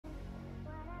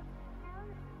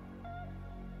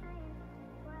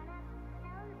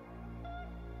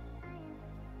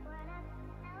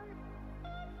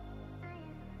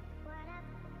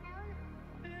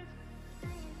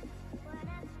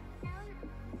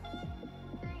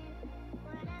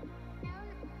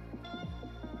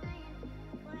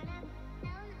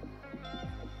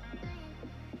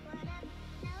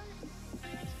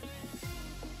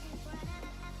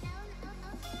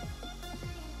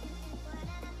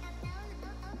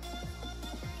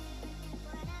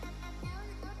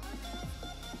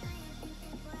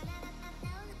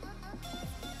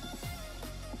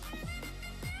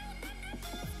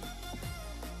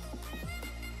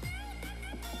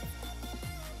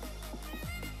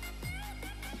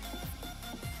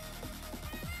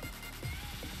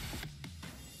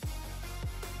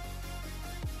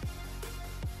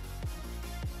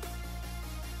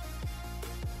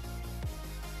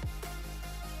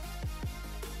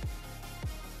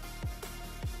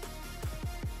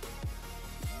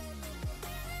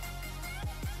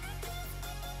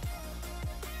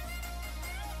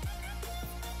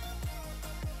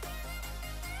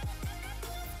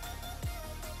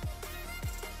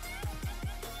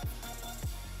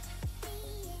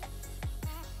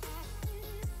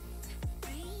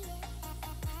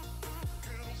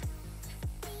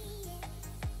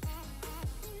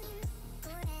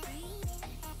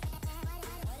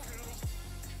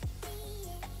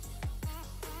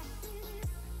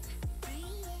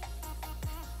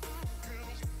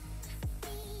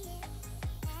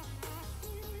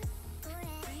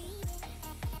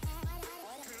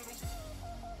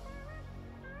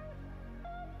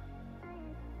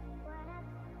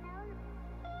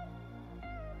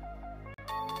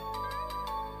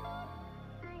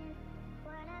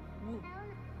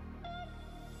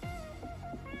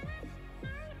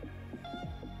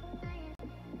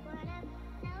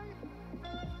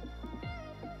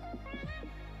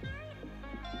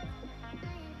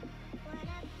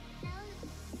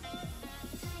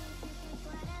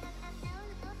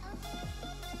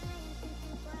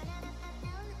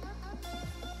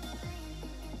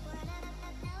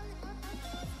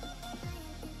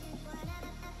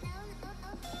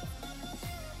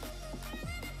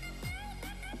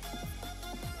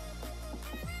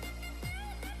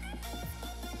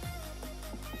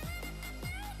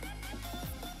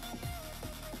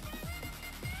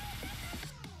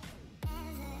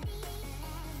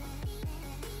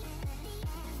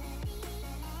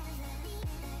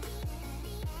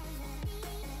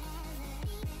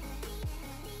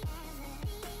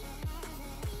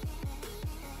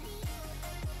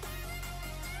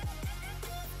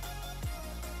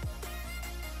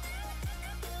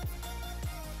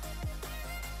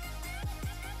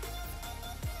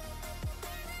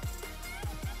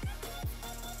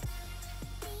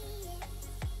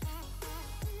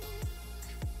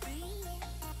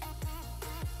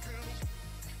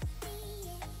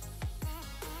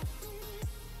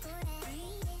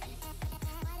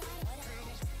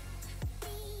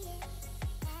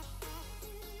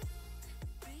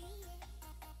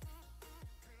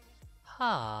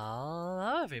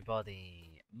Hello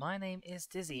everybody. My name is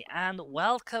Dizzy and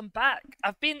welcome back.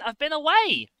 I've been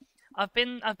away. I've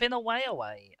been away.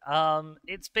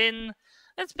 It's been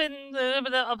a little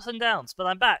bit of ups and downs, but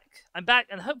I'm back. I'm back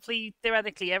and hopefully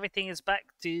theoretically everything is back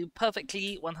to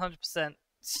perfectly 100%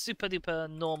 super duper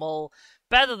normal,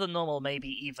 better than normal maybe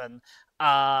even.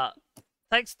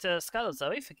 Thanks to Scarlet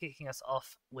Zoe for kicking us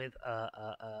off with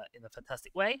in a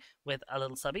fantastic way with a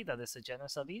little subby. That is so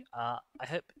generous of you. I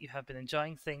hope you have been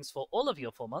enjoying things for all of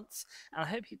your 4 months, and I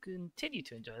hope you continue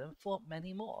to enjoy them for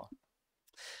many more.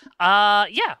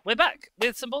 Yeah, we're back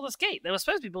with some Baldur's Gate. There was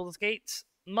supposed to be Baldur's Gate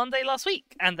Monday last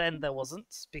week, and then there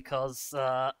wasn't because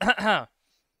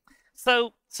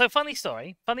so funny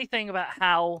story. Funny thing about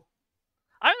how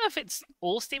I don't know if it's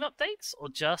all Steam updates or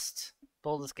just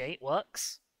Baldur's Gate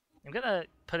works. I'm gonna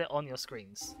put it on your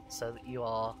screens so that you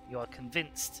are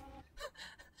convinced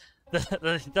that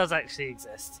it does actually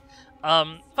exist.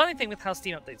 Funny thing with how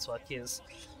Steam updates work is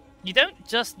you don't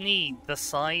just need the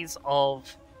size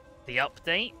of the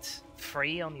update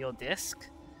free on your disc.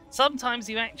 Sometimes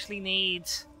you actually need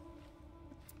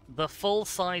the full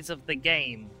size of the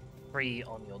game free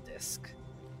on your disc.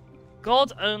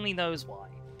 God only knows why,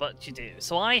 but you do.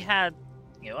 So I had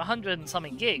 100 and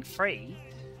something gig free.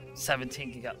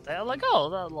 17 gig update. I'm like,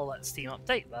 oh, I'll let Steam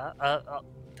update that,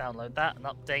 download that and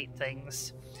update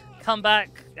things. Come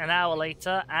back an hour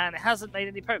later and it hasn't made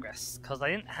any progress because I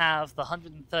didn't have the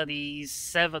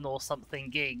 137 or something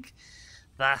gig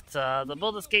that the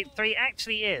Baldur's Gate 3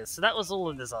 actually is. So that was all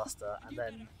a disaster. And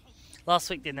then last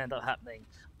week didn't end up happening.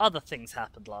 Other things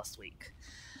happened last week.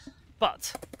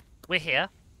 But we're here.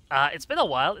 It's been a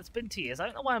while. It's been 2 years. I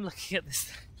don't know why I'm looking at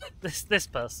this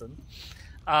person.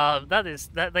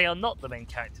 That they are not the main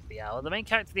character of the hour. The main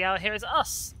character of the hour here is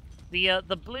us,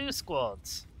 the blue squad.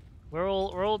 We're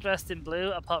all dressed in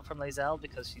blue, apart from Lae'zel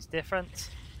because she's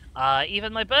different.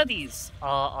 Even my birdies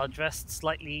are dressed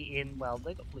slightly in, well,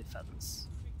 they got blue feathers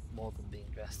more than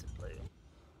being dressed in blue.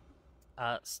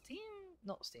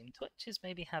 Twitch is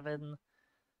maybe having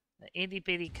an itty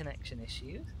bitty connection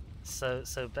issue, so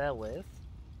bear with.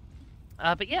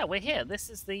 But yeah, we're here. This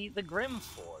is the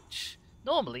grymforge.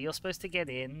 Normally, you're supposed to get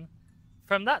in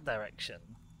from that direction,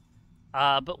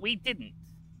 but we didn't.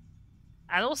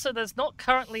 And also, there's not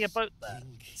currently a boat there,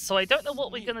 so I don't know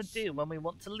what we're going to do when we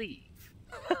want to leave.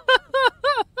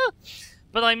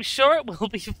 But I'm sure it will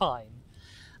be fine.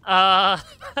 Yeah,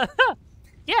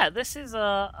 this is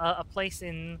a place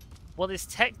in what is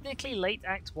technically late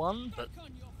Act 1, but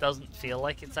doesn't feel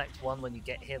like it's Act 1 when you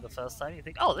get here the first time. You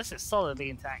think, oh, this is solidly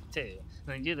into Act 2, and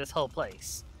then you do this whole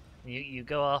place. You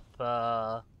go up,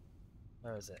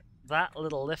 where is it? That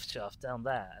little lift shaft down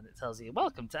there, and it tells you,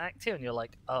 welcome to Act 2, and you're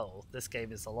like, oh, this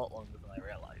game is a lot longer than I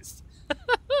realized.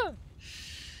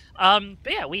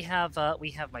 But yeah, we have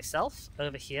myself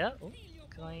over here. Ooh,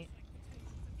 can I?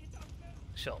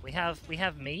 Sure, we have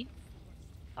me.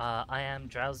 I am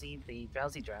Drowsy, the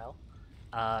Drowsy Drow.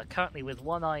 Currently with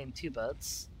one eye and two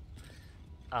birds.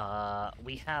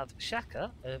 We have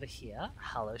Shaka over here.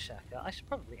 Hello, Shaka. I should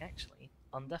probably actually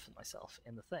undeafen myself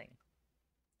in the thing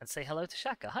and say hello to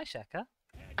Shaka. Hi, Shaka.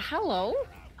 Hello.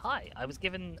 Hi. I was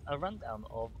given a rundown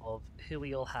of who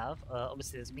we all have.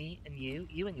 Obviously, there's me and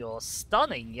you and your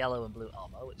stunning yellow and blue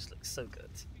armor, which looks so good.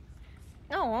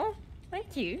 Oh,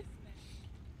 thank you.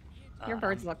 Your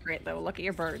birds look great, though. Look at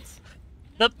your birds.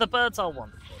 The birds are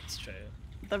wonderful. It's true.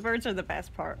 The birds are the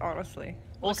best part, honestly.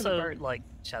 Also, like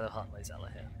Shadowheart and Lae'zel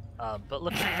here. But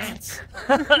look at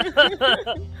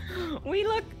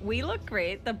we look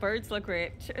great. The birds look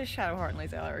great. Shadowheart and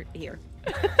Lae'zel are here.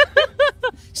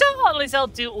 Shadowheart and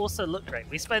Lae'zel do also look great.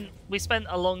 We spent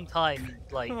a long time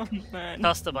like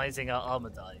customizing our armor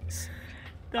dyes.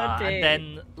 And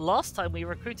then last time we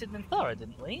recruited Minthara,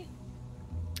 didn't we?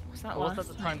 Was that or was that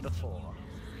the time before?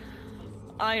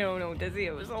 I don't know, Dizzy.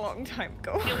 It was a long time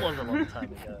ago. It was a long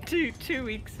time ago. 2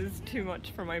 weeks is too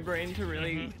much for my brain to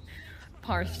really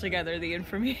parse together the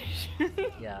information.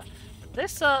 Yeah,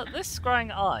 this scrying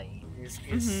eye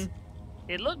is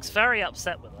it looks very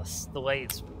upset with us the way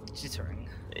it's jittering.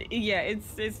 Yeah,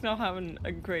 it's not having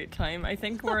a great time. I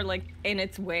think we're like in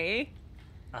its way,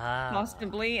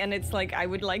 possibly, and it's like I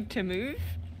would like to move,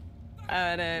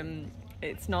 and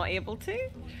it's not able to.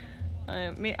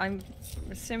 I'm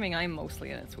assuming I'm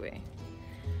mostly in its way.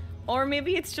 Or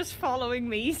maybe it's just following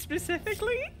me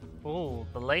specifically? Oh,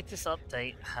 the latest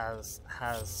update has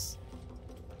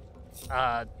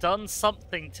done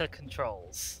something to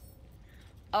controls.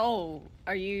 Oh,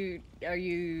 are your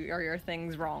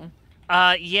things wrong?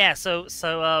 Yeah, so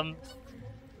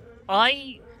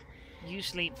I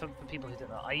usually, for people who don't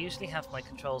know, I usually have my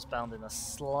controls bound in a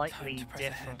slightly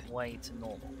different way to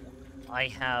normal. I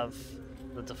have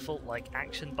the default like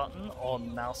action button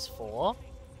on mouse 4.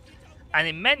 And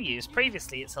in menus,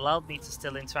 previously, it's allowed me to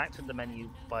still interact with the menu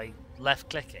by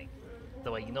left-clicking,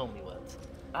 the way you normally would.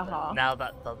 But now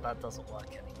that doesn't work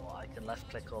anymore. I can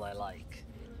left-click all I like,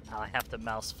 and I have to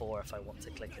mouse 4 if I want to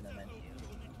click in a menu.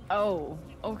 Oh,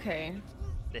 okay.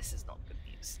 This is not good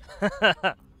news.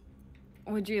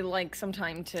 Would you like some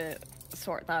time to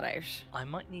sort that out? I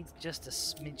might need just a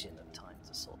smidgen of time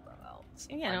to sort that out.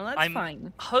 Yeah, no, that's I'm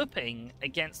fine. hoping,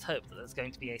 against hope, that there's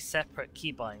going to be a separate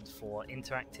keybind for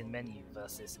interact in menu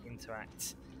versus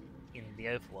interact in the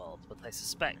overworld, but I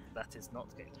suspect that is not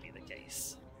going to be the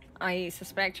case. I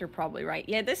suspect you're probably right.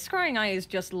 Yeah, this scrying eye is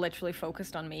just literally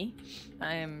focused on me.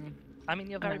 I mean,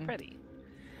 you're very pretty.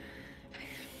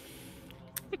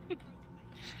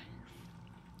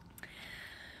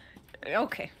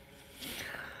 Okay.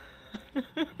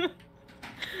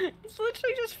 It's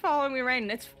literally just following me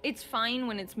around. It's fine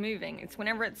when it's moving. It's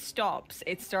whenever it stops,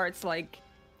 it starts like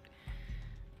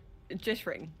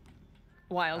jittering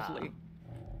wildly.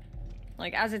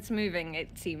 Like as it's moving, it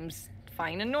seems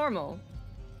fine and normal.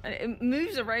 And it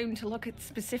moves around to look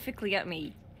specifically at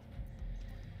me.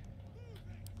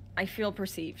 I feel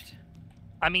perceived.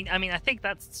 I mean, I think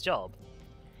that's its job.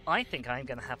 I think I'm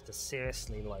gonna have to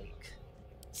seriously, like,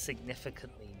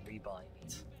 significantly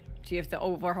rebind. Do you have to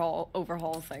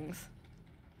overhaul things?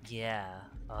 Yeah.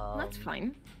 That's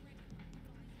fine.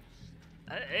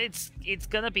 It's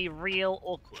gonna be real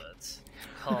awkward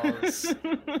because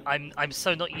I'm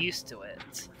so not used to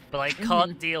it. But I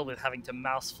can't deal with having to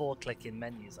mouse 4 click in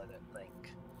menus, I don't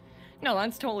think. No,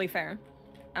 that's totally fair.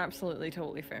 Absolutely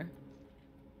totally fair.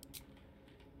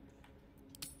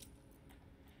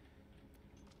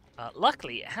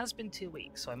 Luckily, it has been 2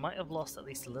 weeks, so I might have lost at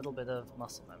least a little bit of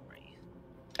muscle memory.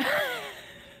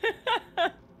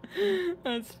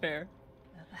 That's fair.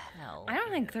 What the hell? I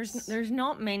don't think there's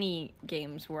not many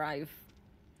games where I've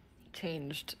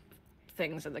changed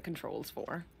things in the controls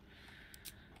for.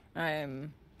 I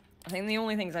think the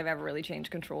only things I've ever really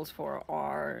changed controls for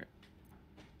are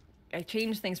I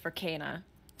changed things for Kena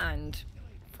and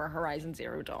for Horizon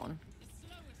Zero Dawn.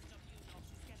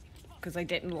 Because I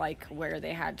didn't like where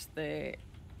they had the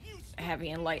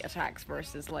heavy and light attacks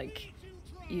versus like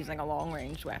using a long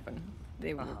range weapon.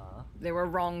 They were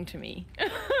wrong to me.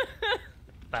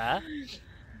 Fair.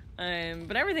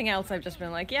 But everything else I've just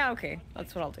been like, yeah, okay,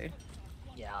 that's what I'll do.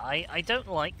 Yeah, I don't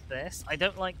like this. I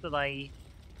don't like that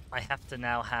I have to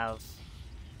now have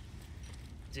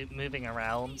moving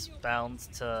around bound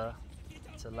to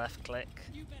left click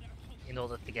in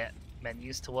order to get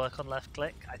menus to work on left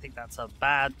click. I think that's a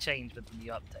bad change with the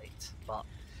new update. But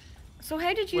so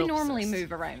how did you normally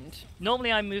move around?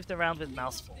 Normally I moved around with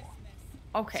mouse 4.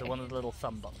 Okay. So one of the little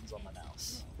thumb buttons on my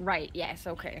mouse. Right, yes,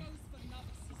 okay.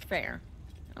 Fair.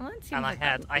 Well, that seems and like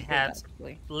I had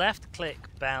left click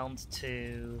bound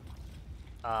to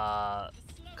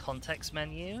context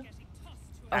menu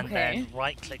and then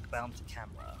right click bound to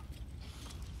camera.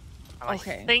 And I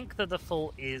think the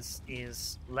default is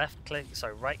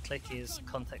right click is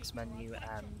context menu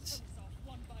and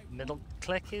middle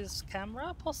click is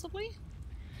camera, possibly?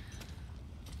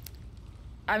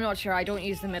 I'm not sure. I don't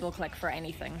use the middle click for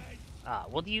anything.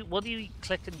 What do you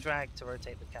click and drag to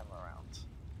rotate the camera around?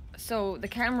 So the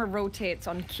camera rotates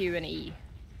on Q and E.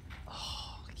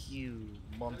 Oh, you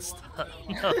monster.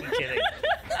 No, I'm kidding.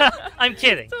 I'm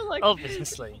kidding, so, like,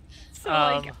 obviously. So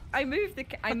like I move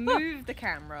the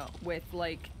camera with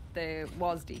like the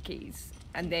WASD keys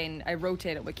and then I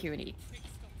rotate it with Q and E.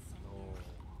 Oh.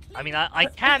 I mean I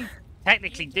can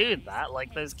technically do that,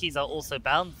 like those keys are also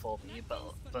bound for me,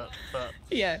 but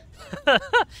yeah.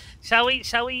 Shall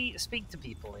we speak to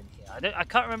people in here? I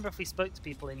can't remember if we spoke to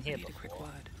people in here before.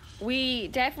 We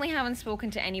definitely haven't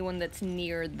spoken to anyone that's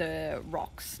near the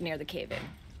rocks, near the cave-in.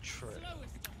 True.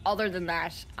 Other than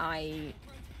that,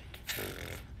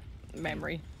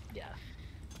 memory. Yeah.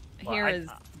 Well,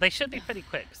 they should be pretty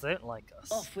quick because they don't like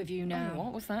us. Off with you now. Oh,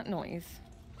 what was that noise?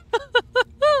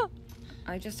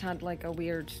 I just had like a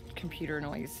weird computer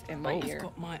noise in my ear. I've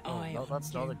got my eye no, on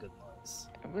that's you. not a good noise.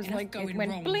 It was like going it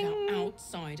went wrong bling,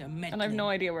 outsider and I have no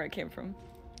idea where it came from.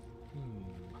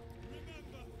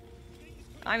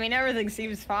 I mean, everything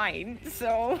seems fine,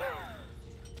 so.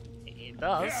 It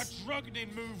does. Yeah,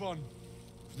 Rugnin, move on.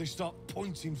 They start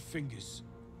pointing fingers.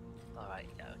 Alright,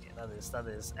 yeah, okay, that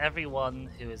is everyone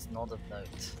who is not of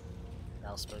note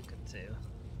now spoken to.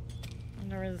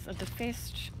 And there is a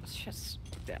defaced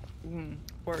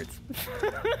words.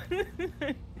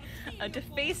 A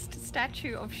defaced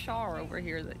statue of Shar over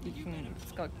here that you can.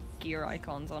 It's got gear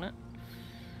icons on it.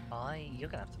 You're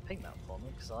gonna have to ping that for me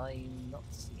because I'm not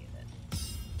seeing it.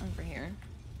 Over here.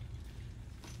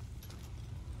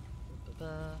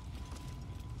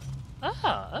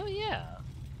 Oh yeah.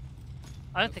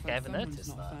 I don't think I ever noticed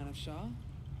not that. a fan of Shah.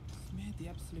 Smeared the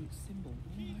absolute symbol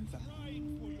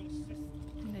all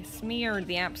over. They smeared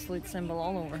the absolute symbol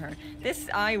all over her. This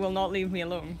eye will not leave me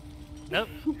alone. Nope.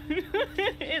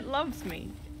 It loves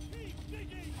me.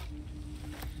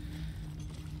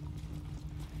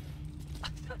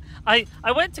 I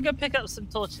went to go pick up some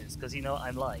torches because you know what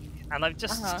I'm like, and I've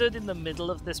just stood in the middle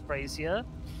of this brazier.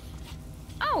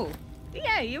 Oh,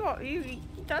 yeah, you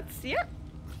that's yeah.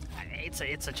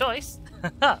 It's a choice.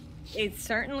 It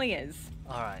certainly is.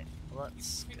 All right,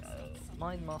 let's go.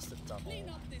 Mine master double.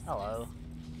 Hello.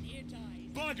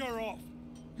 Bugger off!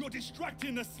 You're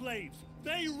distracting the slaves.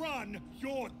 They run,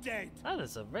 you're dead. Oh,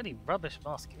 there's a really rubbish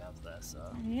mask you have there, so.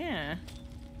 Yeah.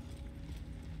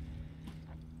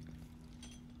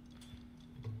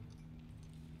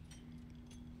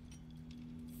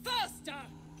 Faster!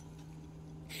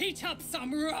 Heat up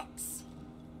some rocks!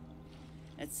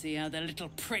 Let's see how the little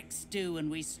pricks do when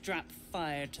we strap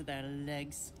fire to their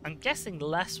legs. I'm guessing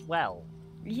less well.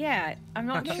 Yeah, I'm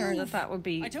not sure that that would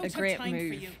be I don't a have great time move.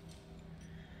 for you.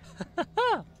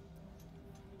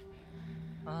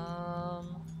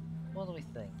 What do we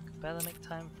think? Better make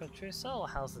time for a true soul?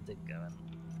 How's the dig going?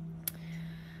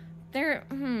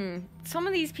 Some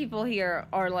of these people here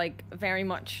are like very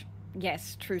much,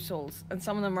 yes, true souls, and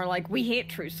some of them are like, we hate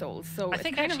true souls. So I it's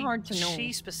think kind of actually hard to know.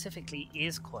 she specifically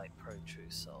is quite pro true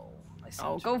soul.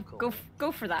 Oh,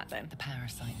 go for that then. The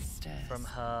parasite stirs. From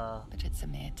her, but it's a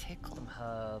mere tickle. from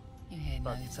her You hear no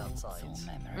bugs thoughts outside. or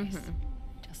memories.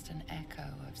 Just an echo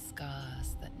of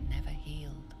scars that never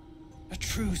healed. A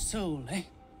true soul, eh?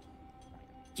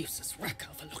 Useless wreck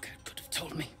of a lookout could have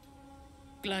told me.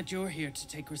 Glad you're here to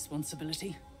take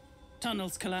responsibility.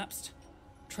 Tunnels collapsed.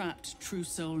 Trapped true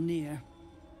soul near.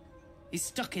 He's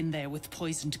stuck in there with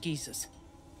poisoned geezers.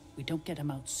 We don't get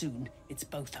him out soon, it's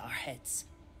both our heads.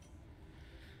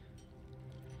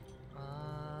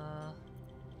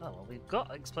 Oh well, we've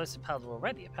got explosive powder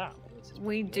already, apparently. Which is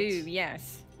We pretty do, good.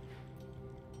 yes.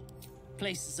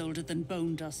 Place is older than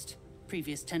bone dust.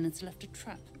 Previous tenants left a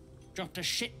trap. Dropped a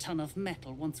shit ton of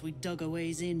metal once we dug a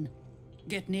ways in.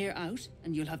 Get near out,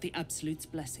 and you'll have the Absolute's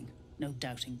blessing. No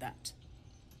doubting that.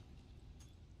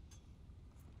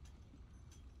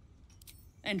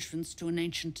 Entrance to an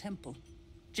ancient temple.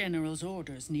 General's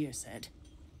orders, Nere said.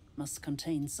 Must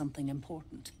contain something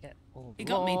important. Yeah, oh, He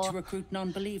got me to lore. recruit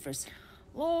non-believers.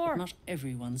 Lore. Not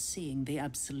everyone's seeing the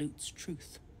Absolute's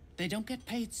truth. They don't get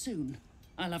paid soon.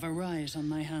 I'll have a riot on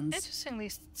my hands.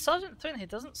 Interestingly, Sergeant Thrin here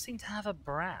doesn't seem to have a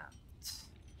brand.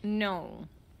 No.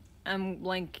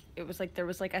 Like, it was like there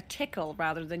was like a tickle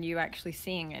rather than you actually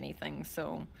seeing anything,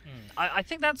 so... I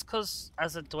think that's because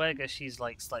as a Dwerga, she's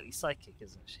like slightly psychic,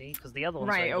 isn't she? Because the other ones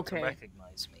Right, are able okay. to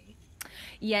recognize me.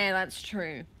 Yeah, that's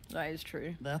true. That is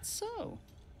true. That's so.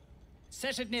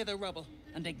 Set it near the rubble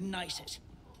and ignite it.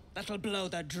 That'll blow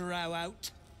the drow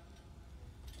out.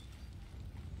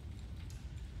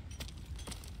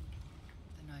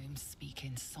 The gnomes speak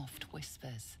in soft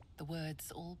whispers, the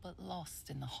words all but lost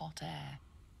in the hot air.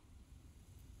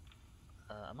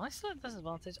 Am I still at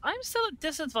disadvantage? I'm still at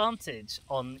disadvantage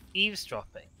on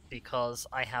eavesdropping because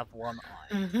I have one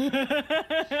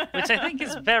eye. Which I think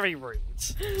is very rude.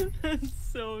 That's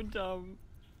so dumb.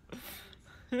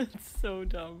 It's so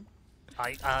dumb.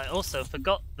 I also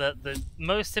forgot the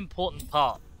most important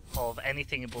part of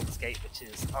anything in Baldur's Gate, which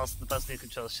is ask the person who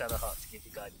controls Shadowheart to give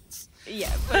you guidance.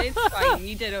 Yeah, but it's fine.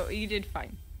 You did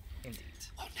fine. Indeed.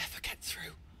 I'll never get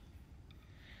through.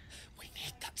 We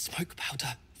need that smoke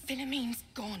powder. Philomene's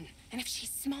gone, and if she's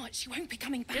smart, she won't be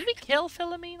coming back. Did we kill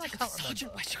Philomene? I can't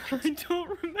Sergeant, remember. where she went. I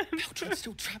don't remember. Baldur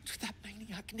still trapped with that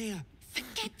maniac Nere.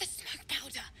 Forget the smoke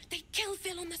powder. They'd kill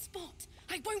Phil on the spot.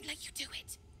 I won't let you do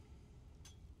it.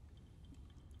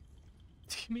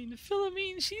 You mean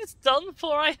Philomene? She's done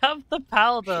for. I have the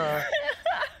powder.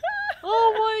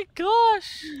 Oh my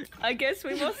gosh. I guess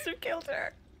we must have killed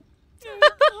her.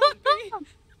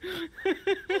 I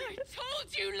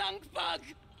told you, Lunkbug!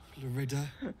 Larida,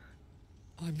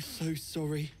 I'm so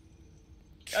sorry.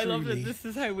 I love that Truly. this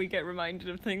is how we get reminded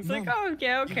of things. Like, Mum, oh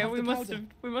yeah, you okay, have we the must powder.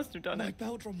 have done My it.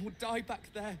 Beldrum will die back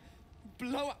there.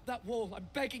 Blow up that wall, I'm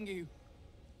begging you.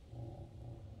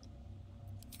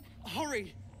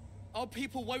 Hurry! Our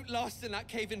people won't last in that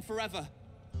cave-in forever.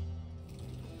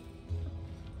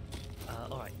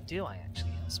 Alright, do I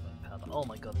actually have smoke powder? Oh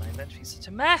my god, my inventory's such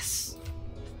a mess!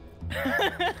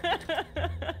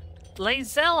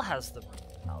 Lae'zel has the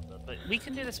powder, but we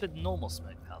can do this with normal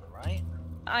smoke powder, right?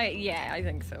 Yeah, I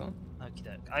think so. Okie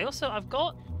doke. I've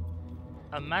got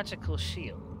a magical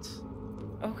shield.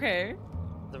 Okay.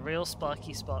 The real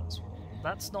Sparky Sparks.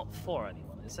 That's not for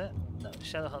anyone, is it? No,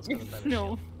 Shadowheart's got a better No.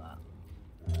 shield than that.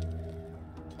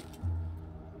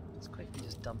 Let's quickly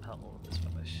just dump out all of this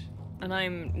rubbish. And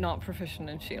I'm not proficient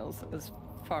in shields as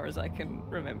far as I can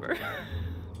remember.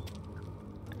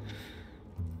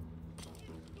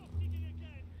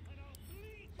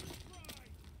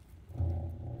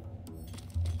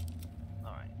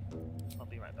 Alright, I'll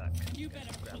be right back. You better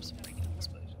grab some regular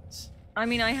explosions. I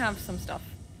mean, I have some stuff.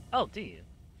 Oh, do you?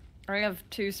 I have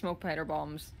 2 smoke powder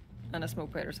bombs and a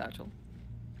smoke powder satchel.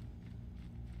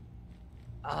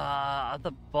 Are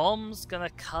the bombs gonna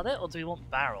cut it, or do we want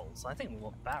barrels? I think we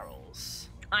want barrels.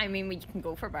 I mean, we can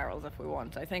go for barrels if we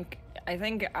want. I think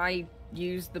I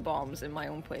used the bombs in my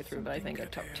own playthrough, but I think I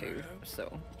took 2,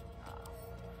 so.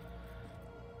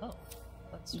 Oh,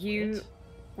 that's You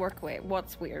weird. wait,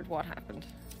 what's weird? What happened?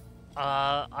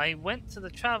 I went to the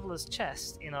traveler's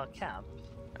chest in our camp,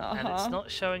 and it's not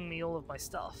showing me all of my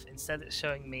stuff. Instead, it's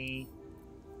showing me...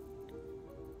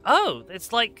 Oh,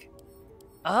 it's like...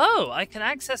 Oh, I can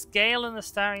access Gale and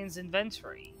Astarion's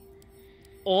inventory.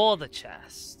 Or the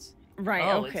chest. Right,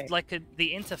 oh, okay. It's like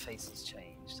the interface has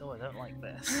changed. Oh, I don't like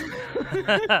this.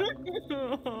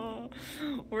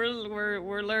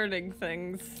 we're learning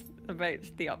things about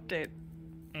the update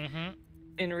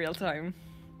in real time.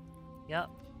 Yep.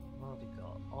 What have we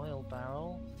got? Oil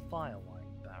barrel,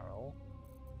 firewine barrel.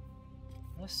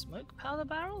 No smoke powder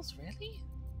barrels? Really?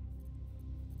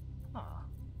 Ah.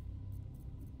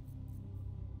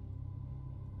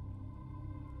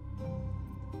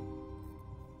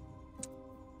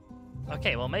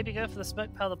 Okay, well maybe go for the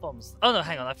smoke powder bombs. Oh no,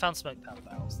 hang on, I found smoke powder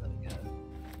barrels. There we go.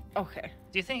 Okay.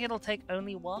 Do you think it'll take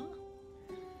only one?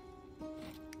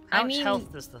 How much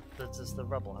health does the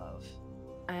rubble have?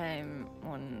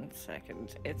 1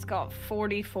 second. It's got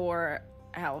 44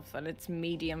 health and it's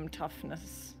medium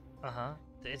toughness. Uh-huh.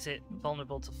 Is it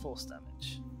vulnerable to force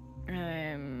damage?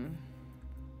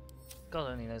 God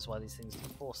only knows why these things do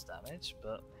force damage,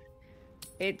 but...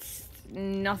 It's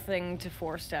nothing to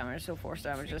force damage, so force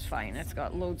damage is fine. It's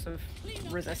got loads of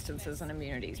resistances and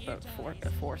immunities, but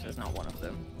force is not one of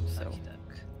them, so...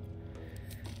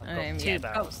 I've got 2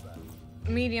 barrels then.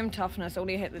 Medium toughness,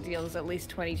 only a hit that deals at least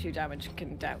 22 damage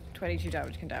can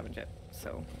damage it,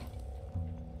 so...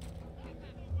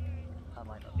 That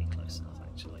might not be close enough,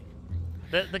 actually.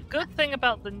 The good thing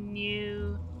about the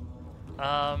new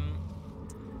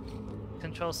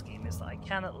control scheme is that I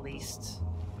can at least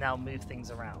now move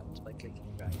things around by clicking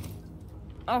and dragging.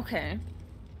 Okay.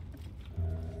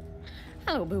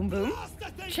 Hello, Boom Boom.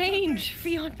 Change!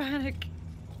 Fiat Panic!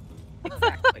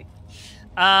 Exactly.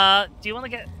 Do you want to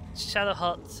get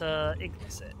Shadowheart to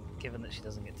Ignis it, given that she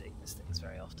doesn't get to Ignis things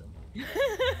very often?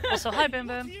 Also, hi Boom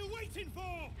Boom! What are you waiting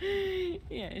for?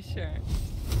 Yeah, sure.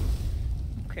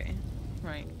 Okay,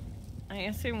 right. I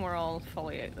assume we're all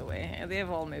fully out of the way. They've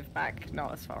all moved back,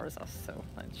 not as far as us, so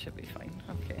that should be fine.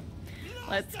 Okay.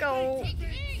 Let's go!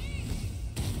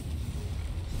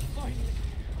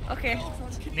 Okay.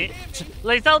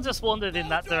 Lae'zel just wandered in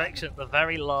that direction at the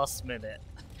very last minute.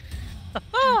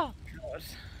 God.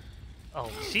 Oh,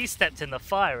 she stepped in the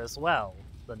fire as well,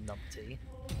 the numpty.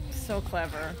 So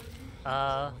clever.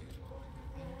 Oh.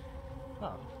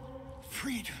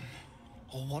 Freedom,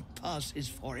 or what passes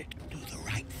for it. Do the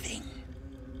right thing.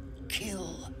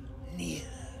 Kill Nere.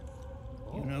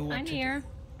 You know what I'm to here.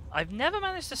 I've never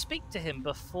managed to speak to him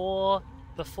before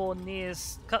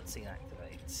Nere's cutscene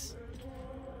activates.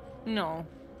 No.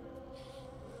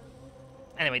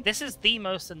 Anyway, this is the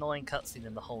most annoying cutscene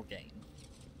in the whole game.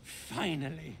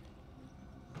 Finally.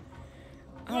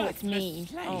 Oh, it's me.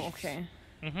 Worthless slaves. Oh, okay.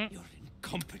 Your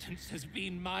incompetence has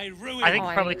been my ruin. I think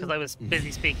probably because I was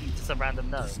busy speaking to some random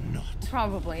gnome. Not.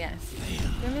 Probably, yes.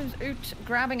 Boom's out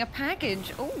grabbing a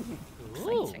package. Oh,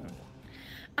 exciting.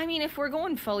 I mean, if we're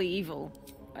going fully evil,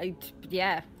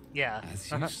 yeah. Yeah. As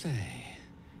you say.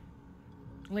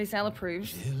 Lae'zel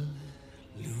approves. Jill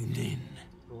Lunin.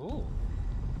 Ooh.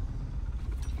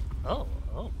 Oh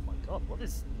my god, what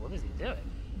is he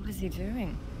doing? What is he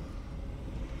doing?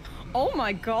 Oh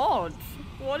my god!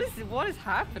 What is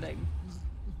happening?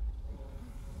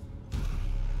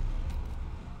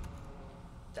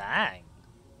 Dang.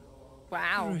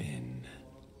 Wow. Bryn,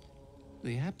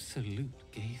 the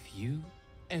Absolute gave you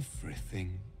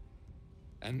everything.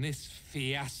 And this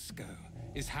fiasco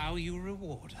is how you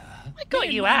reward her. I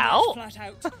got you Man, that's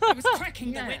out. Flat out. I was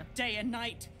cracking Yeah. the whip day and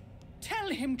night. Tell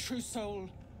him, true soul.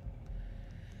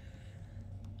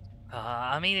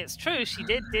 I mean, it's true. She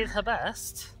did her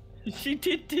best. She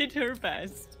did her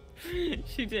best.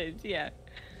 She did, yeah.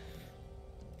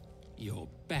 Your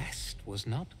best was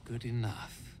not good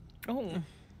enough. Oh.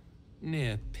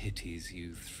 Nere pities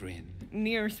you, Thryn.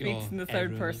 Nere speaks Your in the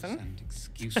third errors person. and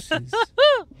excuses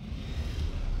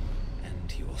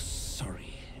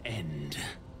sorry end.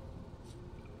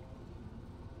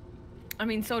 I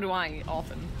mean, so do I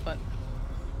often, but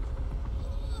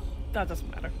that doesn't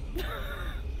matter.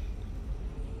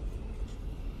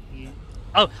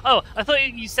 Oh! I thought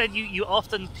you said you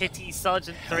often pity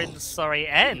Sergeant Thrin's sorry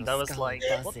end. I was like,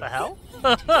 what the hell?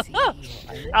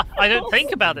 I don't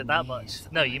think about it that much.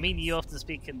 No, you mean you often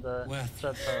speak in the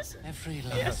third person. Every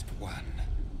last one.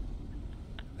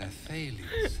 Their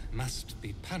failures must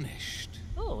be punished.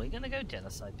 Oh, we're gonna go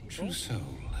genocide people. True soul,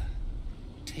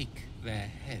 take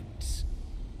their heads.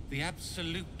 The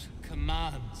Absolute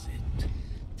commands it.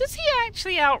 Does he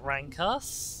actually outrank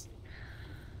us?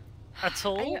 At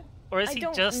all? Or is he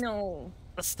just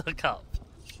stuck up?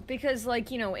 Because, like,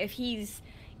 you know, if he's,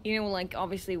 you know, like,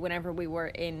 obviously whenever we were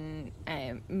in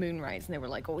Moonrise and they were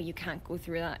like, oh, you can't go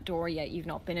through that door yet, you've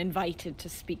not been invited to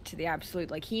speak to the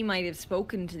Absolute. Like, he might have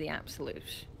spoken to the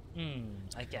Absolute.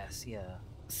 I guess, yeah.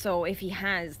 So if he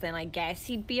has, then I guess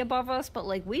he'd be above us, but,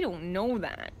 like, we don't know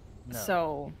that. No.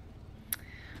 So,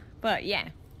 but, yeah.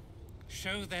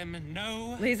 Show them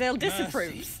no Lizelle mercy.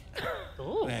 disapproves.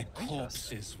 Ooh, their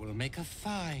corpses will make a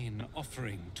fine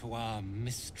offering to our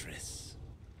mistress.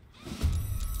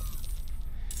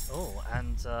 Oh,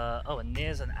 and and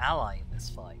Nere's an ally in this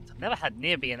fight. I've never had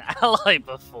Nere be an ally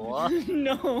before.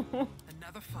 No.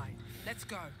 Another fight. Let's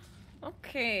go.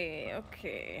 Okay,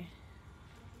 okay.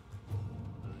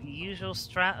 Usual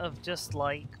strat of just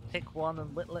like pick one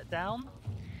and whittle it down?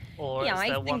 Or Yeah, is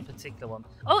there one particular one?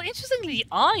 Oh, interestingly, the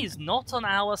eye is not on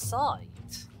our side.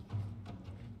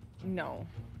 No.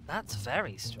 That's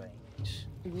very strange.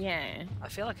 Yeah. I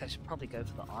feel like I should probably go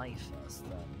for the eye first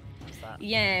then. Is that...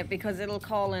 Yeah, because it'll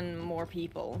call in more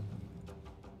people.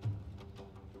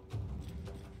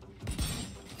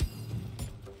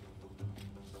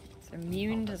 It's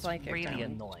immune to psychic really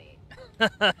damage. annoying.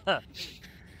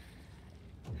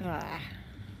 Ah.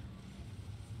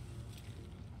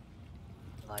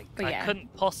 Like, But yeah. I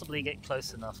couldn't possibly get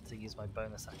close enough to use my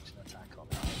bonus action attack on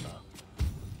it either.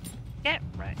 Get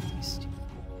wrecked, you stupid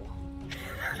ball.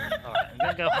 Alright, I'm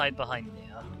gonna go hide behind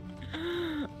Nere.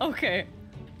 Okay.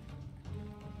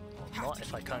 Or not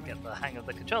if I can't get the hang of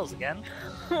the controls again.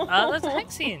 There's a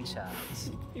Hexie in chat.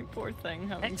 You poor thing.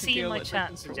 Having to Hexie in deal my with the chat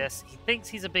controls. suggests he thinks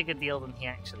he's a bigger deal than he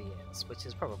actually is, which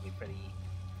is probably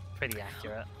pretty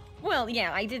accurate. Well,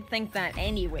 yeah, I did think that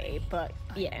anyway, but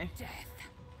yeah.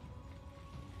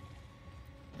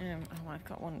 Oh, I've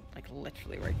got one like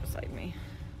literally right beside me.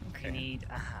 Okay. You need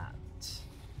a hat.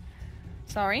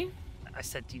 Sorry? I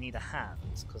said, do you need a hat?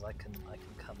 Because I can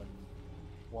come and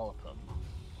wallop them.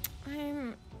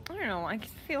 I don't know. I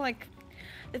feel like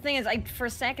the thing is, for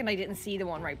a second I didn't see the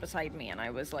one right beside me, and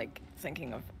I was like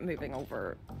thinking of moving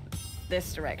over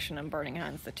this direction and burning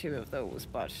hands the two of those,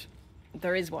 but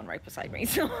there is one right beside me.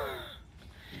 So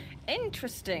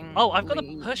interesting. Oh, I've got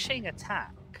a pushing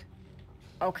attack.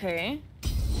 Okay.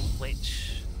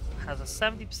 Which has a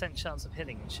 70% chance of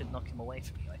hitting and should knock him away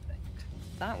from you, I think.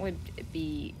 That would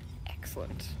be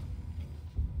excellent.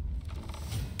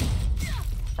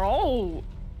 Oh,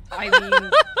 I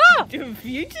mean, if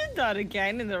you did that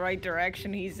again in the right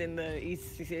direction, he's in the.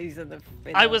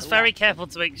 I was very careful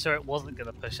to make sure it wasn't going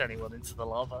to push anyone into the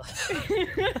lava.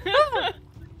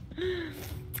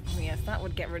 Yes, that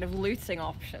would get rid of looting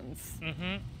options.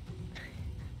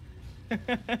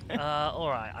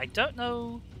 Alright, I don't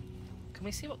know. Can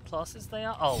we see what classes they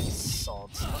are? Oh,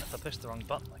 sods. What if I push the wrong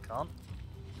button? I can't.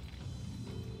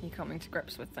 You coming to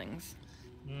grips with things?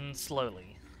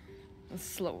 Slowly.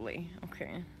 Slowly,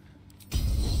 okay.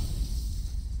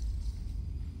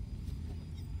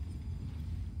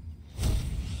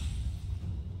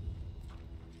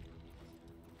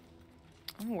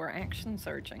 Oh, we're action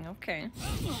surging, okay.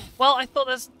 Well, I thought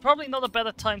there's probably not a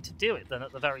better time to do it than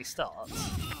at the very start.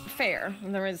 Fair,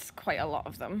 there is quite a lot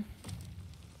of them.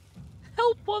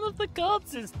 Help, one of the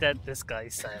guards is dead, this guy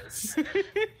says.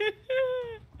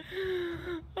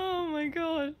 Oh my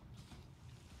god.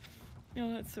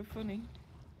 Oh, that's so funny.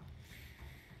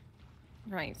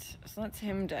 Right, so that's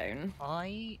him down.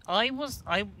 I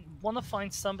want to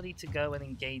find somebody to go and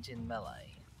engage in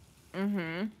melee.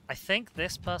 I think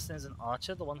this person is an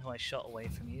archer, the one who I shot away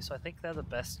from you, so I think they're the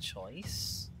best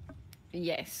choice.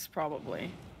 Yes,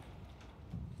 probably.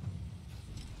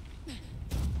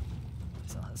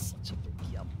 So has such a big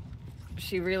yum.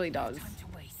 She really does. Time to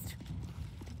waste.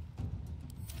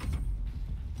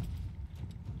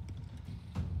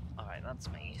 Alright, that's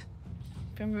me.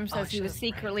 Bim Bim says he was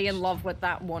secretly in love with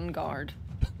that one guard.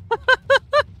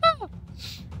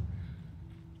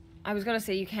 I was gonna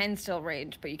say you can still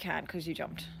rage, but you can't because you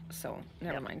jumped. So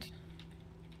never mind.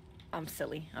 I'm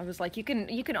silly. I was like, you can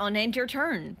unend your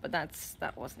turn, but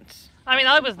that wasn't. I mean,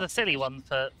 I was the silly one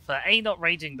for A, not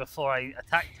raging before I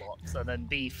attacked lots, and then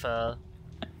B for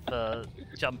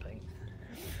jumping.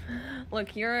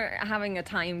 Look, you're having a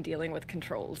time dealing with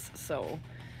controls, so...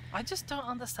 I just don't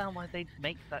understand why they'd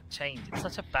make that change. It's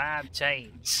such a bad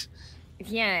change.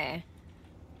 Yeah.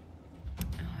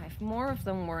 Oh, if more of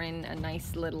them were in a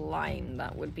nice little line,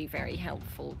 that would be very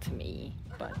helpful to me,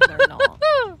 but they're not.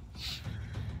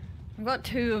 I've got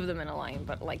 2 of them in a line,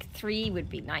 but like 3 would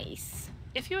be nice.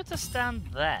 If you were to stand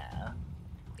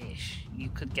there-ish, you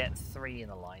could get 3 in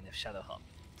a line if Shadowheart.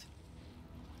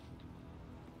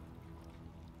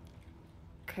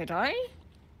 Could I?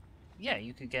 Yeah,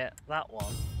 you could get that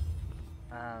one,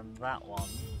 and that one,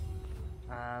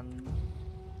 and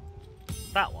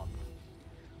that one.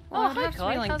 Well, Oh, hi,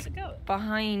 Kai. like How's it going?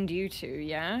 behind you 2,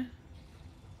 yeah?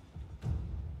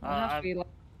 I'll have to be like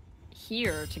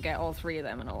here to get all 3 of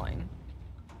them in a line.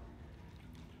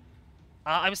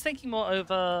 I was thinking more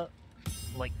over,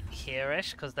 like,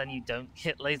 here-ish, because then you don't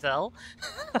hit Lae'zel.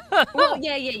 Well,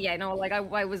 yeah. No, like I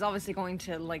was obviously going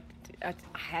to like.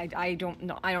 I don't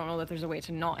know that there's a way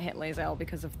to not hit Lae'zel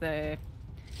because of the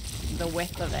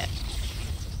width of it.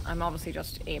 I'm obviously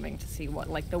just aiming to see what,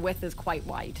 like, the width is quite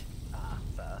wide. Ah,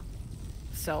 fair.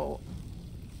 So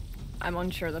I'm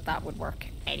unsure that would work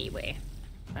anyway.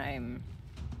 The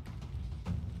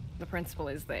principle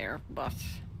is there, but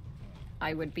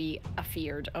I would be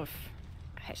afeared of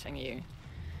hitting you.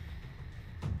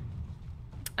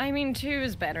 I mean, 2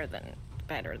 is better than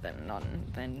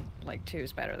none. Then like 2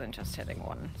 is better than just hitting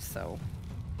 1. So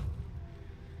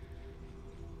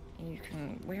you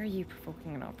can. Where are you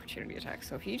provoking an opportunity attack?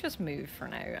 So if you just move for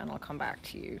now, and I'll come back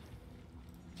to you.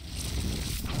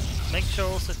 Make sure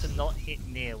also to not hit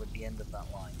near with the end of that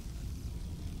line.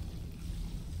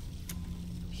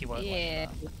 He won't like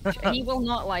that. He will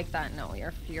not like that. No,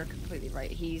 you're completely right.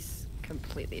 He's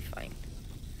completely fine.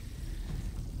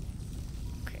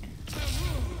 Okay.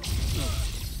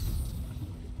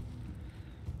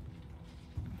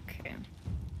 Okay.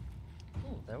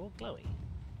 Ooh, they're all glowy.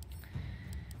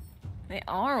 They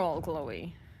are all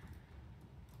glowy.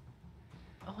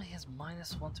 Oh, he has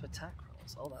 -1 to attack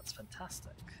rolls. Oh, that's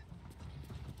fantastic.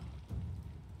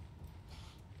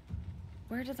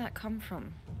 Where did that come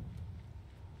from?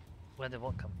 Where did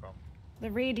what come from? The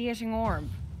radiating orb.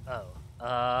 Oh,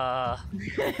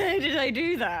 Did I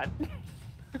do that?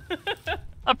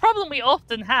 a problem we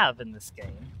often have in this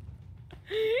game.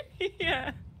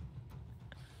 Yeah.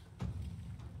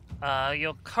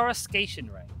 Your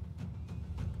coruscation ring.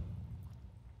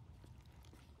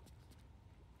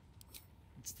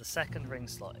 It's the 2nd ring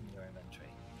slot in your inventory.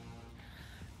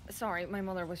 Sorry, my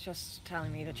mother was just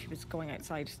telling me that she was going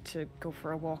outside to go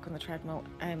for a walk on the treadmill.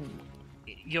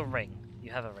 Your ring.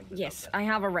 You have a ring. Yes, I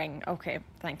have a ring. Okay,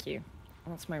 thank you.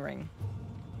 What's my ring?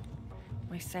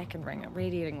 My 2nd ring, a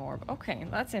radiating orb. Okay,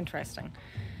 that's interesting.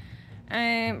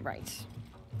 Right.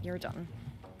 You're done.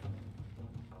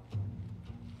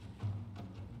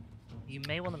 You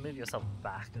may want to move yourself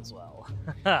back as well.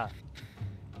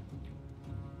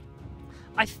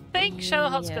 I think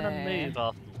Shadowheart's gonna move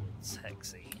afterwards,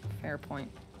 Hexy. Fair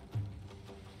point.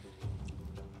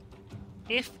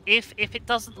 If it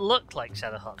doesn't look like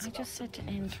Shadowheart's I just said to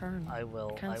end turn. I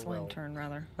will. Cancel end turn,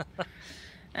 rather. Let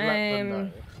them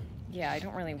know. Yeah, I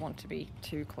don't really want to be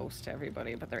too close to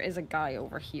everybody, but there is a guy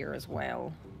over here as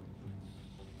well.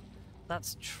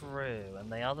 That's true, and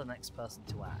they are the next person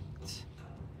to act.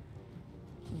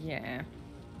 Yeah.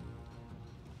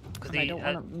 Because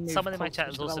someone in my chat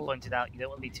has also pointed out you don't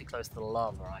want to be too close to the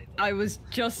lava either. I was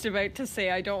just about to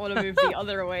say I don't want to move the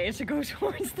other way to go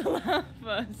towards the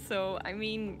lava. So I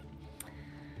mean,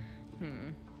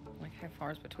 like how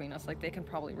far is between us? Like they can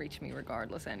probably reach me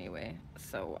regardless anyway.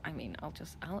 So I mean, I'll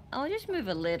just move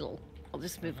a little. I'll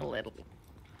just move a little.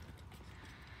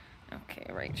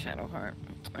 Okay, right, Shadowheart.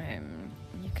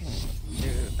 You can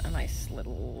do a nice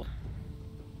little.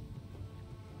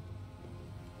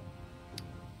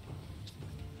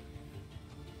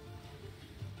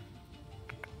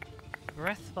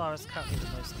 Breath bar is currently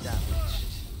the most damaged.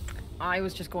 I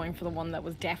was just going for the one that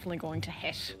was definitely going to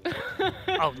hit.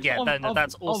 Oh yeah,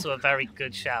 that's also a very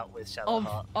good shout with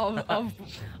Shadowheart.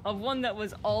 Of one that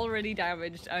was already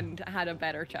damaged and had a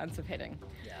better chance of hitting.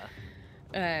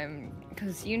 Yeah.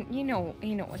 Because you know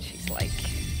what she's like.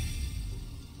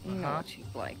 You know what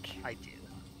she's like. I do.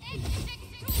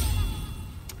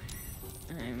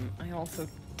 I also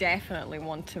definitely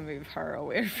want to move her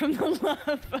away from the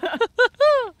lava.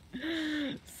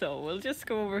 So we'll just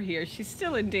go over here. She's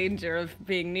still in danger of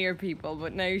being near people,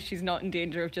 but now she's not in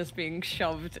danger of just being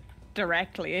shoved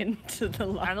directly into the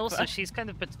lava. And also, she's kind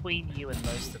of between you and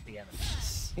most of the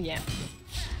enemies. Yeah.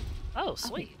 Oh,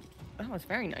 sweet. That was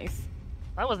very nice.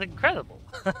 That was incredible.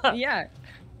 Yeah.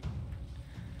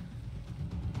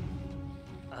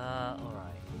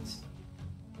 Alright.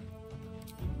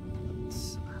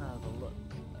 Let's have a look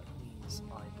at these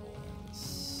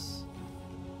eyeballs.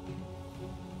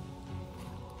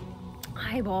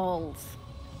 Eyeballs.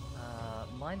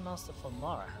 Mind Master for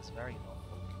Mara has very normal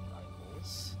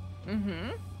eyeballs. Mm-hmm.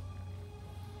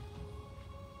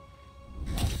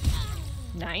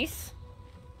 Nice.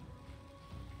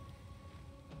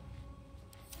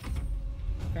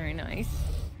 Very nice.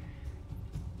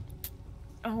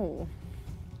 Oh.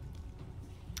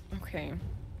 Okay.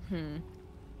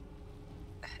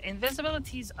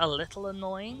 Invisibility's a little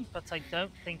annoying, but I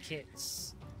don't think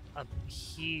it's a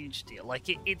huge deal. Like,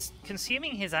 it's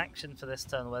consuming his action for this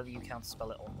turn, whether you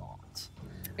counterspell it or not.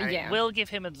 And Yeah. it will give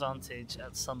him advantage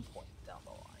at some point down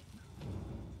the line.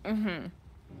 Mm-hmm.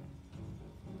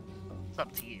 It's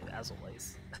up to you, as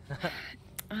always.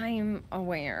 I'm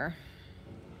aware.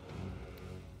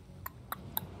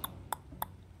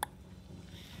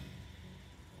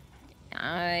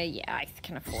 Yeah, I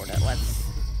can afford it. Let's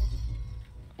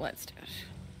do it.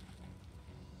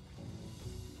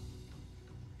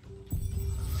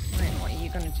 Right, what are you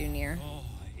gonna do, Nere? Oh,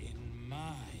 in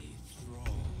my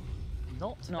thrall.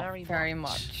 Not Not very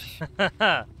much.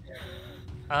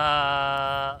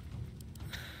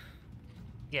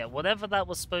 Yeah, whatever that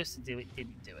was supposed to do, it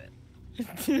didn't do it.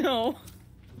 No.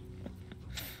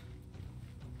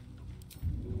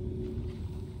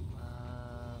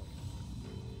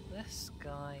 This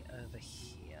guy over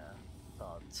here,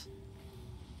 Thud.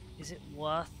 Is it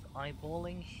worth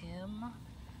eyeballing him?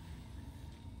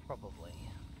 Probably.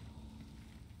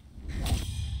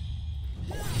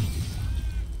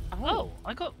 Oh,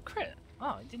 I got crit.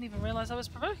 Oh, I didn't even realize I was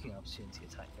provoking an opportunity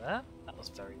attack there. That was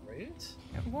very rude.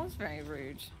 It was very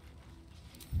rude.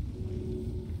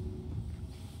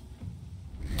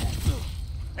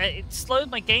 It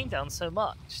slowed my game down so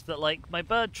much that, like, my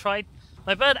bird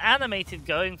animated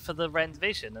going for the rend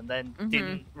vision and then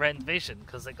didn't rend vision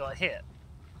because it got hit.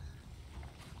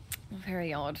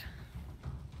 Very odd.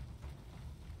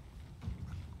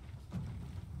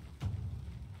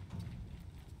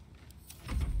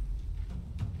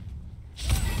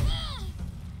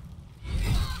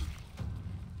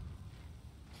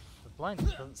 The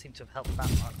blindness doesn't seem to have helped that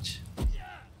much.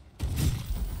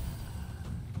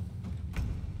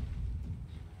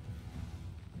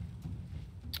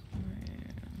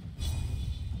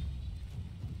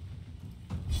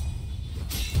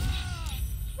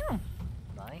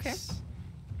 Nice.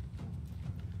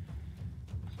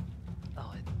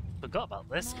 Oh, I forgot about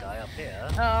this guy up here.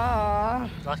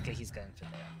 Lucky he's going for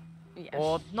there. Yeah.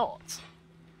 Or not.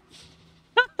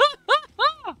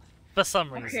 For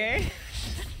some reason. Okay.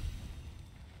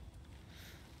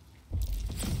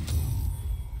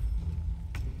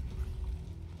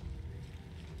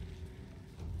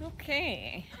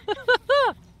 Okay.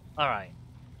 Alright.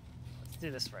 Let's do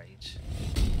this rage.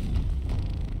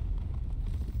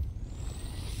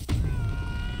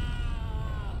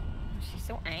 She's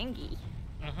so angry.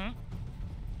 Mm-hmm.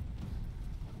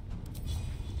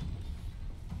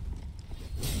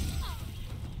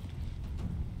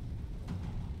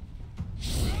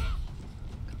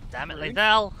 Damn it,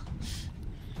 Laydell!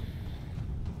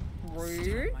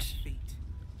 Rude. My feet.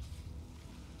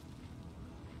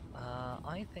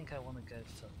 I think I want to go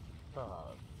for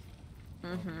Bug.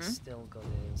 Mm-hmm. Still got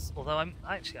his. Although I'm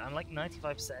like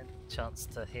 95% chance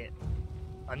to hit.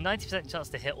 I'm 90% chance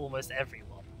to hit almost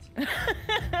everyone.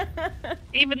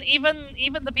 even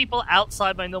the people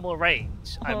outside my normal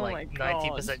range, I'm Oh like my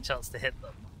 90% chance to hit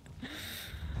them.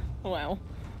 Well.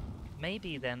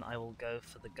 Maybe then I will go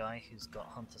for the guy who's got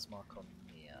Hunter's Mark on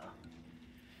Mia.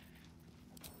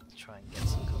 To try and get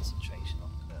some concentration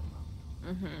on him.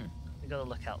 Mm-hmm. We gotta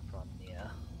look out for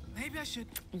Mia. Maybe I should.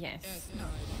 Yes. No.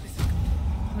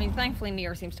 I mean, thankfully,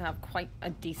 Nere seems to have quite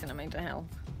a decent amount of health.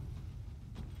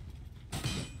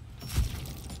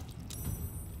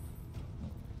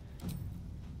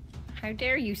 How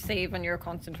dare you save on your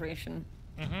concentration?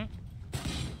 Mm-hmm.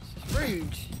 It's just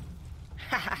rude.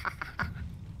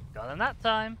 Got him that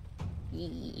time.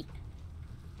 Yee.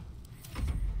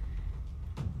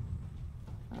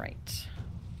 Right.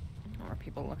 What are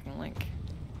people looking like?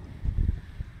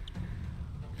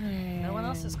 No one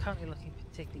else is currently looking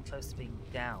particularly close to being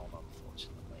down,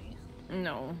 unfortunately.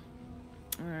 No.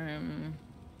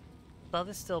 Thud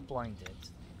is still blinded.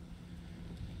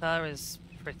 Thur is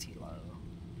pretty low.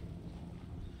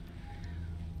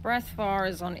 Breathfar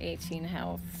is on 18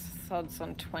 health. Thud's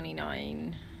on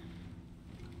 29.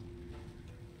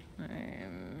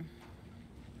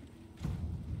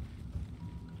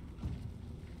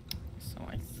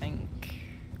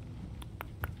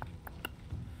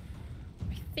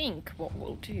 think what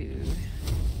we'll do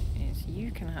is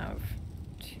you can have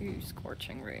 2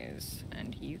 scorching rays,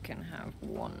 and you can have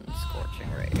 1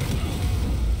 scorching ray.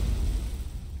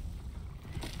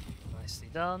 Nicely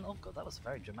done. Oh god, that was a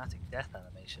very dramatic death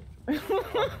animation.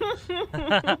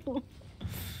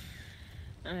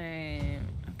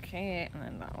 Okay, and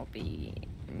then that'll be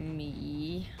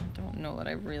me. I don't know that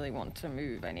I really want to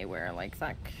move anywhere like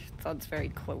that. That's very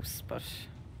close, but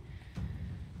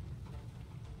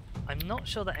I'm not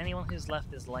sure that anyone who's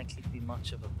left is likely to be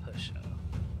much of a pusher.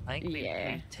 I think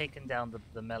we've taken down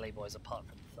the melee boys apart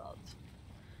from Thud.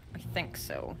 I think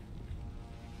so.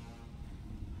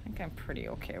 I think I'm pretty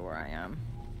okay where I am.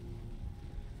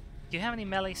 Do you have any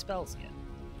melee spells yet?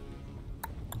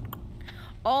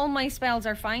 All my spells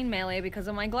are fine melee because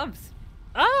of my gloves.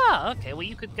 Ah, okay. Well,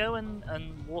 you could go and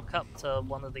walk up to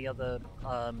one of the other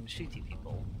shooty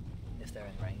people if they're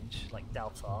in range, like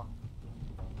Daltar.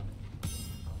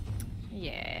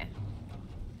 Yeah.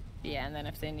 Yeah, and then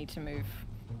if they need to move,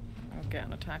 I'll get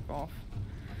an attack off.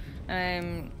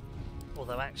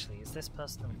 Although actually, is this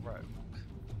person a rogue?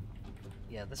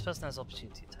 Yeah, this person has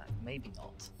opportunity attack. Maybe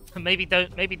not. maybe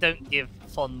don't give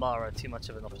Von Mara too much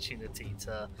of an opportunity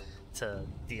to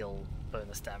deal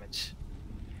bonus damage.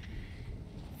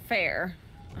 Fair.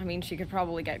 I mean, she could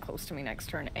probably get close to me next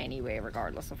turn anyway,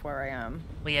 regardless of where I am.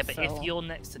 Well, yeah, but if you're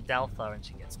next to Dalthar and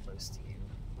she gets close to you,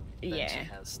 then she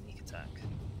has sneak attack.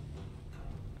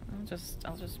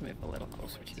 I'll just move a little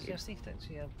closer to you. Does she have sneak attack?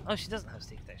 Oh, she doesn't have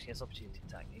sneak attack. She has opportunity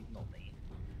attack. Ignore me.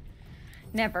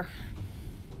 Never.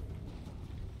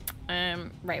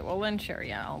 Right. Well, then sure.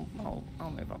 Yeah, I'll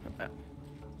move up a bit.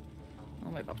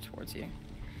 I'll move up towards you.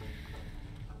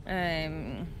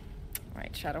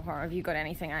 Right, Shadowheart, have you got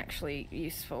anything actually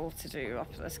useful to do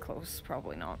up this close?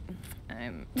 Probably not.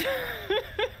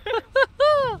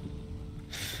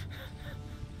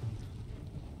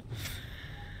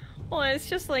 Well, it's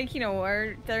just like, you know,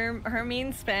 her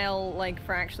main spell, like,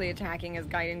 for actually attacking is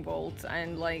Guiding Bolt,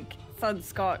 and, like,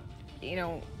 Thud's got, you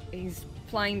know, he's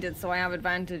blinded, so I have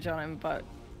advantage on him, but...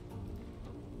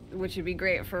 which would be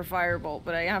great for a Firebolt,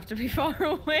 but I have to be far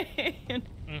away.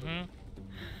 Mm-hmm.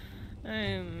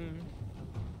 I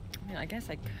mean, I guess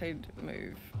I could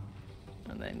move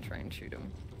and then try and shoot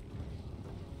him.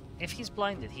 If he's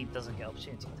blinded, he doesn't get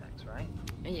opportunity attacks, right?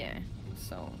 Yeah,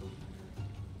 so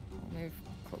I'll move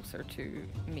closer to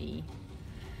me.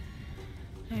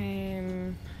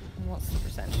 What's the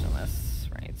percentage on this?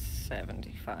 Right,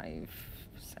 75,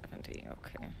 70,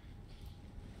 okay.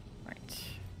 Right.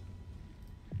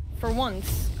 For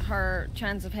once, her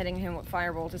chance of hitting him with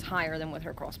Firebolt is higher than with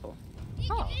her crossbow.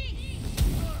 Oh.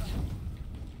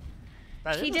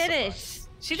 She did it!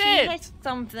 She did! She hit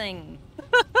something!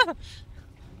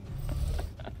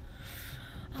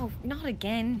 Oh, not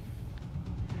again.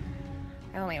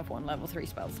 I only have 1 level 3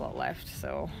 spell slot left,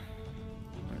 so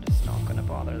I'm just not gonna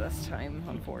bother this time,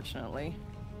 unfortunately.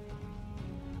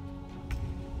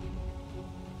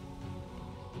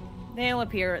 They'll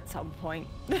appear at some point.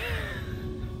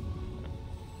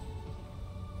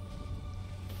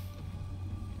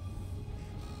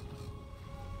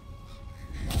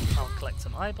 I'll collect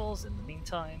some eyeballs in the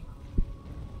meantime.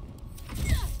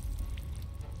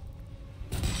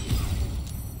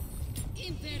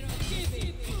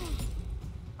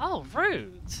 Oh,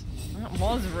 rude! That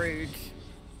was rude.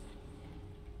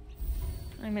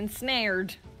 I'm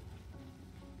ensnared.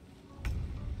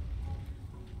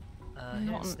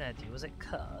 Who ensnared you? Was it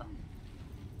Kerr?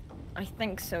 I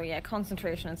think so, yeah.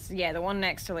 Concentration is... yeah, the one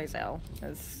next to Lae'zel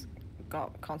has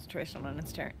got concentration on an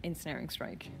ensnaring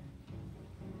strike.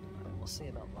 We'll see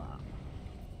about that.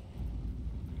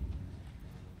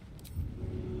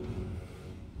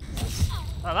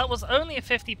 Well, that was only a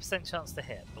 50% chance to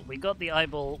hit, but we got the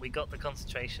eyeball, we got the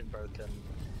concentration broken.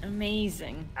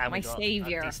 Amazing. And my we got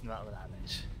savior. a decent amount of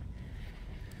damage.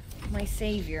 My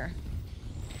savior.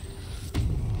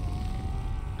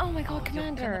 Oh my god,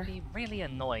 Commander! You're gonna be really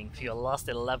annoying for your last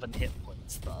 11 hit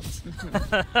points, Thud.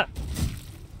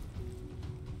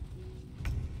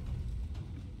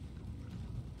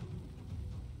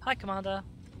 Hi, Commander.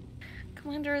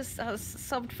 Commander has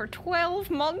subbed for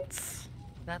 12 months.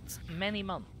 That's many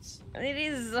months. It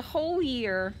is a whole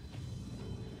year.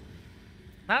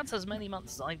 That's as many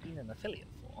months as I've been an affiliate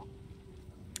for.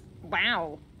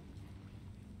 Wow.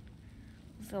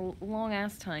 It's a long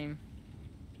ass time.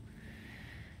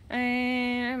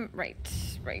 Right.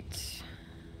 I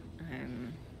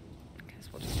guess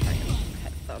we'll just try and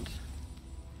hit Thud.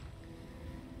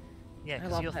 Yeah,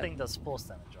 because your thing does force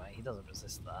damage, right? He doesn't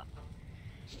resist that.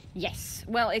 Yes.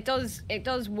 Well, it does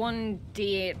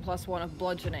 1d8 plus 1 of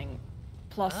bludgeoning,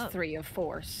 plus 3 of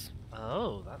force.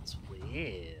 Oh, that's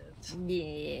weird.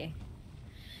 Yeah.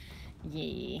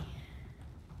 Yeah.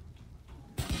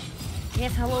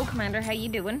 Yes, hello, Commander. How you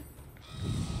doing?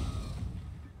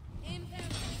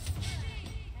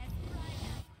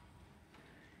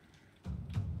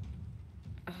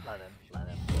 Let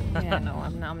him. Yeah, no,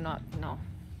 I'm not, no.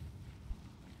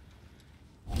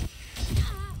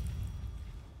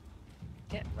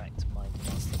 Get wrecked, Mind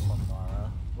Master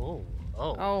Ponmara. Oh.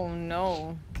 Oh,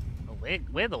 no. Oh,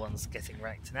 we're the ones getting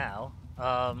wrecked now.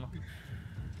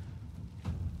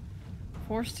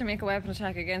 Forced to make a weapon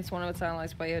attack against one of its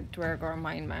allies by a Dwerg or a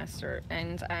Mind Master.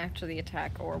 Ends after the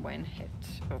attack or when hit.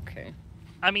 Okay.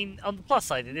 I mean, on the plus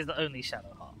side, it is only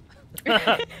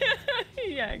Shadowheart.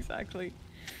 Yeah, exactly.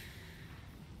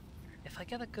 If I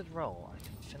get a good roll, I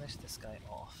can finish this guy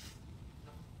off.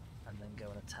 And then go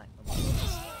and attack the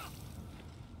monster.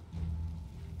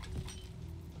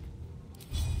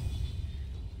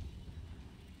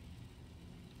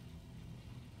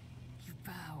 You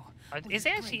bow. Is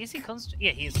he concentrating?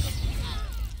 Yeah, he is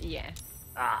concentrating. Yeah.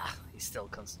 Ah, he's still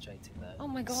concentrating though. Oh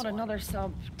my god, Swine. another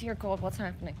sub. Dear god, what's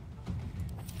happening?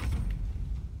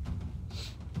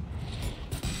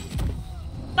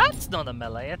 That's not a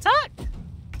melee attack!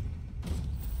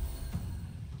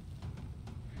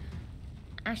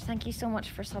 Ash, thank you so much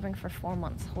for subbing for 4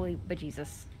 months. Holy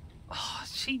bejesus. Oh,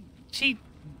 she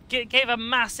gave a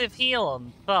massive heal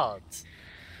on Thud.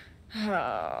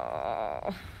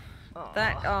 Oh.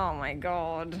 Oh my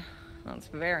god. That's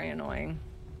very annoying.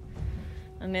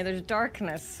 And now there's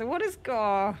darkness. So what is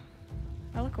go?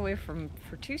 I look away for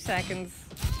 2 seconds.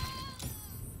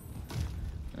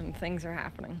 And things are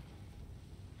happening.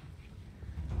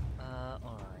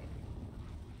 Alright.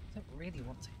 I don't really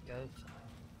want to go for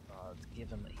Thud,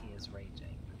 given that he is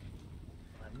raging.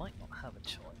 I might not have a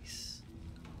choice.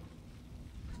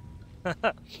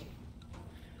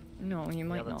 No, you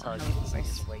might the not other have target a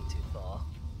choice. is way too far.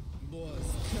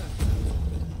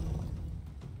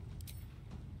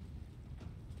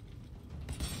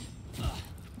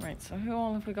 Right, so who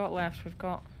all have we got left? We've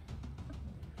got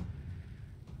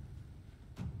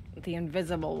the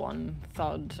invisible one,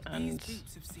 Thud, and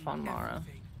Fonmara.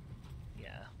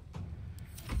 Yeah.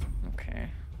 Okay.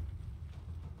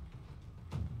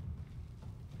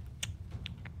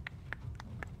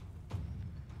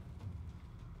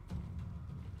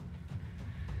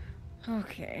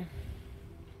 Okay.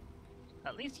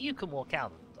 At least you can walk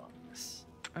out of the darkness.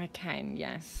 I can,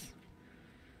 yes.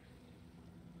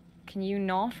 Can you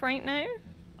not right now?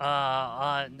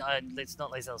 No, it's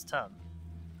not Lae'zel's turn.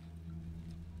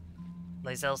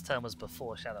 Lae'zel's turn was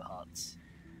before Shadowheart's.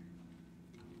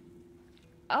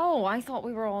 Oh, I thought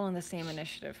we were all on the same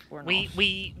initiative. We're not.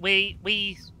 We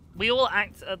all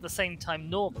act at the same time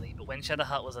normally, but when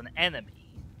Shadowheart was an enemy,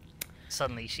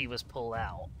 suddenly she was pulled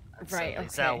out. And Right,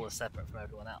 so Lae'zel okay. was separate from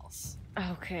everyone else.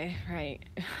 Okay, right.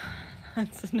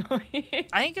 That's annoying.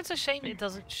 I think it's a shame it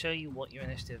doesn't show you what your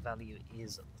initiative value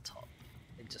is at the top.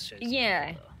 It just shows you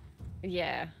Yeah. the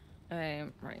Yeah.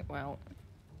 Right, well.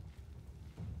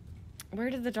 Where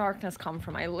did the darkness come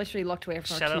from? I literally looked away for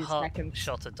 2 Shadowheart seconds.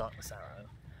 shot a darkness arrow.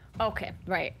 Okay,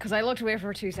 right. Because I looked away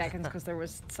for 2 seconds because there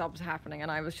was subs happening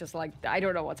and I was just like, I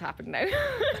don't know what's happened now.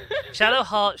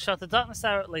 Shadowheart shot a darkness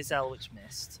arrow at Lae'zel, which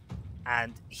missed,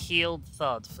 and healed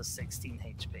Thud for 16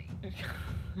 HP.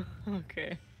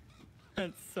 Okay.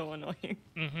 That's so annoying.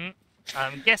 Mm-hmm.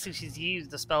 I'm guessing she's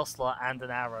used a spell slot and an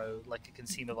arrow, like a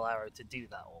consumable arrow, to do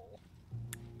that all.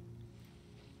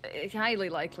 It's highly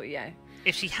likely, yeah.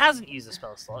 If she hasn't used a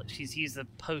spell slot, she's used a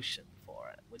potion for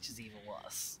it, which is even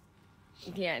worse.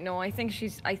 Yeah, no, I think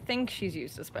she's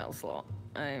used a spell slot.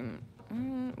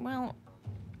 Well,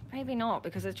 maybe not,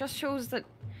 because it just shows that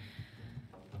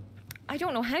I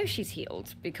don't know how she's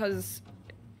healed, because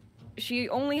she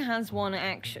only has 1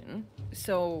 action,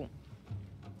 so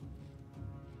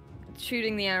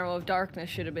shooting the arrow of darkness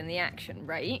should have been the action,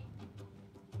 right?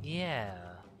 Yeah.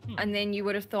 And then you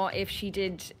would have thought if she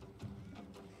did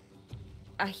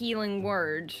a healing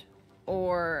word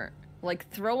or like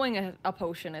throwing a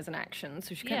potion as an action,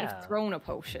 so she could have thrown a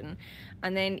potion,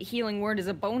 and then healing word is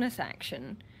a bonus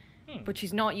action, but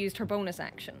she's not used her bonus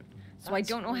action. So I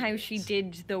don't know how she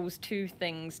did those 2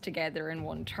 things together in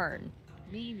 1 turn.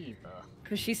 Me neither.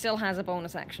 Because she still has a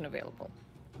bonus action available.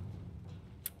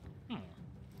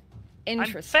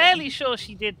 Interesting. I'm fairly sure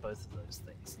she did both of those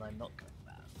things, and I'm not going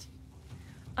mad.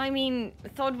 I mean,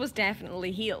 Thud was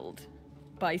definitely healed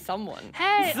by someone.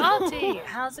 Hey, Auntie,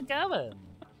 how's it going?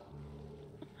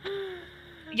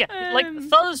 Yeah, like,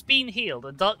 Thud's been healed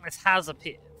and darkness has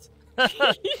appeared.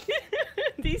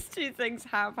 These 2 things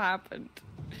have happened.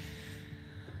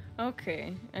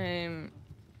 Okay,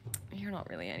 You're not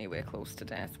really anywhere close to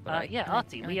death, but yeah,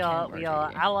 Artie, we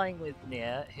are allying with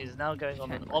Nere, who's now going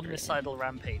on an omnicidal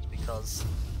rampage because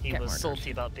he was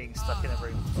salty about being stuck in a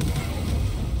room for a while.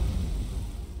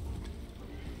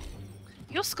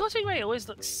 Your Scorching Ray always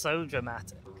looks so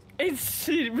dramatic.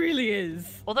 It really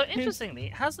is. Although, interestingly,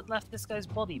 it hasn't left this guy's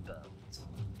body burned.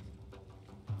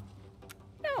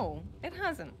 No, it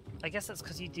hasn't. I guess that's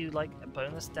because you do, like, a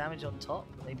bonus damage on top.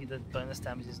 Maybe the bonus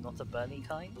damage is not a burny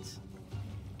kind?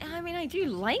 I mean, I do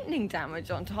lightning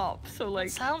damage on top, so, like...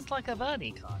 It sounds like a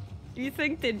burny kind. You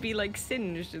think they'd be, like,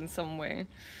 singed in some way.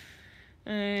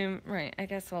 Right, I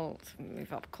guess I'll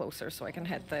move up closer so I can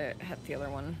hit the other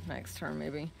one next turn,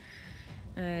 maybe.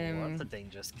 That's a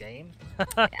dangerous game.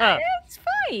 It's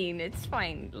fine. It's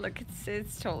fine. Look,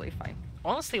 it's totally fine.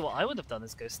 Honestly, what I would have done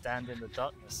is go stand in the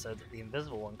darkness so that the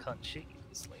invisible one can't shoot you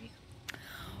easily.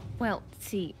 Well,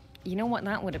 see, you know what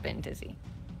that would have been, Dizzy?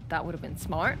 That would have been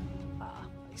smart. Ah,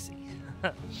 I see.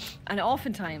 And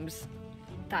oftentimes,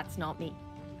 that's not me.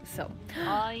 So.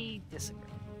 I disagree.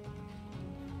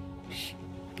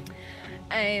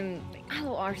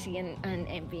 Hello, Artie and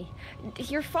Envy.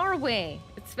 You're far away.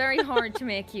 It's very hard to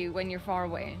make you when you're far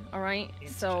away, alright?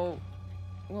 So,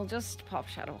 we'll just pop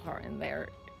Shadowheart in there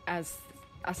as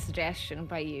a suggestion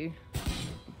by you,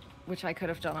 which I could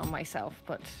have done on myself,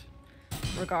 but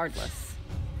regardless.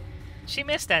 She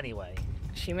missed anyway.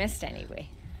 She missed anyway.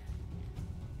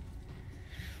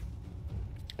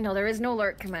 No, there is no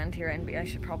lurk command here, Envy. I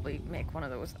should probably make one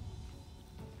of those.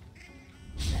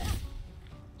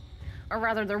 Or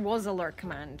rather, there was a lurk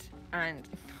command, and...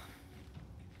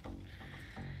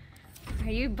 Are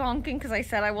you bonking because I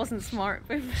said I wasn't smart?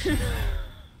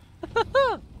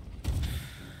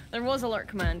 There was a lurk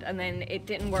command, and then it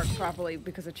didn't work properly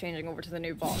because of changing over to the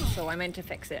new bot, so I meant to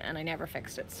fix it, and I never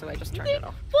fixed it, so I just turned it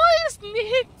off. What is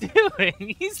Nick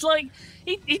doing? He's like...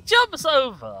 He jumps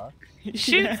over,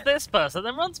 shoots this person,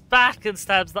 then runs back and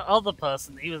stabs the other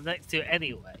person that he was next to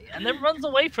anyway, and then runs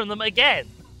away from them again.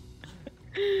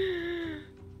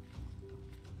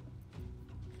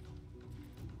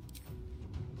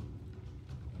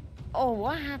 Oh,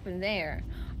 what happened there?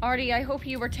 Artie, I hope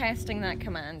you were testing that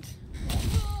command.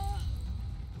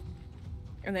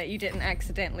 And that you didn't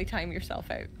accidentally time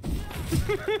yourself out.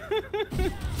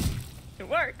 It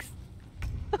works.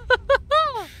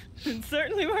 It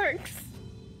certainly works.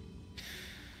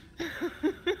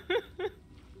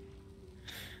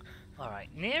 Alright,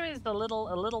 Nere is a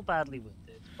little badly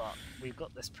wounded, but we've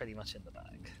got this pretty much in the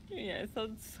bag. Yeah,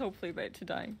 Thud's hopefully about to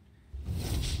die.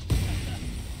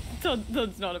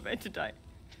 Thud's not about to die.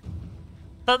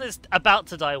 Thud is about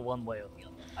to die one way or the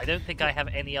other. I don't think I have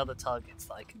any other targets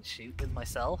that I can shoot with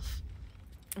myself.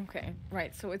 Okay,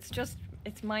 right, so it's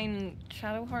mine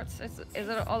Shadowhearts? Is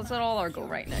it all our go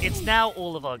right now? It's now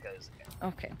all of our goes again.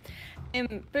 Okay.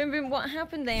 Boom Boom, what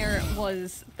happened there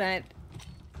was that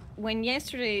when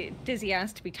yesterday Dizzy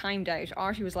asked to be timed out,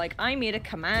 Artie was like, I made a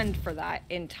command for that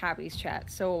in Tabby's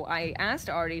chat. So I asked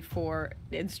Artie for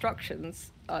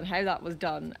instructions on how that was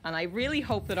done, and I really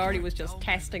hope that Artie was just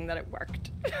testing that it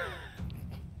worked.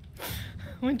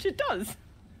 Which it does.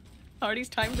 Artie's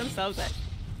timed themselves out.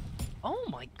 Oh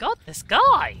my god, this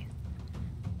guy!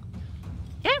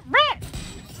 Get wrecked!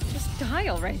 Just die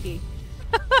already.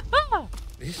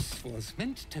 This was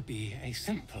meant to be a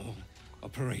simple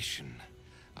operation.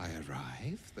 I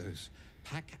arrive, those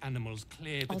pack animals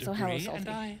clear the debris, and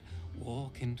I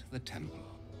walk into the temple.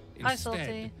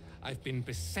 Instead, I've been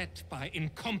beset by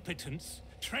incompetence,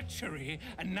 treachery,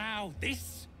 and now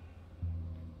this.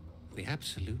 The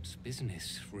Absolute's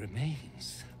business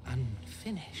remains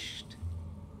unfinished.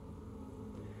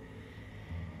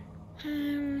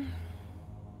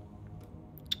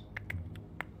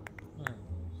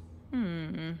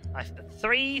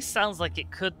 3 sounds like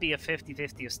it could be a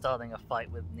 50-50 of starting a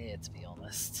fight with Nere, to be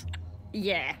honest.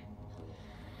 Yeah.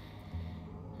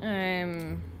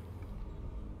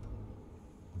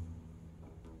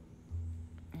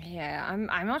 Yeah,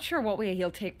 I'm not sure what way he'll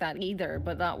take that either,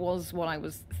 but that was what I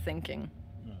was thinking.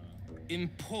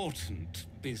 Important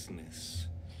business.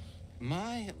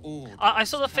 My orders I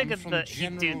sort of figured that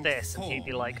he'd do this, and he'd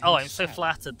be like, "Oh, I'm so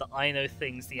flattered that I know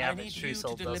things the average true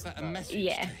soul doesn't know."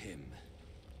 Yeah. To him.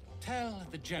 Tell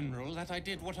the general that I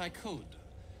did what I could,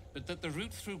 but that the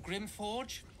route through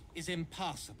Grymforge is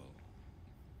impassable.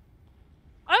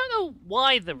 I don't know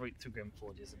why the route through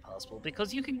Grymforge is impassable,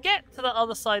 because you can get to the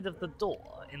other side of the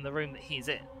door in the room that he's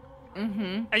in.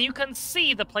 And you can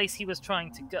see the place he was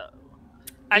trying to go.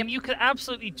 And you can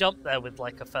absolutely jump there with,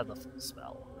 like, a featherfall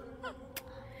spell.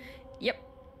 Yep.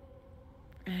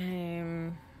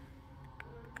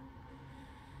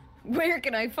 Where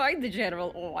can I find the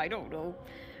general? Oh, I don't know.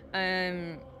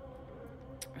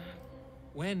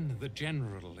 When the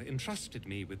general entrusted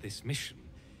me with this mission,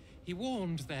 he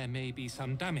warned there may be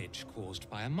some damage caused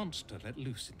by a monster let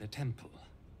loose in the temple.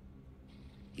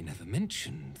 He never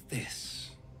mentioned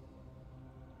this.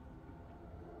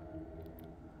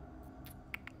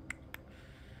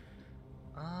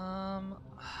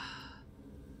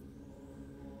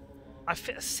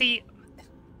 See,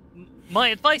 my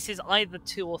advice is either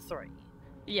 2 or 3.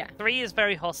 Yeah. 3 is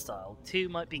very hostile. 2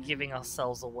 might be giving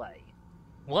ourselves away.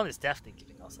 1 is definitely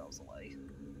giving ourselves away.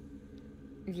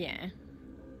 Yeah.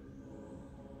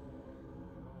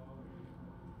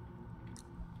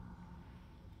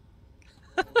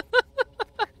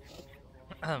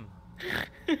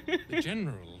 The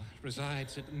general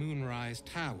resides at Moonrise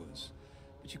Towers,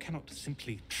 but you cannot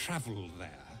simply travel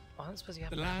there. I don't suppose you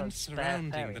have The land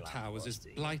surrounding the towers is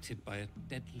blighted by a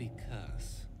deadly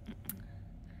curse.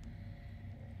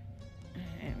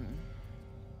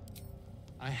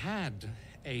 I had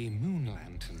a moon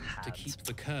lantern to keep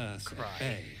the curse at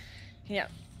bay. Yeah.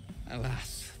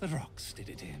 Alas, the rocks did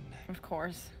it in. Of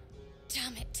course.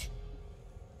 Damn it.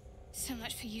 So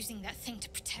much for using that thing to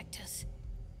protect us.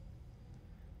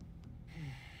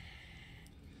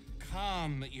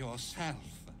 Calm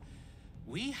yourself.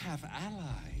 We have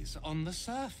allies on the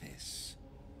surface.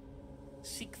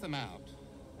 Seek them out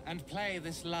and play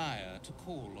this lyre to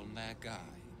call on their guide.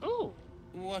 Ooh.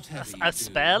 Whatever A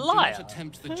spare lyre. do not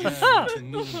attempt the journey to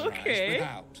Moonrise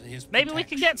without his Maybe we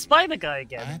can get Spider Guy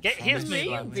again. Get his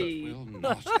moonlight. Maybe. It will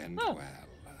not end well.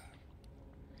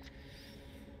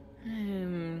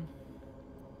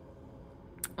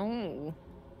 Oh.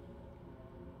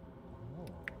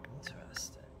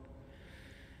 Interesting.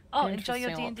 Oh, enjoy your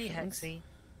D&D, Interesting options. Hexy.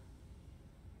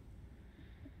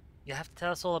 You have to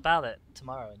tell us all about it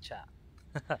tomorrow in chat.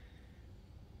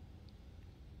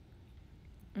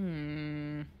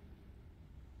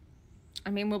 I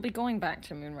mean, we'll be going back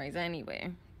to Moonrise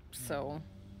anyway, so...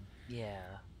 Yeah.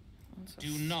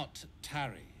 Do not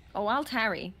tarry. Oh, I'll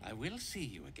tarry. I will see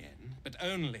you again, but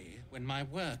only when my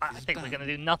work I is think done. we're going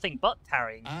to do nothing but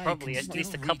tarrying. I Probably can at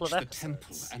least a still couple of reach the temple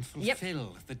episodes. and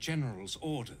fulfill the general's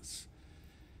orders.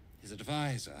 His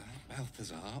advisor,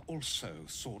 Balthazar, also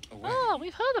sought away. Oh,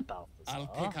 we've heard about this. I'll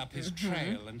pick up his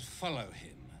trail and follow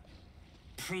him.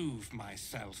 Prove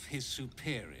myself his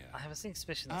superior. I have a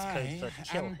suspicion that's code I for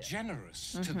kill am him.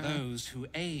 generous to those who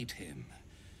aid him.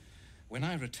 When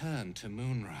I return to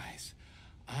Moonrise,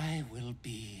 I will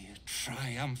be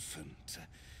triumphant,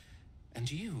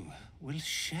 and you will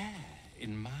share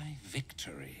in my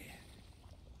victory.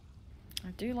 I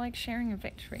do like sharing a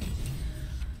victory.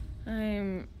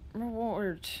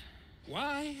 Reward.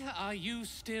 Why are you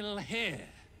still here?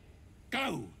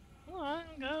 Go! Alright,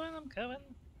 I'm going.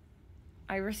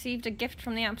 I received a gift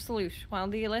from the Absolute. While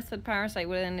the illicit parasite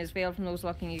within is veiled from those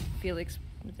looking, you feel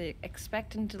the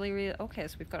expectant delirium. Okay,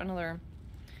 so we've got another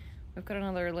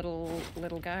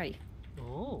little guy.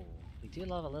 Oh, we do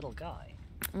love a little guy.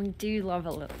 We do love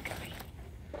a little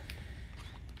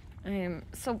guy.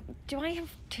 So do I have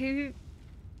 2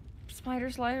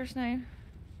 spider's lyres now?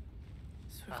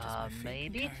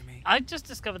 Maybe. I just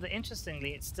discovered that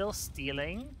interestingly, it's still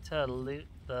stealing to loot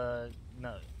the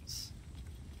gnomes.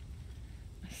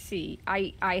 I see.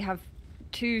 I have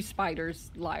 2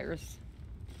 spider's lyres.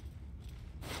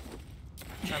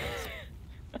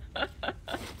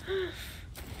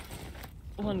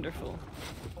 Wonderful.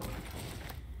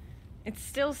 It's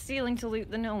still stealing to loot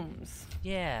the gnomes.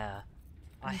 Yeah.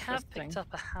 I have Interesting. picked up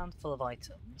a handful of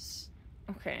items.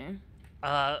 Okay.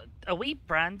 Are we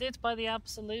branded by the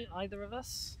Absolute, either of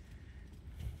us?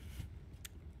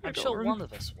 I'm sure one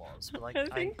of us was, but I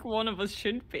think one of us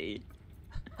should be.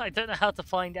 I don't know how to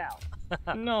find out.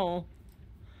 No.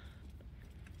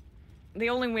 The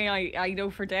only way I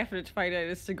know for definite to find out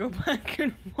is to go back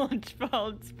and watch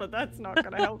VODs, but that's not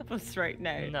going to help us right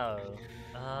now. No.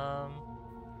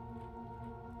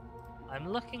 I'm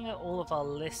looking at all of our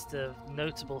list of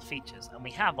notable features, and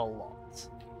we have a lot.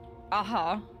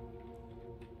 Uh-huh.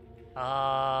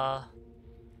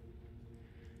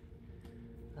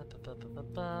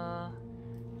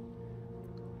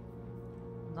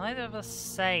 Neither of us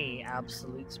say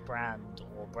Absolute's brand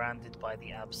or branded by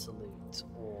the Absolute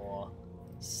or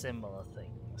similar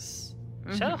things.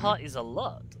 Shadowheart is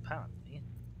alert, apparently.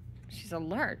 She's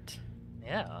alert.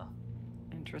 Yeah.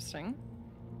 Interesting.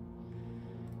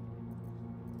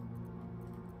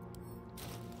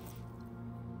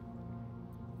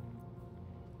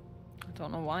 I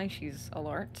don't know why she's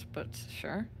alert, but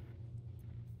sure.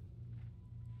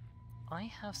 I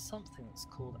have something that's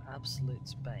called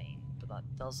Absolute's Bane, but that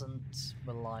doesn't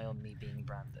rely on me being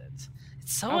branded.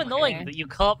 It's so annoying that you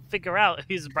can't figure out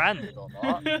who's branded or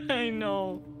not. I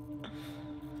know.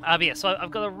 Yeah, so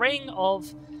I've got a ring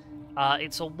of...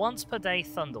 it's a once per day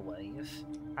thunder wave,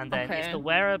 and then if the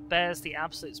wearer bears the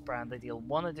Absolute's brand, they deal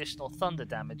 1 additional thunder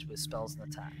damage with spells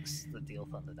and attacks that deal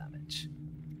thunder damage.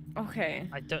 Okay.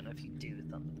 I don't know if you do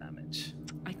thunder damage.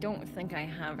 I don't think I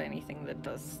have anything that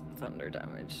does thunder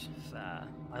damage. Fair.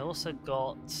 I also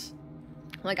got...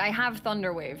 Like, I have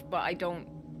Thunder Wave, but I don't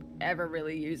ever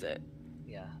really use it.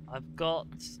 Yeah, I've got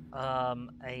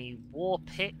a War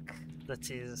Pick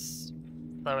that is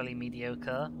thoroughly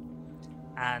mediocre,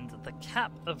 and the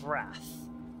Cap of Wrath,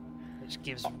 which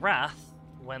gives Wrath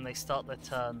when they start their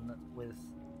turn with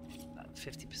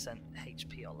 50%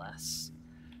 HP or less.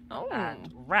 Oh.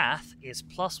 And Wrath is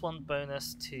 +1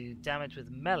 bonus to damage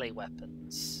with melee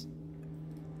weapons.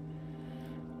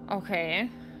 Okay.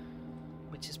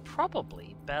 Which is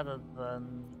probably better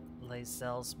than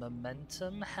Lae'zel's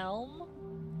Momentum Helm?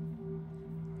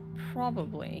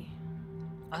 Probably.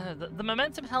 I don't know, the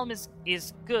Momentum Helm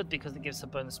is good because it gives a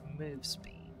bonus move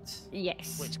speed.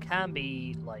 Yes. Which can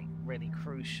be, like, really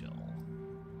crucial.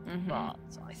 Mm-hmm. But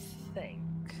I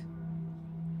think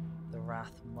the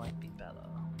Wrath might be better.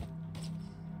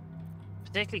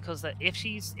 Particularly because if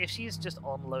she's just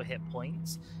on low hit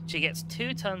points, she gets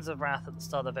 2 turns of Wrath at the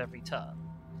start of every turn.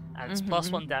 And it's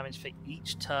 +1 damage for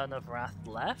each turn of Wrath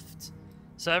left.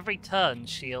 So every turn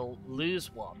she'll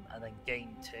lose 1 and then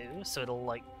gain 2, so it'll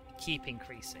like keep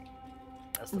increasing.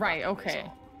 As the battle goes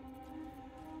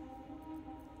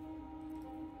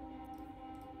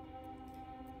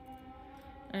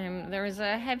on. There is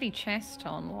a heavy chest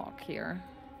to unlock here.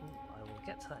 Ooh, I will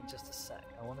get to that in just a sec.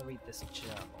 I want to read this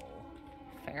journal.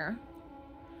 Fair.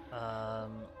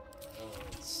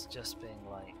 It's just being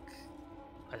like,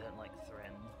 I don't like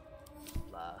Thrin.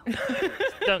 Blah.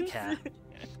 Don't care.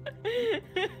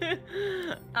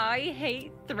 I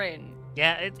hate Thrin.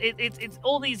 Yeah, it's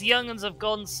all these young'uns have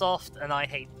gone soft, and I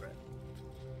hate Thrin.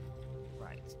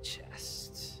 Right, chest.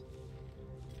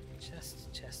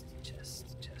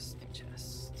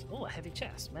 Oh, a heavy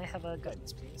chest. May I have a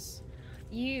guidance, please?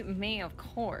 You may, of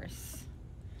course.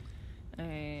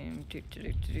 Get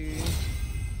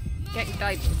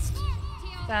guidance.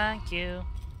 Thank you.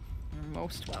 You're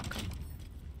most welcome.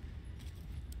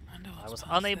 I was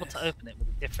unable to open it with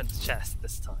a different chest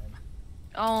this time.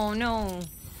 Oh no.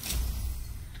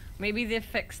 Maybe they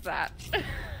fixed that.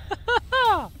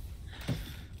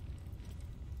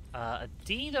 A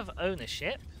deed of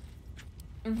ownership.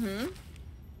 Mm-hmm.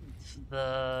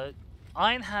 The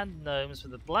Ironhand gnomes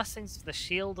with the blessings of the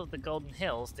Shield of the Golden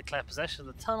Hills declare possession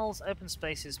of the tunnels, open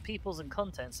spaces, peoples, and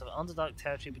contents of underdark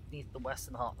territory beneath the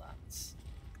Western Heartlands.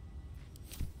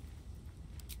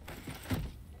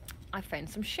 I found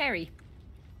some sherry.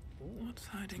 Ooh, what's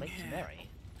hiding make here? You merry.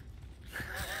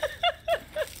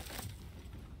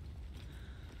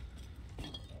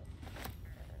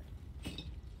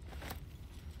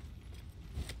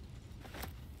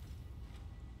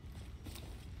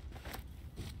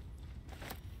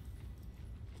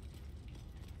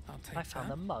 I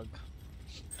found a mug.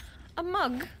 A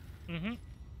mug? Mm-hmm.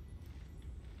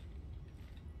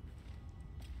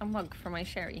 A mug for my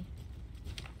sherry.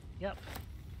 Yep.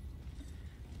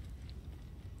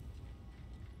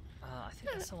 I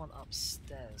think there's someone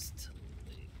upstairs to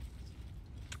loot.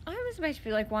 I was about to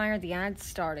be like, why are the ads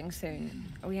starting soon?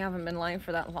 We haven't been live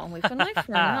for that long. We've been live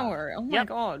for an hour. Oh my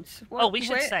god. What, oh, we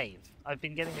should save. I've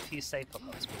been getting a few save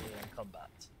pop-ups while we were in combat.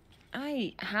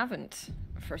 I haven't,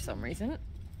 for some reason.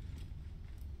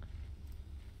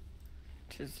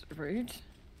 Which is rude.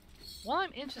 What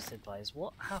I'm interested by is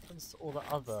what happens to all the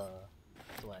other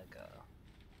Dwergo.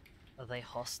 Are they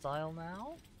hostile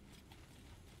now?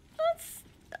 That's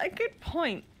a good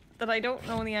point that I don't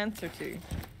know the answer to.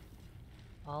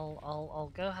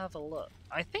 I'll go have a look.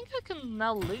 I think I can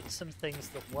now loot some things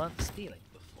that weren't stealing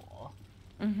before.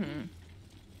 Mm-hmm.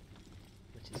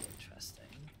 Which is interesting.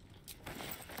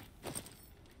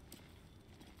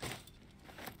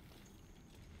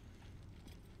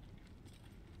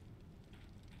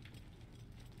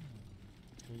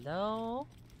 Hello?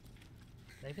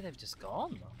 Maybe they've just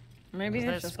gone. Maybe they've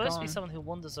there's just supposed gone. to be someone who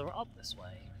wanders up this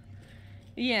way.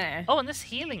 Yeah. Oh, and this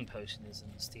healing potion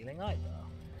isn't stealing either.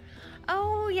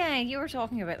 Oh, yeah, you were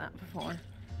talking about that before.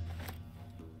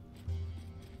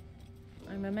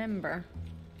 I remember.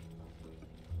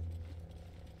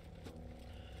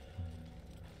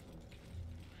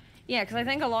 Yeah, because I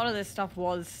think a lot of this stuff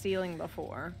was stealing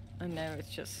before, and now it's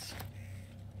just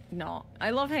not. I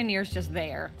love how Nere's just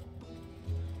there.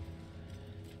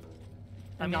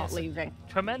 I'm not leaving.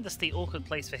 A tremendously awkward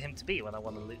place for him to be when I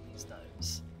want to loot these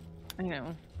gnomes. I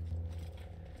know.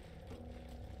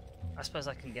 I suppose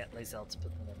I can get Lae'zel to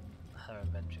put them in her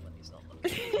inventory when he's not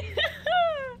looking.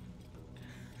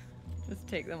 Just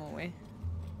take them away.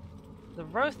 The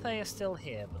Rothe are still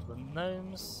here, but the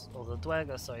gnomes, or the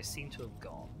Dwergos, sorry, seem to have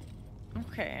gone.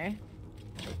 Okay.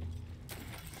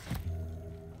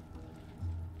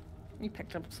 You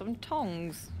picked up some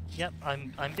tongs. Yep,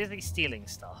 I'm busy stealing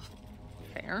stuff.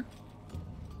 Fair.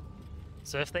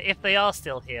 So if they are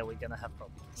still here, we're gonna have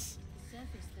problems.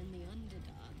 Surface than the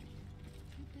underdark.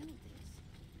 Who built this?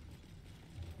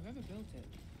 Whoever built it,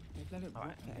 they've let it All rot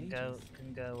right, for can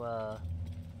ages. go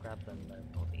grab them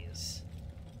bodies.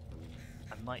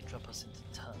 I might drop us into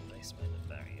turn-based mode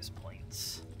at various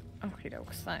points. Okay,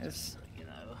 dokes. That is So, you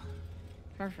know.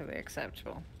 perfectly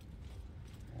acceptable.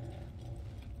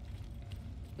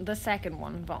 The second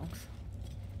one, Vonks.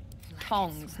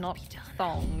 Tongs, not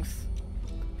thongs.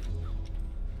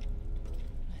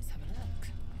 Let's have a look.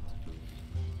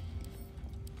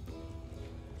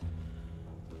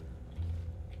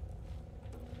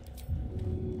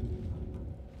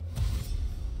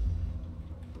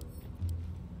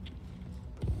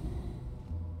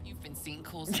 You've been seen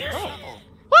causing trouble.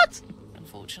 What?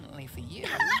 Unfortunately for you,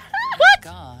 What?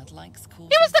 guard likes causing.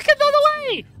 He was looking the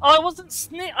other way. Oh, I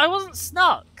wasn't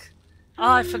snuck. Oh,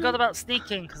 I forgot about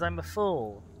sneaking because I'm a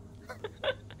fool.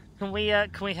 Can we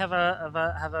have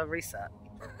a reset?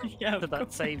 Yeah, To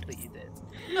that save that you did.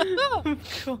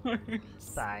 of course.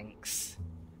 Thanks.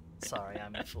 Sorry,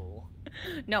 I'm a fool.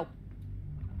 No.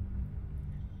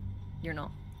 You're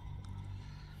not.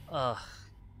 Ugh,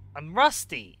 I'm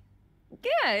rusty.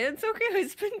 Yeah, it's okay.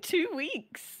 It's been 2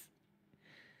 weeks.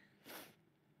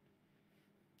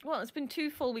 Well, it's been 2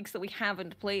 full weeks that we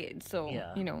haven't played, so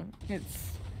Yeah. you know,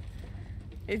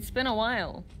 it's been a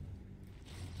while.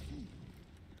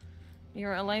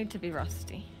 You're allowed to be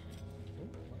rusty. Ooh,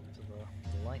 up to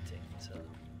the lighting. So.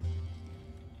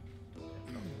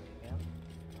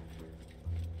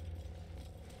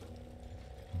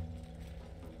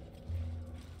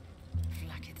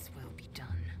 Flackets will be done.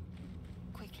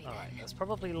 Quickly All right, then. there's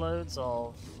probably loads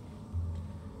of.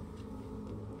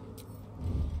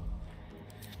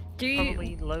 Do you?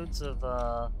 Probably loads of.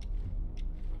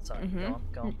 Sorry,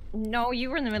 go on. No, you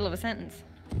were in the middle of a sentence.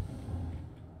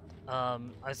 I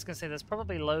was gonna say there's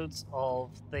probably loads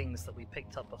of things that we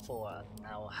picked up before and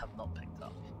now have not picked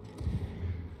up.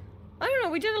 I don't know.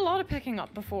 We did a lot of picking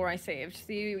up before I saved.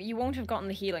 So you won't have gotten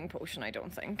the healing potion, I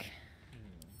don't think.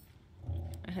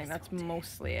 I think that's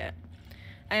mostly it.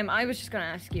 I was just gonna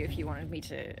ask you if you wanted me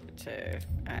to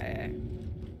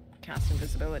cast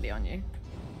invisibility on you,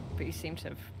 but you seem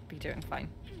to be doing fine.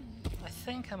 I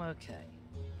think I'm okay.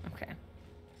 Okay.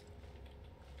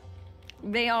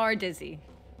 They are dizzy.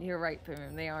 You're right,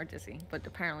 Boom. They are dizzy, but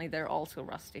apparently they're also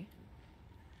rusty.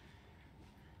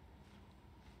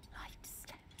 Light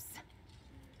steps.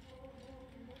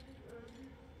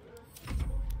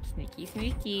 Sneaky,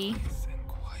 sneaky. Nice and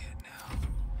quiet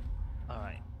now. All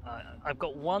right, I've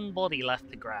got one body left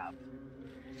to grab.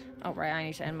 Oh, right. I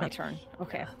need to end my turn.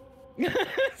 Okay.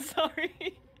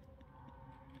 Sorry.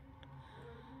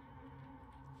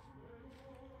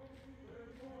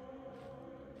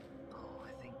 Oh,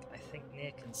 I think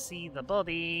Nere can see the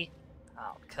body.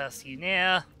 I'll curse you,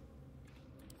 Nere.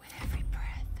 With every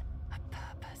breath, a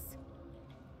purpose.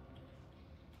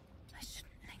 I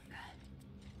shouldn't linger.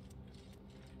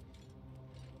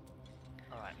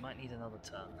 All right, might need another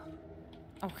turn.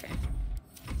 Okay.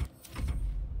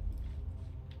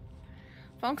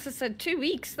 Fonks has said 2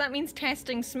 weeks. That means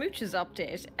testing smooches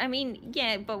update. I mean,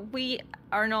 yeah, but we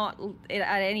are not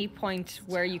at any point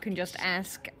where you can just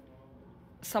ask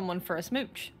someone for a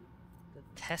smooch. The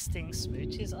testing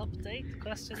smooches update?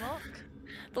 Question mark.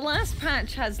 The last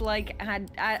patch has like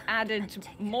added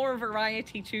more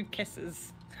variety to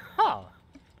kisses. Huh.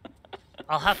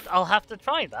 I'll have to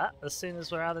try that as soon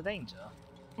as we're out of danger.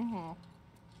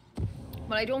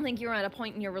 But I don't think you're at a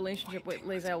point in your relationship with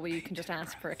Lae'zel where you can just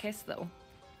ask for a kiss, though.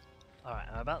 All right,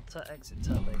 I'm about to exit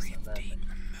turn base and then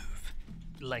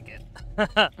leg it.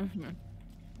 Mm-hmm.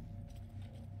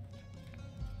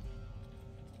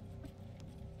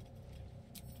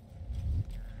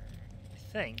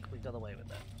 I think we got away with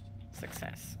it.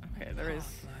 Success. Okay, there is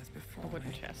Lies before a wooden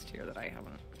me. chest here that I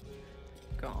haven't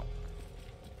got.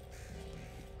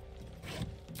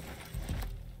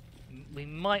 We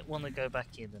might want to go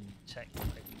back in and check what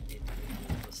we did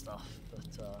with all the stuff, but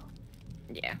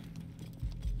Yeah.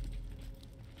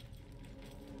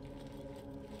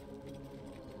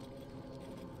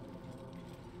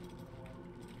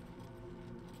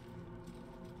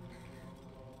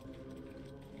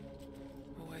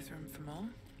 Always room for more.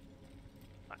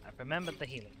 I've remembered the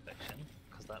healing potion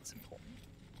because that's important.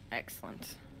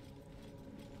 Excellent.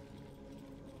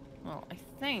 Well, I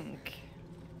think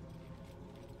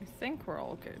we're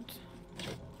all good.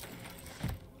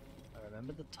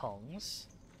 remember the tongs.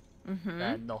 Mm-hmm.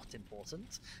 They're not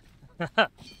important.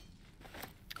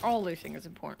 All looting is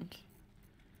important.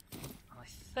 I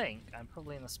think I'm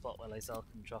probably in a spot where Lae'zel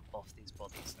can drop off these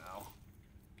bodies now.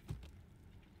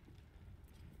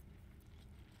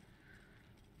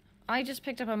 I just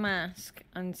picked up a mask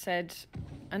and said,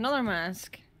 another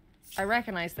mask. I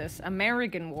recognize this.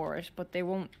 American wore it, but they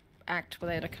won't act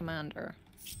without a commander.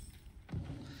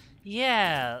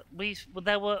 Yeah,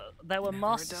 there were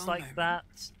masks like that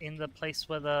in the place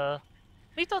where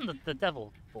we've done the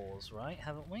devil boars, right?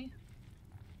 Haven't we?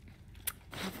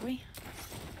 Have we?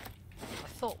 I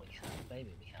thought we had.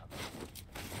 Maybe we have.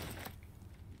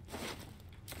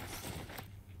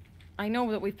 I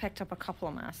know that we've picked up a couple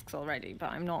of masks already,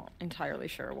 but I'm not entirely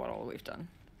sure what all we've done.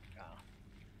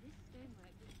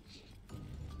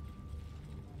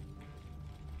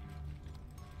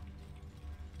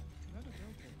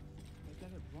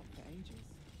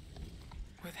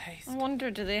 With haste. I wonder,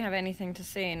 do they have anything to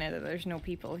say now that there's no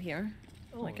people here?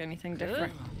 Oh, like anything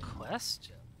different?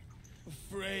 Question.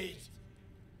 Afraid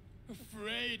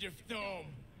of them.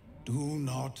 Do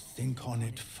not think on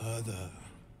it further.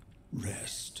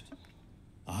 Rest.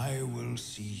 I will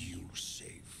see you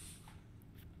safe.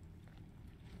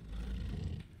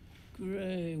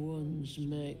 Grey ones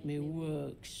make me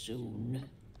work soon.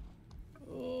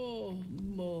 Oh,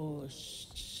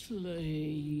 most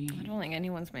slave. I don't think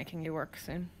anyone's making you work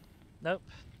soon. Nope.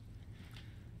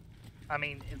 I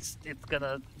mean, it's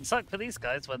gonna suck for these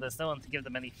guys where there's no one to give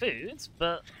them any food,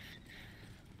 but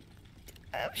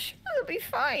I'm sure they'll be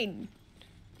fine.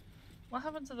 What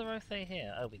happened to the Rothe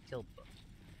here? Oh, we killed them.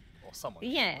 Or someone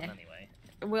Yeah. killed them anyway.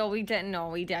 Well, we didn't know.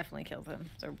 We definitely killed them.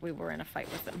 So we were in a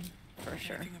fight with them, for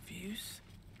sure. Anything of use?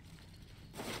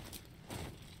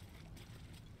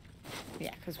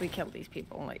 Yeah, because we killed these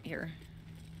people right here.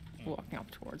 Walking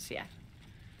up towards, yeah.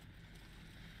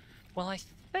 Well, I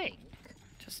think...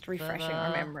 Just refreshing our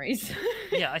memories.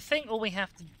 Yeah, I think all we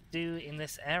have to do in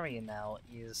this area now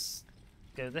is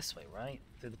go this way, right?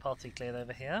 Through the path we cleared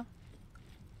over here.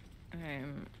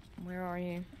 Where are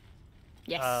you?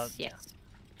 Yes, yes.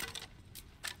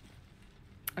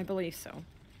 I believe so.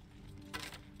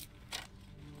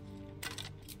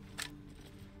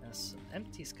 There's some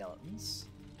empty skeletons.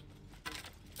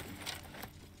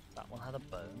 That one had a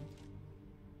bone.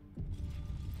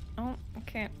 Oh,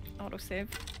 okay. Autosave.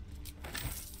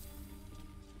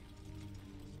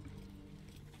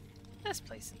 This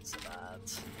place isn't so bad.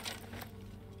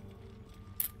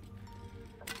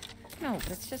 No, but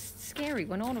it's just scary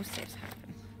when autosaves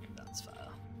happen. That's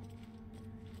fair.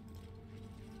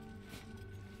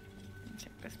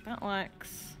 Check this battle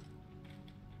axe.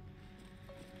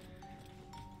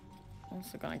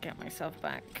 Also gonna get myself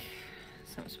back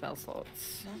some spell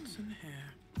slots. What's in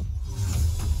here?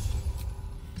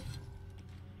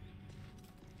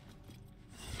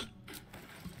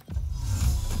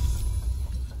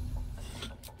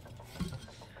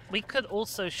 We could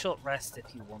also short rest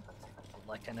if you wanted to.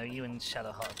 Like, I know you and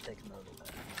Shadowheart have taken a little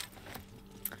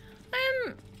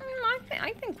bit.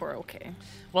 I think we're okay.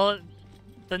 Well,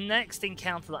 the next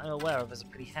encounter that I'm aware of is a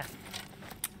pretty hefty.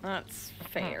 That's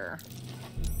fair.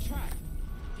 Track.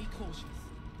 Be cautious.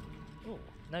 Oh,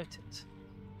 noted.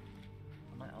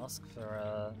 I might ask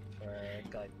for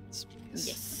guidance, please.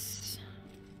 Yes.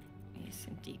 Yes,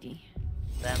 indeedy.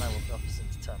 Then I will drop us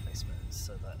into turn-based modes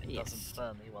so that it doesn't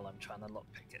burn me while I'm trying to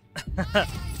lockpick it.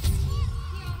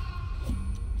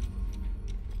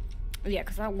 Yeah,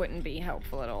 because that wouldn't be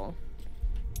helpful at all.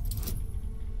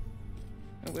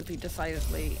 It would be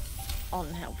decidedly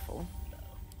unhelpful. No.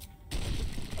 Okay.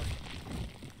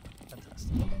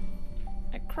 Fantastic.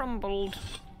 It crumbled.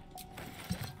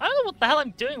 I don't know what the hell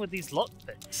I'm doing with these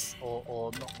lockpicks.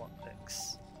 Or not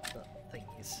lockpicks. But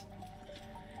thingies.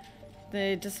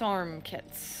 The disarm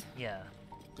kits. Yeah.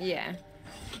 Yeah.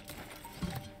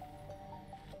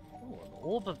 Ooh, an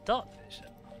orb of dark vision.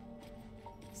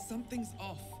 Something's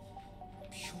off.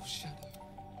 Pure shadow.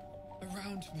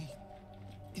 Around me.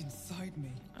 Inside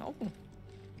me. Oh.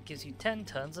 It gives you 10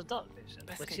 turns of dark vision,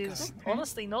 Let's which get is going.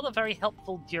 honestly not a very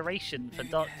helpful duration for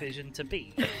dark vision to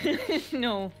be.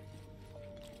 No.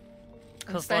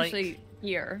 Especially like,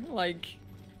 here, like...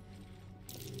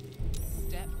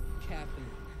 Step carefully.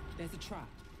 There's a trap.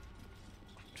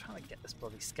 I'm trying to get this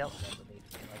bloody skeleton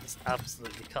underneath me, and I just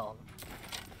absolutely can't.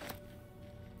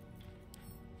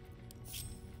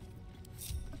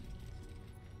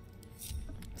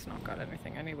 It's not got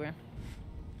anything anywhere.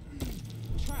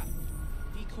 Trap.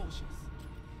 Be cautious.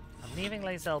 I'm leaving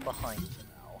Lae'zel behind for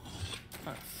now.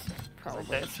 That's 'Cause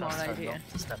probably I a don't smart trust her idea. not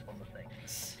to step on the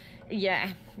things.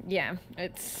 Yeah, yeah,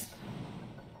 it's...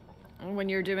 When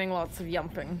you're doing lots of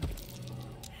yumping.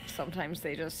 sometimes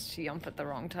they just jump at the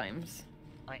wrong times.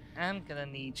 I am gonna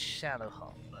need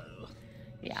Shadowheart though.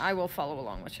 Yeah, I will follow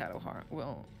along with Shadowheart.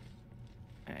 We'll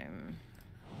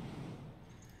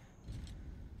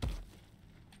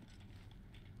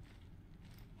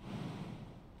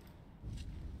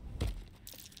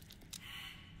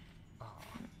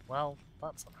Well,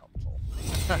 that's unhelpful.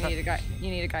 You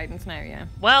need a guidance now, yeah.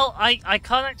 Well, I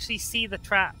can't actually see the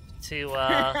trap to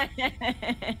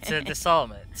to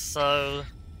disarm it, so.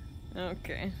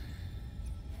 Okay.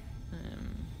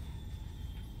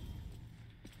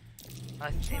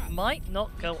 It might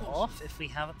not go off if we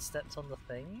haven't stepped on the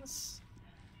things.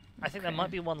 I think there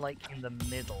might be one like in the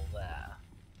middle there.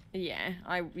 Yeah,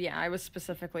 I was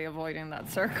specifically avoiding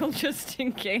that circle just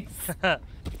in case.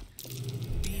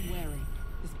 Be wary.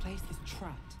 This place is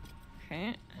trapped. Okay.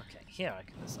 Okay, here I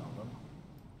can disarm them.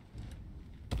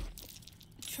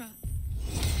 Trap.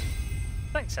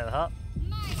 Thanks, Shadowheart.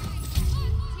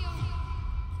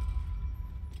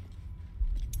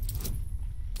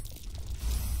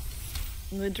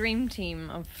 The dream team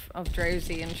of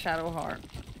Drowsy and Shadowheart.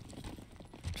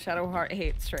 Shadowheart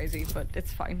hates Drowsy, but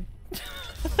it's fine.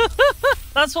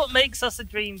 That's what makes us a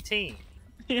dream team.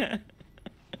 Yeah.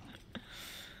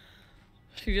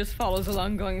 She just follows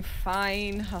along going,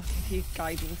 fine, I'll give you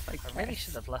guidance, I guess. I really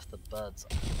should have left the birds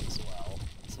up as well.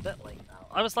 It's a bit late now.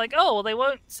 I was like, oh, well, they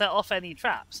won't set off any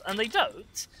traps. And they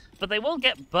don't, but they will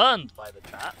get burned by the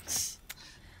traps.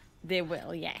 They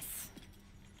will, yes.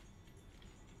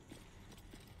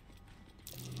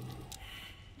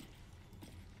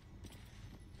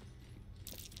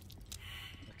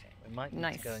 Okay, we might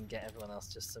need to go and get everyone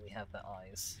else just so we have their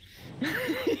eyes.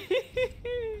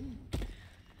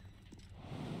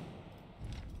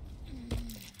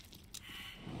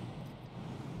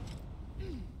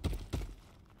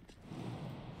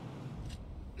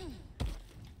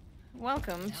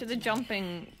 Welcome to the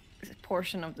jumping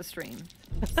portion of the stream.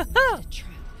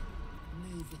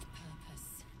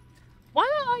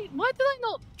 Why did I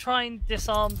not try and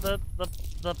disarm the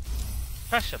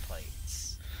pressure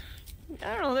plates?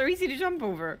 I don't know, they're easy to jump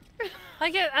over.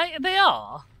 They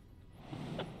are.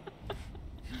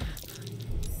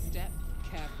 Step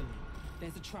carefully.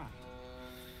 There's a trap.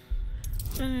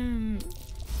 I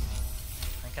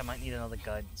think I might need another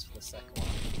guidance for the second one.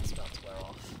 It's about to wear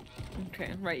off.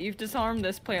 Okay, right, you've disarmed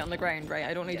this plate on the ground, right?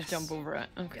 I don't need to jump over it.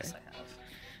 Okay. Yes,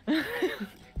 I have.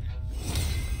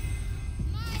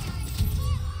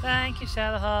 Thank you,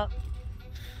 Shadowheart.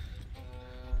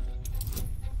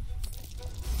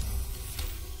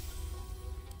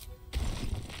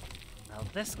 Now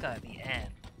this guy at the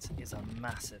end is a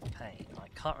massive pain. I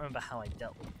can't remember how I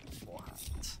dealt with it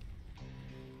beforehand.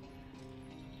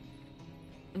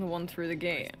 The one through the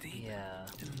gate. Yeah.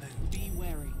 Be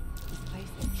wary. This place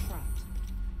is trapped.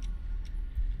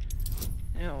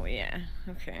 Oh yeah,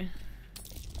 okay.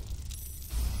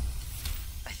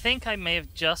 I think I may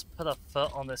have just put a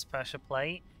foot on this pressure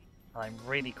plate, and I'm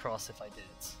really cross if I did.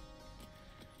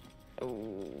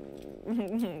 Oh,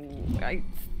 I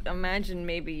imagine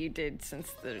maybe you did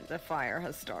since the fire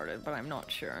has started, but I'm not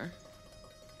sure.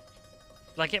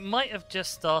 Like, it might have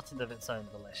just started of its own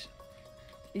volition.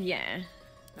 Yeah.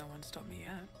 No one stopped me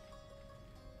yet.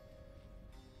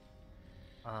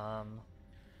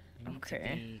 Need to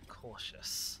be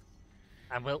cautious.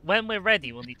 And when we're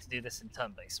ready, we'll need to do this in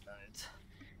turn-based mode.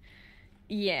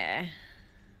 Yeah.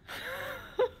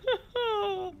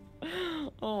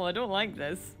 Oh, I don't like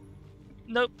this.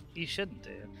 Nope, you shouldn't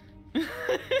do.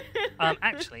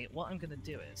 Actually, what I'm gonna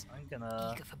do is I'm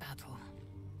gonna eager for battle.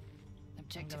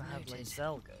 Objective have noted.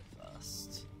 Lae'zel go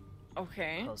first.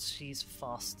 Okay. Because she's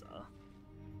faster.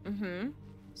 Mm-hmm.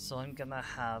 So I'm gonna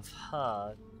have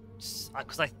her,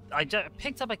 because I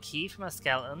picked up a key from a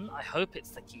skeleton. I hope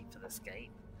it's the key for this gate.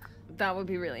 That would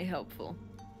be really helpful.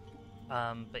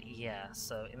 But yeah,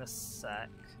 so in a sec.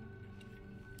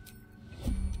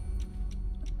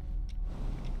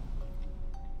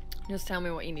 Just tell me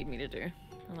what you need me to do,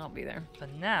 and I'll be there. For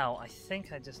now, I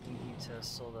think I just need you to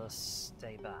sort of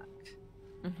stay back.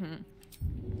 Mm-hmm.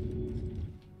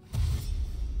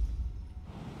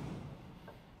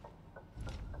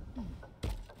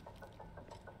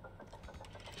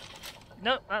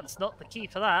 No, that's not the key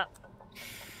for that.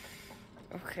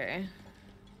 Okay.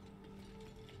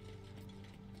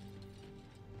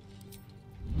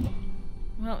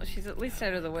 Well, she's at least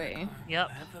out of the way. Yep.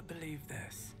 I'll never believe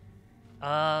this.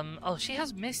 Oh, she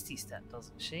has Misty Step,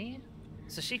 doesn't she?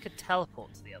 So she could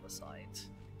teleport to the other side.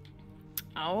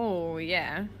 Oh,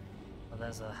 yeah. Well,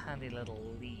 there's a handy little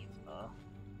lever.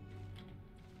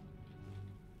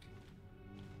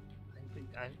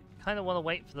 I kind of want to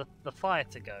wait for the fire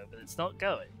to go, but it's not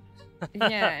going.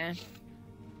 Yeah.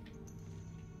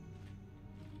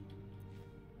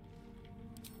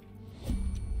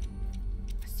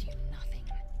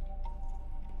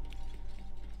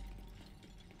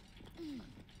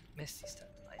 Misty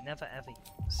Step that I never ever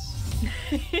use.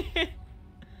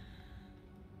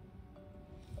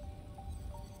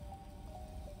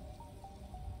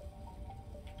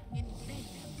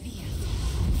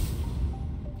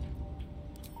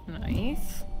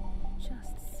 Nice.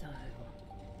 Just so.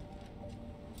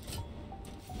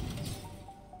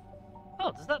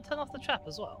 Oh, does that turn off the trap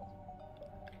as well?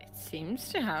 It seems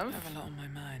to have. I have a lot on my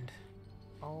mind.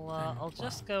 I'll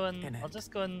just go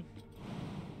and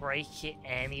break it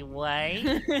anyway,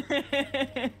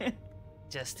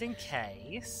 just in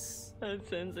case. That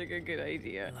sounds like a good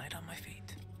idea. Light on my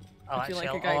feet. Oh, Would you actually,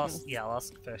 like a I'll guidance?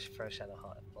 ask for a shadow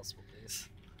heart if possible, please.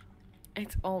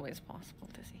 It's always possible,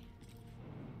 Dizzy.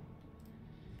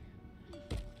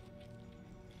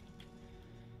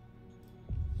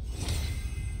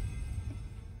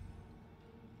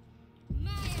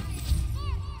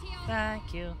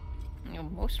 Thank you. You're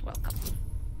most welcome.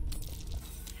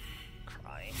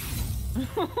 Cry.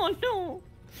 Oh no!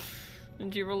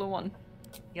 Did you roll a 1?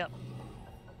 Yep.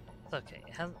 It's okay.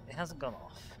 It hasn't gone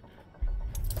off.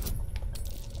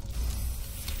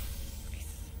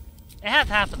 It had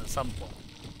to happen at some point.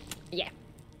 Yeah.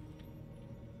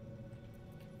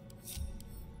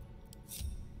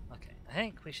 Okay, I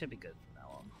think we should be good from now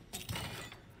on.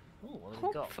 Ooh, what have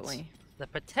we got? Hopefully. The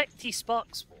Protecty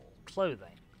Sparks Wall.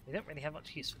 Clothing. We don't really have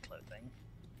much use for clothing.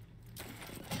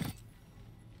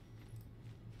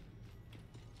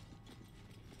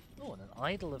 Oh, and an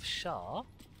Idol of Shar.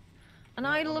 An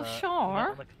Idol of Shar?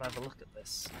 I'm going to have a look at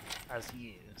this as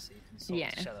you, so you can sort Yeah.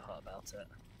 of Shadowheart about it.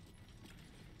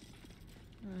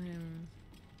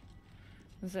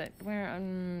 Is it where?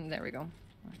 There we go.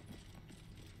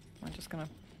 I'm just gonna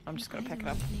pick it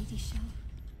up. Lady Shah.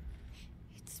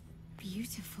 It's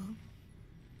beautiful.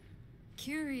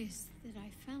 Curious that I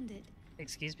found it.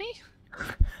 Excuse me?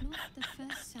 Not the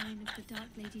first sign of the Dark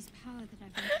Lady's power that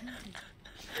I've encountered.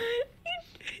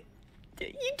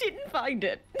 You didn't find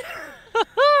it.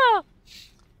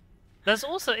 There's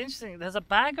also interesting. There's a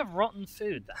bag of rotten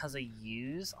food that has a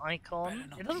use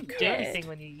icon. It doesn't do anything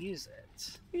when you use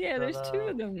it. Yeah, but, there's 2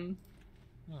 of them.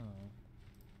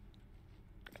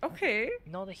 Okay.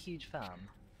 Not a huge fan.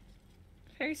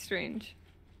 Very strange.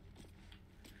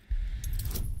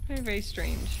 Very, very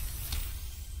strange.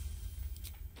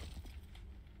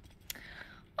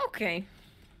 Okay.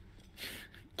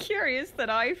 Curious that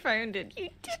I found it. You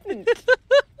didn't.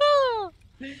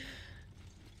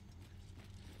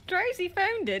 Drowsy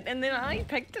found it and then I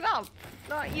picked it up.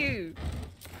 Not you.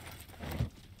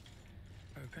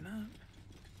 Open up.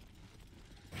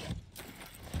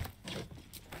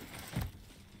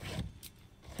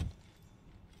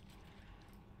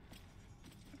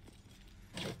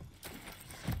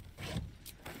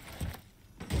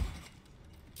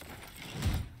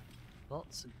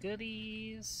 Lots of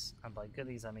goodies, and by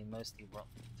goodies I mean mostly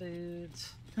rotten food.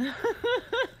 I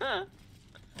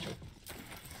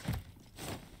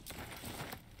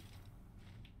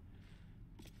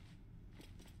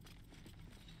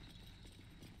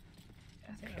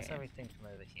think that's everything from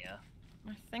over here.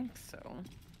 I think so.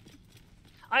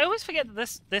 I always forget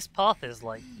that this path is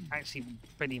like actually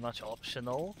pretty much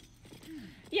optional.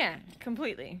 Yeah,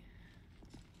 completely.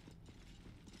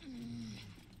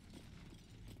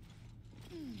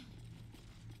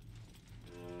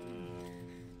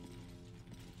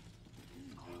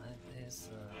 There's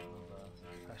another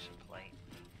pressure plate.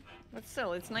 But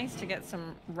still, it's nice to get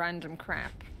some random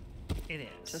crap It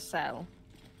is. to sell.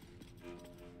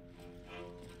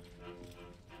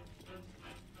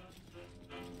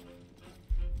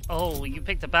 Oh, you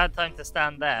picked a bad time to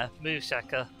stand there. Move,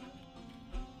 Shaka.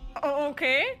 Oh,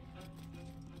 okay.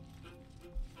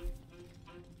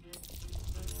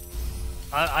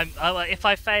 If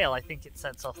I fail, I think it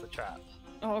sets off the trap.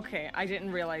 Oh, okay. I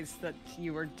didn't realize that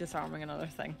you were disarming another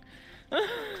thing.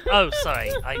 Oh,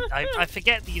 sorry. I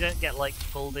forget that you don't get like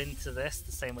pulled into this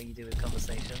the same way you do with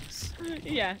conversations.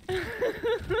 Yeah.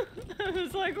 I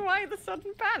was like, why the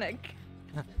sudden panic?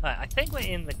 Right, I think we're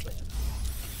in the clear.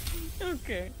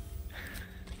 Okay.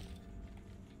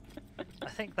 I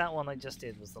think that one I just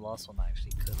did was the last one I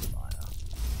actually could fire.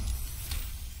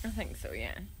 I think so,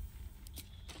 yeah.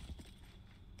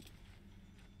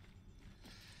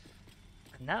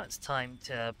 And now it's time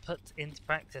to put into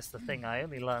practice the thing I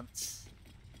only learnt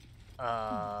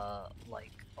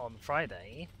like on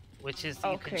Friday, which is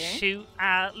that you can shoot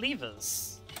at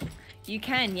levers. You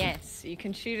can, yes. You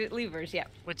can shoot at levers, yeah.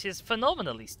 Which is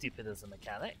phenomenally stupid as a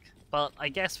mechanic, but I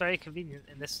guess very convenient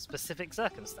in this specific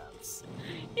circumstance.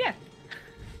 Yeah.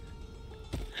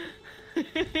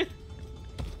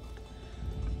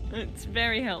 It's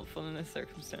very helpful in this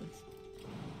circumstance.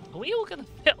 Are we all gonna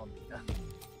fit on here?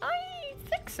 I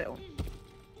think so.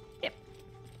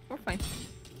 we're fine.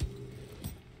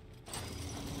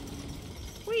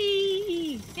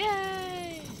 Whee!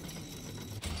 Yay!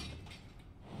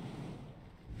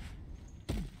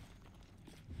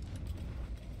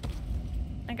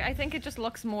 Like, I think it just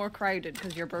looks more crowded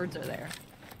because your birds are there.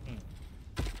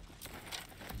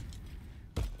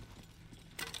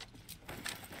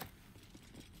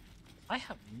 I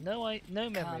have no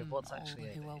memory of what's actually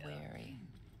all who are over here. weary,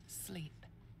 sleep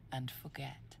and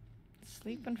forget.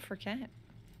 Sleep and forget.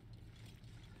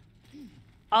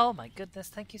 Oh my goodness,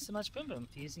 thank you so much, Boom Boom,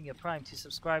 for using your Prime to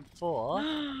subscribe for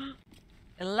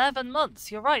 11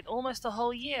 months. You're right, almost a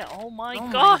whole year. Oh my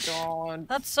gosh! My God.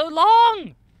 That's so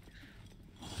long!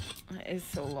 That is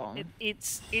so long.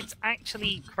 It's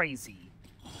actually crazy.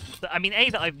 But, I mean, A,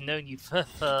 that I've known you for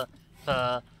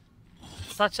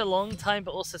such a long time,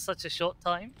 but also such a short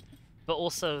time. But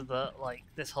also that, like,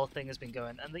 this whole thing has been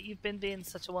going, and that you've been being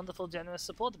such a wonderful, generous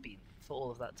supporter bean for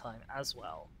all of that time as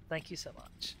well. Thank you so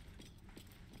much.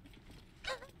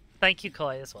 Thank you,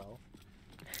 Koi, as well.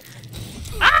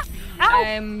 Ah!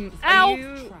 Ow! Ow! Are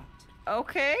you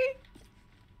okay?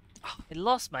 Oh, I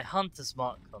lost my Hunter's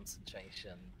Mark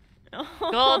concentration. Oh,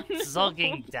 God no.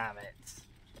 zogging damn it.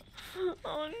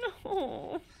 Oh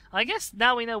no. I guess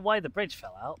now we know why the bridge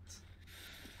fell out.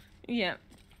 Yeah.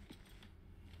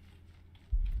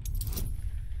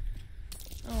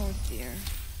 Oh dear.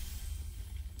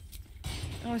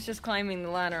 I was just climbing the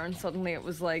ladder and suddenly it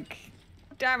was like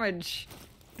damage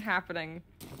happening.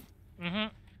 Mm-hmm.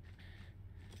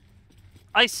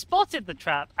 I spotted the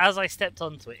trap as I stepped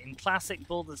onto it in classic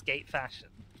Baldur's Gate fashion.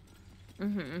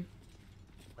 Mm-hmm.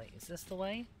 Wait, is this the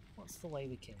way? What's the way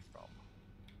we came from?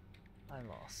 I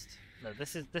lost. No,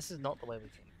 this is not the way we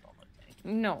came from, okay.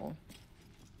 No.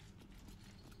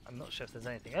 I'm not sure if there's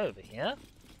anything over here.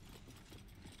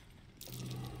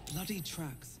 Bloody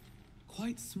tracks.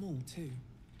 Quite small, too.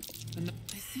 And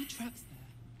I see tracks there.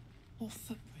 Or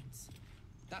footprints.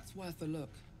 That's worth a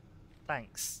look.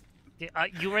 Thanks.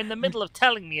 You were in the middle of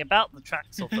telling me about the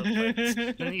tracks or footprints,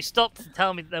 and then you stopped to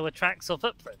tell me that there were tracks or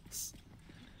footprints.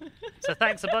 So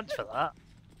thanks a bunch for that.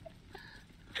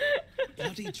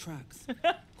 Bloody tracks.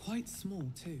 Quite small,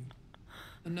 too.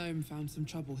 A gnome found some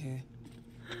trouble here.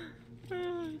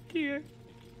 Oh dear.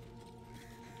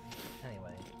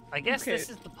 Anyway, I guess this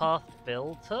is the path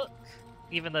Phil took,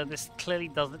 even though this clearly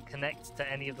doesn't connect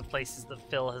to any of the places that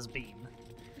Phil has been.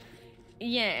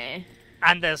 Yeah.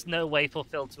 And there's no way for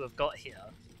Phil to have got here,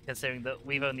 considering that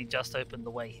we've only just opened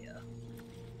the way here.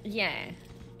 Yeah.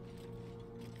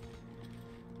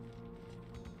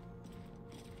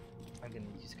 I'm gonna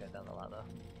need you to go down the ladder.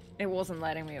 It wasn't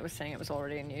letting me, it was saying it was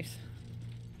already in use.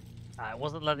 It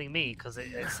wasn't letting me because it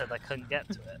said I couldn't get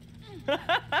to it.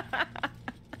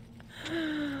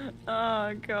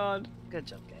 Oh god. Good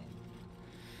job, game.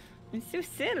 It's so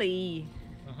silly.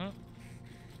 Mm-hmm.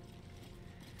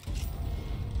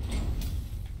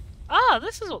 Ah,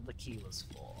 this is what the key was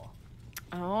for.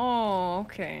 Oh,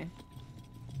 okay.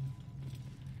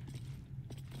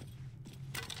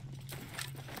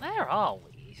 Where are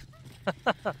we?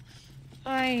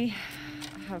 I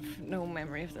have no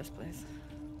memory of this place.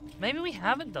 Maybe we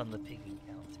haven't done the pig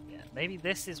encounter yet. Maybe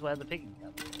this is where the pig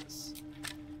encounter is.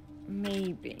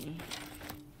 Maybe.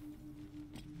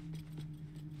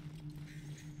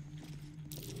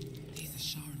 These are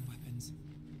Sharon weapons.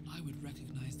 I would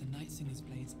recognize the Night Singer's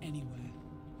blades anywhere.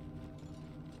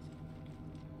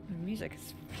 The music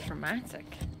is dramatic.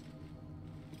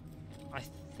 I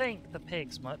think the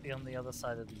pigs might be on the other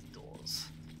side of these doors.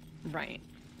 Right.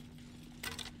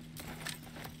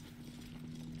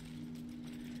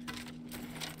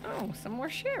 Oh, some more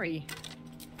sherry.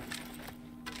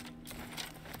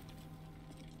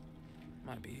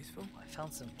 Might be useful. I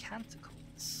found some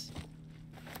canticles.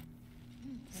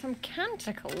 Some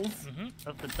canticles? Mm-hmm.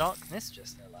 Of the Dark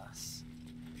Mistress, no less.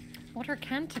 What are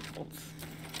canticles?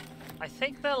 I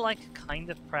think they're like a kind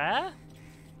of prayer.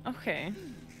 Okay.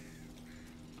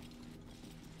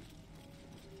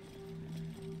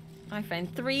 I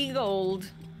found 3 gold.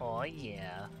 Oh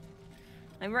yeah.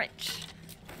 I'm rich.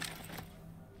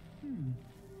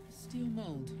 Steel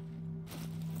mold.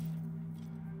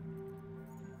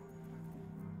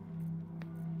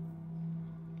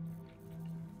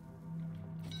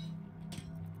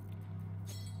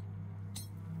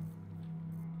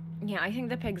 Yeah, I think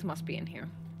the pigs must be in here.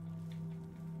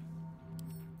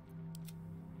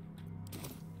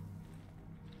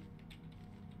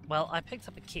 Well, I picked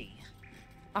up a key.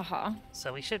 Uh-huh.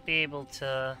 So we should be able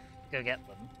to go get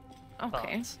them.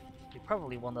 Okay. But we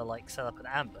probably want to like set up an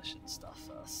ambush and stuff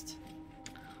first.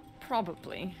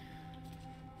 Probably.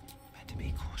 Better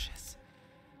be cautious.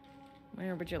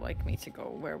 Where would you like me to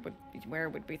go? Where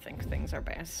would we think things are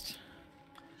best?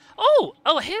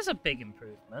 Oh, here's a big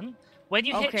improvement. When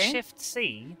you hit Okay. Shift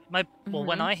C,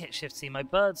 when I hit Shift C, my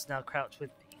birds now crouch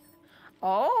with me.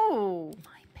 Oh,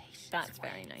 that's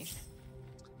very nice.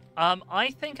 I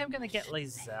think I'm gonna get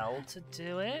Lae'zel to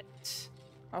do it.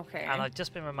 Okay. And I've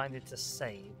just been reminded to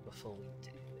save before we do,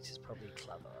 which is probably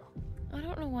clever. I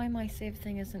don't know why my save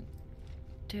thing isn't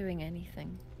doing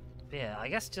anything. But yeah, I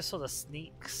guess just sort of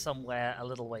sneak somewhere a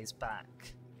little ways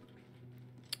back.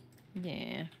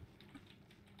 Yeah.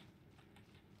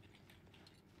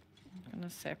 I'm gonna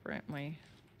separate my...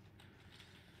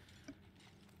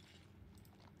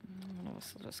 One of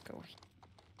us will just go here.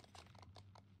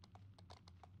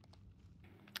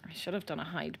 I should have done a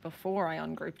hide before I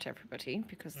ungrouped everybody,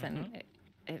 because then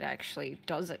it actually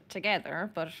does it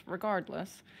together, but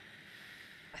regardless.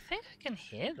 I think I can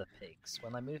hear the pigs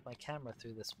when I move my camera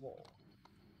through this wall.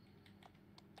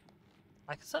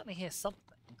 I can certainly hear something.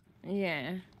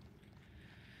 Yeah.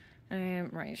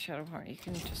 Right, Shadowheart, you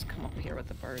can just come up here with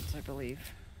the birds, I believe.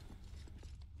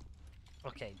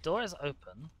 Okay, door is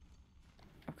open.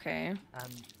 Okay.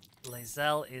 And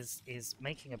Lae'zel is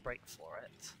making a break for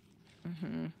it.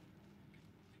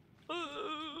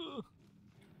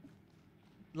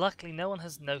 Luckily, no one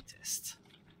has noticed.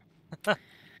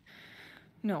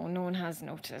 No, no one has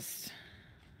noticed.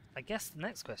 I guess the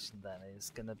next question then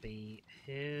is going to be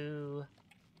who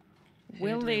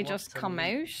Will do we they want just to come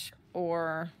lead? out,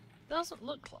 or... Doesn't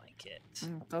look like it.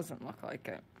 Doesn't look like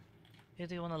it. Who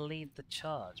do you want to lead the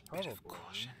charge? Probably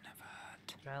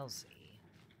Drowsy.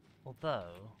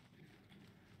 Although,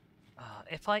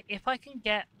 if I can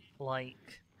get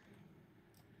like,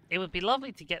 it would be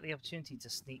lovely to get the opportunity to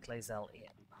sneak Lae'zel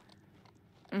in.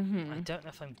 I don't know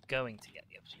if I'm going to get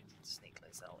the opportunity to sneak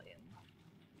Lae'zel in.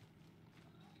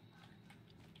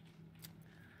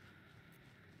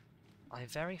 I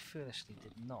very foolishly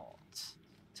did not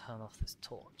turn off this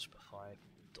torch before I opened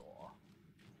the door.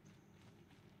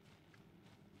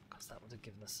 Because that would have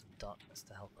given us some darkness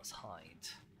to help us hide.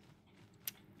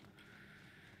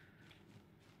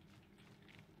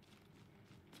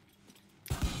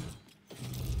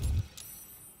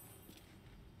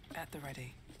 At the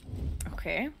ready.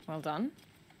 Okay, well done.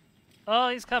 Oh,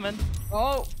 he's coming.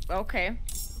 Oh, okay.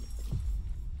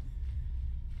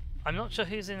 I'm not sure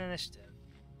who's in initiative.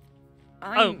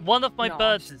 I'm one of my not.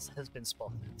 birds has been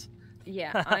spotted.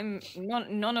 Yeah, I'm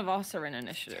none of us are in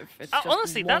initiative. It's just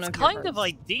honestly, one that's of your kind of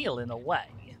birds. ideal in a way.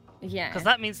 Yeah. Because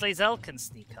that means Lae'zel can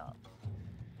sneak up.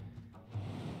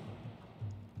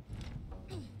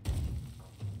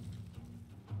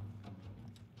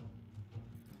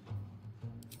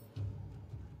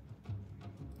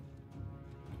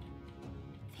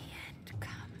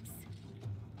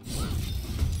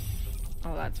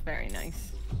 Oh, that's very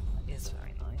nice. That is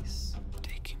very nice.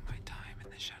 Taking my time in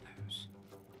the shadows.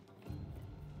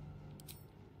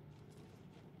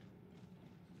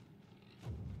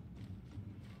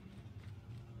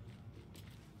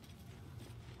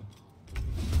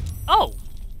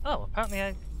 Oh, apparently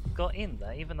I got in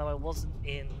there even though I wasn't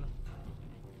in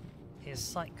his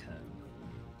sight cone.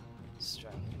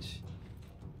 Strange.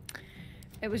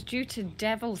 It was due to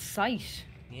Devil's Sight.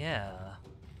 Yeah,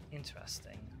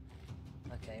 interesting.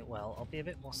 Okay, well, I'll be a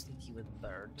bit more sneaky with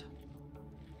Bird.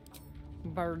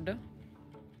 Bird.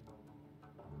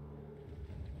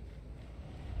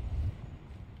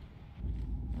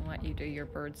 I'll let you do your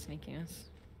bird sneakiness.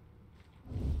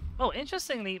 Oh,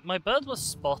 interestingly, my bird was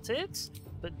spotted,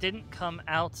 but didn't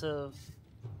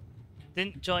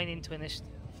join into initiative.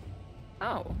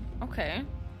 Oh, okay.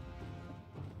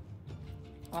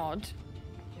 Odd.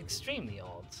 Extremely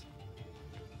odd.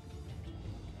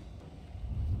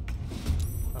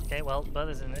 Okay, well, bird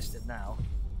is in initiative now.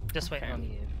 Just waiting on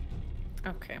you.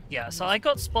 Okay. Yeah, so I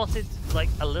got spotted like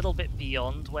a little bit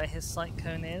beyond where his sight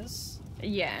cone is.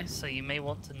 Yeah. So you may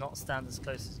want to not stand as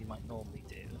close as you might normally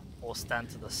do, or stand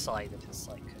to the side of his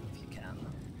sight cone if you can.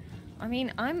 I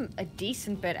mean, I'm a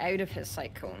decent bit out of his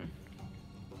sight cone.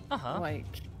 Like,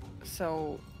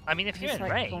 so... I mean, if you're in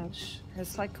range... His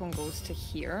sight cone goes to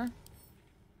here.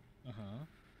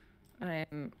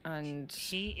 And...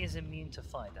 He is immune to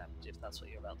fire damage, if that's what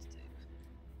you're about to do.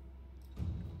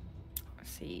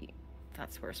 See,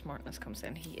 that's where smartness comes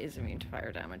in. He is immune to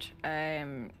fire damage.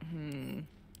 The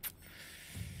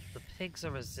pigs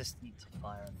are resistant to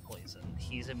fire and poison.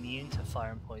 He's immune to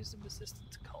fire and poison, resistant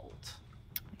to cold.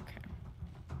 Okay.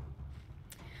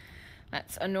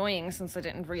 That's annoying since I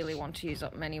didn't really want to use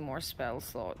up many more spell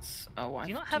slots. Oh, Do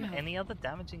you not have any other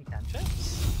damaging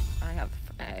cantrips? I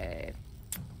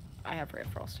have Ray of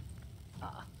Frost.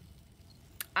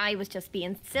 I was just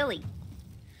being silly.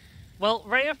 Well,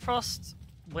 Ray of Frost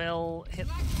will hit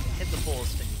the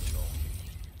balls for neutral.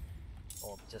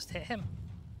 Or just hit him.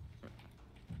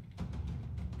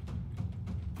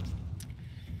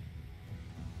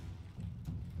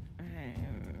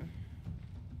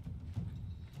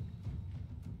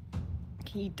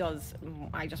 He does.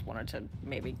 I just wanted to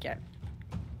maybe get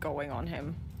going on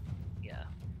him. Yeah.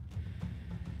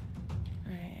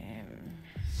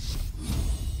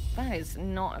 That is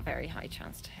not a very high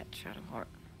chance to hit Shadowheart.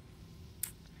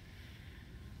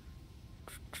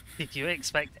 Did you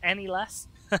expect any less?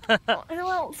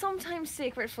 Well, sometimes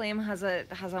Sacred Flame has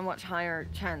a much higher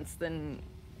chance than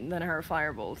her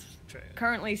Firebolt. True.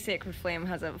 Currently, Sacred Flame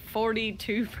has a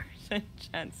 42%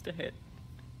 chance to hit.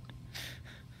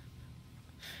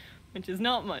 Which is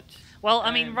not much. Well,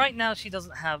 I mean, right now she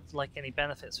doesn't have like any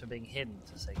benefits for being hidden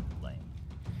to Sacred Flame.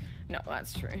 No,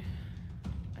 that's true.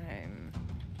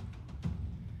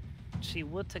 She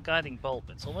would to Guiding Bolt,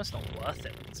 but it's almost not worth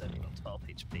it when it's only got 12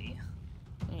 HP.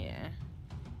 Yeah.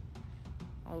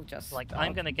 I'll just... Like,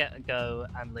 I'm gonna get a go,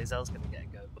 and Lae'zel's gonna get a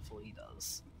go before he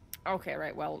does. Okay,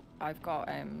 right, well, I've got,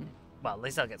 Well,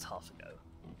 Lae'zel gets half a go.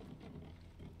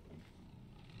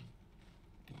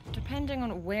 Depending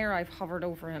on where I've hovered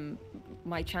over him,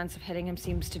 my chance of hitting him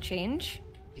seems to change.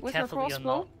 Be with careful her that you're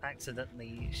crossbow. not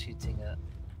accidentally shooting at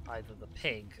either the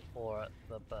pig or at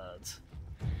the bird.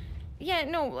 Yeah,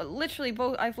 no, literally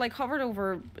both. I've like hovered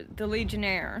over the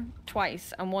Legionnaire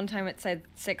twice, and one time it said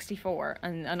 64,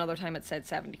 and another time it said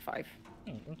 75.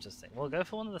 Interesting. We'll go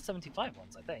for one of the 75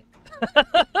 ones, I think.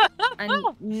 And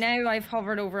now I've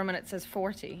hovered over him and it says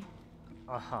 40.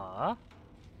 Uh-huh.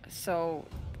 So,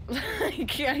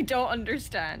 like, I don't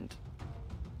understand.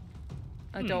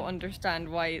 I don't understand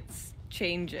why it's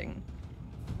changing.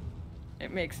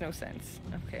 It makes no sense.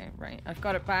 Okay, right. I've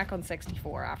got it back on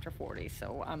 64 after 40,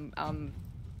 so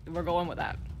we're going with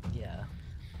that. Yeah.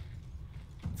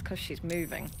 It's because she's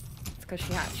moving. It's because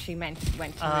she went to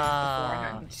move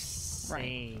beforehand.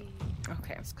 Right.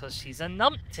 Okay. It's because she's a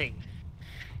numpty.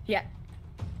 Yeah.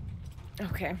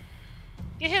 Okay.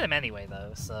 You hit him anyway,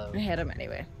 though, so... I hit him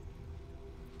anyway.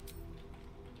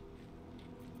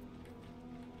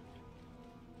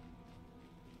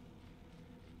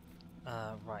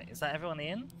 Right. Is that everyone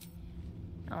in?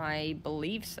 I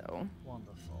believe so.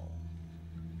 Wonderful.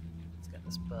 Let's get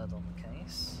this bird on the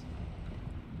case.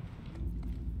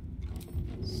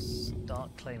 Start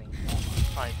claiming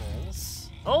eyeballs.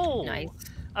 Oh! Nice.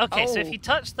 Okay, so if you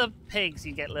touch the pigs,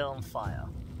 you get lit on fire.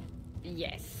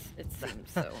 Yes, it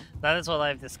seems so. That is what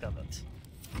I've discovered.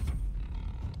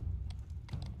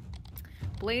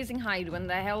 Blazing Hide. When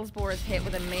the Hellsboar is hit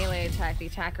with a melee attack, the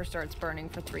attacker starts burning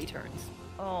for 3 turns.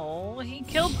 Oh, he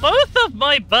killed both of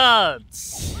my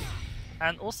birds!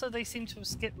 And also they seem to have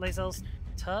skipped Lae'zel's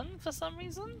turn for some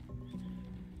reason?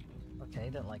 Okay,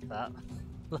 don't like that.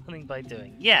 Learning by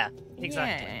doing. Yeah,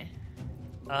 exactly.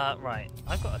 Yeah. Right.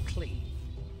 I've got a cleave.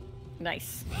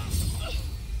 Nice.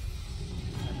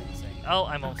 Amazing. Oh,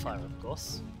 I'm on fire, of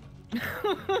course.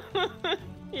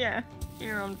 Yeah,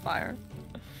 you're on fire.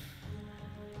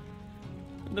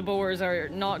 The boars are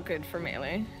not good for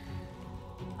melee.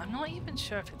 I'm not even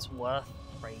sure if it's worth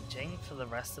raging for the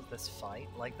rest of this fight.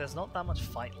 Like, there's not that much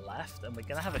fight left, and we're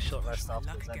gonna have a short rest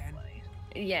afterwards anyway.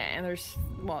 Yeah, and there's,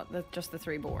 what, just the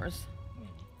 3 boars.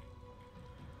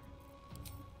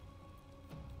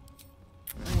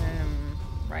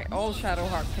 Right, all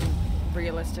Shadowheart can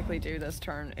realistically do this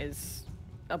turn is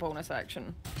a bonus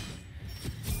action.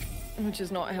 Which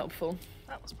is not helpful.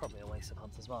 That was probably a waste of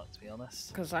Hunter's Mark, to be honest.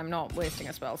 Because I'm not wasting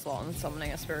a spell slot on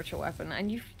summoning a spiritual weapon, and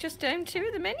you've just downed 2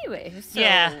 of them anyway, so...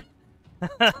 Yeah.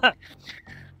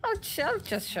 I'll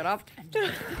just shut up. I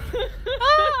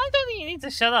don't think you need to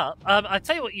shut up. I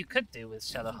tell you what you could do with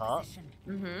Shadowheart.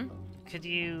 Could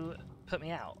you put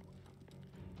me out?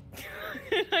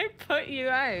 Could I put you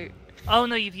out? Oh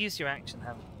no, you've used your action,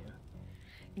 haven't you?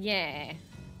 Yeah.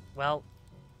 Well,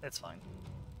 it's fine.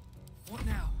 What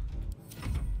now?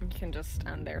 You can just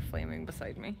stand there flaming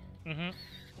beside me.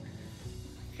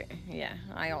 Okay, yeah.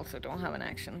 I also don't have an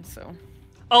action, so...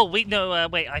 Oh, wait, no,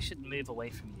 wait, I should move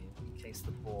away from you in case the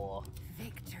boar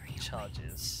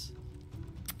charges.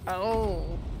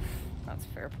 Oh, that's a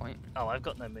fair point. Oh, I've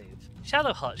got no move.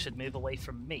 Shadowheart should move away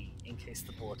from me in case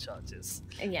the boar charges.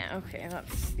 Yeah, okay,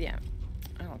 that's... yeah.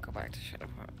 I'll go back to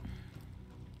Shadowheart.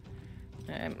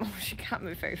 Oh, she can't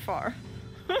move very far.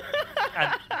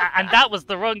 and that was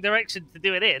the wrong direction to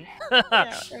do it in.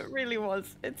 Yeah, it really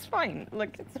was. It's fine.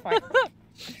 Look, it's fine.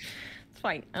 It's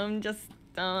fine. I'm just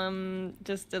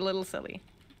a little silly.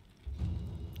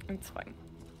 It's fine.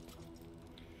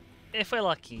 If we're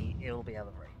lucky, it will be out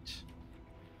of range.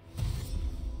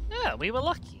 Yeah, we were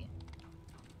lucky.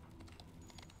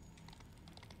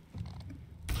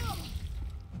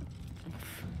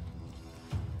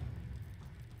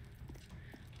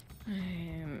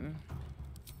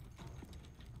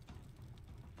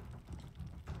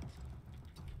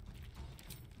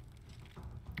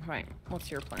 Right, what's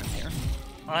your plan here?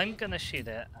 I'm gonna shoot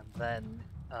it, and then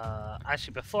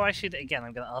actually before I shoot it again,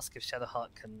 I'm gonna ask if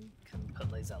Shadowheart can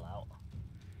put Lae'zel out,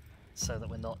 so that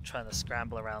we're not trying to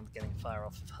scramble around getting fire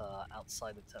off of her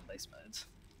outside of turn-based mode.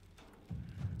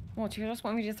 What, you just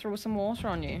want me to throw some water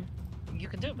on you? You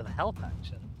can do it with a help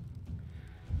action.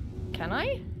 Can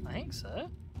I? I think so.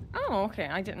 Oh, okay.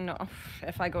 I didn't know.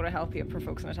 If I go to help you, it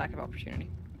provokes an attack of opportunity.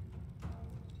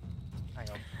 Hang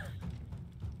on.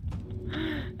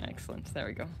 Excellent. There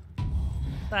we go.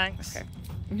 Thanks. Okay.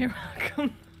 You're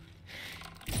welcome.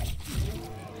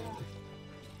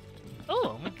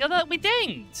 Oh, we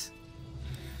dinged!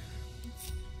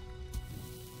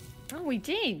 Oh, we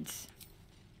did.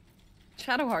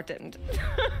 Shadowheart didn't.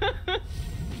 Right,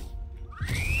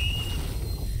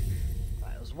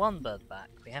 it was one bird back.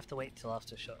 We have to wait till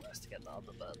after a short rest to get the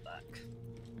other bird back.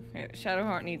 Okay,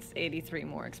 Shadowheart needs 83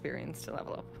 more experience to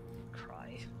level up.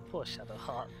 Cry. Poor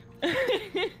Shadowheart.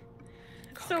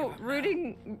 So,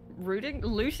 looting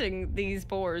these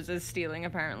boars is stealing,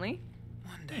 apparently.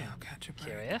 One day I'll catch a bird.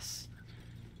 Curious.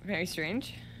 Very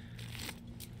strange.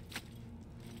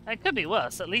 It could be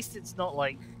worse. At least it's not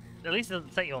like... At least it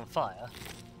doesn't set you on fire.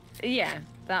 Yeah,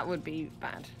 that would be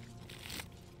bad.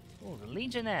 Oh, the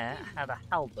Legionnaire had a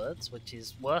halberd, which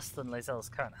is worse than Lae'zel's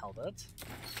current halberd.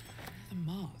 The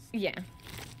moth. Yeah.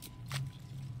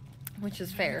 Which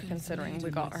is fair, considering we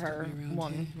got her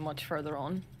one much further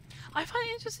on. I find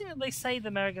it interesting that they say the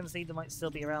Merrigan's leader might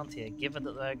still be around here, given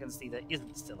that the Merrigan's leader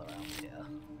isn't still around here.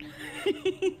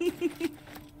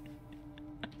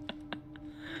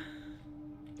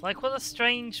 Like, what a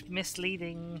strange,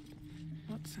 misleading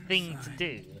thing to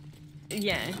do.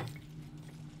 Yeah.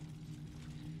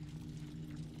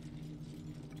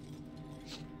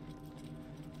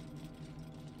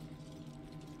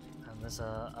 And there's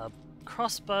a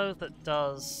crossbow that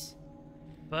does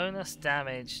bonus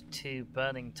damage to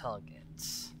burning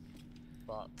targets.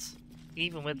 But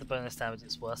even with the bonus damage,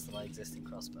 it's worse than my existing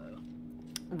crossbow.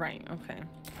 Right, okay.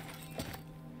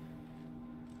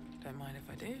 Don't mind if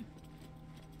I do.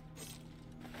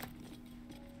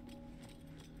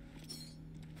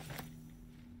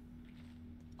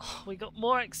 Oh, we got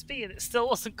more XP and it still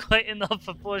wasn't quite enough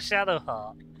for poor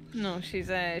Shadowheart. No, she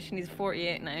needs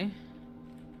 48 now.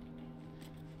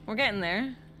 We're getting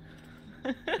there.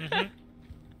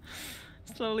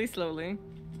 Slowly, slowly.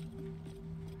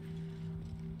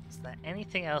 Is there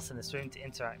anything else in this room to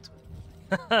interact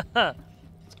with?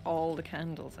 It's all the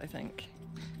candles, I think.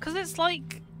 Because it's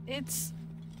like, it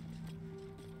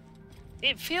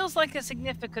feels like a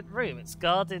significant room. It's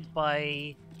guarded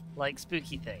by, like,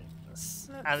 spooky things.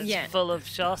 And it's full of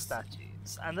Shah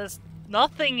statues. And there's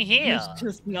nothing here. There's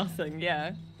just nothing,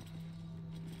 yeah.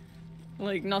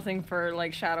 Like, nothing for,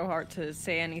 like, Shadowheart to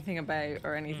say anything about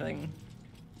or anything.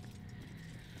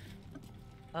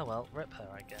 Oh well, rip her,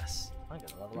 I guess. I'm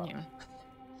gonna level up. Yeah.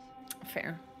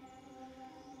 Fair.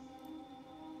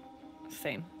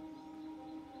 Same.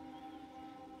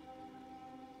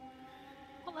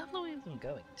 What level are we even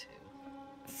going to?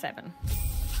 7.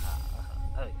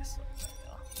 Oh yes, there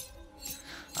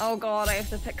we are. Oh god, I have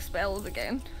to pick spells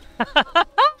again.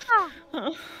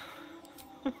 A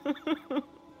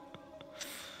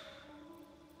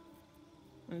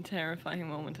terrifying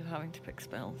moment of having to pick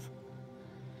spells.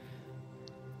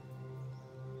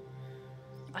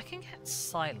 I can get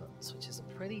silence, which is a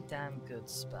pretty damn good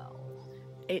spell.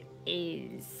 It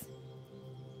is.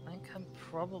 I think I'm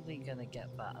probably gonna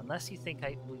get that, unless you think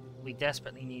we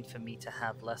desperately need for me to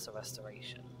have lesser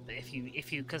restoration. But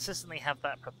if you consistently have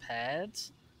that prepared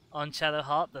on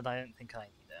Shadowheart, then I don't think I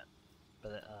need it.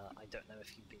 But I don't know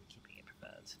if you've been keeping it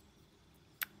prepared.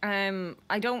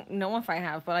 I don't know if I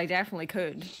have, but I definitely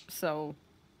could. So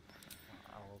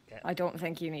I don't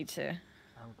think you need to.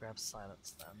 I'll grab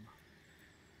silence then.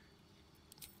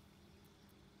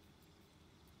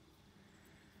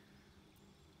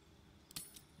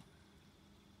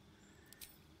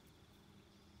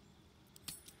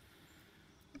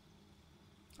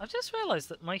 I've just realised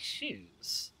that my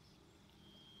shoes,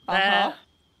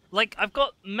 like, I've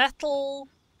got metal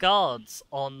guards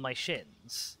on my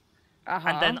shins,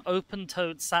 and then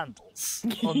open-toed sandals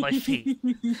on my feet.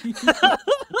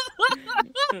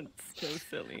 That's so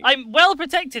silly. I'm well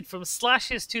protected from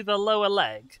slashes to the lower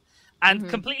leg, and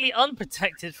completely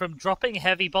unprotected from dropping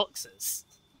heavy boxes.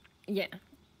 Yeah.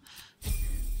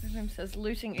 Grim says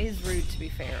looting is rude, to be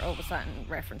fair. Oh, was that in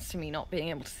reference to me not being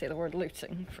able to say the word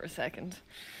looting for a second?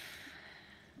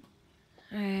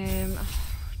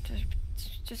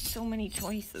 Just so many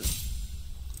choices.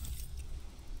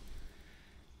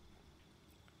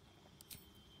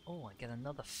 Oh, I get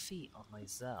another feat on my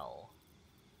Zell,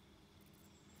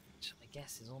 which I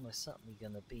guess is almost certainly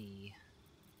going to be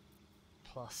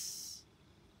plus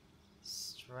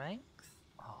strength.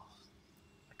 Oh,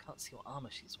 I can't see what armor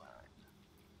she's wearing.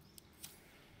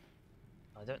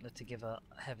 I don't know to give her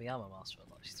heavy armor master or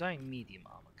not. She's wearing medium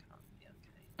armor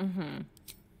currently. Okay.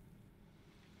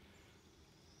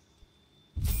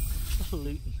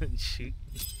 Looting and shooting.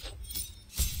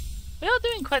 We are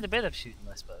doing quite a bit of shooting,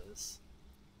 I suppose.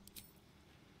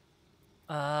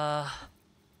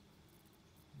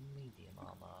 Medium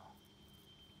armor.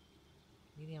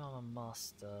 Medium armor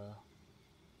master.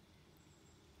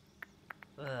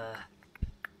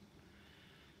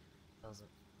 Doesn't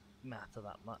matter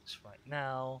that much right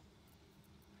now.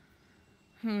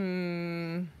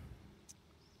 I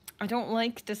don't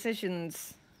like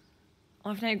decisions.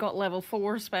 I've now got level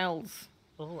 4 spells.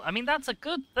 Oh, I mean that's a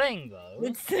good thing though.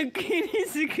 It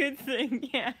is a good thing,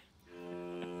 yeah.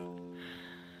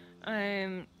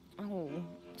 Oh,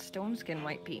 stone skin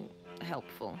might be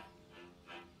helpful.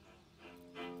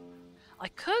 I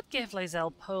could give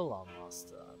Lae'zel Polearm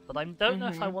Master, but I don't know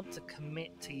if I want to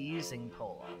commit to using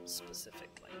Polearm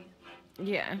specifically.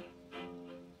 Yeah.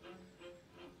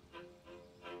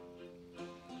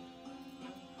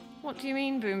 What do you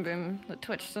mean, Boom Boom? That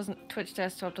Twitch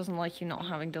desktop doesn't like you not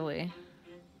having delay.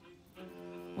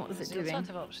 What is it doing? The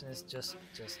alternative option is just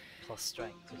plus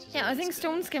strength, which is I think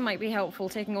Stone Skin might be helpful,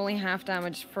 taking only half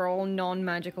damage for all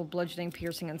non-magical bludgeoning,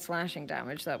 piercing, and slashing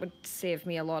damage. That would save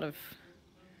me a lot of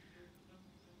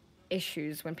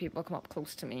issues when people come up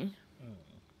close to me.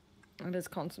 It is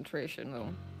concentration, though.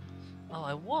 Oh,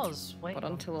 I was waiting. But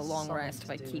until a long rest,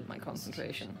 if I keep my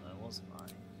concentration. No, wasn't I?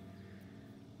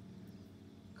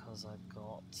 Because I've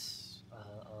got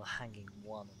a hanging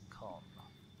 1 in con.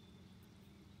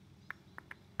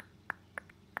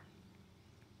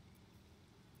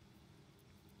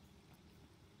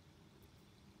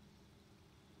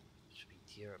 Should be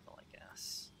durable, I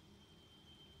guess.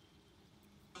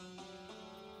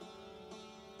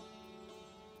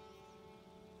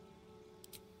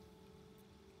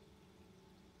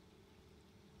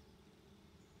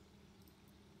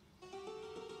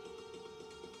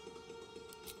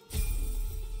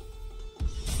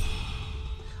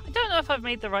 I don't know if I've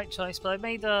made the right choice, but I've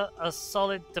made a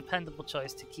solid, dependable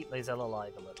choice to keep Lae'zel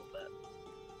alive a little bit.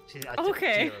 She's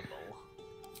Okay. durable.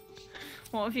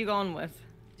 What have you gone with?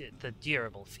 The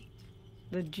durable feat.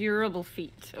 The durable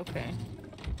feat, okay.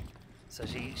 So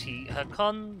her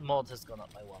con mod has gone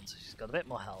up by 1, so she's got a bit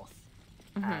more health.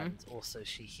 And also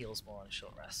she heals more on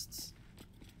short rests.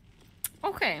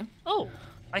 Okay. Oh,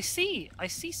 I see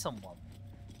someone.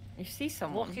 You see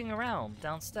someone? Walking around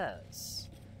downstairs.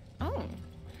 Oh.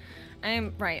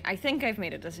 Right, I think I've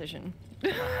made a decision.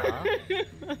 I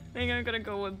think I'm gonna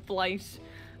go with Blight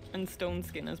and Stone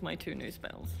Skin as my 2 new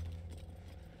spells.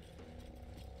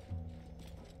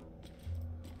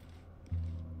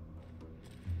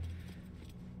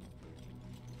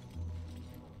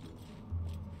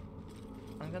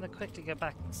 I'm gonna quickly go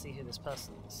back and see who this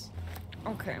person is.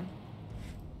 Okay.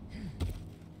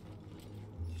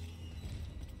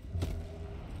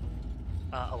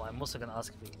 Oh, I'm also gonna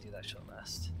ask if we can do that short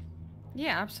rest.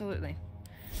 Yeah, absolutely.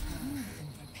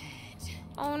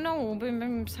 Oh no, Boom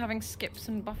Boom's having skips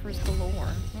and buffers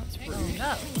galore. That's rude. Oh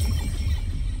no.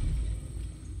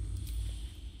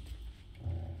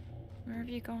 Where have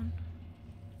you gone?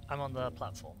 I'm on the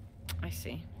platform. I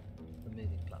see. The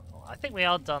moving platform. I think we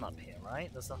are done up here, right?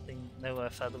 There's nowhere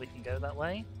further we can go that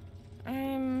way?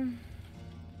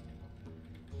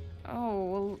 Oh,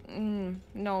 well,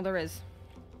 no, there is.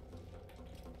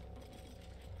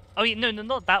 Oh, yeah, no,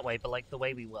 not that way, but like the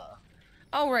way we were.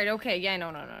 Oh, right, okay, yeah,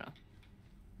 no.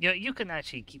 You can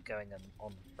actually keep going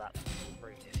on that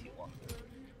route if you want.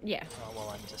 Yeah. While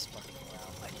I'm just fucking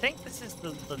around. I think this is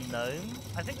the gnome.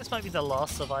 I think this might be the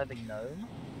last surviving gnome.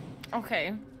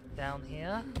 Okay. Down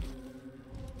here.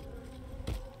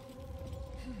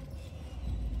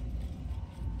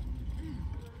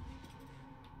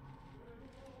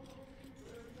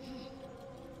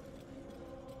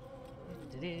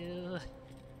 Oh,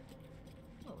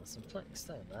 there's some floating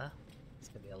stone there. It's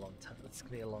gonna be a long time. It's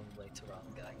gonna be a long way to run,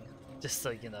 gang. Just so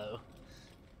you know.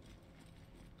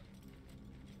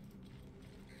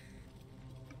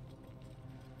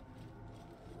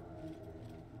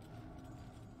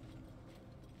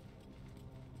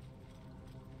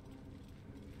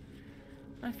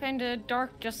 I found a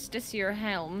Dark Justiciar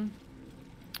helm,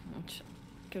 which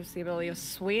gives the ability of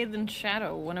Swathe and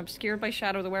Shadow. When obscured by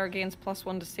Shadow, the wearer gains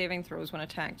 +1 to saving throws when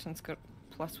attacked, and it's got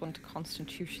 +1 to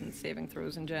Constitution saving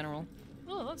throws in general.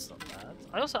 Oh, that's not bad.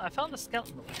 I found a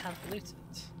skeleton that we hadn't looted.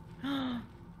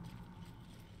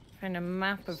 Found a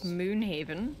map of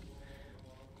Moonhaven.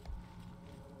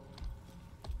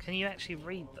 Can you actually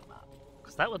read the map?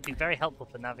 Because that would be very helpful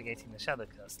for navigating the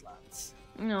Shadow-Cursed lands.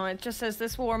 No, it just says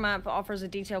this war map offers a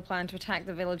detailed plan to attack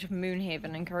the village of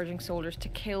Moonhaven, encouraging soldiers to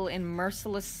kill in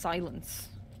merciless silence.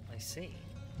 I see.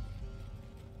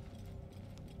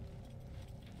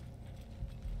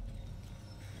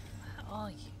 Where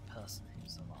are you, person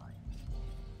who's alive?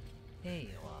 Here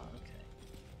you are, okay.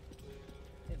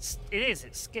 It's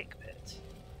Skick Pit.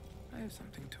 I have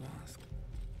something to ask.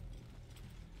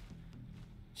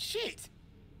 Shit!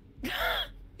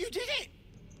 You did it!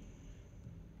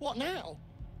 What now?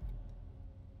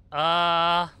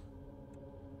 I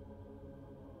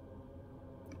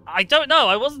don't know.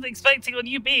 I wasn't expecting on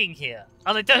you being here.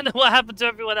 And I don't know what happened to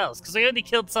everyone else, because I only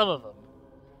killed some of them.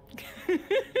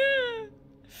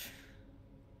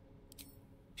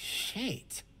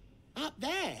 Shit. Up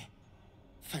there.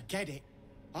 Forget it.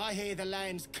 I hear the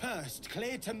land's cursed,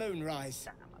 clear to moonrise.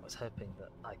 Damn, I was hoping that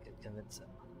I could convince him.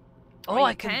 Oh,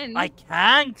 I can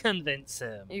convince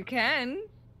him. You can.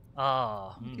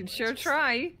 Ah, you can sure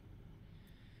try.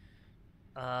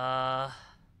 I've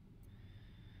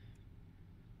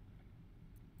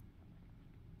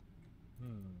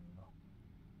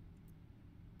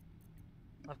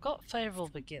got favorable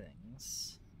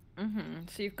beginnings.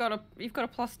 So you've got a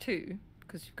 +2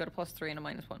 because you've got a +3 and a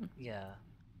 -1. Yeah.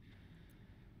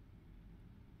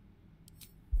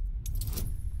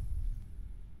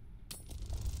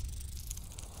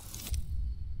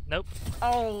 Nope.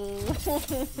 Oh.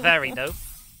 Very nope.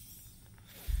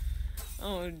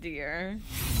 Oh dear.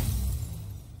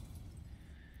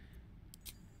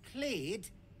 Cleared?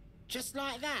 Just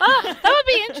like that? Ah, that would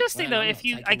be interesting Well, though. I'm If not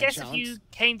you, taking I a guess, if chance. you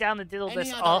came down and did all Any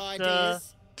this other after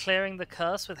ideas? clearing the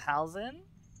curse with Halzin,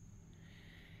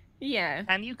 Yeah.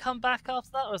 can you come back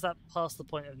after that, or is that past the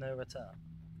point of no return?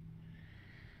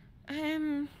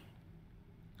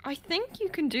 I think you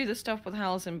can do the stuff with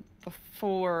Halzin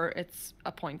before it's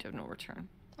a point of no return.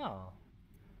 Oh.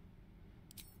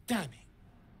 Damn it.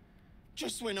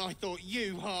 Just when I thought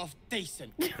you half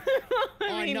decent.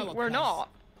 I mean, know a we're place.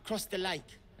 not. Across the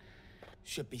lake.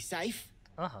 Should be safe.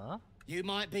 Uh-huh. You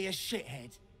might be a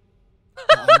shithead.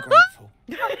 But I'm grateful.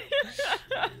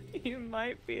 You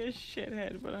might be a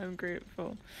shithead, but I'm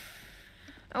grateful.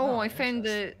 Oh, I found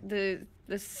the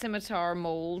scimitar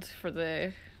mold for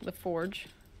the forge.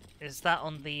 Is that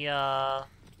on the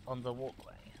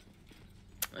walkway?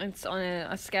 It's on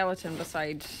a skeleton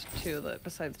beside two of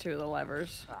the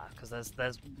levers. Ah, because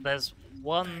there's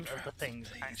one of the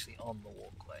things actually on the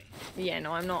walkway. Yeah,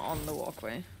 no, I'm not on the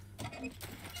walkway.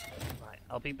 Right,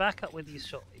 I'll be back up with you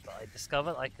shortly, but I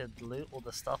discovered I could loot all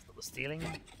the stuff that was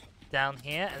stealing down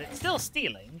here, and it's still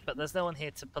stealing, but there's no one here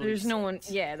to police There's no it. one,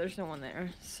 yeah, there's no one there,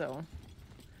 so...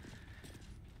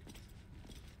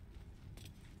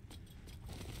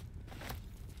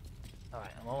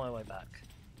 Alright, I'm on my way back.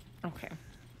 Okay.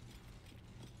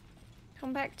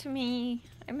 Come back to me.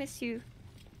 I miss you.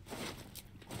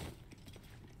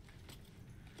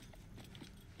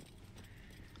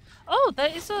 Oh,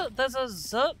 there's a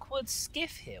Zerkwood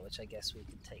skiff here, which I guess we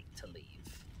can take to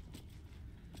leave.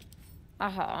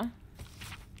 Uh-huh.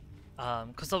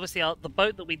 Because obviously the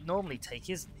boat that we'd normally take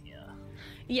isn't here.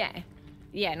 Yeah.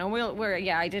 Yeah, no,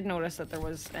 yeah, I did notice that there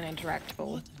was an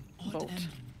interactable boat.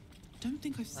 Don't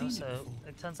think I've seen it So before.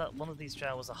 it turns out one of these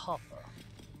drow was a hopper.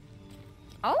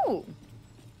 Oh!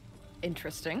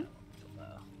 Interesting.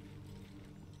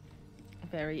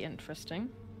 Very interesting.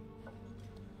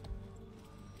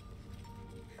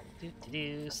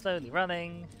 Slowly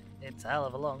running. It's a hell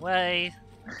of a long way.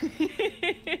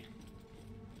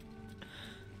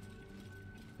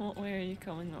 What way are you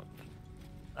coming up?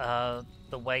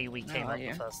 The way we came up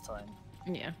yeah. the first time.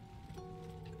 Yeah.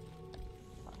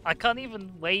 I can't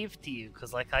even wave to you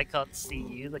because like I can't see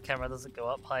you. The camera doesn't go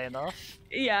up high enough.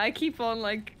 Yeah, I keep on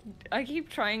I keep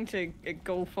trying to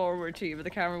go forward to you, but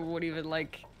the camera won't even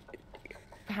like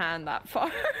pan that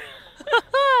far.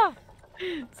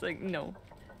 It's like no.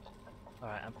 All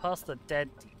right, I'm past the dead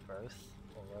deep growth.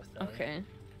 Okay.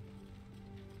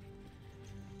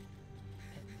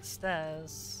 Hit the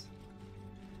stairs.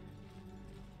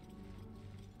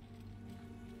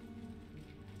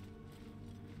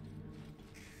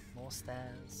 More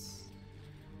stairs.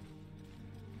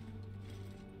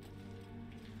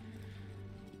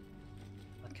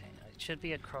 Okay, I should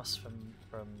be across from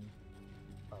well,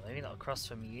 maybe not across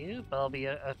from you, but I'll be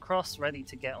across ready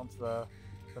to get onto the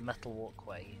metal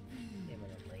walkway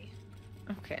imminently.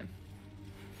 Okay.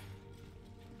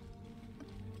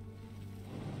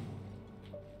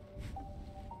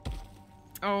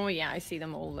 Oh yeah, I see the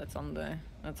mole that's on the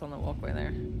walkway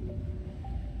there.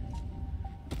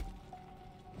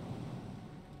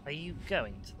 Are you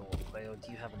going to the walkway? walkway, or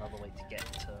do you have another way to get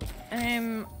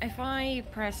to? If I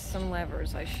press some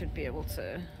levers, I should be able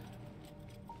to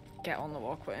get on the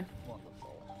walkway.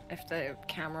 Wonderful. If the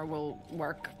camera will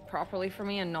work properly for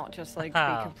me and not just like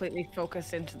be completely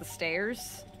focused into the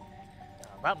stairs.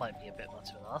 That might be a bit much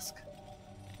of an ask.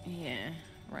 Yeah.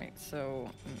 Right. So,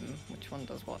 which one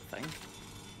does what thing?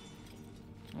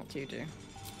 What do you do?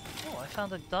 Oh, I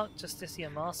found a Dark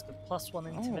Justiciar mask with +1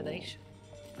 intimidation.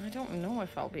 I don't know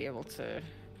if I'll be able to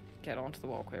get onto the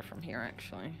walkway from here,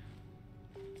 actually.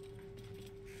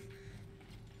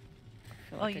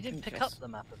 Oh, you didn't pick up the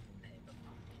map of Nere.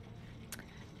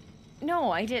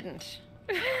 No, I didn't.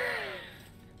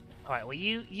 Alright, well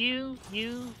you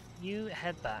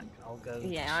head back. I'll go.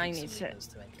 Yeah, I need to make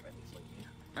it ready for you.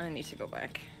 I need to go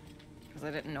back. Because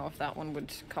I didn't know if that one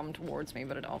would come towards me,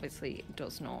 but it obviously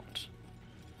does not.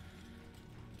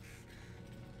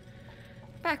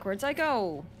 Backwards I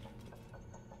go!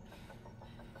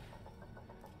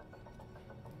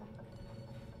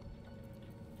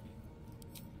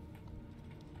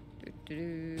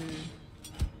 Doo-doo-doo.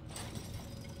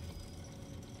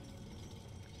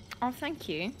 Oh, thank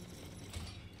you.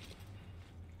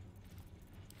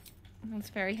 That's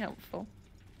very helpful.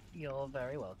 You're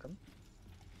very welcome.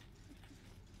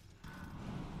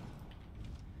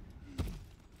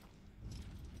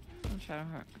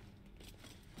 Shadowheart.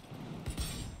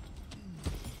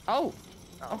 Oh!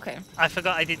 Okay. I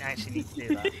forgot I didn't actually need to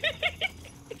do that.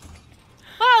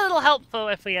 Well, a little helpful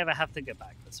if we ever have to go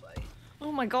back this way.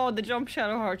 Oh my god, the jump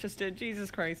Shadowheart just did. Jesus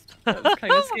Christ. That was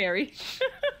kind of scary.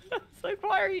 It's like,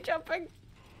 why are you jumping?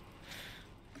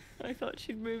 I thought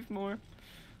she'd move more.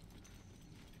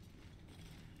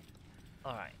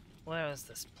 Alright, where is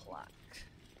this plaque?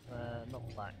 Not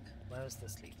plaque. Where is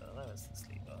this lever? Where is this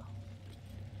lever?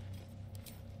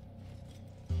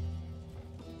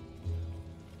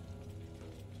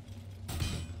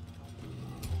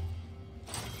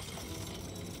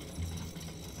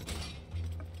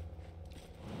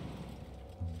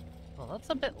 Oh, that's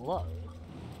a bit low.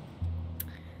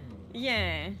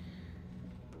 Yeah.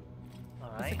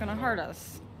 Alright. Is it gonna hurt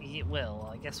us? It will.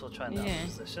 I guess we'll try that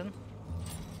position.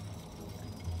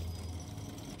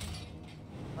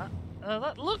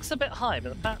 That looks a bit high,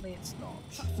 but apparently it's not.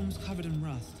 Platform's covered in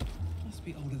rust. Must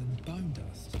be older than bone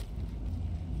dust.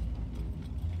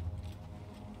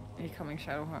 Are you coming,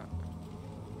 Shadowheart?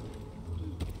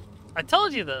 I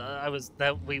told you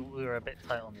that we were a bit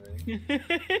tight on the room.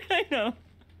 I know.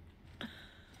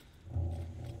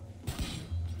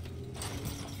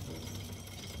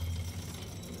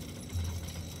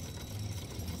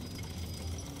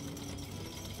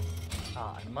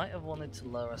 I might have wanted to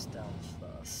lower us down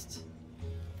first.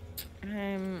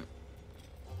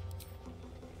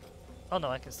 Oh no,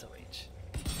 I can still reach.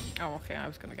 Oh, okay, I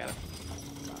was gonna get it.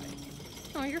 Sorry.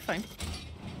 Oh, you're fine.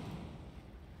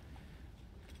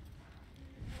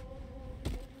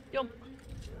 Yum.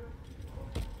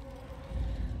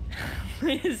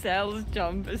 Zell's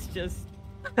jump is just...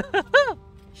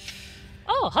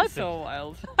 Oh, hi. So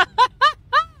wild.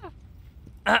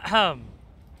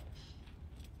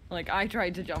 Like, I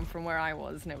tried to jump from where I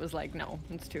was, and it was like, no,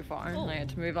 it's too far. Oh. I had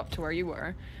to move up to where you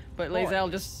were. But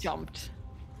Lae'zel just jumped.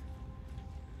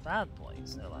 Bad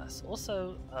boys, no less.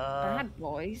 Also, Bad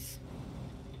boys?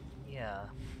 Yeah.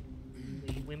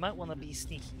 We might want to be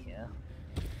sneaky here.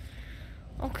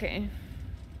 Okay.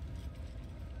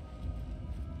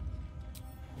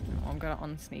 Oh, I'm gonna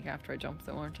unsneak after I jump,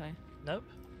 though, aren't I? Nope.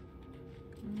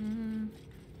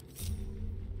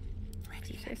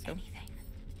 You say so.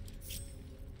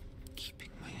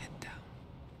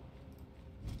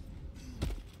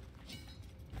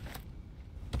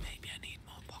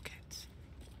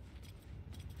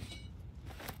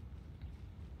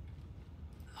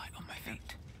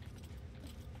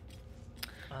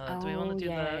 Do we want to do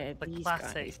the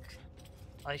classic guys.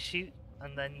 I shoot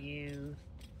and then you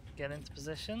get into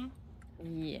position?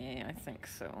 Yeah, I think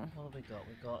so. What have we got?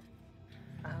 We've got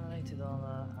animated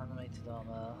armor, animated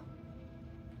armor,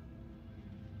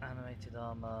 animated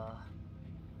armor,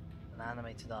 and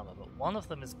animated armor, but one of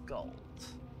them is gold.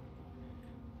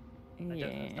 I don't know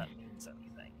if that means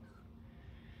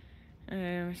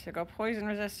anything. So I got poison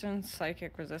resistance,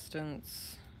 psychic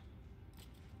resistance.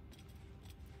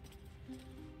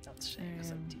 That's a shame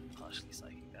because I do partially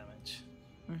psychic damage.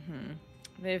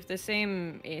 They have the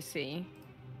same AC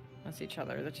as each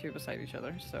other, the two beside each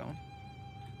other, so.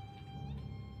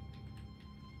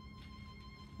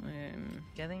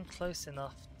 Getting close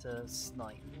enough to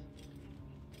snipe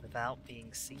without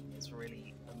being seen is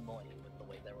really annoying with the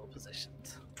way they're all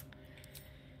positioned.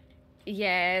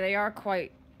 Yeah, they are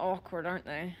quite awkward, aren't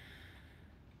they?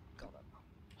 Got it.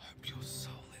 Hope your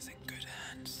soul is in good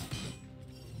hands.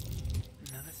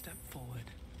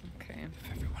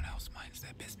 else minds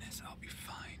their business, I'll be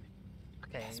fine.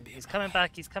 Okay, he's coming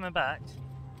back, he's coming back.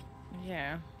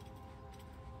 Yeah.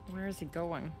 Where is he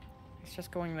going? He's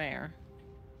just going there.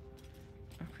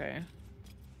 Okay.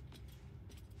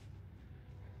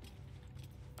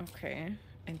 Okay,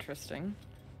 interesting.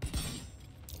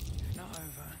 Not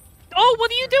over. Oh,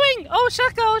 what are you doing? Oh,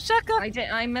 Shaka, oh, Shaka! I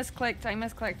misclicked, I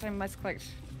misclicked.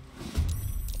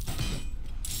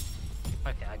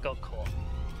 Okay, I got caught.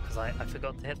 Because I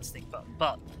forgot to hit the sneak button.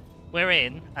 But, we're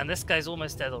in, and this guy's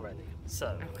almost dead already.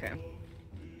 So, okay.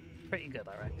 Pretty good,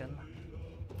 I reckon.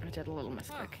 I did a little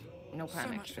misclick. No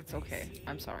panic, it's okay.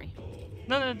 I'm sorry.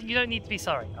 No, you don't need to be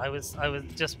sorry. I was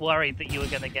just worried that you were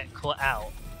gonna get caught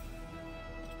out.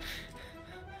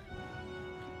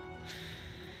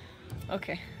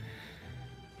 Okay.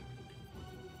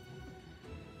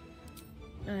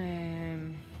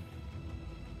 Okay.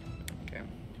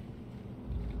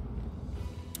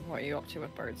 What are you up to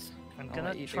with birds? I'm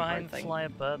gonna try and fly a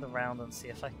bird around and see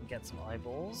if I can get some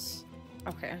eyeballs.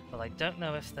 Okay. But I don't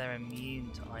know if they're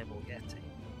immune to eyeball getting,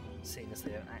 seeing as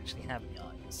they don't actually have any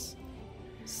eyes.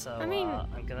 So I mean,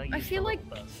 I'm gonna use the little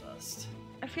bird first.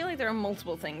 I feel like there are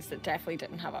multiple things that definitely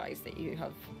didn't have eyes that you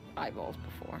have eyeballs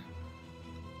before.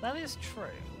 That is true.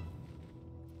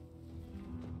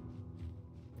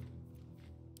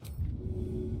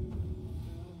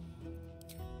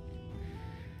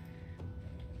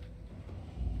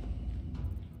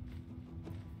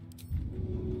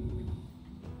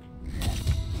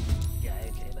 Yeah,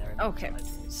 okay, there. Okay.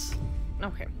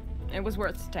 Okay. It was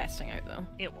worth testing out, though.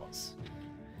 It was.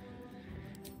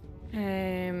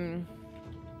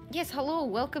 Yes, hello,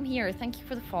 welcome here. Thank you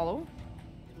for the follow.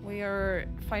 We are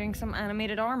fighting some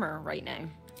animated armor right now.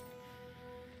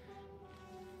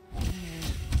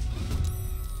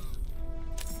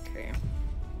 Okay.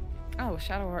 Oh,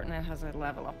 Shadowheart now has a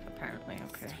level up, apparently.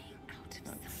 Okay.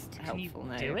 That's helpful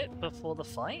now. Can you do it before the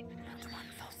fight?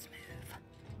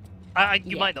 You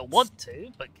Yes. might not want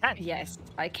to, but can you? Yes,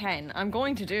 I can. I'm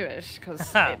going to do it,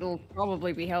 because it'll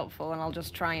probably be helpful, and I'll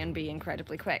just try and be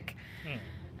incredibly quick.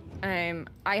 I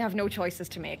have no choices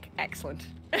to make. Excellent.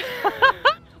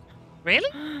 Really?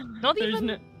 Not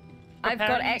even I've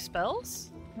got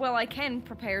spells? Well, I can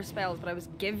prepare spells, but I was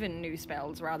given new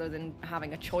spells rather than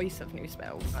having a choice of new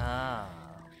spells. Ah.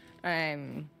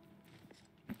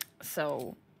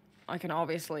 So I can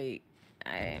obviously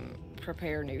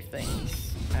prepare new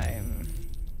things.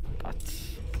 But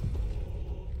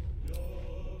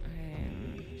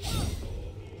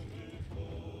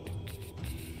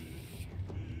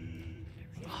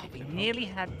we nearly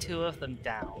had 2 of them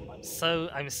down.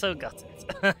 I'm so gutted.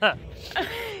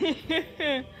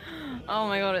 Oh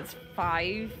my god, it's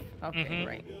 5. Okay,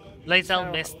 right.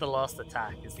 Lae'zel missed the last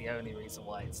attack is the only reason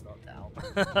why it's not down.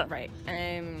 Right.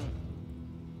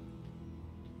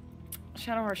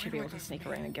 Shadowheart should be able to sneak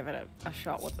around and give it a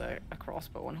shot with a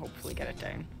crossbow and hopefully get it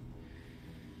down.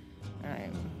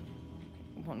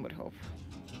 One would hope.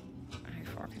 How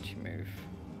far can she move?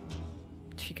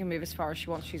 She can move as far as she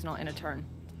wants. She's not in a turn.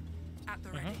 At the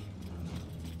ready.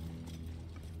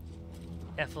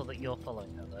 Careful that you're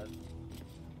following her, though.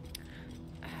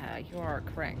 You are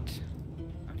correct.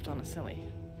 I've done a silly.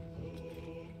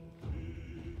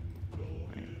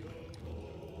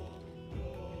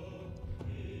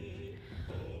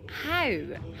 How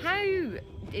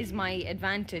is my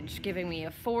advantage giving me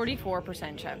a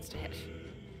 44% chance to hit?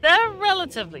 They're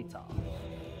relatively tough.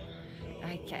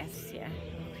 I guess, yeah.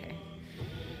 Okay.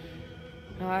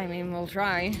 Well, I mean, we'll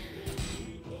try.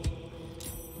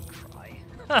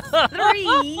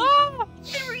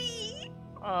 Three!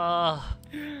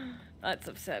 That's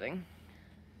upsetting.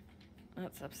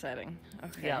 That's upsetting.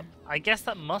 Okay. Yeah, I guess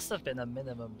that must have been a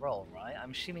minimum roll, right?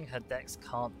 I'm assuming her dex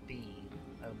can't be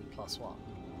only +1.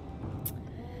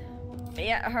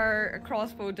 Yeah, her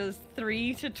crossbow does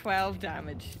 3 to 12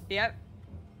 damage. Yep.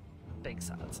 Big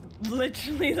sad.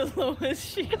 Literally the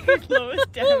lowest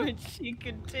damage she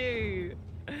could do.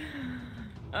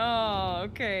 Oh,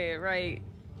 okay, right.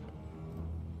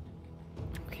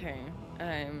 Okay,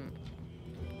 I'm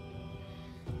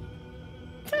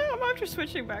after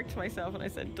switching back to myself and I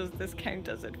said, does this count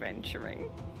as adventuring?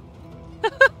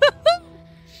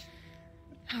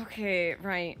 Okay,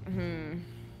 right.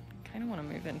 Kind of want to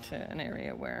move into an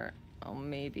area where I'll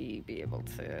maybe be able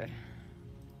to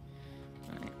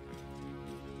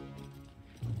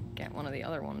get one of the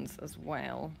other ones as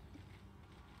well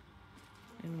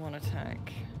in one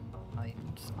attack.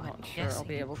 I'm just not sure I'll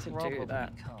be able to do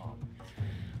that.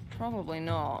 Probably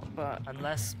not, but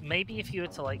unless maybe if you were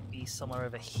to like be somewhere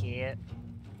over here,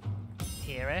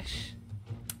 here-ish,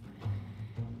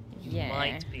 you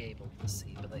might be able to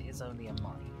see, but it is only a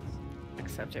might.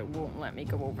 Except it won't let me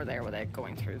go over there without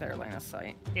going through their line of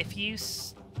sight. If you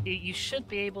should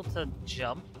be able to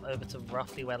jump over to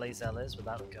roughly where Lae'zel is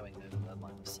without going over the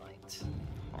line of sight.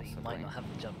 But you might not have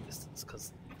the jump distance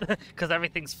because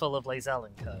everything's full of Lae'zel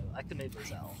and co. I can move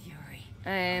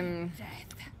Lae'zel.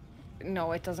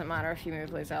 No, it doesn't matter if you move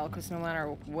Lae'zel, because no matter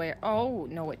where... Oh,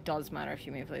 no, it does matter if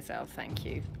you move Lae'zel, thank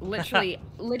you. Literally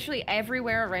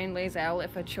everywhere around Lae'zel,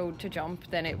 if I chose to jump,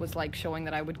 then it was like showing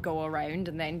that I would go around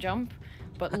and then jump.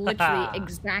 But literally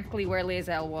exactly where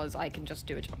Lae'zel was, I can just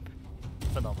do a jump.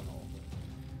 Phenomenal.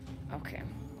 Okay.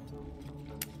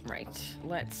 Right,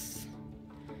 let's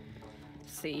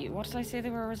see. What did I say they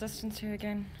were resistant to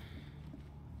again?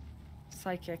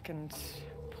 Psychic and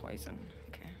poison.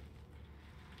 Okay.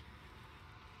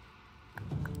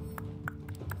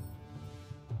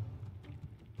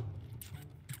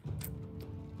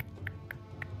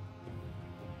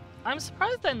 I'm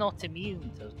surprised they're not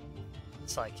immune to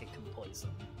psychic and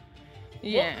poison.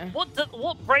 Yeah.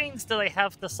 What brains do they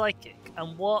have to psychic,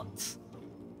 and what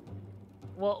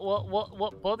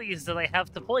bodies do they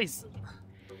have to poison?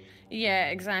 Yeah,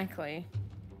 exactly.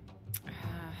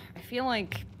 I feel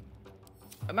like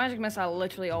a magic missile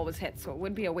literally always hits, so it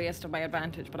would be a waste of my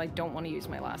advantage, but I don't want to use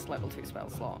my last level 2 spell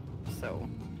slot, so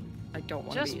I don't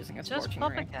want to be using a Scorching Ray.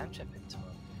 Just pop a cantrip into him.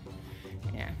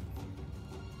 Yeah.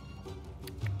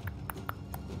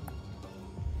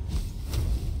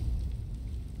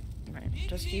 Right,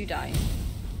 just you die.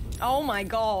 Oh my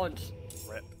god!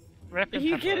 Rip Are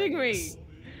you kidding me?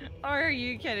 Are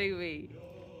you kidding me?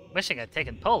 Wishing I'd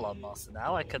taken Polearm Master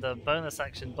now. I could have bonus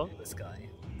action bunked this guy.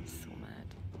 So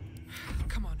mad.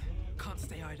 Come on, can't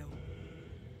stay idle.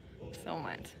 So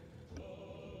mad.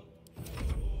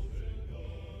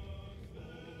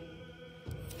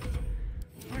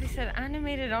 Already said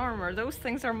animated armor. Those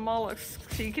things are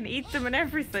mollusks, so you can eat them and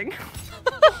everything.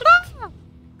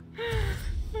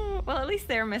 Well, at least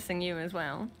they're missing you as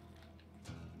well.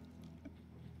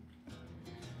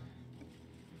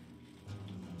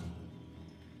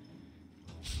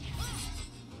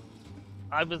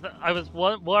 I was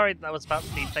worried that was about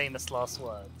to be famous last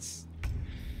words.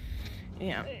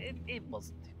 Yeah. It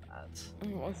wasn't too bad.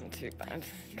 It wasn't too bad.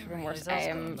 Could have been worse.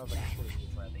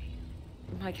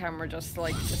 My camera just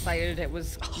like decided it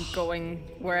was going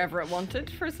wherever it wanted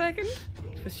for a second.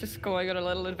 It was just going on a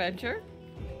little adventure.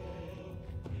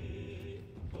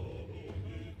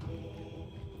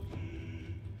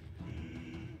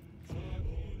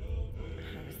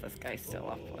 How is this guy still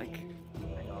up? Like,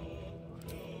 hang on.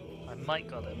 I might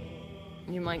got him.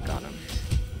 You might got him.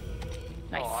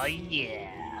 Nice. Oh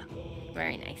yeah.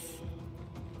 Very nice.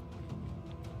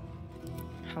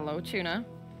 Hello, Tuna.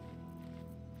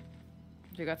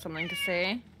 You got something to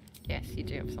say? Yes, you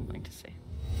do have something to say.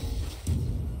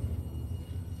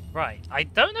 Right. I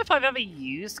don't know if I've ever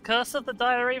used Curse of the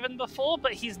Dire Raven before,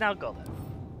 but he's now got it.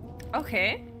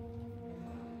 Okay.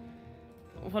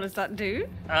 What does that do?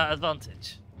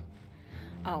 Advantage.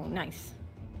 Oh, nice.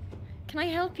 Can I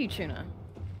help you, Tuna?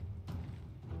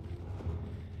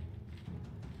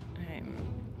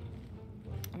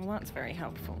 Well, that's very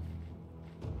helpful.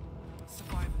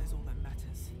 Survival is all that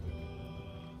matters.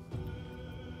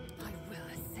 I will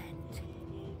ascend.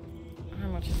 How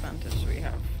much advantage do we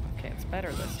have? Okay, it's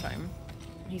better this time.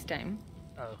 He's down.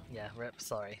 Oh, yeah, rip,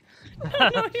 sorry.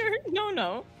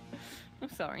 No. I'm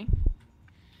sorry.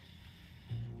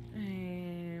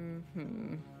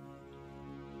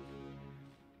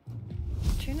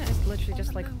 Tuna is literally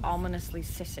just like ominously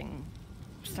sitting,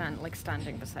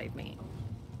 standing beside me.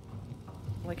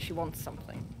 Like she wants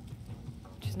something.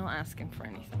 She's not asking for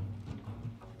anything.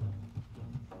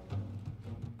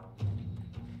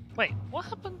 Wait, what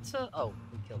happened to... Oh,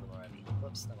 we killed him already.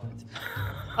 Whoops, never mind.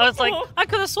 I was like, I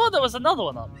could have sworn there was another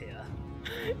one up here.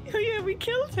 Oh yeah, we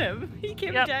killed him. He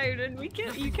came down and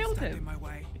you killed him. In my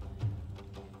way.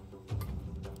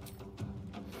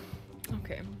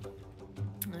 Okay.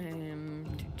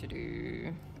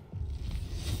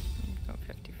 Got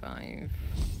 55.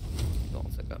 We've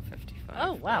also got 55.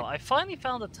 Oh wow, I finally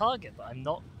found a target that I'm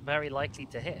not very likely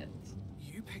to hit.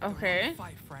 You picked the wrong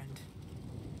fight, friend.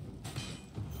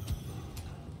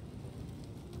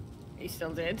 You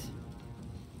still did?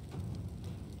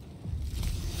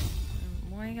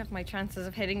 Why have my chances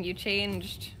of hitting you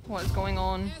changed? What is going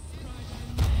on?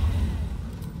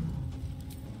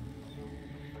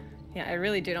 Yeah, I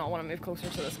really do not want to move closer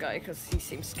to this guy because he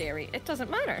seems scary. It doesn't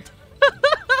matter.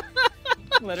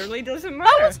 Literally doesn't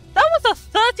matter. That was a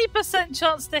 30%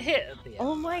 chance to hit at the end.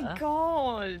 Oh my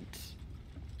god.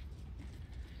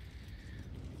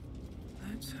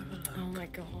 Let's have a look. Oh my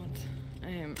god.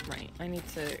 Right, I need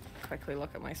to quickly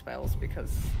look at my spells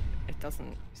because it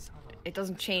doesn't... it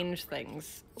doesn't change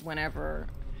things whenever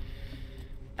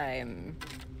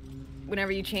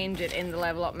whenever you change it in the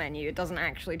level up menu. It doesn't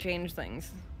actually change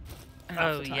things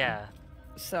half the time. Yeah.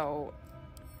 So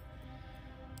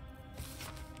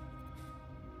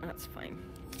that's fine.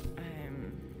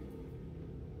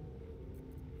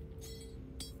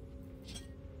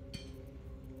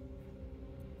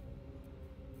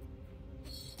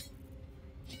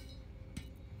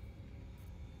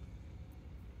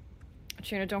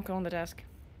 Tuna, don't go on the desk.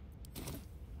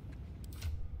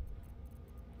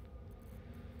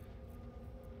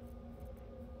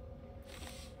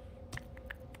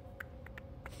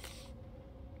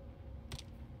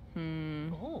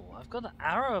 Oh, I've got an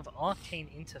arrow of arcane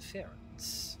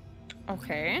interference.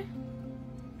 Okay.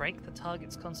 Break the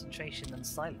target's concentration and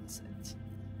silence it.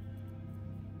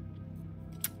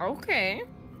 Okay.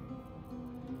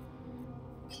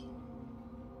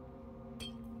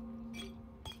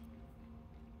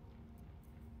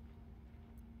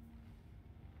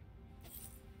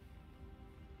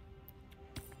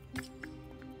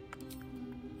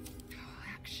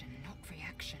 Action, not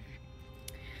reaction.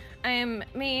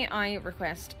 May I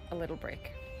request a little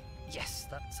break? Yes,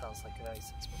 that sounds like a very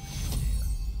sensible.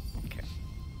 Okay.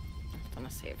 I'm gonna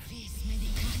save.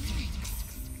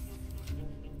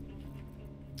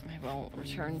 I will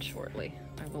return shortly.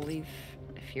 I will leave.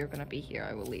 If you're gonna be here,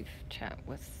 I will leave chat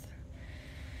with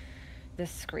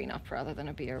this screen up rather than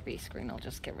a BRB screen. I'll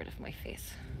just get rid of my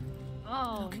face.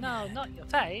 Oh, no, not your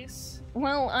face.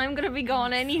 Well, I'm gonna be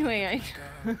gone anyway,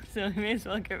 so I may as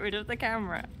well get rid of the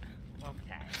camera.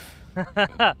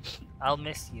 Okay. I'll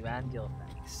miss you and your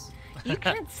face. You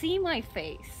can't see my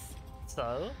face.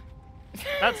 So?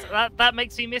 That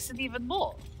makes me miss it even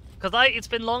more. Because it's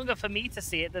been longer for me to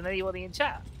see it than anybody in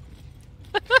chat.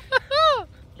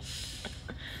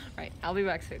 Right, I'll be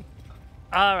back soon.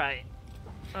 Alright.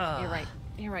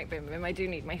 You're right, Bim Bim. I do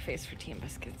need my face for tea and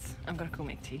biscuits. I'm gonna go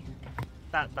make tea.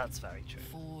 That's very true.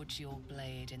 Forge your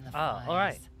blade in the fires. Oh,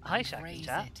 alright. Hi, Shaka raise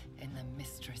chat. it in the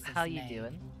mistress's How you name.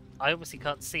 doing? I obviously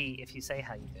can't see if you say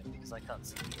how you doing because I can't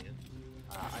see you.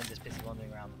 I'm just busy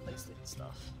wandering around the place doing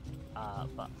stuff.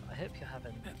 But I hope you're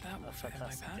having a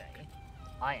fantastic day.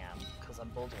 I am, because I'm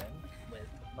bouldering with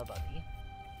my buddy.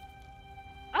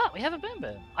 Ah, we have a Boom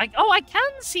Boom. I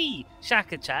can see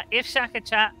Shaka Chat if Shaka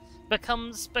Chat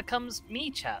becomes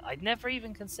me chat. I'd never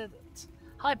even considered.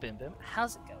 Hi Boom Boom,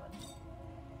 how's it going?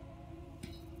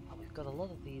 Oh, we've got a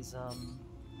lot of these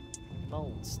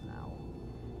molds now.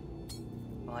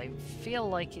 I feel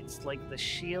like it's like the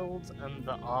shield and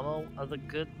the armor are the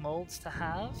good molds to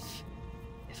have,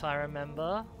 if I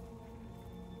remember.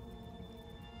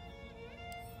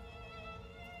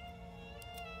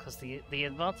 Because the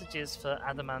advantages for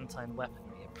adamantine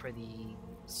weaponry are pretty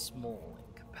small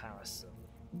in comparison.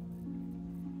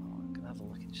 Oh, I'm gonna have a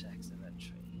look at Shaq's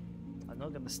inventory. I'm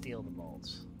not gonna steal the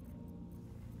molds.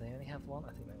 Do they only have one?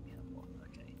 I think they only have one.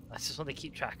 Okay. I just want to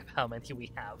keep track of how many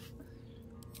we have.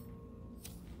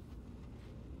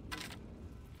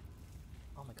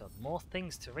 Oh my god, more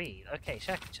things to read. Okay,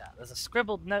 Shaka Chat. There's a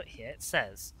scribbled note here. It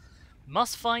says,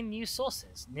 must find new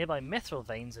sources. Nearby mithril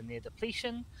veins are near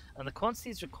depletion, and the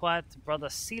quantities required to Brother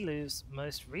Silu's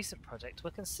most recent project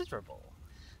were considerable.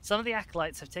 Some of the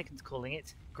acolytes have taken to calling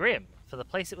it Grim for the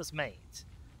place it was made,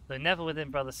 though never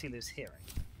within Brother Silu's hearing.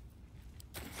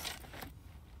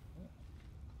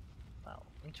 Well,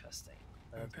 interesting.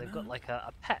 They've got like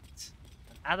a pet,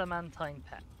 an adamantine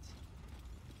pet.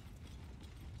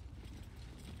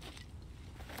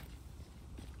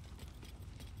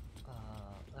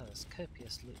 There's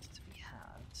copious loot to be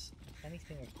had. If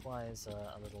anything requires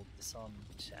a little disarm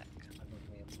check, I'm not going to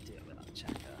be able to do it without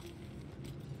Shaka.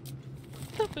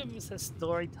 It says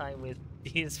story time with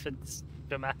these for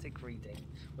dramatic reading,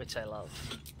 which I love.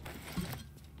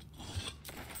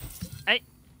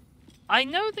 I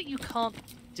know that you can't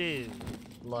do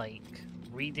like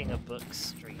reading a book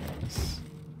streams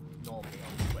normally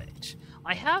on Twitch.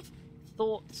 I have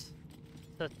thought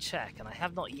to check, and I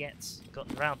have not yet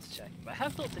gotten around to checking, but I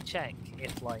have thought to check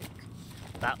if like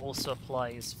that also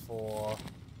applies for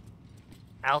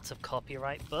out of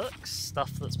copyright books,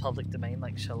 stuff that's public domain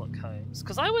like Sherlock Holmes,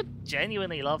 because I would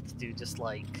genuinely love to do just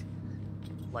like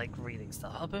reading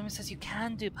stuff. Oh, Boomer says you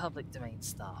can do public domain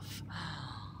stuff.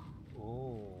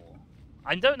 Ooh.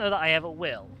 I don't know that I ever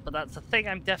will, but that's a thing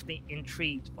I'm definitely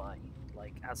intrigued by,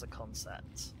 like as a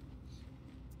concept.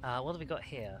 What have we got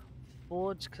here?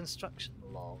 Forge construction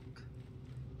log.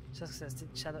 Just says, did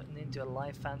Shadow do a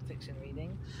live fanfiction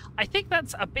reading? I think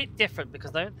that's a bit different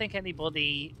because I don't think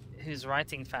anybody who's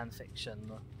writing fanfiction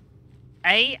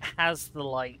has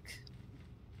the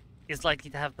is likely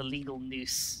to have the legal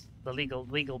noose the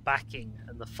legal backing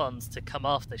and the funds to come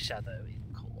after Shadow in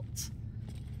court,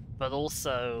 but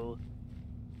also,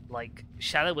 like,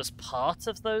 Shadow was part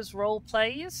of those role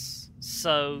plays,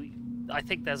 so I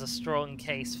think there's a strong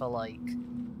case for, like,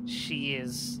 she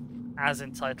is as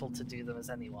entitled to do them as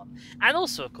anyone. And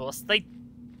also, of course,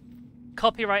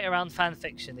 copyright around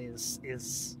fanfiction is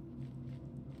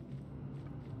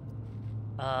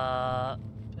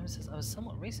says, I was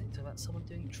somewhat recently talking about someone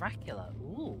doing Dracula.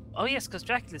 Ooh. Oh yes, because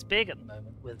Dracula's big at the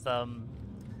moment with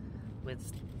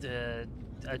the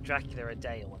Dracula a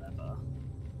Day or whatever.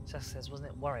 Shaka says, wasn't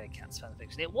it Warrior Cat's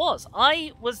fanfiction? It was.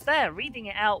 I was there reading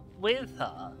it out with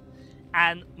her,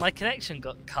 and my connection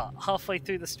got cut halfway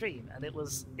through the stream, and it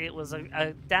was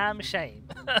a damn shame.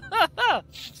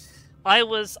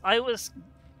 I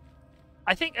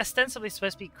think ostensibly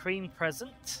supposed to be Cream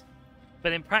Present,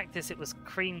 but in practice it was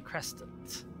Cream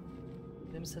Crescent.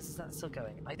 Bim says, is that still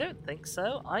going? I don't think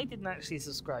so. I didn't actually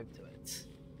subscribe to it.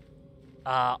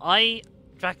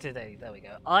 Dracula Day, there we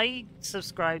go. I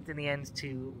subscribed in the end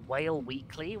to Whale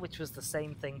Weekly, which was the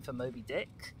same thing for Moby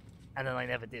Dick, and then I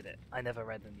never did it. I never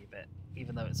read any of it,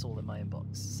 even though it's all in my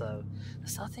inbox. So, they're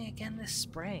starting again this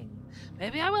spring.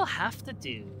 Maybe I will have to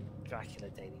do Dracula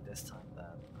Daily this time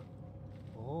then.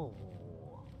 Oh,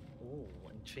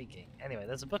 intriguing. Anyway,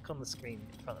 there's a book on the screen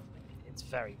in front of me. It's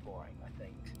very boring, I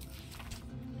think.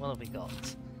 What have we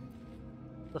got?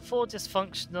 The forge is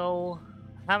functional.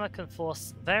 Hammer can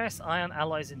force various iron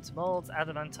alloys into molds.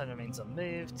 Adamantine remains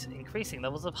unmoved. Increasing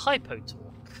levels of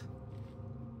hypotorque.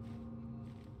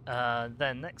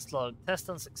 Then next log. Test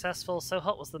unsuccessful. So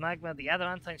hot was the magma, the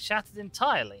adamantine shattered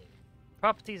entirely.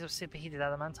 Properties of superheated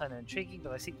adamantine are intriguing,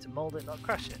 but I seek to mold it, not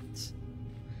crush it.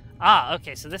 Ah,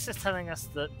 okay, so this is telling us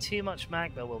that too much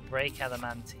magma will break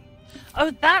adamantine.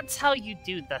 Oh, that's how you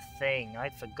do the thing.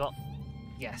 I'd forgotten.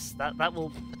 Yes, that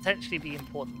will potentially be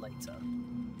important later.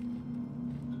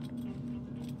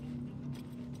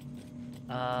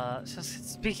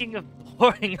 Speaking of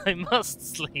boring, I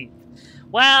must sleep.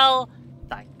 Well,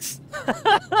 thanks.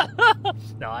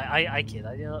 No, I kid.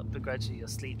 I do not begrudge you your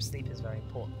sleep. Sleep is very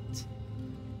important.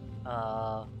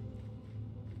 I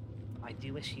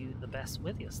do wish you the best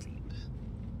with your sleep.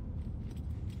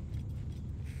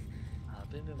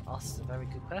 Boom Boom asks a very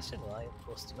good question, well, I of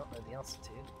course do not know the answer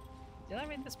to. Did I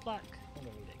read this black? Let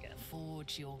me read it again.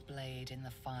 Forge your blade in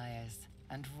the fires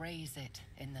and raise it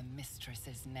in the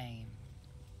mistress's name.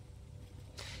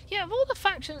 Yeah, of all the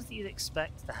factions that you'd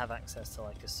expect to have access to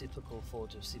like a super cool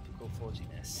forge of super cool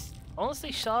forginess,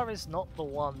 honestly, Shah is not the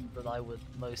one that I would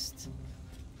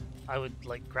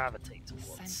like gravitate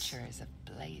towards. Centuries of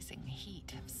blazing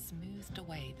heat have smoothed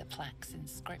away the plaque's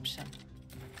inscription.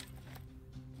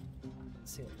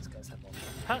 Let's see what these guys have on.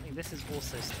 Apparently this is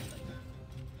also stealing,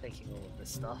 taking all of this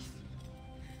stuff.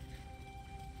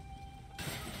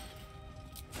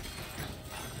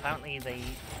 Apparently the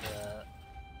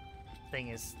thing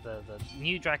is, the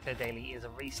new Dracula Daily is a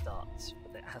restart,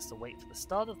 but it has to wait for the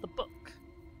start of the book.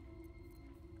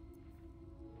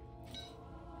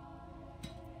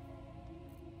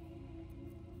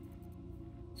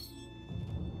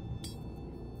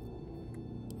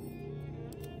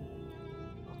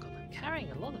 Oh god, I'm carrying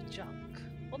a lot of junk.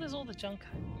 What is all the junk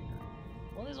I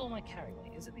have? What is all my carrying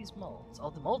weight? Is it these molds? Oh,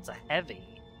 the molds are heavy.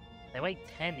 They weigh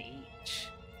 10 each.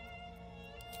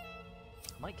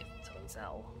 I might give them to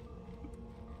Lizelle.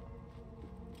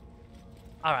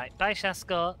 Alright, bye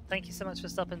Shaska. Thank you so much for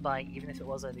stopping by, even if it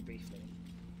was only briefly.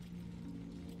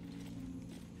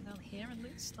 Go down here and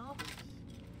loot stuff?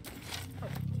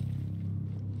 Probably.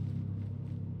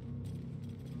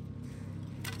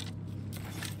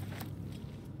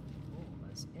 Oh,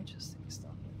 there's interesting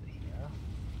stuff over here.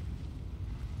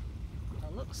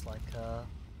 That looks like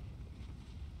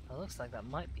that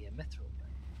might be a mithril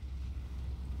ring.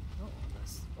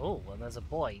 Oh, well, there's a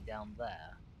boy down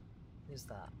there. Who's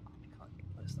that?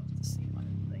 Close enough to see, I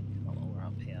don't think. Not while we're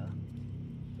up here.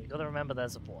 We gotta remember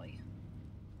there's a boy.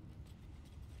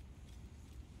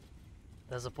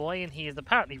 There's a boy and he is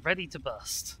apparently ready to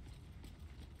burst.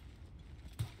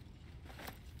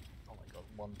 Oh my god,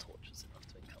 one torch is enough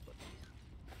to encumber me.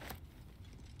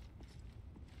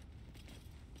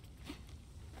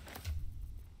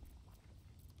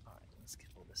 Alright, let's give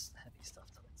all this heavy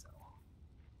stuff to Lizelle.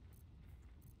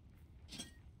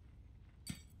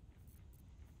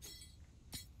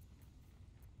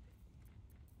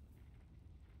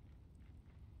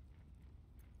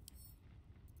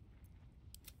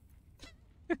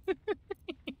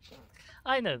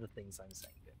 I know the things I'm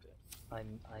saying, Bip.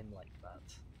 I'm like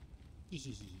that.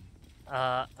 Okie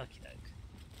doke.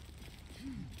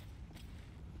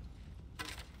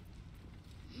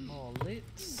 More loot,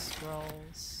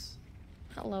 scrolls.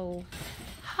 Hello.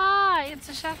 Hi, it's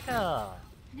a Shaka.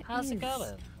 How's it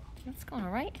going? It's going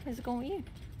alright. How's it going with you?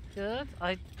 Good.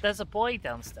 There's a boy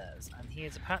downstairs, and he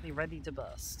is apparently ready to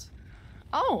burst.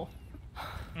 Oh.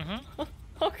 Mm-hmm.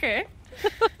 Okay.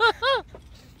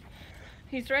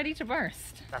 He's ready to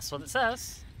burst. That's what it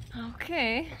says.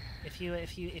 Okay. If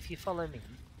you follow me,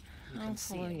 you can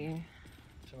see you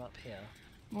from up here.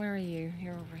 Where are you?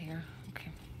 You're over here.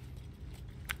 Okay.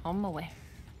 On my way.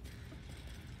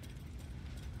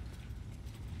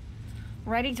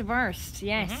 Ready to burst.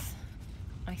 Yes.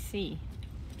 Mm-hmm. I see.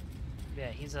 Yeah,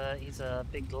 he's a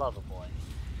big lover boy.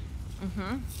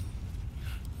 Mm-hmm.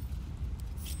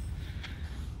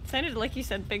 Sounded like you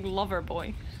said big lover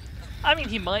boy. I mean,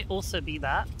 he might also be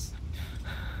that.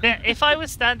 If I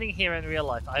was standing here in real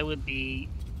life, I would be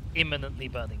imminently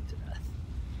burning to death.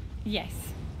 Yes,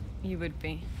 you would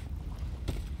be.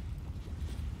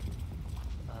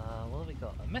 What have we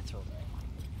got? A mithril ring.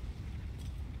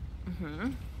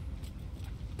 Mm-hmm.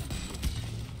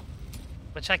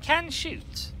 Which I can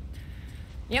shoot.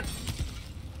 Yep.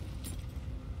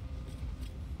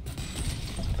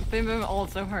 Boom Boom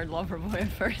also heard Loverboy at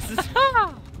first.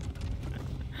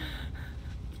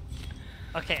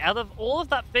 Okay, out of all of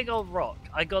that big old rock,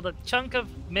 I got a chunk of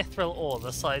mithril ore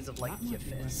the size of like your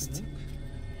fist.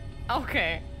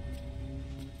 Okay.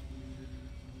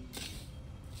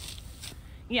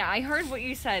 Yeah, I heard what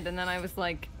you said, and then I was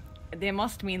like, they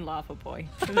must mean Lava Boy.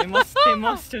 They must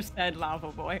have said Lava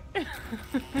Boy.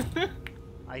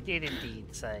 I did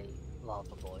indeed say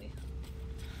Lava Boy.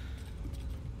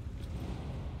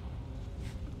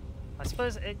 I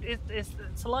suppose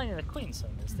it's a line in a Queen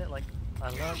song, isn't it? Like,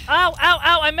 I love. Ow! Ow!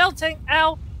 Ow! I'm melting!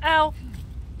 Ow! Ow!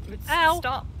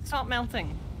 Ow! Stop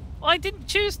melting. Well, I didn't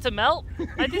choose to melt.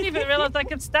 I didn't even realize I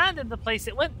could stand in the place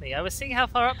it went me. I was seeing how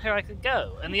far up here I could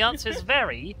go, and the answer is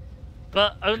very,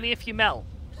 but only if you melt.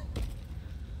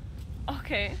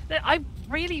 Okay. I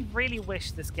really, really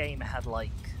wish this game had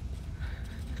like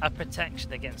a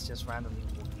protection against just randomly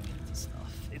walking into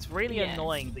stuff. It's really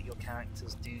annoying that your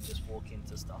characters do just walk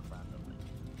into stuff randomly.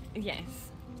 Yes.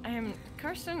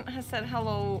 Kirsten has said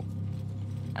hello,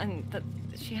 and that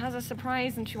she has a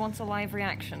surprise and she wants a live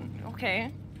reaction.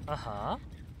 Okay. Uh-huh.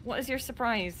 What is your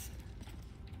surprise?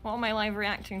 What am I live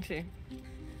reacting to?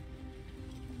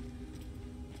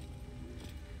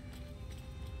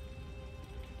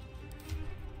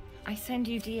 I send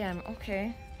you DM.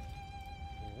 Okay.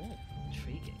 Ooh,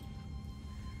 intriguing.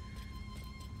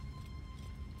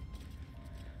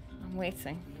 I'm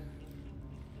waiting.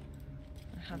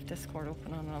 I have Discord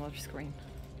open on another screen.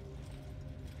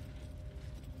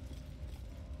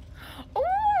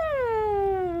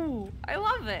 Ooh! I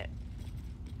love it.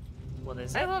 What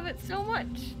is it? I love it so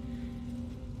much.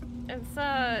 It's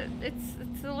a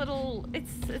little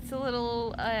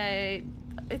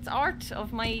it's art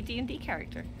of my D&D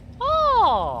character.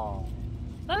 Oh,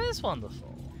 that is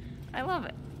wonderful. I love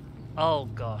it. Oh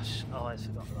gosh. Oh, I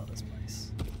forgot about this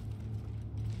place.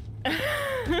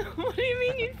 What do you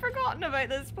mean you've forgotten about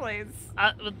this place?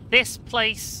 This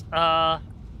place,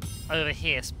 over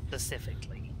here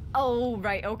specifically. Oh,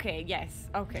 right. Okay. Yes.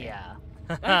 Okay. Yeah.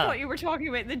 I thought you were talking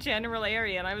about the general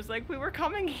area, and I was like, we were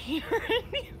coming here.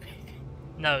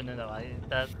 No.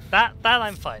 That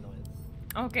I'm fine with.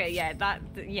 Okay. Yeah.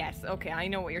 Yes. Okay. I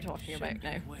know what you're talking about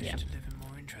now. Yeah. To live in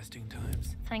more interesting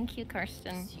times. Thank you,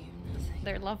 Kirsten.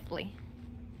 They're lovely.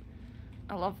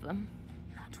 I love them.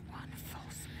 Not one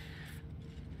false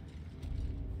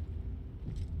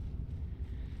move.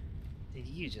 Did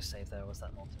you just save there, or was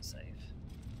that an autosave?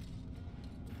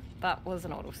 That was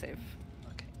an autosave.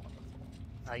 Okay,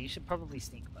 wonderful. You should probably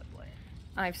sneak, by the way.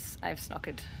 I've snuck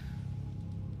it.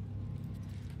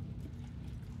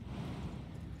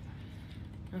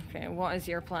 Okay, what is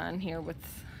your plan here with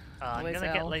I'm Lae'zel?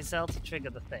 gonna get Lae'zel to trigger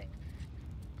the thing.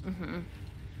 Mm-hmm.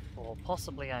 Or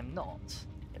possibly I'm not.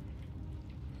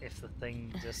 If the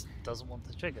thing just doesn't want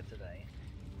to trigger today.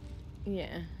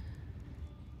 Yeah.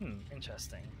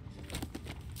 Interesting.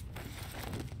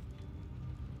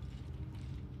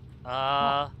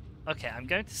 Okay, I'm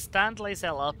going to stand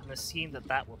Lae'zel up and assume that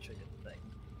that will trigger the thing.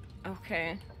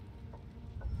 Okay.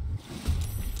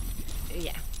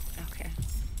 Yeah. Okay.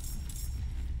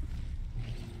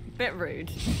 Bit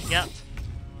rude. Yep.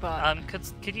 But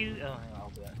could you? Oh,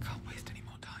 I'll do it. I can't waste any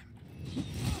more time.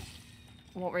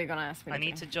 What were you gonna ask me? I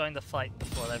need to join the fight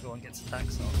before everyone gets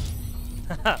attacks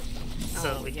off.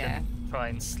 So that we can try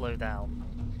and slow down.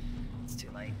 It's too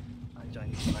late. I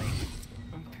joined too late.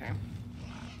 Okay.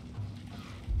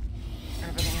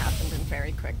 Everything happened in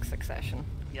very quick succession.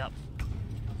 Yep.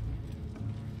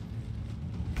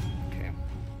 Okay.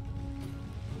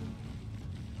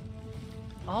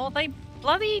 Oh, they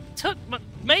bloody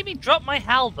made me drop my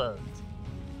halberd.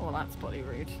 Oh, that's bloody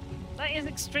rude. That is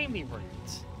extremely rude.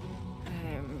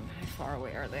 How far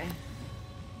away are they?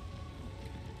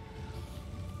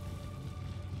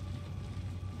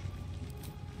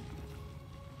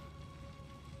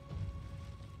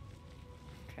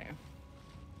 Okay.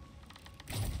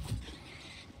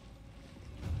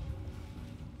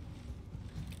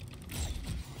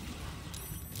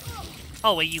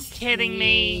 Oh, are you kidding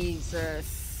me?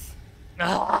 Jesus.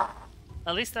 At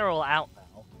least they're all out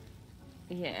now.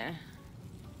 Yeah.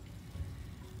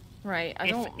 Right,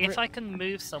 If I can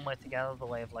move somewhere to get out of the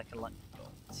way of like a lightning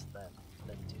bolt, then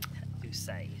do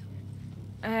say.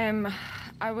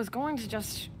 I was going to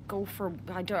just go for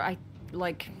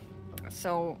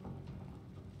so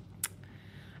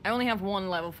I only have one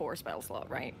level 4 spell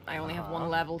slot, right? I only have one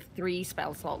level 3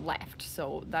 spell slot left,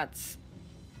 so that's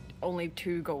only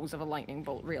 2 goes of a lightning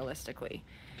bolt realistically.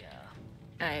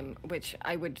 Yeah. Which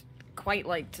I would quite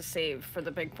like to save for the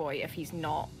big boy if he's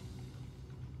not.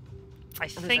 I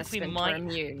think we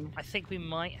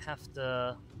might have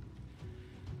to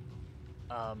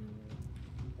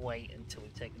wait until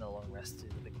we've taken a long rest to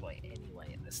do the big boy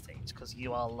anyway at this stage, because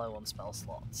you are low on spell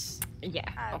slots. Yeah.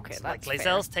 And okay. Like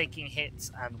Lae'zel's taking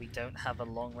hits, and we don't have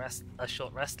a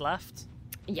short rest left.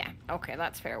 Yeah. Okay,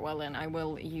 that's fair. Well then, I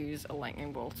will use a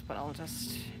lightning bolt, but I'll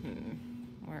just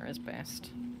where is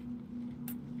best?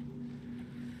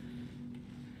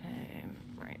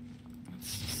 Right. Let's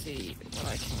see what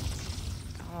I can.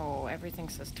 Oh, everything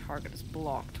says target is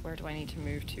blocked. Where do I need to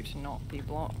move to not be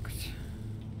blocked?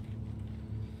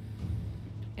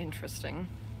 Interesting.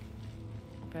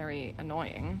 Very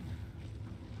annoying.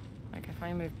 Like, if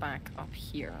I move back up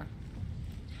here,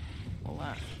 will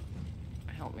that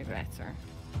help me better?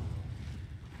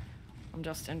 I'm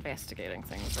just investigating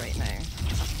things right now.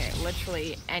 Okay,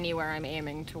 literally anywhere I'm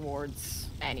aiming towards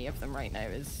any of them right now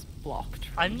is blocked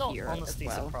from I'm not here honestly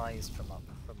as well. surprised from up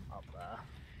there.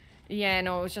 Yeah,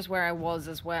 no, it was just where I was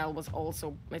as well was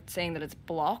also, it's saying that it's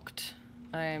blocked,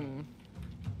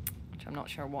 which I'm not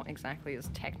sure what exactly is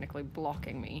technically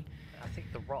blocking me. I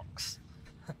think the rocks.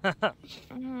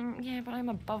 Yeah, but I'm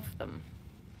above them.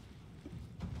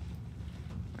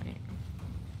 Right.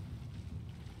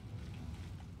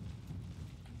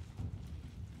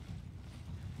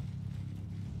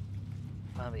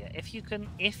 Yeah, if you can,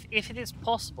 if it is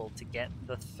possible to get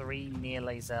the 3 near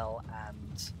Lae'zel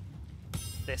and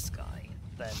this guy,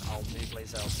 then I'll move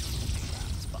Lae'zel to do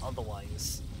that. But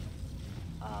otherwise,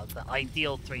 the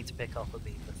ideal 3 to pick up would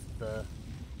be the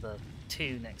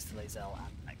 2 next to Lae'zel and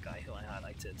that guy who I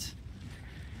highlighted.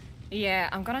 Yeah,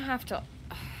 I'm gonna have to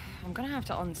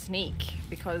unsneak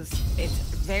because it's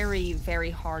very,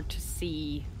 very hard to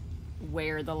see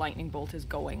where the lightning bolt is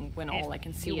going when all I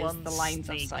can see is the lines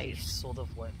of sight. It sort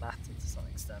of won't matter to some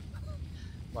extent.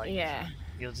 Like, yeah,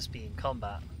 you'll just be in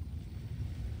combat.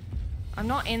 I'm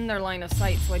not in their line of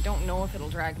sight, so I don't know if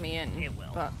it'll drag me in. It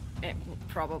will. But it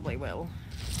probably will.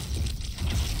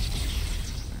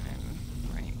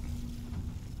 Right.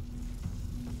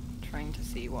 Trying to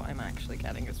see what I'm actually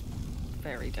getting is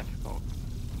very difficult.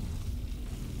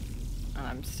 And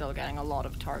I'm still getting a lot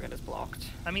of target is blocked.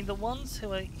 I mean, the ones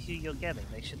who you're getting,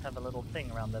 they should have a little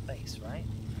thing around their base, right?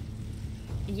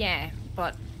 Yeah,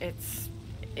 but it's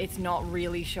not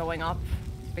really showing up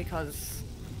because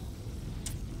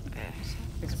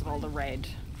of all the red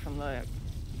from the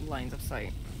lines of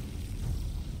sight.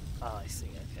 Oh, I see.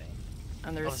 Okay.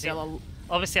 And there's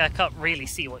obviously I can't really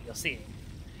see what you're seeing.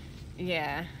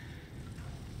 Yeah.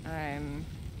 And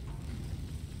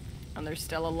there's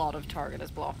still a lot of target is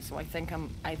blocked, so I think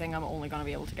I'm only going to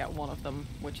be able to get one of them,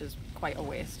 which is quite a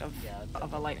waste of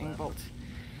a lightning bolt.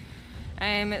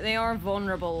 They are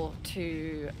vulnerable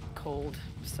to cold,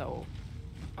 so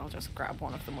I'll just grab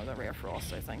one of them with a rare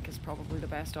frost. I think is probably the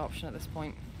best option at this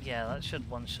point. Yeah, that should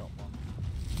one-shot one.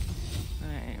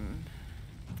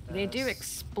 They do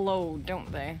explode,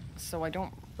 don't they? So I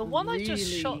don't. The one I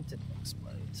just shot didn't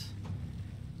explode.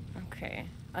 Okay.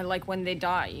 I like when they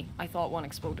die, I thought one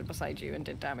exploded beside you and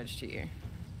did damage to you.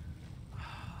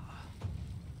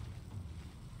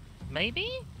 Maybe?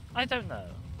 I don't know.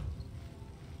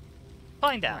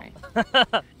 Find out.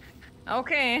 Right.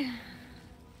 Okay.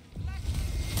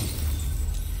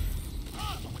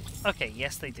 Okay,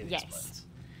 yes they do yes. explode.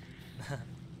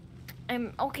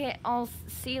 Okay, I'll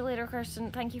see you later,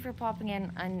 Kirsten. Thank you for popping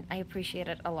in, and I appreciate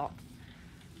it a lot.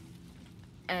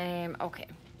 Okay.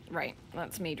 Right,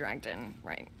 that's me dragged in.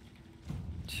 Right.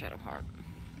 Shadow Heart.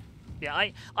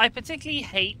 Yeah, I particularly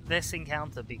hate this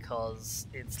encounter because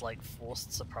it's like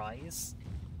forced surprise.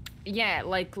 Yeah,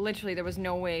 like literally there was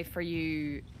no way for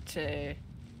you to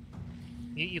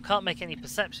You can't make any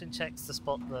perception checks to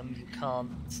spot them. You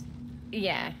can't.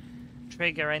 Yeah.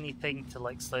 Trigger anything to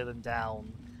like slow them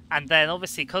down. And then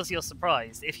obviously, because you're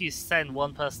surprised, if you send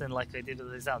one person in like I did with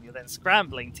Lizelle, you're then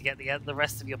scrambling to get the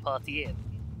rest of your party in.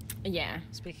 Yeah.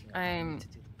 Speaking of, I need to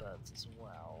do the birds as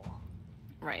well.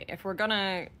 Right. If we're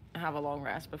gonna have a long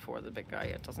rest before the big guy,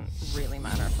 it doesn't really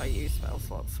matter if I use spell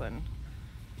slots then.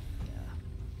 Yeah.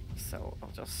 So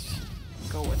I'll just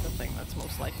go with the thing that's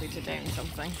most likely to down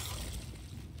something.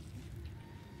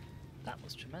 That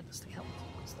was tremendously helpful,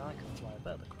 because now I can fly a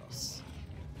bird across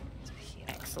to here.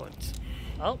 Excellent.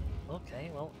 Oh,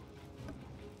 okay, well...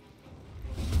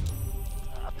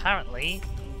 apparently,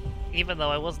 even though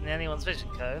I wasn't in anyone's vision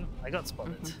cone, I got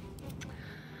spotted.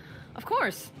 Of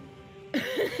course! Of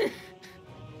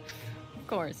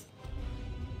course.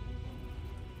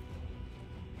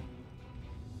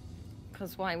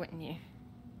 Because why wouldn't you?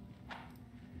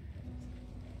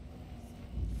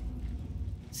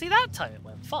 See, that time it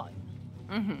went fine.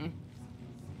 Mm-hmm.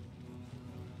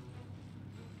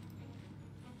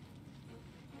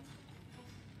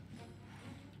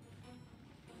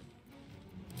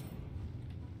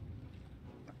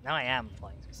 Now I am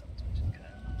flying through someone's vision cone.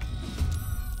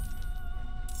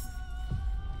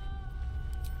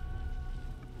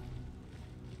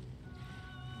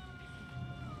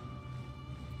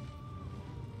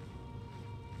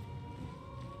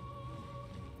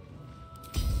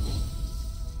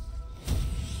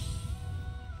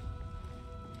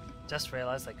 Just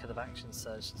realised I could have action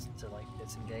surged to like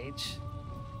disengage.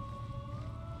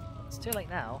 It's too late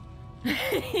now.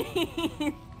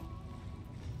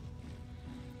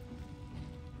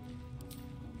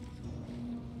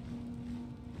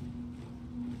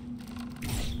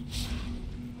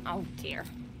 Oh dear.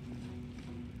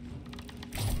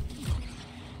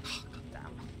 Oh, God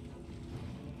damn.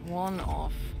 One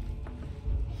off.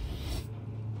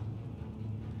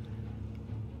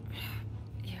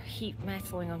 You're heat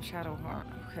metaling on Shadowheart.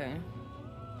 Okay.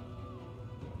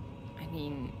 I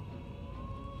mean,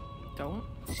 don't.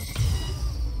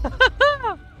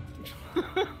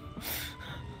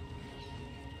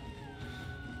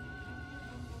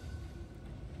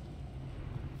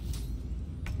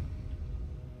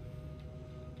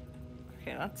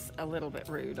 Okay, that's a little bit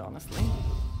rude, honestly.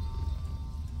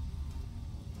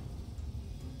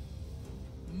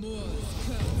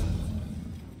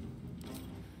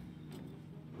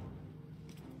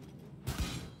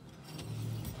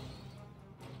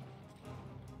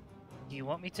 Do you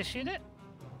want me to shoot it?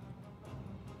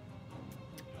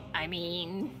 I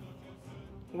mean,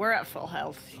 we're at full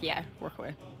health. Yeah, work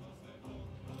away.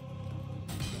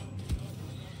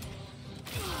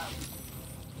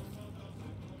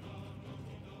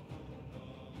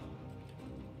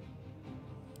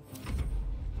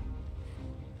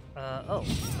 Oh,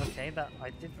 okay, that I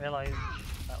didn't realise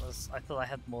that was... I thought I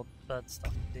had more bird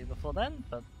stuff to do before then,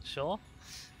 but sure.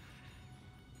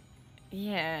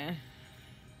 Yeah.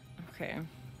 Okay.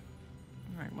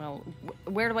 Alright, well,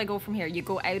 where do I go from here? You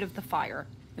go out of the fire,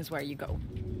 is where you go.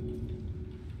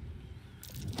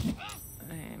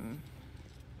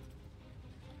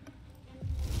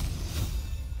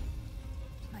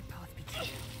 My path be clear.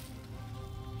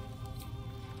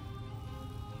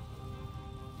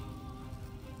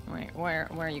 Wait, where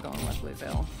are you going with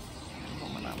Lizelle? I'm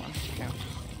going with that one. Okay.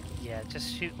 Yeah,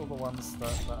 just shoot all the ones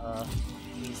that are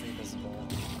easily visible.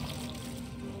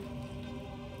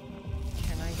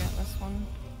 Can I get this one?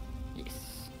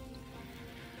 Yes.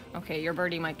 Okay, your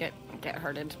birdie might get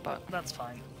hurted, but that's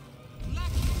fine.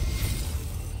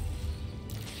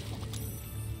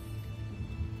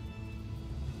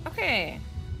 Okay,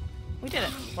 we did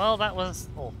it. Well, that was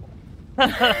awful.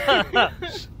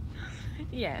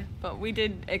 Yeah, but we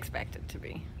did expect it to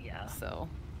be. Yeah. So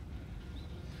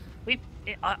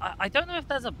I don't know if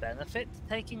there's a benefit to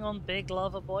taking on Big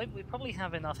Lava Boy, but we probably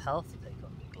have enough health to take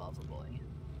on Big Lava Boy.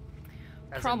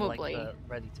 As probably. In, like, the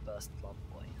ready to burst Lava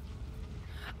Boy.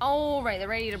 Oh right, the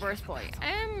ready to burst boy.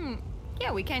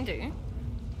 Yeah, we can do.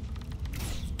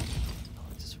 Oh,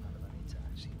 I just remembered I need to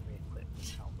actually re-equip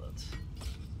this halberd.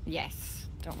 Yes.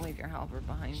 Don't leave your halberd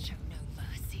behind. Show no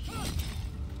mercy.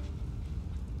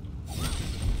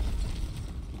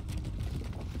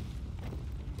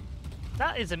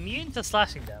 That is immune to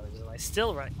slashing damage, and I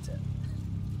still wrecked it.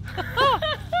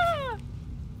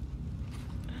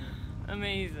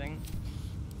 Amazing.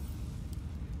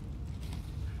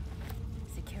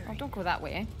 Secure. Oh, don't go that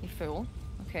way, you fool.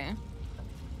 Okay.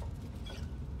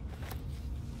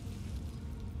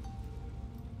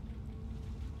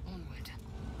 Onward.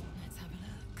 Let's have a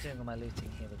look. Doing all my looting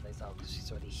here with Lizelle because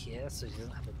she's already here, so she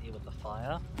doesn't have to deal with the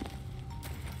fire.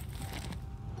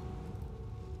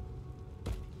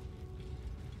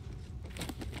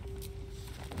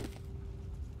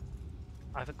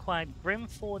 acquired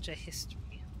Grymforge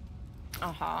history.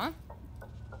 Uh-huh.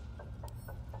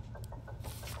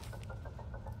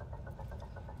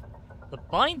 The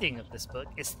binding of this book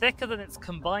is thicker than its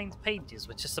combined pages,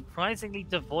 which are surprisingly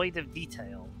devoid of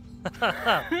detail.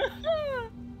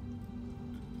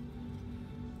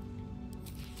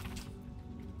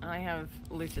 I have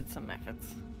looted some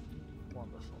methods.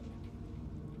 Wonderful.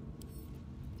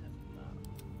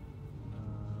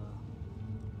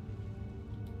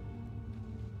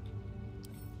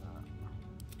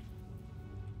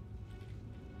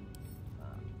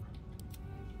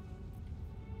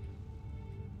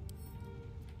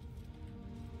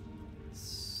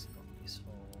 It's not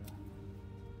useful.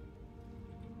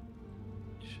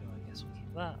 Sure, I guess we'll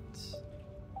keep that.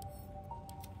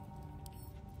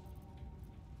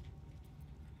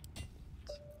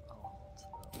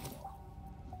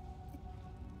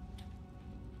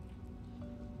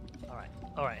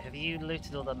 Alright, have you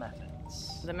looted all the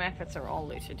methods? The methods are all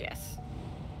looted, yes.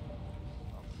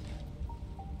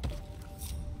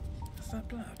 Is that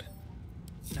blood?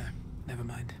 No, never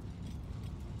mind.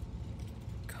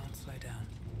 Can't slow down.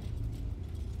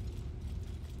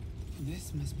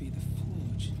 This must be the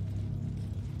forge.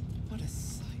 What a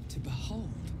sight to behold.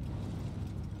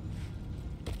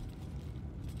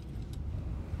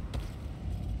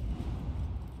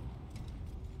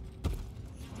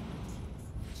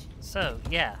 So,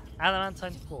 yeah,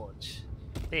 Adamantine Forge.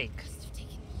 Big.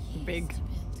 Big.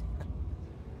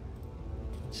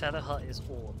 Shadowheart is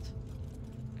awed.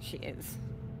 She is.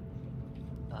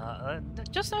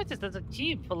 Just noticed there's a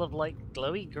cube full of, like,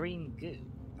 glowy green goo.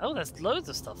 Oh, there's loads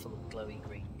of stuff full of glowy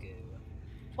green goo.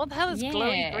 What the hell is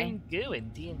glowy green goo in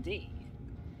D&D?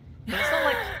 It's not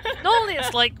like... Normally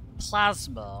it's like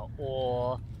plasma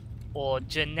or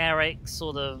generic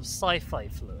sort of sci-fi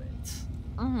fluid.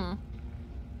 Mm-hmm.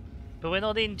 But we're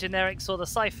not in generic sort of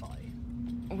sci-fi.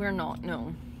 We're not,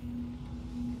 no.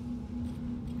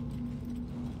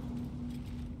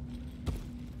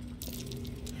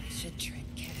 Should tread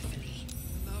carefully.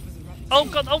 Oh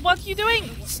god, oh what are you doing?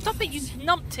 Stop it, you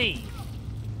numpty!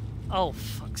 Oh,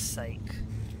 fuck's sake.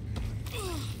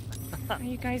 Are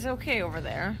you guys okay over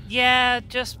there? Yeah,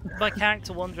 just my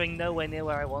character wandering nowhere near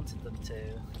where I wanted them to.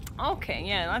 Okay,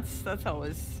 yeah, that's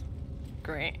always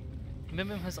great.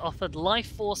 Mimim has offered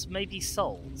life force, maybe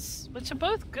souls, which are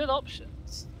both good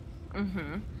options.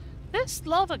 Mm-hmm. This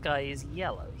lava guy is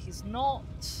yellow. He's not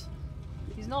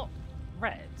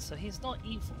red, so he's not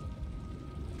evil.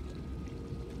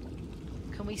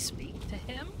 Can we speak to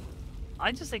him?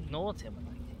 I just ignored him when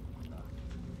I came over.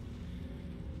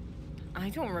 I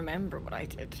don't remember what I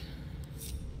did.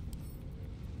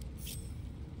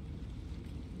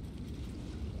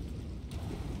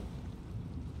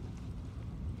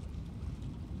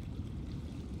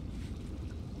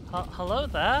 Hello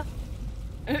there.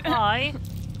 Hi.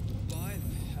 By the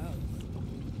hell.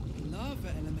 Lava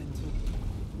elemental.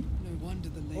 No wonder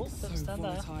the lake's so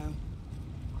volatile.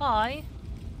 Hi.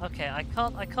 Okay, I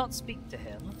can't speak to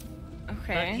him.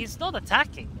 Okay. But he's not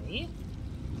attacking me.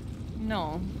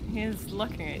 No, he's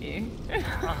looking at you.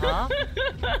 Uh-huh.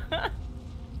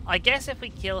 I guess if we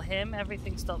kill him,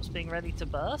 everything stops being ready to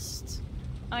burst?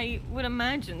 I would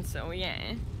imagine so,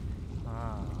 yeah.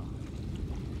 Ah.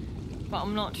 But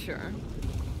I'm not sure.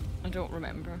 I don't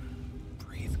remember.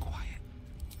 Breathe quiet.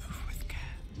 Move with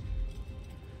care.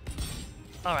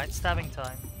 Alright, stabbing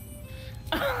time.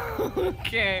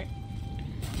 Okay.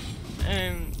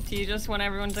 Do you just want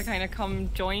everyone to kind of come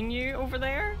join you over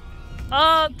there?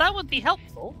 That would be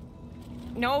helpful.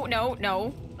 No.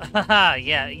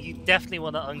 Yeah, you definitely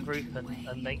want to ungroup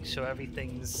and make sure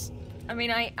everything's... I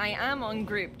mean, I am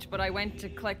ungrouped, but I went to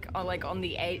click on on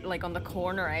the edge, on the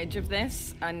corner edge of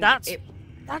this, and that's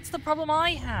the problem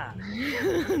I had.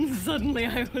 Suddenly,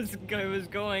 I was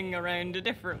going around a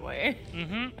different way.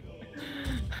 Mm-hmm.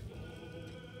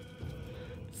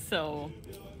 So,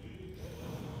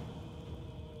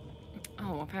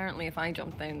 apparently, if I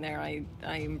jump down there,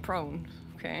 I'm prone.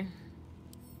 Okay.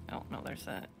 Oh no, there's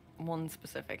one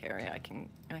specific area I can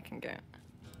get.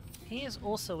 He is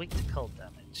also weak to cold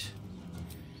damage.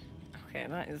 Okay,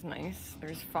 that is nice.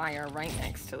 There's fire right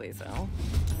next to Lizelle.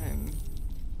 I'm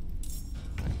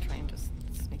gonna try and just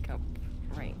sneak up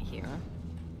right here.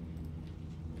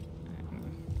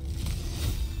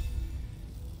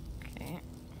 Okay.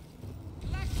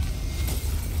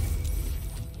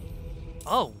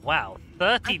 Oh wow,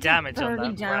 30 damage on that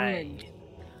 30 damage. ray.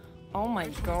 Oh my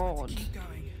god.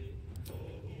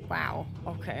 Wow,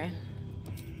 okay.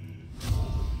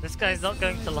 This guy's not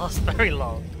going to last very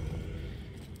long.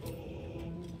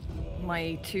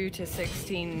 My 2 to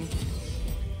 16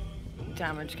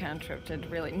 damage cantrip did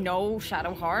really... No,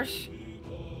 Shadowheart.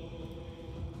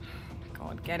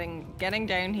 getting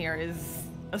down here is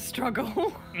a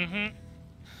struggle. Mm-hmm.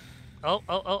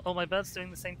 Oh, my bird's doing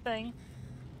the same thing.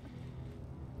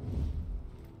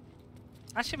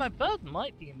 Actually, my bird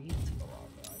might be immune to the lava,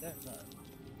 I don't know.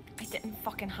 I didn't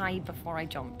fucking hide before I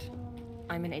jumped.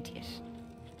 I'm an idiot.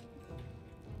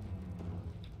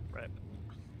 Rip.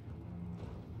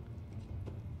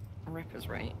 Rip is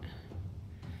right.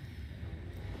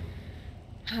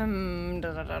 Why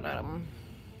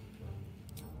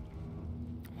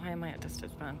am I at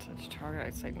disadvantage? Target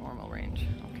outside normal range.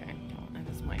 Okay, well, it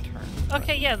is my turn.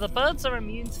 Okay, yeah, the birds are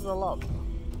immune to the lava.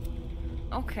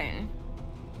 Okay.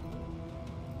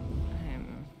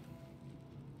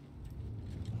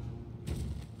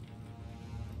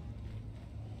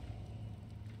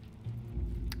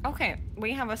 Okay,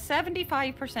 we have a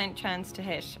 75% chance to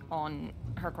hit on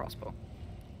her crossbow.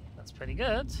 That's pretty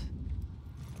good.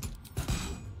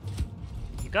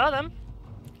 You got him.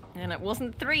 And it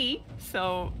wasn't 3,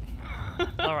 so...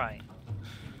 Alright.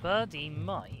 Birdie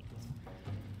might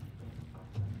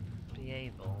be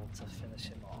able to finish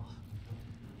him off.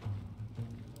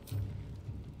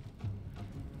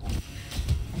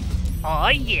 Oh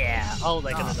yeah! Oh,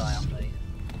 they're gonna die, aren't they?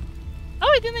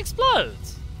 Oh, it didn't explode!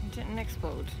 It didn't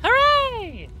explode.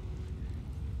 Hooray!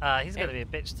 He's gonna be a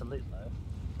bitch to loot, though.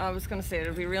 I was gonna say,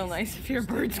 it'd be real nice if your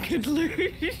birds could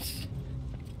loot.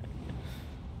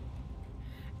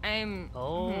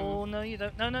 Oh, no, you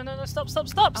don't. No, stop!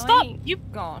 You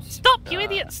gosh. Stop, you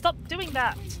idiot! Stop doing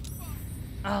that!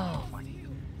 Oh my.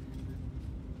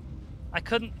 I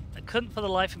couldn't for the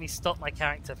life of me stop my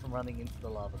character from running into the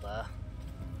lava there.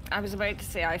 I was about to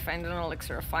say I found an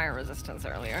elixir of fire resistance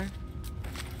earlier.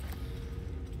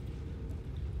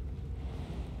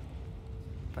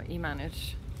 But you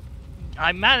managed.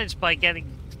 I managed by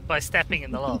stepping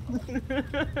in the lava.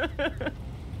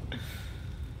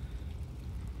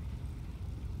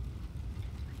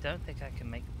 I don't think I can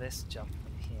make this jump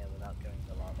from here without going in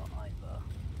the lava either.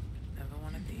 Never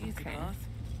wanted the easy path.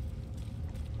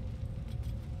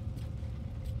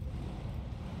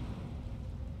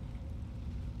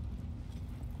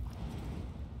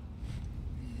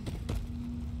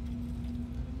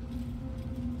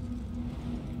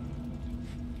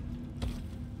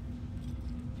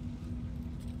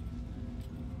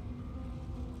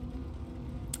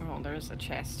 Oh, there's a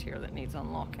chest here that needs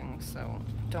unlocking, so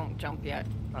don't jump yet.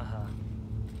 Uh-huh.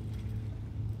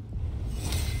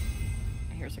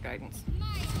 Here's a guidance.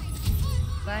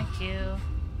 Thank you.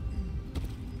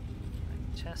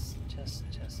 Chest,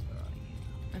 where are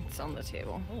you? It's on the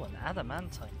table. Oh, an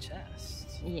adamantine chest.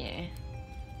 Yeah.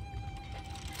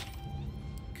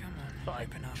 Come on, Thought I'd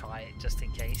open up. try it just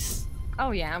in case.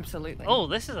 Oh yeah, absolutely. Oh,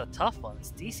 this is a tough one.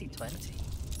 It's DC 20.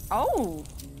 Oh!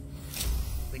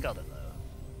 We got it though.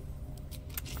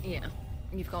 Yeah,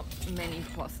 you've got many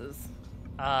pluses.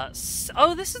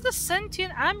 Oh, this is the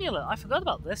sentient amulet. I forgot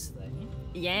about this thing.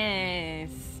 Yes.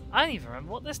 I don't even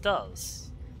remember what this does.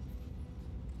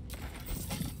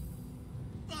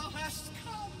 Thou hast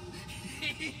come.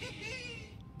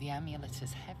 The amulet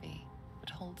is heavy, but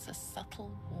holds a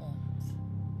subtle warmth,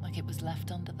 like it was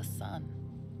left under the sun.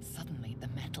 Suddenly, the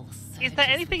metal surges. Is there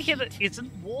anything with here that heat.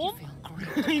 isn't warm? You feel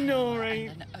great I know, power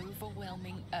right? And an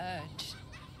overwhelming urge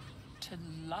to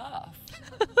laugh.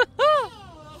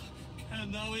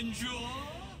 Can thou endure?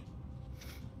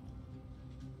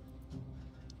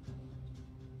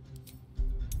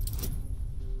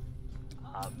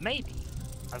 Maybe.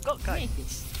 I've got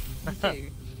guidance. You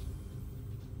do.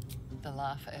 The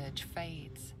laugh urge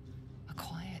fades. A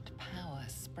quiet power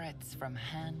spreads from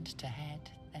hand to head,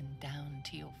 then down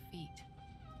to your feet.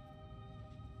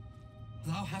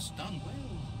 Thou hast done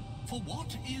well. For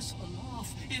what is a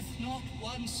laugh if not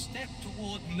one step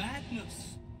toward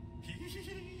madness?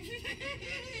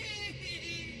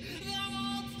 Thou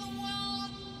art the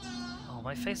one! Oh,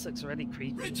 my face looks really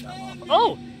creepy. in that lava.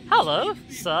 Oh, hello,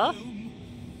 sir.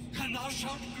 And thou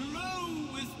shalt glow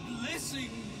with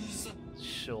blessings.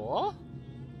 Sure.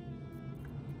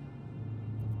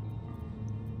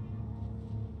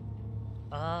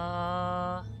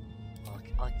 I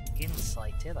can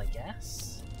insight it, I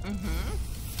guess. Mm-hmm.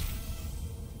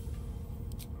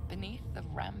 Beneath the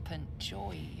rampant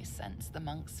joy, you sense the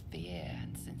monk's fear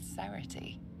and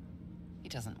sincerity. He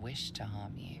doesn't wish to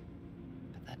harm you,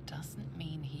 but that doesn't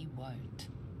mean he won't.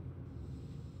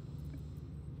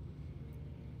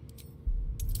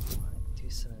 Do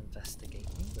some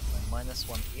investigating with my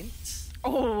 -1 int.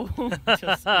 Oh,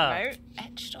 just about.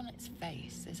 Etched on its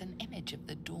face is an image of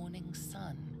the dawning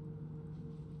sun.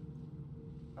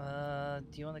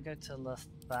 Do you want to go to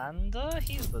Lathander?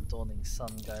 He's the dawning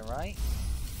sun guy, right?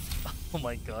 Oh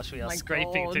my gosh, we are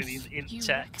scraping through these int You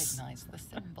checks. recognize the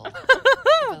symbol.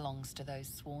 belongs to those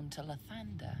sworn to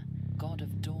Lathander, god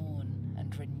of dawn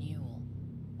and renewal.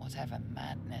 Whatever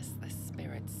madness the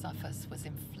spirit suffers was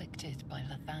inflicted by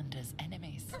Lathander's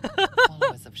enemies,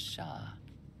 followers of Shah.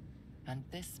 And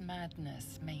this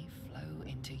madness may flow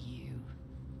into you.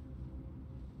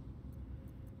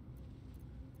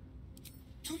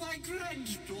 To my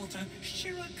granddaughter,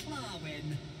 Shira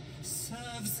Clarwen.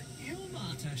 Serves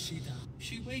Ilmata, she does.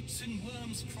 She waits in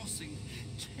Worm's Crossing.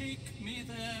 Take me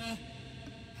there,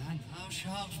 and thou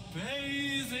shalt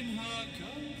bathe in her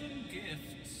golden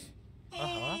gifts.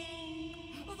 I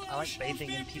like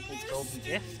bathing in people's golden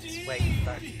gifts. Wait,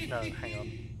 no, hang on.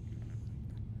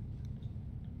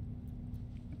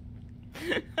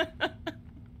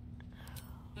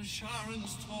 The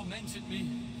Sharons tormented me,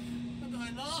 and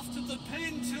I laughed at the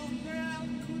pain till ne'er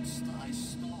couldst I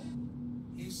stop.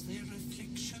 Is there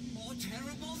affliction more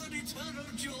terrible than eternal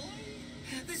joy?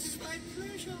 This is my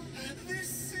pleasure.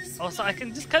 This is Also, I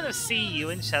can just kind of see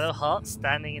you and Shadowheart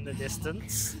standing in the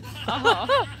distance.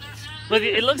 But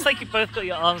it looks like you both got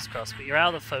your arms crossed, but you're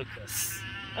out of focus.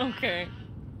 Okay.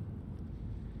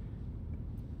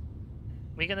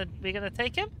 We gonna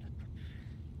take him?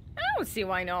 I don't see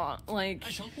why not. Like, I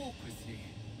shall walk with thee.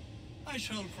 I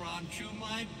shall grant you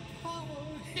my power.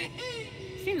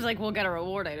 seems like we'll get a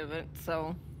reward out of it,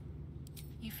 so.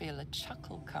 You feel a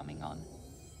chuckle coming on,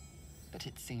 but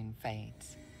it soon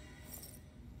fades.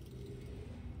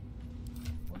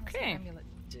 What does the amulet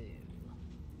do?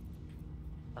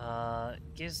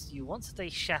 Gives you once a day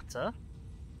shatter,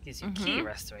 gives you key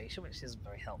restoration, which isn't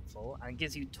very helpful, and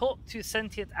gives you talk to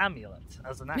sentient amulet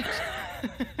as an action.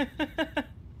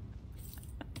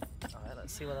 Alright,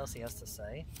 let's see what else he has to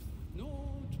say. Not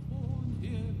born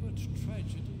here but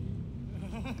tragedy.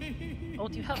 Oh,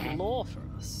 do you have lore for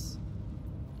us?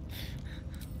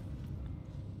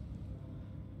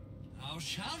 Thou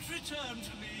shalt return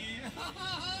to me.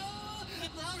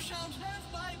 Thou shalt have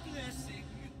my blessing.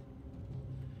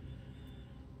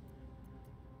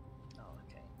 Oh,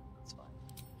 okay, that's fine.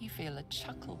 You feel a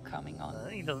chuckle coming on.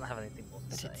 He doesn't have anything more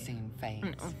to say. But it soon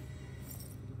fades.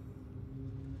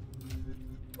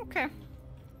 Okay.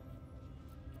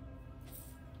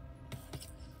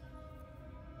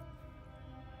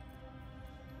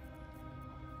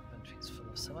 Inventory's full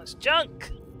of so much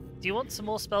junk! Do you want some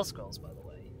more spell scrolls, by the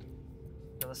way?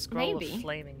 Got a scroll of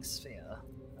Flaming Sphere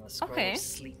and a scroll of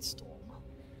Sleet Storm.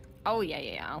 Oh,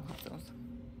 yeah, I'll have those.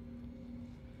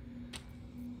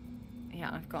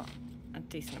 Yeah, I've got a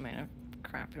decent amount of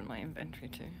crap in my inventory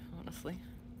too, honestly.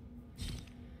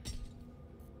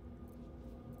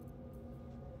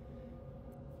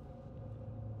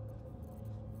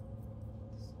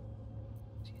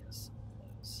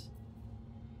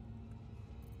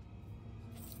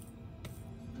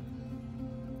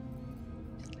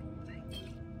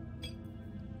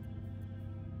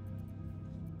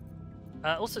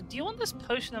 Also, do you want this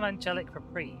Potion of Angelic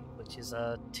Reprieve, which is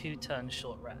a 2-turn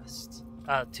short rest?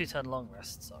 2-turn long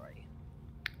rest, sorry.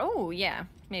 Oh, yeah,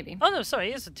 maybe. Oh, no,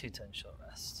 sorry, it is a 2-turn short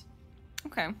rest.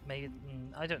 Okay. Maybe,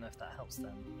 I don't know if that helps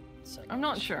them so I'm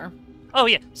not sure. Oh,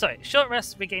 yeah, sorry. Short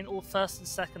rest, regain all 1st and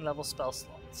 2nd level spell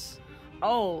slots.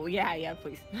 Oh, yeah,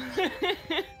 please. There you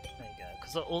go,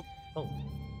 because all... Oh.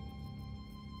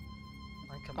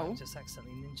 Like I might have just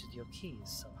accidentally ninja'd your keys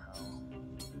somehow.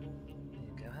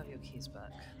 Have your keys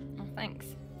back. Oh,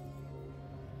 thanks.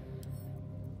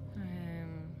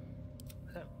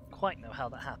 I don't quite know how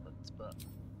that happened, but...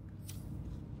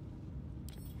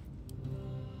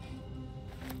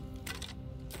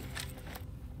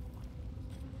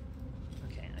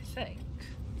 Okay, I think...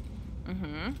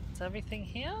 Is everything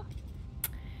here?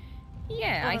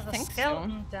 Yeah, well, I think so. There's a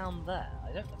skeleton down there.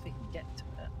 I don't know if we can get to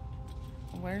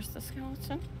it. Where's the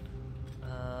skeleton?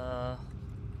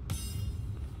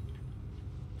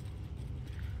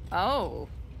 Oh.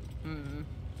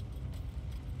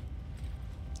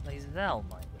 Lae'zel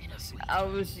might be able to. I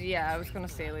was gonna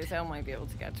say Lae'zel might be able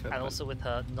to get to it. And also with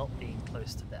her not being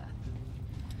close to death.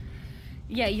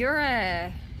 Yeah,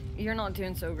 you're not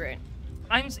doing so great.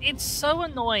 It's so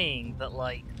annoying that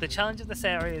like the challenge of this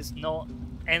area is not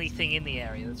anything in the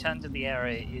area. The challenge of the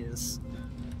area is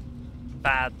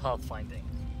bad pathfinding.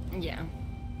 Yeah.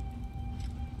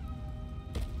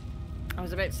 I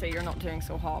was about to say you're not doing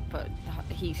so hot, but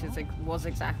heat was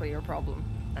exactly your problem.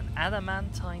 An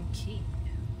adamantine key.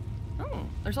 Oh,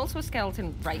 there's also a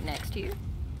skeleton right next to you.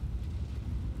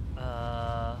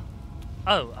 Oh,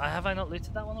 have I not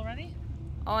looted that one already?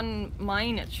 On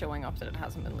mine, it's showing up that it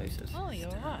hasn't been looted. Oh, you're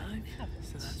right.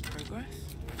 So that's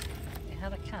progress. It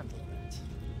had a candle in it.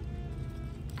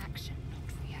 Action, not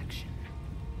reaction.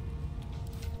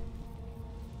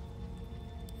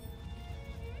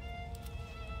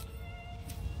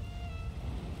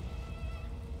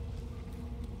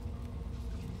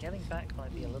 getting back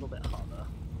might be a little bit harder.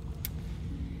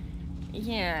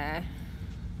 Yeah.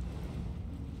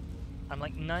 I'm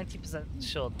like 90%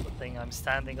 sure the thing I'm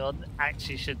standing on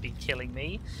actually should be killing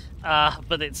me,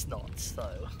 but it's not,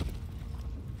 so...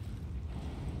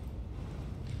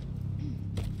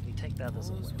 We take that as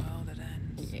a win. Well that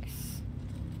ends. Yes.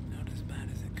 Not as bad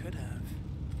as it could have.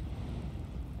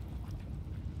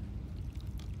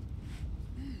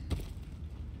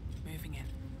 Moving in.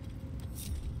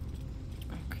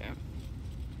 Okay.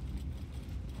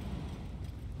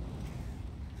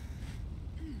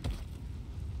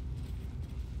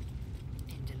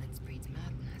 Indolence breeds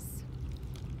madness.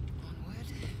 Onward.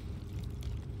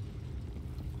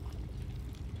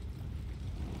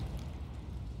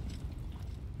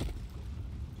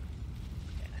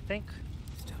 I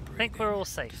think we're all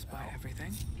safe. Despite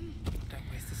everything. Don't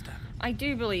waste a step. I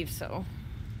do believe so.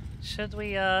 Should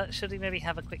we maybe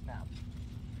have a quick nap?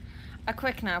 A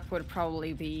quick nap would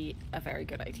probably be a very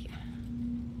good idea.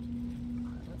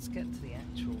 Right, let's get to the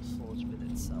actual forge bit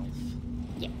itself.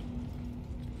 Yeah.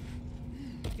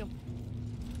 Yep.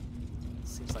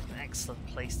 Seems like an excellent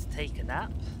place to take a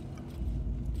nap.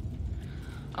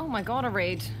 Oh my god, a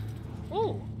raid.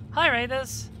 Ooh! Hi,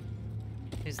 raiders!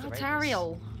 Who's the raiders?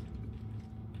 Altariel.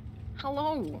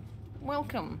 Hello.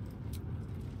 Welcome.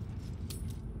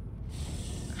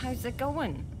 How's it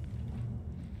going?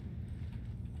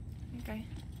 Okay.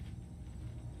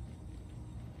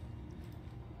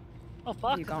 Oh,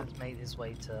 Barker has made his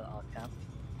way to our camp.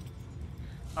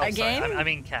 Oh, Again? Sorry, I'm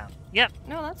in camp. Yep.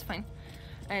 No, that's fine.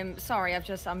 Sorry,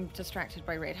 I'm distracted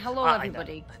by raid. Hello, I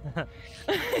everybody.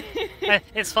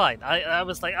 It's fine. I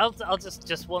was like, I'll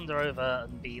just wander over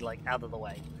and be like out of the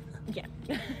way. Yeah.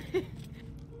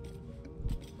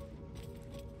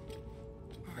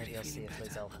 Maybe I'll see if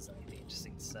Lizelle has anything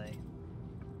interesting to say.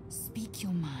 Speak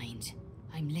your mind.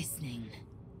 I'm listening.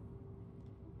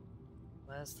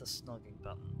 Where's the snogging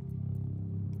button?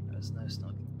 There's no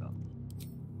snogging button.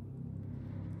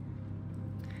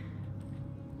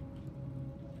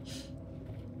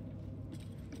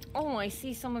 Oh, I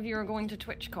see some of you are going to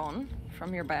TwitchCon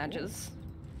from your badges.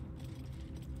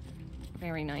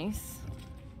 Very nice.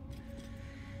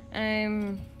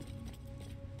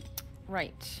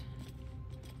 Right.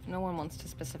 No one wants to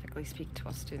specifically speak to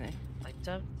us, do they? I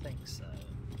don't think so.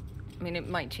 I mean, it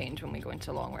might change when we go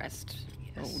into long rest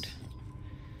mode.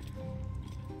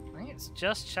 I think it's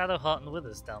just Shadowheart and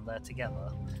Withers down there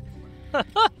together.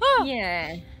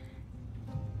 Yeah.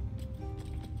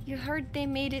 You heard they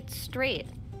made it straight.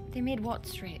 They made what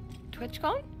straight?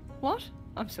 TwitchCon? What?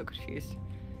 I'm so confused.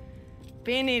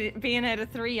 Bayonetta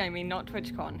 3, I mean, not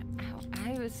TwitchCon.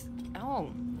 I was...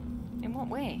 Oh. In what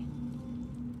way?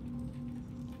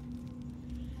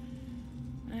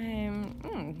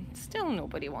 Still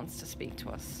nobody wants to speak to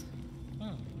us.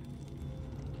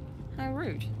 How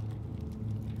rude.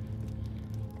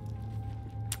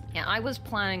 Yeah, I was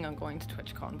planning on going to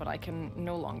TwitchCon, but I can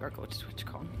no longer go to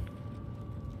TwitchCon.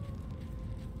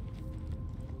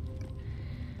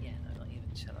 Yeah, no, not even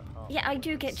Shadowheart. Yeah, I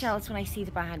do get jealous when I see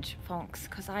the badge, Fonks,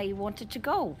 because I wanted to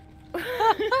go.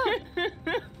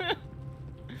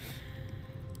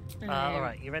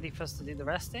 Alright, you ready for us to do the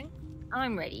resting?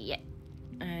 I'm ready, yeah.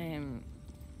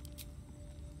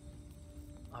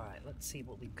 Alright, let's see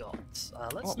what we got. Let's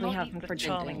What we not have eat the for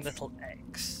charming dindings. little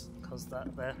eggs, because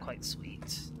they're quite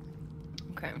sweet.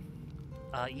 Okay.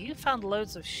 You found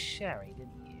loads of sherry,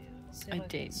 didn't you? Let's see if I can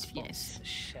did, spot yes. the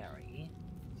sherry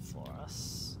for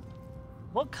us.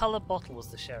 What colour bottle was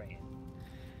the sherry in?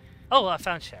 Oh, I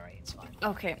found sherry, it's fine.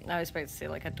 Okay, I was about to say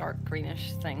like a dark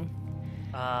greenish thing.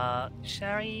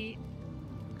 Sherry,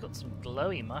 got some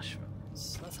glowy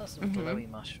mushrooms. Let's have some glowy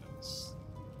mushrooms.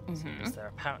 Because they're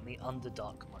apparently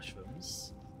underdark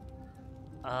mushrooms.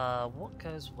 What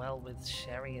goes well with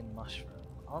sherry and mushroom?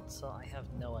 Answer, I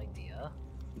have no idea.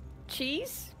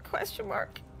 Cheese? Question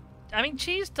mark. I mean,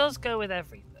 cheese does go with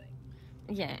everything.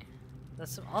 Yeah.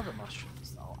 There's some other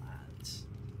mushrooms that I'll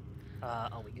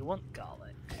add. Oh, you want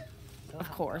garlic. Don't Of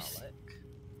have course.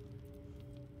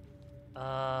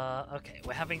 Garlic. Okay,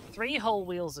 we're having 3 whole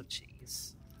wheels of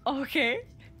cheese. Okay.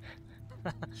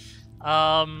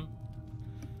 And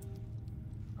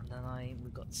then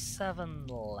we've got 7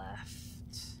 left.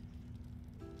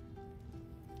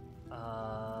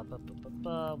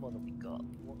 What have we got?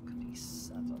 What could be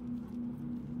 7?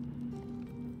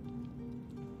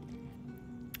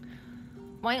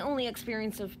 My only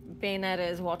experience of Bayonetta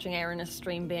is watching Erinus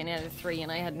stream Bayonetta 3,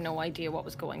 and I had no idea what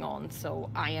was going on,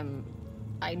 so I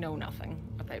know nothing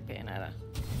about Bayonetta.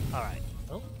 Alright.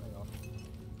 Oh, hang on.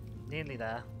 Nearly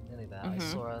there. Nearly there. I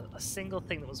saw a single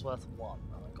thing that was worth 1,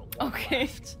 and I got 1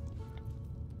 left.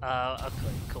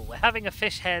 Okay, cool. We're having a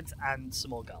fish head and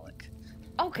some more garlic.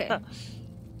 Okay.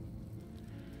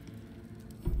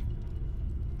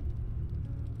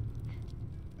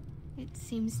 It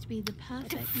seems to be the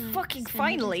perfect night. Fucking to spend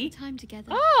finally. time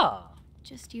together. Ah!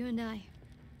 Just you and I.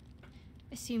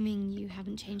 Assuming you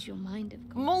haven't changed your mind, of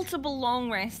course. Multiple long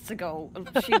rests ago,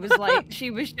 she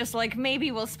was just like,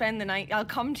 maybe we'll spend the night. I'll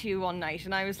come to you one night,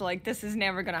 and I was like, this is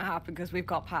never gonna happen because we've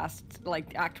got past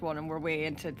like Act 1 and we're way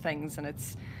into things, and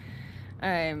it's.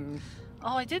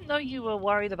 Oh, I didn't know you were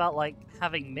worried about like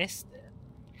having missed it.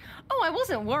 Oh, I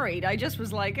wasn't worried. I just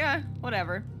was like,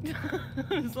 whatever.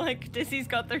 I was like, Disney's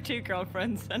got their 2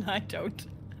 girlfriends, and I don't.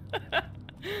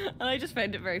 And I just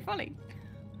found it very funny.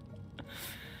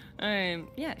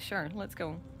 Yeah, sure, let's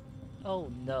go. Oh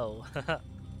no.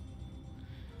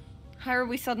 How are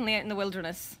we suddenly out in the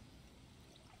wilderness?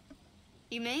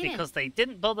 You made it. Because they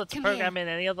didn't bother to program in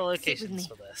any other locations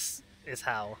for this, is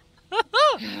how.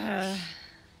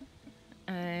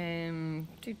 Drain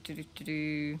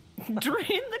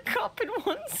the cup in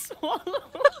one swallow.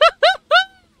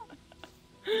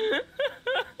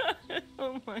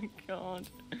 Oh my god.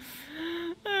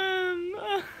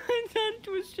 That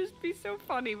was just be so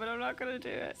funny, but I'm not gonna do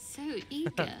it. So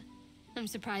eager. I'm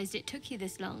surprised it took you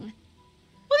this long.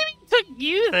 What do you mean it took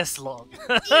you this long? You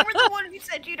were the one who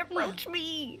said you'd approach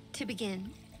me. To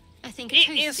begin, I think it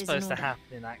is supposed to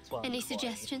happen in Act 1. Any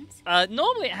suggestions?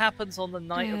 Normally it happens on the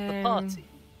night of the party.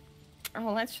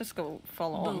 Oh, let's just go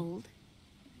follow on. Bold.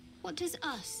 What does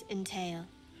us entail?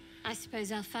 I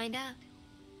suppose I'll find out.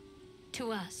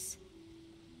 To us.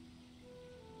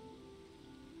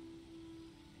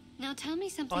 Now tell me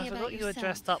something about yourself. I forgot you were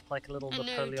dressed up like a little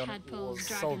Napoleonic tadpoles,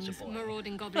 soldier dragons, boy.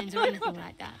 marauding goblins, or anything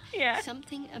like that. Yeah.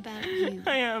 Something about you.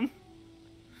 I am.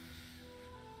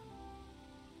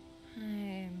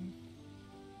 I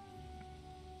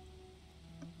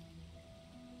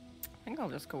think I'll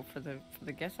just go for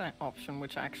the guess option,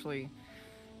 which actually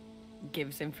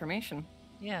gives information.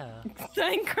 Yeah.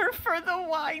 Thank her for the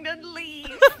wine and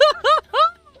leave.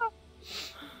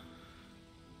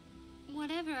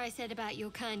 Whatever I said about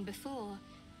your kind before,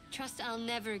 trust I'll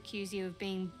never accuse you of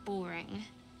being boring.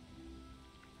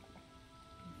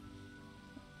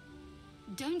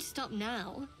 Don't stop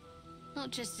now.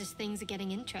 Not just as things are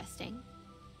getting interesting.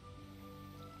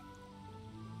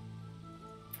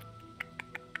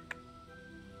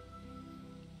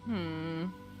 Indeed.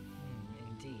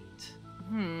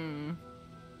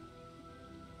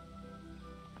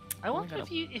 I wonder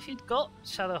if you'd got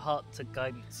Shadowheart to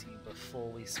guidance you before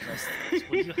we stressed this,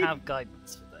 would you have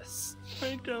guidance for this?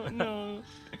 I don't know.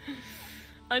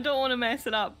 I don't want to mess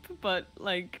it up, but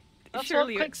like, that's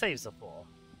surely what quick saves are for.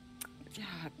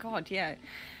 Yeah, God, yeah.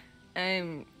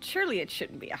 Surely it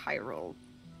shouldn't be a high roll.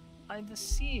 I'd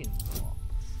assume not.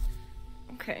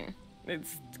 Okay,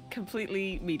 it's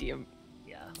completely medium.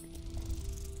 Yeah.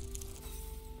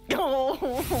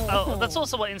 Oh, that's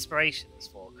also what inspiration is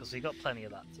for, because we got plenty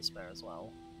of that to spare as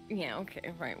well. Yeah,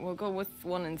 okay, right. We'll go with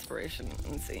 1 inspiration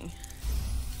and see.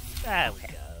 There we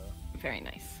go. Very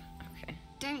nice. Okay.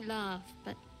 Don't laugh,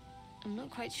 but I'm not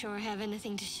quite sure I have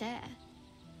anything to share.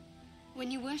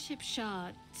 When you worship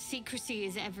Shard, secrecy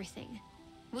is everything.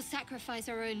 We'll sacrifice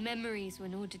our own memories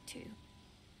when ordered to.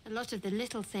 A lot of the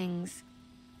little things,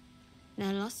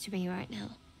 they're lost to me right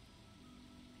now.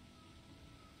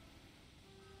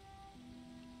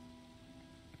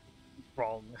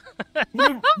 Wrong.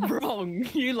 Wrong.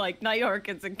 You like night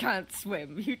orchids and can't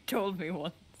swim. You told me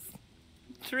once.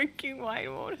 Drinking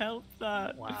wine won't help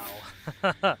that. Wow.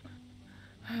 I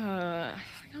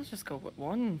think I'll just go with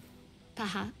 1.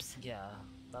 Perhaps. Yeah,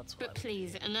 that's what. But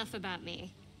please, enough about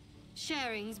me.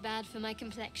 Sharing's bad for my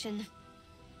complexion.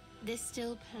 There's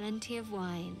still plenty of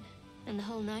wine, and the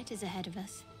whole night is ahead of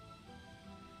us.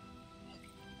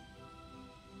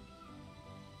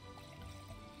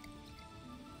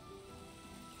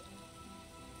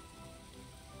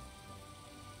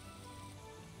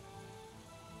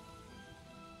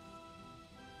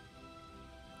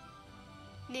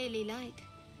 Nearly light.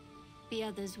 The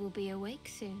others will be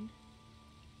awake soon.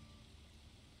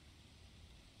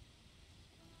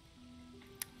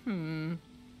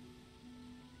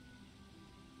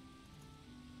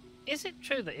 Is it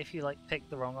true that if you like pick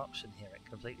the wrong option here, it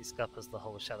completely scuppers the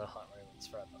whole Shadowheart romance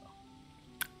forever?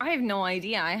 I have no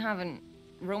idea. I haven't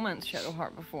romanced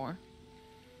Shadowheart before.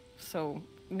 So,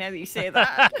 now that you say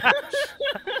that...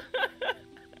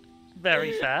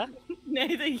 Very fair. Now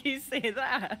that you say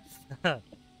that...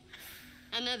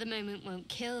 Another moment won't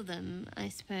kill them, I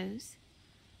suppose.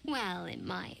 Well, it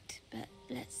might, but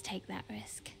let's take that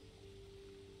risk.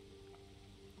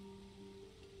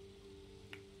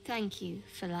 Thank you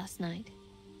for last night.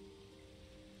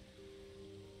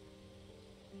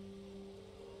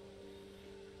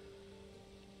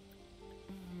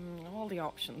 the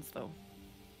options, though.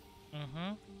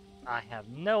 Mm-hmm. I have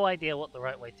no idea what the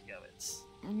right way to go is.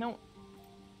 No.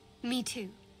 Me too.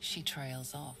 She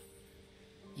trails off.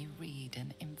 You read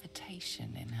an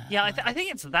invitation in her Yeah, eyes. I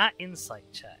think it's that insight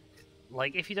check.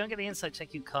 Like, if you don't get the insight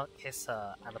check, you can't kiss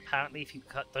her. And apparently, if you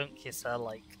don't kiss her,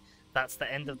 like, that's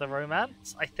the end of the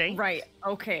romance, I think. Right,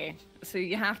 okay. So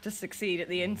you have to succeed at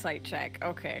the insight check,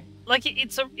 okay. Like,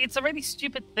 it's a really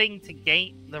stupid thing to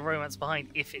gate the romance behind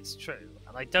if it's true.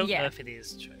 And I don't know if it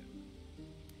is true.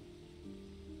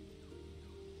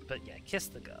 But yeah, kiss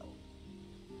the girl.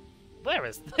 Where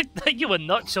is you were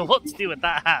not sure what to do with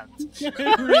that hand.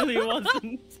 It really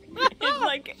wasn't. It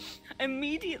like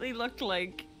immediately looked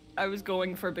like I was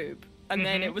going for boob. And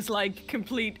then it was like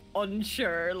complete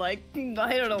unsure, like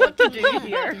I don't know what to do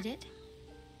here. Did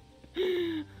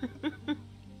it?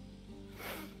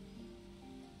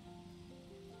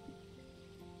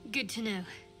 Good to know.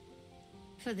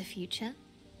 For the future.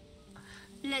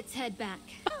 Let's head back.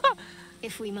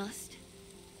 If we must.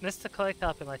 Mr.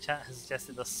 Koikarp in my chat has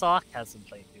suggested a sarcasm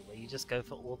playthrough where you just go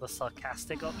for all the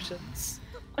sarcastic options.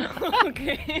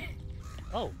 Okay.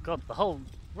 Oh god, the whole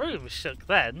room shook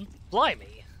then.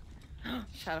 Blimey.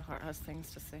 Shadowheart has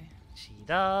things to say. She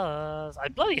does. I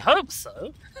bloody hope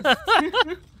so.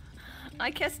 I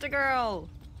kissed a girl.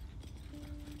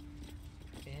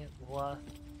 It was...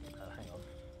 Oh, hang on.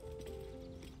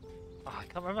 Oh, I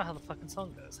can't remember how the fucking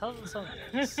song goes. How does the song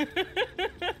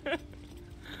go?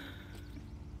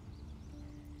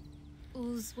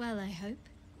 All's well, I hope.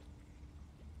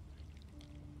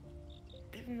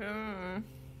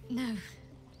 No.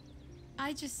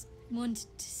 I just wanted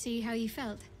to see how you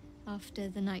felt after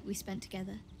the night we spent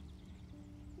together.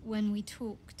 When we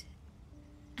talked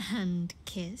and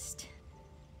kissed.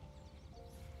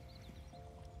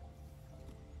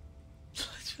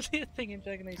 It's really a thing in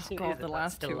Dragon Age 2. God, the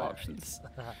last two options.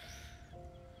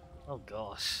 Oh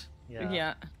gosh. Yeah.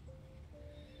 Yeah.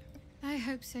 I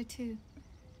hope so too.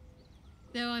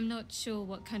 Though I'm not sure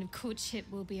what kind of courtship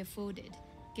will be afforded,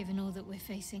 given all that we're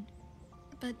facing.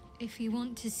 But if you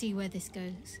want to see where this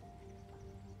goes,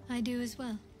 I do as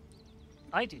well.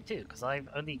 I do too, because I've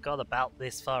only got about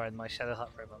this far in my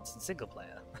Shadowheart romance in single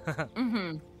player.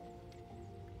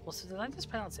 Also, did I just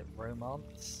pronounce it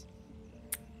romance?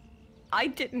 I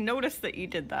didn't notice that you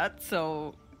did that,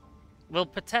 so... We'll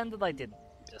pretend that I didn't.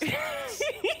 Just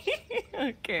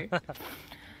okay.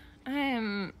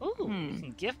 Ooh, you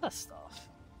can give her stuff.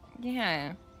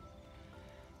 Yeah.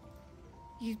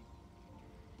 You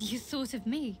thought of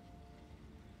me?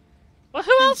 Well,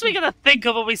 who else are we gonna think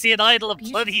of when we see an idol of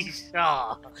bloody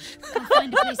Shah? I'll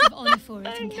find a place of honor for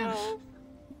it in camp.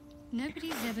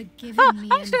 Nobody's ever given me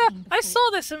anything before. I saw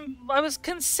this and I was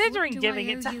considering giving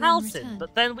it to Halsin,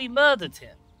 but then we murdered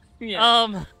him.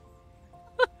 Yeah.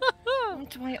 What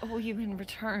do I owe you in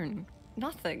return?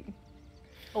 Nothing.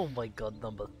 Oh my god,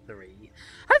 number 3.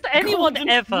 Has anyone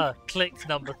ever clicked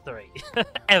number 3?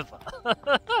 Ever?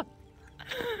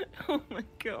 Oh my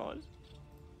god.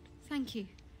 Thank you.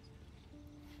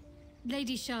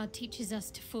 Lady Shard teaches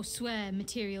us to forswear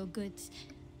material goods.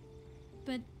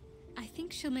 But I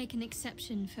think she'll make an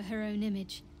exception for her own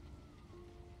image.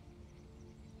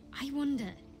 I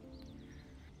wonder...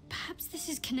 Perhaps this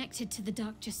is connected to the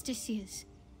Dark Justiciars.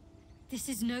 This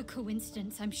is no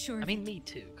coincidence, I'm sure of it. I mean, me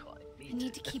too, Kai. I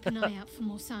need to keep an eye out for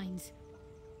more signs.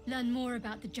 Learn more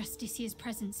about the Justiciars'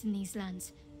 presence in these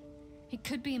lands. It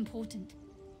could be important.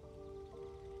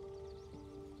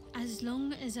 As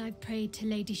long as I've prayed to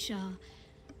Lady Shah,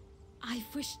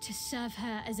 I've wished to serve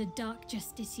her as a Dark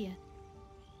Justiciar.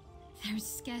 There is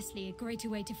scarcely a greater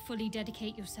way to fully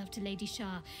dedicate yourself to Lady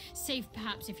Shah, save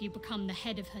perhaps if you become the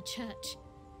head of her church.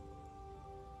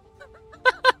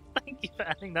 Thank you for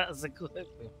adding that as a clip.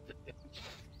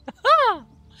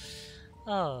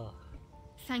 Oh.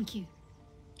 Thank you.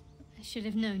 I should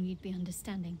have known you'd be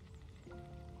understanding.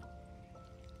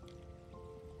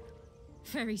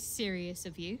 Very serious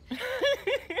of you.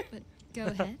 But go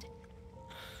ahead.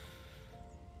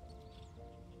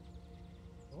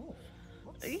 Oh,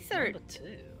 These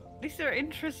are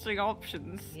interesting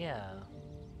options. Yeah.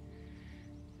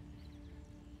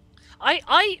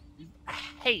 I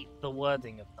hate the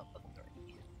wording of number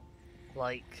 3.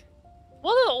 Like,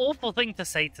 what an awful thing to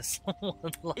say to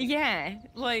someone. Like... Yeah,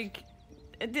 like,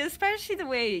 especially the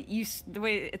way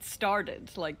it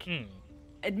started. Like,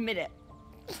 admit it.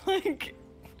 Like,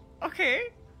 okay.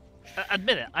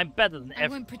 Admit it. I'm better than I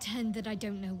won't pretend that I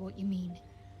don't know what you mean.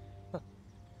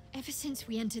 Ever since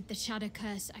we entered the Shadow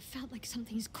Curse, I felt like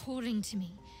something's calling to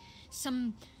me.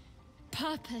 Some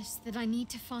purpose that I need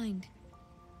to find.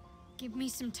 Give me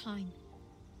some time.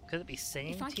 Could it be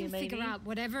singing If I to you, can maybe? figure out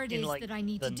whatever it in, is like, that I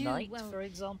need the to do, night, well, for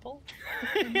example?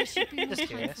 then there should be more Just time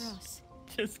curious. for us.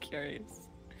 Just curious.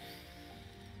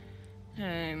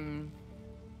 I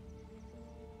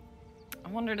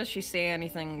wonder, does she say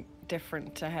anything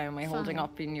different to how am I holding Fine.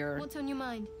 up in your... What's on your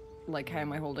mind? Like, how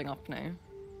am I holding up now?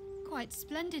 Quite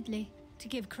splendidly, to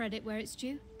give credit where it's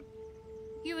due.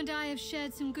 You and I have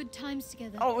shared some good times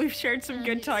together. Oh, we've shared some And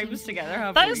good it times seems we together, have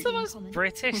haven't That we? is the in most common.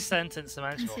 British sentence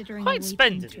imaginable. Considering Quite all we've been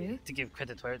splendidly, through. to give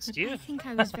credit where it's But due. I think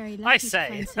I was very I lucky say.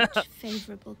 to find such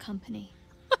favourable company.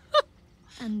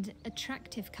 And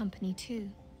attractive company too,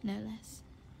 no less.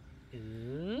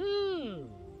 Ooh.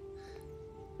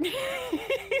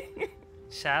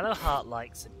 Shadowheart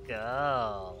likes a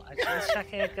girl. Actually, is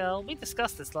Shaka a girl? We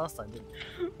discussed this last time, didn't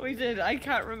we? We did. I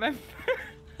can't remember.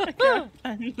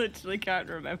 I literally can't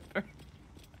remember.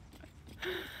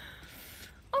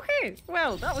 Okay,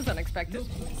 well, that was unexpected.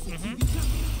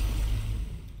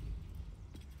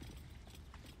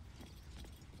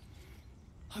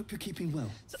 Hope you're keeping well.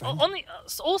 So, on the,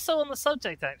 also on the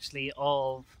subject, actually,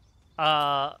 of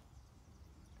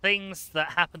things that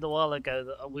happened a while ago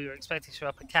that we were expecting to show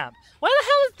up at camp. Where the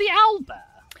hell is the owlbear?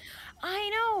 I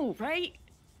know, right?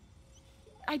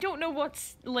 I don't know what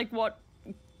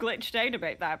glitched out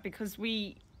about that, because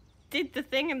we did the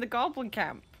thing in the goblin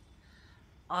camp.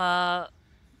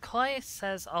 Claudius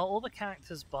says, are all the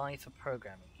characters bi for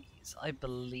programming ease? I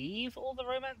believe all the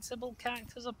romanceable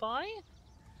characters are bi?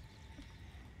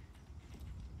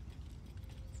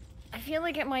 I feel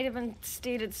like it might have been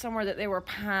stated somewhere that they were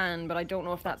pan, but I don't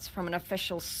know if that's from an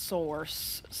official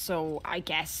source. So I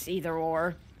guess either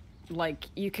or. Like,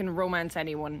 you can romance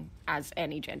anyone as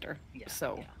any gender. Yeah,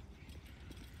 so. yeah.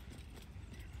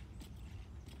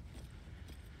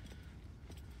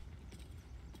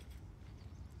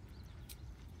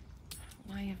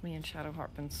 Why have me and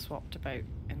Shadowheart been swapped about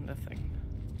in the thing?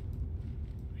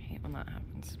 I hate when that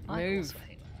happens. I Move. also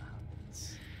hate when that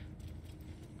happens.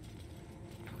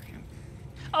 Okay.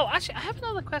 Oh, actually, I have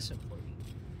another question for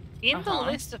you. In the Uh-huh.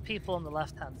 list of people on the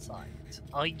left-hand side,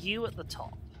 are you at the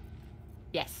top?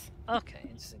 Yes. Okay,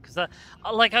 interesting. Because,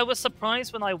 I was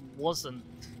surprised when I wasn't.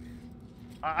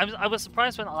 I was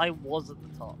surprised when I was at the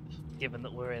top, given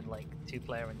that we're in like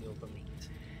 2-player and you're the lead.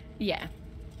 Yeah.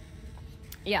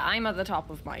 Yeah, I'm at the top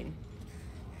of mine.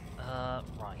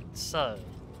 Right. So,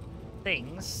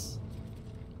 things,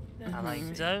 and I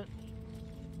Mhm. don't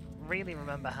really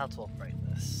remember how to operate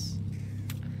this.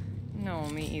 No,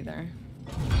 me either.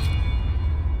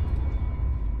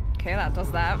 Okay, that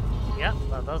does that. Yep,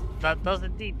 that does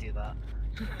indeed do that.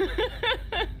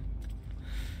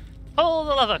 Pull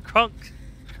the lever, Crunk.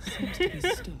 Seems to be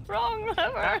stuck. Wrong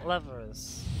lever. That lever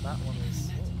is. That one is.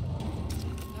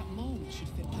 That mold should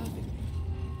fit perfectly.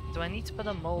 Do I need to put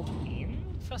a mold in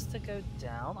for us to go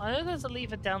down? I know there's a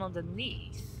lever down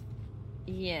underneath.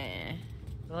 Yeah.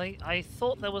 I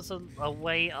thought there was a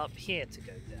way up here to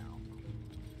go down.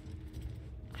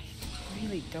 I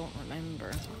really don't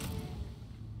remember.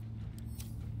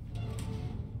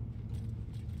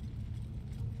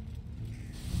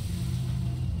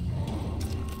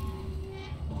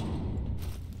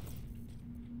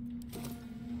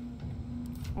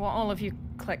 What all have you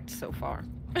clicked so far?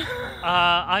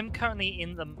 I'm currently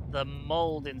in the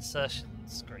mold insertion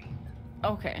screen.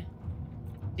 Okay.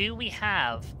 Do we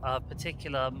have a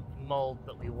particular mold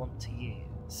that we want to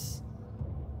use?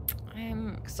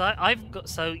 Because I've got.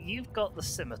 So you've got the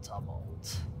scimitar mold.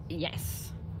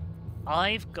 Yes.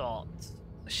 I've got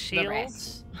shield,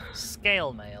 rest.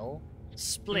 scale mail,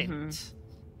 splint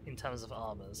in terms of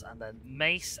armors, and then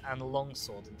mace and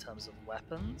longsword in terms of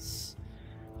weapons.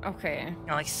 Okay.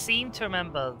 And I seem to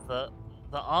remember that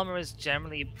the armor is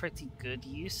generally a pretty good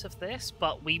use of this,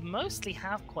 but we mostly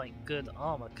have quite good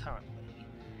armor currently.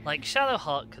 Like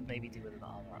Shadowheart could maybe do with an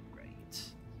armor upgrade.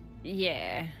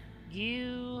 Yeah.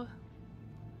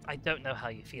 I don't know how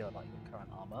you feel about your current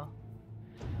armor.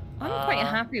 I'm quite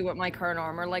happy with my current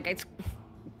armor. Like, it's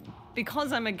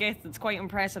because I'm a Gith, it's quite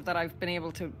impressive that I've been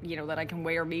able to, that I can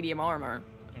wear medium armor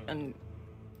and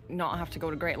not have to go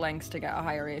to great lengths to get a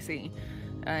higher AC.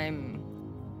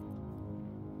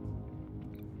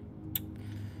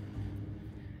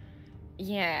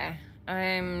 Yeah.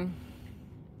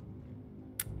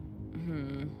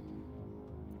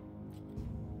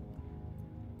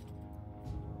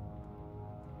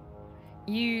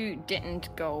 You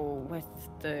didn't go with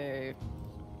the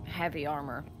heavy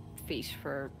armor feat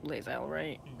for Lae'zel,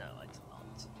 right? No, I did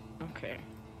not. Okay.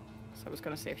 So I was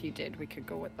gonna say if you did, we could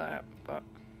go with that, but...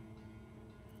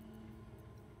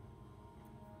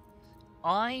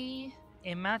 I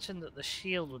imagine that the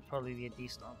shield would probably be a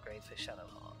decent upgrade for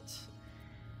Shadowheart.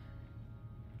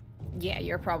 Yeah,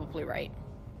 you're probably right.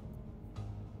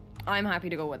 I'm happy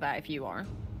to go with that if you are.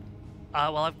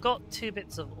 Well, I've got 2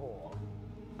 bits of ore.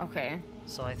 Okay.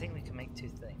 So I think we can make 2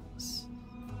 things.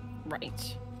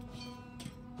 Right.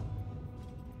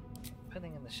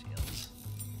 Putting in the shield.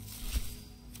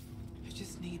 I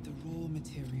just need the raw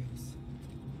materials.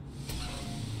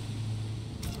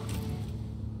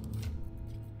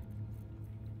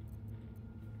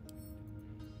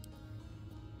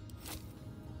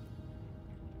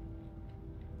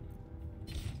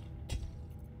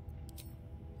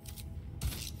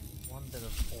 One bit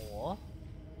of ore.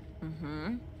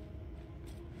 Mm-hmm.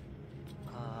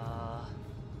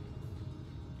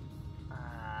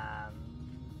 And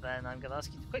then I'm gonna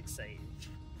ask you to quick save.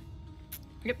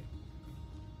 Yep.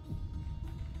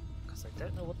 Because I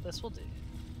don't know what this will do.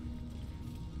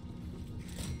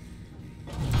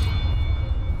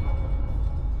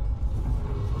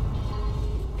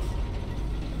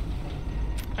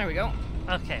 There we go.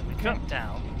 Okay, we dropped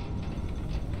down.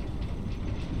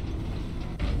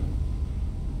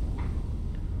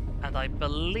 And I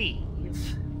believe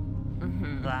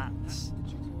that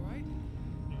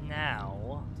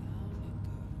now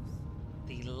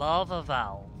the lava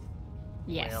valve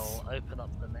will open up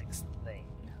the next thing.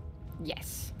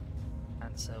 Yes.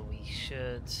 And so we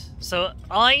should... So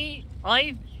I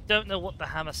don't know what the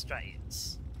hammer strat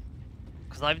is.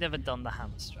 Because I've never done the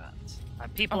hammer strat.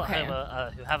 And people at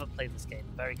home who haven't played this game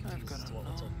are very confused as to what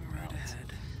we're talking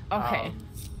about. Okay.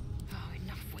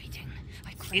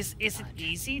 Is it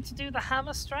easy to do the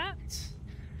hammer strat?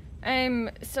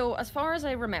 So as far as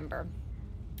I remember,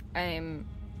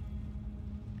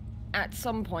 at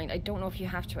some point, I don't know if you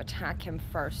have to attack him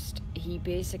first, he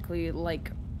basically,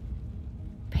 like,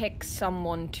 picks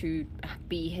someone to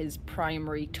be his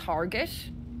primary target.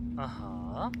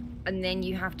 Uh-huh. And then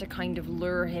you have to kind of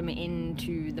lure him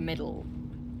into the middle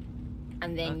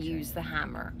and then use the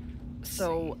hammer.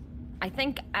 So I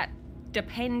think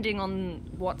depending on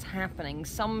what's happening,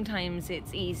 sometimes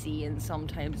it's easy and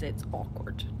sometimes it's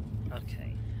awkward.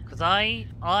 Okay. Because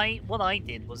what I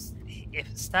did was,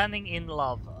 if standing in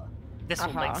lava, this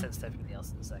will make sense to everybody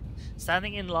else in a second.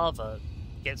 Standing in lava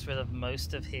gets rid of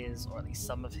most of his, or at least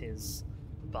some of his,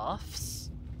 buffs.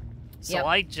 So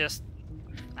I just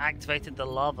activated the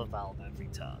lava valve every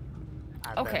turn.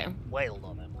 And then wailed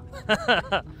on him.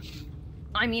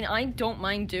 I mean, I don't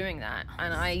mind doing that,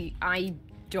 and I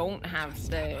don't have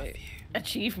the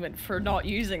achievement for not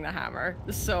using the hammer,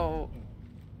 so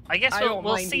I guess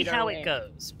we'll see how it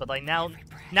goes. But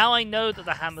now I know that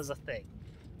the hammer's a thing.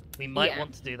 We might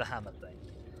want to do the hammer thing.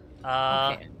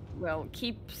 Okay. Well,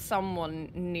 keep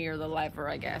someone near the lever,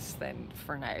 I guess, then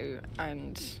for now,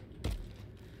 and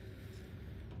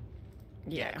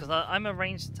because I'm a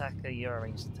ranged attacker, you're a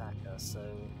ranged attacker, so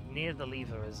near the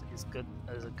lever is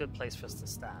a good place for us to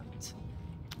stand.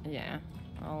 Yeah.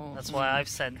 That's why I've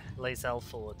sent Lae'zel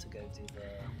forward to go do the...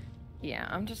 Yeah,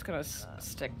 I'm just gonna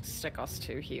stick us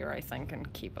 2 here, I think,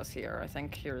 and keep us here. I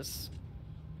think here's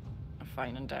a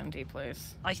fine and dandy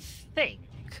place. I think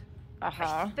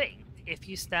if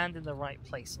you stand in the right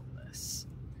place on this,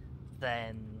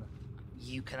 then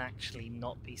you can actually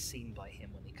not be seen by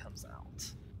him when he comes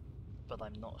out. But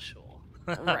I'm not sure.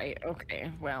 Right,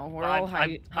 okay. Well, we're all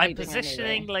hiding I'm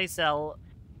positioning anyway. Lae'zel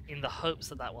in the hopes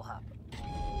that will happen.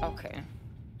 Okay.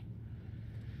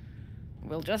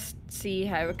 We'll just see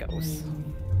how it goes.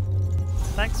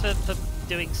 Thanks for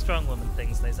doing strong woman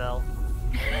things, Lae'zel.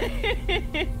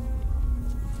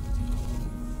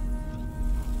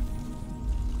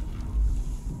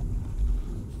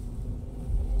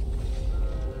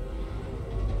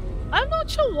 I'm not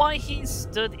sure why he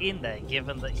stood in there,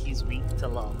 given that he's weak to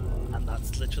lava, and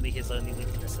that's literally his only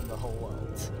weakness in the whole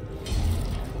world.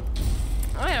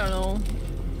 I don't know.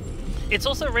 It's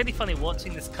also really funny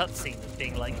watching this cutscene of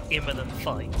being like imminent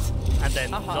fight, and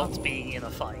then not being in a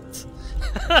fight.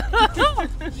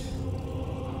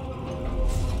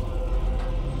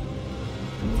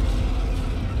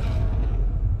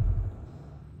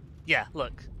 Yeah,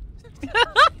 look.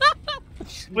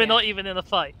 We're not even in a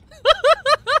fight.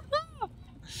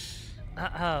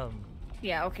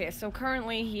 Yeah, okay, so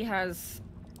currently he has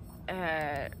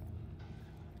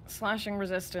slashing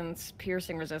resistance,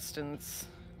 piercing resistance,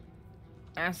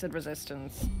 acid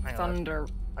resistance, thunder.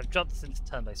 I've dropped this into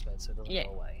turn-based mode so it doesn't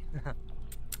go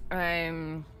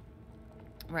away.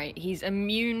 Right, he's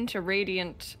immune to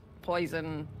radiant,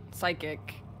 poison,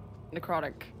 psychic,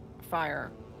 necrotic,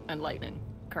 fire, and lightning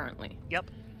currently. Yep.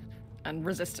 And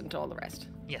resistant to all the rest.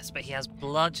 Yes, but he has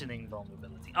bludgeoning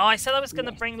vulnerability. Oh, I said I was going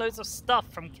to bring loads of stuff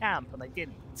from camp, and I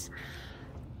didn't.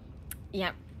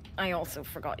 Yeah, I also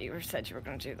forgot you said you were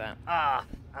going to do that. Ah,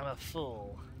 I'm a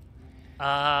fool.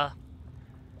 But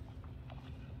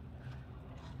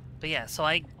yeah, so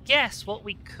I guess what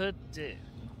we could do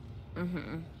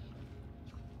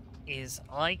is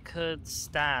I could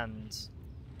stand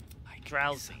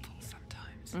drowsy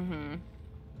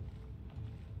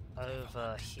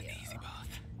over here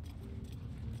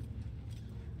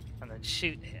and then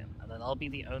shoot him, and then I'll be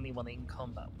the only one in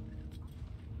combat with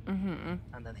him.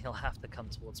 And then he'll have to come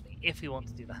towards me if we want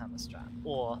to do the hammer strap,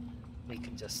 or we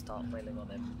can just start wailing on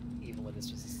him even with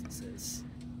his resistances.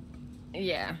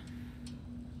 Yeah.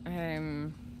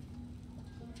 I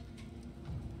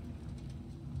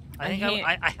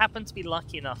happen to be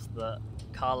lucky enough that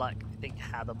Karlak, I think,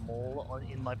 had a maul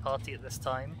in my party at this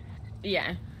time.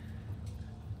 Yeah.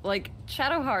 Like,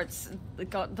 Shadowheart's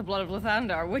got the Blood of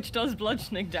Lathander, which does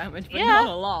bludgeoning damage, but not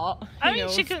a lot. I mean,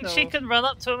 she can run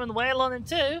up to him and wail on him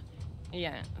too.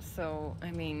 Yeah, so, I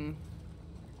mean,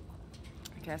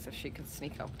 I guess if she could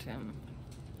sneak up to him,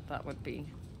 that would be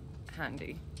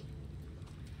handy.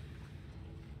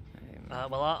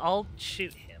 Well, I'll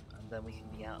shoot him, and then we can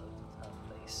be out of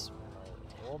turn-based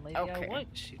mode. Or maybe I won't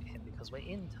shoot him because we're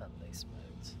in turn-based mode.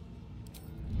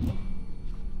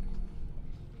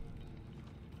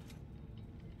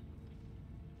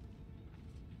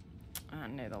 I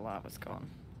knew the lava's gone.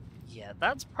 Yeah,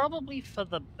 that's probably for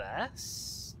the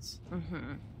best.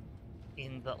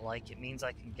 In that, like, it means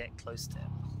I can get close to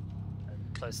him.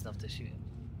 And close enough to shoot him.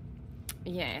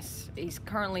 Yes, he's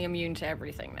currently immune to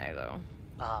everything now, though.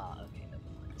 Ah, okay, never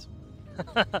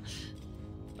mind.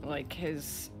 Like,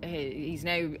 he's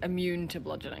now immune to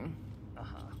bludgeoning. Alright,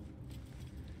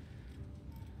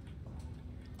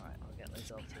 I'll get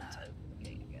myself to open the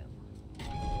gate again.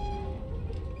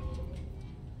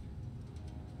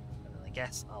 And then I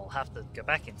guess I'll have to go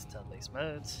back into turn-based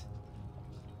mode.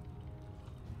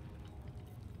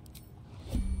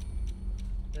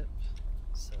 Yep.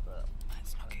 So that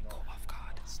let's not get caught off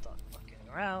guard. Start fucking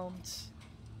around.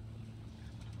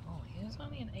 Oh, here's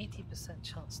only an 80%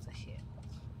 chance to hit.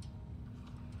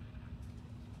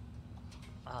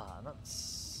 Ah,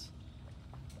 that's...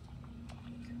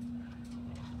 Okay.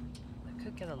 I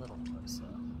could get a little closer.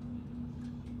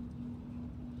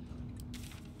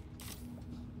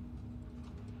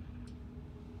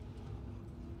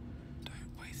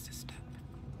 Don't waste a step.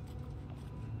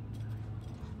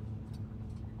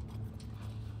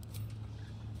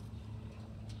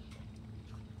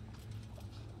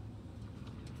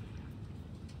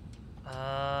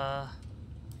 Yeah,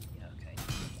 okay.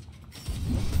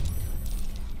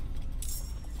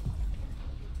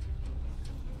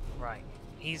 Right.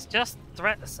 He's just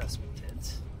threat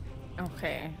assessmented.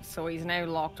 Okay, so he's now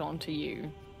locked onto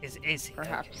you. Is he?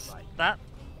 Perhaps. Okay, right. That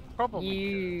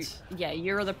probably Yeah,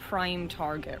 you're the prime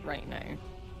target right now.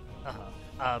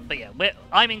 But yeah,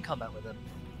 I'm in combat with him.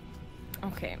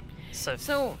 Okay.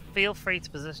 So feel free to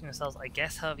position yourselves, I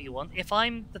guess, however you want. If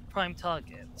I'm the prime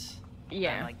target,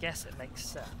 then I guess it makes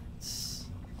sense.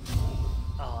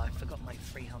 Oh, I forgot my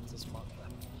free Hunter's mark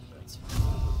weapon. That's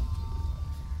fine.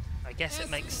 I guess it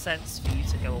makes sense for you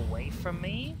to go away from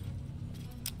me.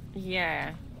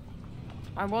 Yeah.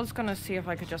 I was gonna see if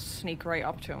I could just sneak right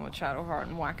up to him with Shadowheart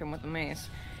and whack him with the mace.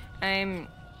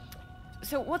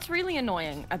 So what's really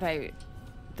annoying about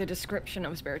the description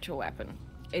of spiritual weapon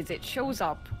is it shows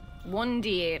up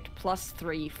 1d8 plus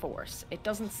 3 force. It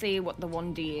doesn't say what the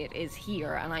 1d8 is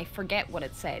here, and I forget what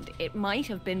it said. It might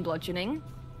have been bludgeoning,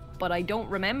 but I don't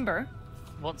remember.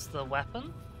 What's the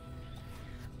weapon?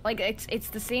 Like, it's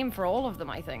the same for all of them,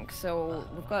 I think. So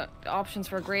we've got options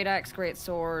for great axe, great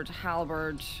sword,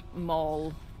 halberd,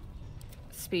 maul,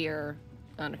 spear,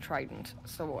 and a trident.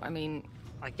 So, I mean...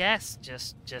 I guess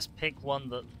just pick one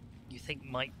that you think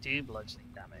might do bludgeoning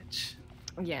damage.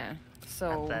 Yeah,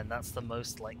 so... And then that's the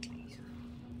most likely.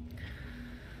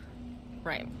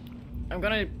 Right. I'm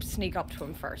gonna sneak up to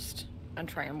him first and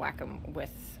try and whack him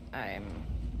with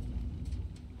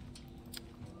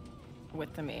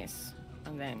the mace.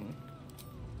 And then...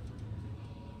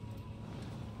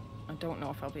 I don't know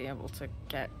if I'll be able to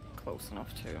get close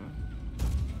enough to him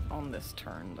on this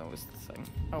turn, though, is the thing.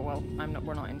 Oh, well,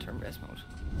 we're not in turn-based mode.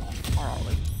 Or are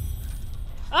we?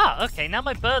 Ah, okay, now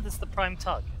my bird is the prime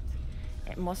target.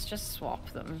 It must just swap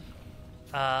them.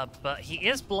 But he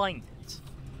is blinded.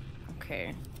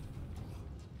 Okay.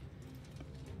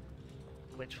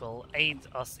 Which will aid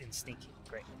us in sneaking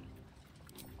greatly.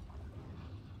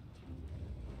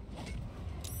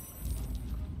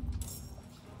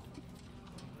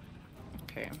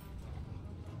 Okay.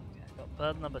 I've got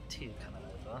bird number 2 coming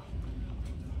over.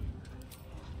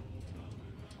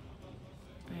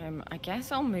 I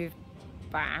guess I'll move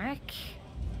back.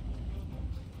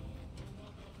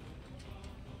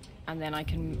 And then I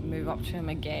can move up to him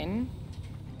again.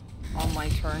 on my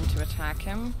turn to attack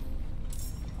him.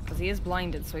 Because he is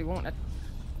blinded, so he won't...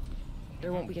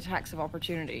 There won't be attacks of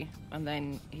opportunity, and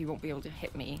then he won't be able to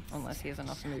hit me unless he has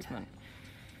enough movement.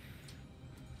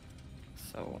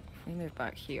 So, if we move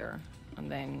back here,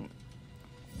 and then...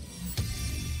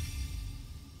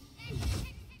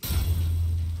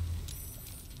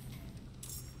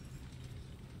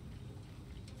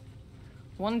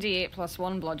 1d8 plus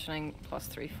 1 bludgeoning plus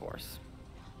 3 force.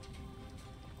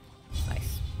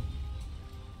 Nice.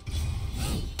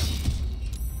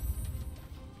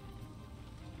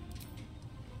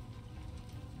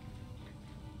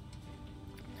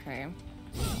 Okay.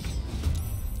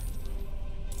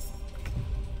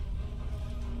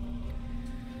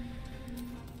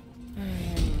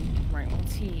 Right,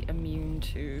 what's he immune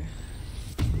to?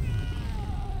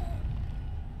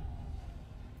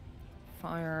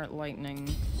 Fire,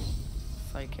 lightning,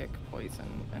 psychic, poison,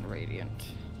 and radiant.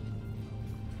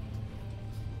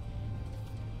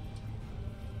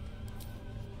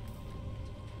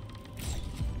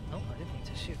 Oh, I didn't mean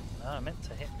to shoot. Oh, I meant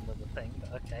to hit him with the thing,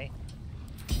 but okay.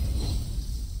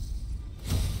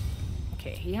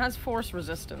 Okay, he has force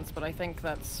resistance, but I think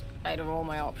that's, out of all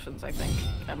my options, I think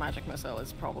a magic missile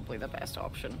is probably the best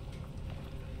option.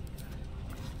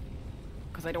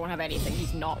 Because I don't have anything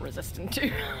he's not resistant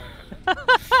to.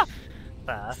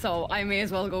 So I may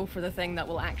as well go for the thing that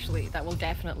will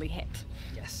definitely hit.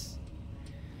 Yes.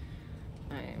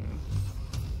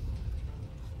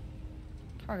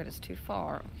 Target is too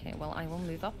far. Okay, well I will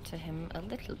move up to him a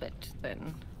little bit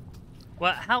then.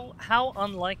 Well, how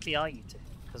unlikely are you to?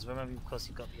 Because remember, of course,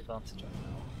 you've got the advantage right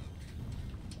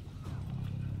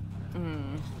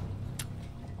now.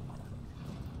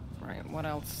 Right, what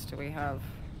else do we have?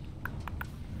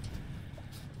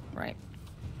 Right.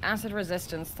 Acid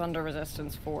resistance, thunder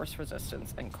resistance, force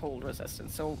resistance, and cold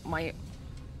resistance. So my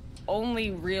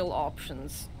only real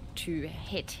options to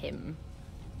hit him,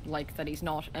 like that he's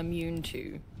not immune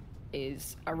to,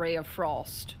 is a ray of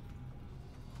frost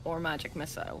or magic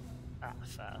missile. Ah,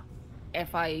 fair.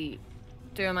 If I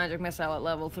do a magic missile at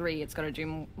level 3, it's going to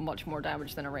do much more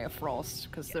damage than a ray of frost,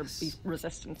 because they're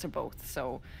resistant to both,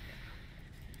 so...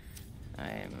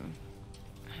 how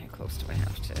close do I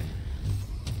have to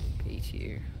be to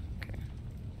you? Okay.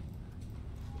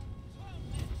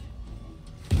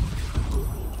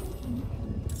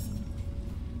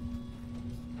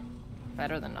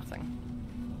 Better than nothing.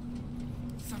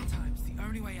 Sometimes the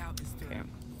only way out is through. Okay.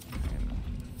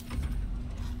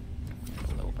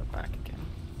 A little bit back again.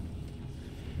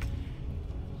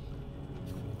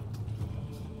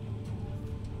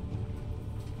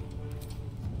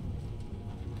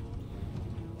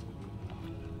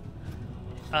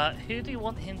 Who do you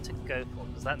want him to go for?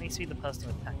 Because that needs to be the person who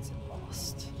attacks him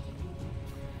last.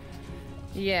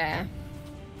 Yeah.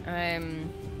 I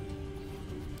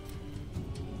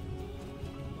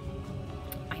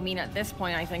mean, at this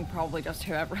point, I think probably just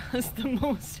whoever has the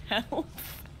most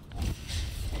health.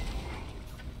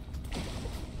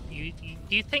 Do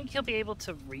you think he'll be able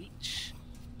to reach,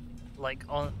 like,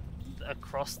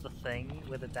 across the thing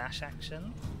with a dash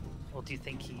action? Or do you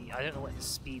think I don't know what his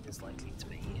speed is likely to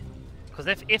be. Because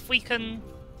if we can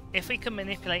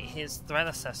manipulate his threat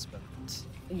assessment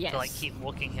to like keep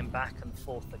walking him back and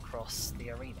forth across the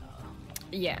arena,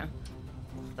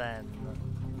 then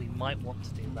we might want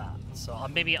to do that. So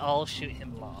maybe I'll shoot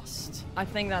him last. I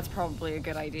think that's probably a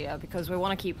good idea because we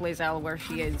want to keep Lae'zel where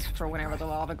she is for whenever the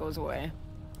lava goes away.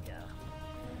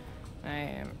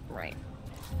 Yeah. Right.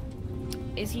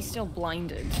 Is he still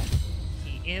blinded?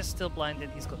 He is still blinded.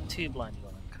 He's got 2 blinded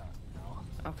on him currently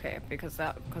now. Okay, because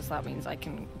that means I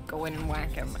can go in and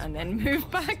whack him and then move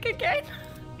back again.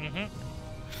 Mhm.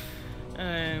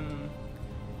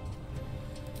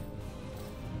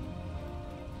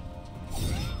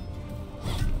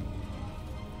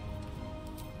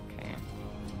 Okay.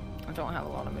 I don't have a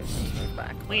lot of movement to move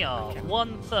back. We are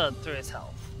 1/3 through his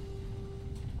health.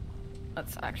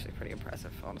 That's actually pretty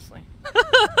impressive, honestly.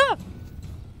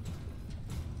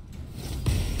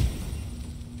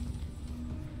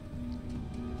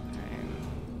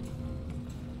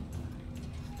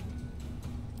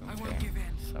 I won't give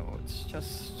in. So it's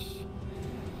just...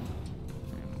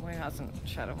 Why hasn't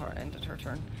Shadowheart ended her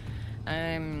turn?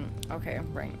 Okay,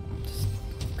 right. Just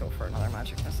go for another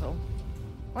magic missile.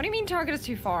 What do you mean target is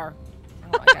too far?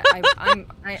 Oh, okay.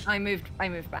 I moved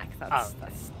back.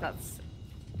 That's.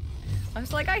 I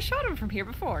was like, I shot him from here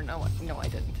before. No, I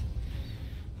didn't.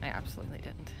 I absolutely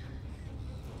didn't.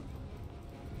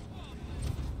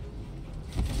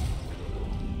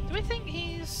 Do we think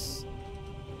he's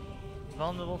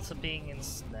vulnerable to being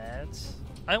ensnared?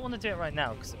 I don't want to do it right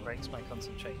now because it breaks my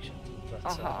concentration.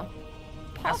 But,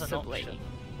 Possibly.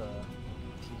 the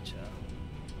future.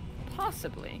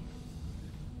 Possibly.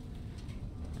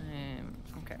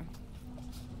 Okay.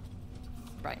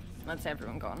 Right, that's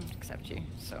everyone gone except you,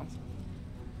 so.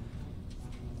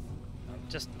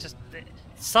 Just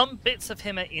some bits of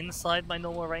him are inside my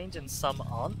normal range and some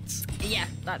aren't. Yeah,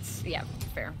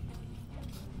 fair.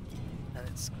 And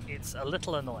it's a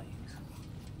little annoying.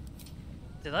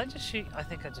 Did I just shoot? I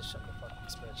think I just shot your fucking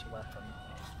spiritual weapon.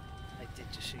 I did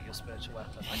just shoot your spiritual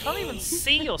weapon. I can't even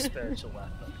see your spiritual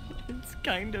weapon. It's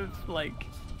kind of like,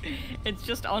 it's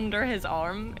just under his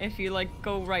arm. If you like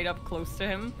go right up close to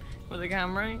him with the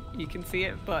camera, you can see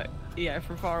it, but yeah,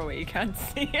 from far away you can't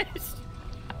see it.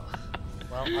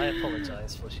 Well, I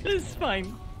apologize for shooting. It's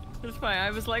fine. It's fine.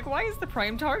 I was like, why is the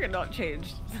prime target not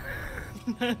changed?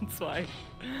 That's why.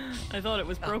 I thought it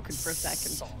was broken for a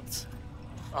second. Salt.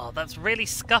 Oh, that's really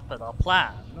scuppered our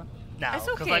plan now, It's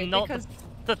okay, I'm not because...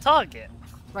 the target.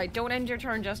 Right, don't end your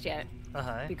turn just yet.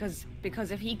 Because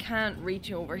if he can't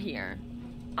reach over here,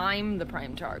 I'm the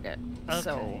prime target. Okay.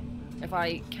 So if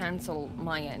I cancel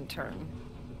my end turn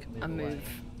and move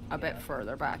a bit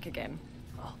further back again.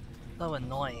 Oh, so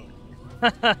annoying.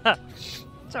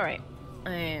 It's alright.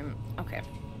 Okay.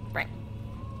 Right.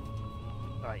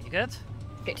 Alright, you good?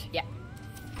 Good, yeah.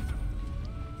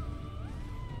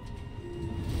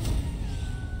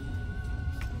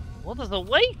 What does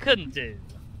Awaken do?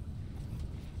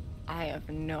 I have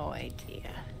no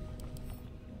idea.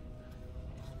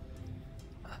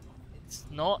 It's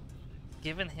not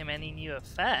giving him any new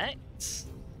effects.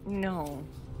 No.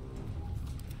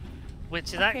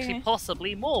 Which is actually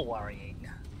possibly more worrying.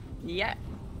 Yeah.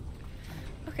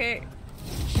 Okay.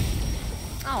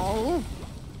 Oh.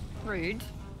 Rude.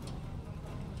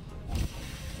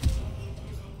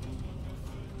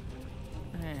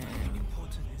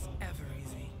 Important is ever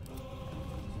easy.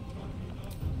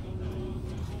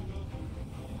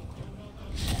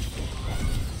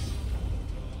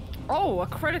 Oh, a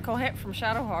critical hit from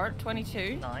Shadowheart,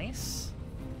 22. Nice.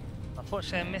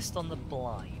 Unfortunately, I missed on the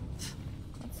blind.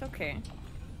 That's okay.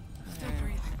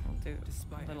 I'll do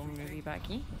a little movie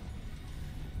backy.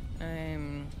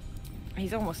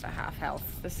 He's almost at half health.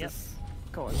 This is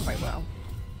going quite well.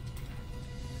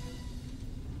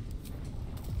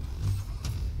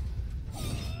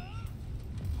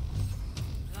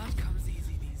 Blood comes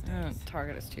easy these days.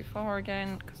 Target is too far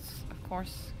again, because of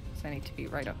course, I need to be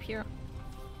right up here.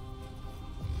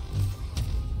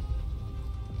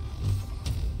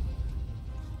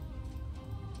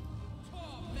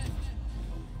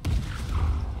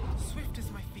 Swift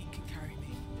as my feet can carry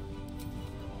me.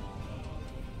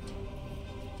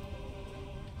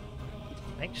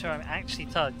 Make sure I'm actually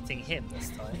targeting him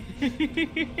this time.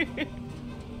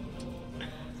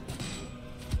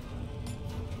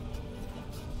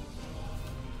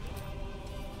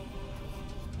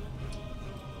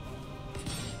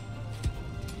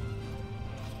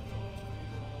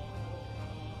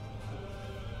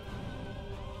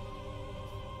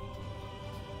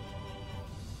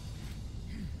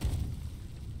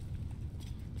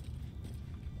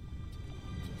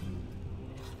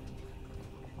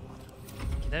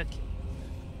 Okay.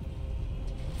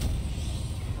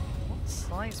 What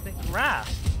seismic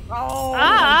wrath? Oh,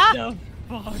 ah! what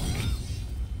the fuck?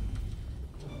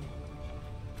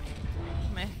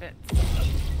 Methods.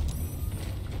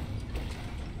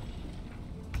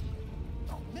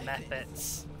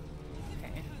 Methods.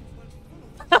 Okay.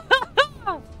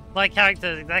 My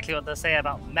character is exactly what they say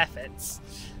about methods.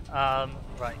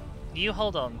 Right. You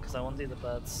hold on, because I want to do the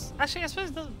birds. Actually, I suppose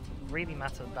it doesn't really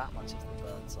matter that much if the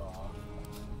birds are.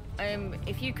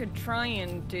 If you could try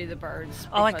and do the birds.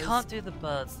 Oh, I can't do the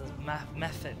birds. There's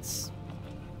methods.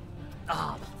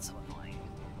 Ah, that's so annoying.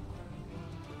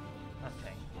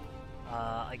 Okay.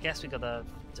 I guess we gotta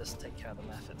just take care of the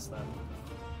methods then.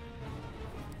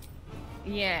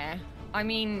 Yeah. I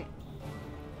mean,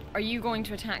 are you going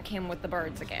to attack him with the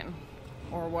birds again?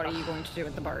 Or what are you going to do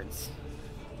with the birds?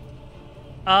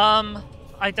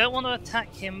 I don't want to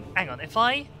attack him. Hang on, if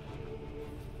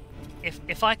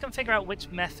I can figure out which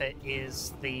method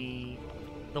is the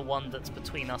one that's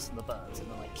between us and the birds, and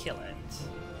then I kill it.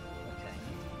 Okay.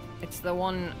 It's the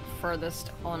one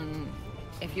furthest on.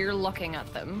 If you're looking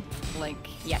at them, like,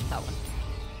 yeah, that one.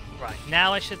 Right,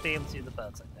 now I should be able to do the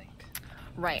birds, I think.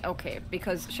 Right, okay,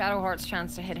 because Shadowheart's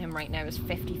chance to hit him right now is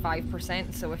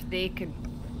 55%, so if they could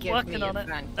give me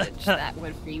advantage, that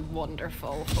would be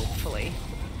wonderful, hopefully.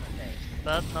 Okay,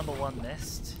 bird number 1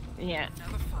 missed. Yeah.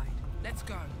 Another fight. Let's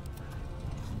go.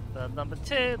 Bird number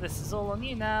 2, this is all on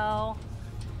you now.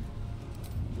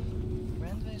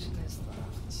 Grand vision is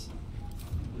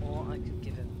that. Or I could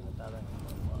give him a better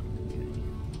look. Okay.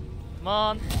 Come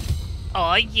on.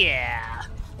 Oh yeah!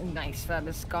 Nice, that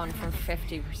has gone from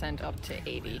 50% up to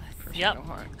 80 for Yep.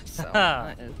 Shadowheart, so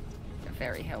that is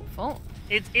very helpful.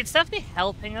 It's definitely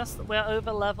helping us that we're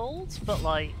over leveled, but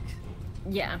like,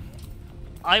 yeah,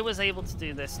 I was able to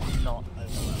do this not over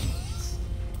leveled.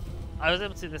 I was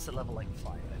able to do this at level like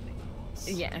 5, I think it was.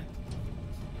 Yeah.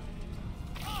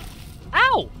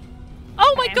 Ow!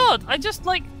 Oh my god! I just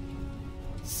like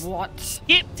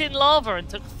skipped in lava and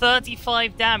took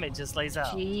 35 damage as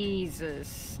Lae'zel.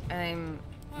 Jesus.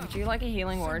 Would you like a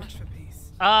healing word?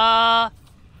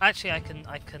 Actually, I can.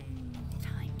 Hang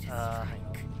on.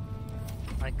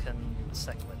 I can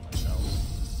segment myself.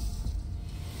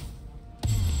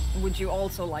 Would you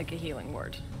also like a healing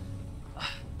word?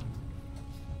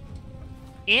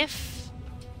 If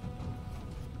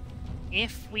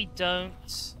we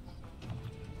don't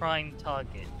prime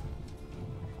target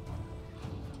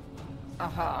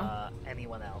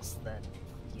anyone else, then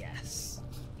yes.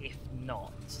 If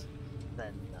not,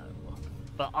 then no.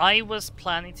 But I was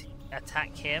planning to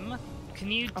attack him. Can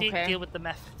you deal with the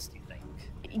methods, do you think?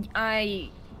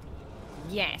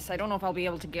 Yes, I don't know if I'll be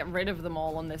able to get rid of them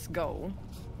all on this go.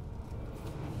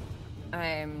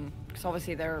 Because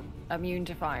obviously they're immune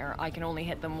to fire. I can only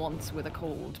hit them once with a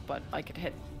cold, but I could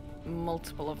hit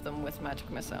multiple of them with magic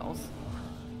missiles.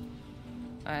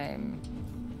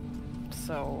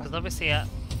 So... Because obviously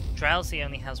Drowsy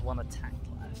only has 1 attack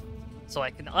left. So I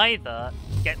can either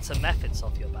get some methods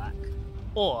off your back,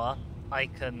 or I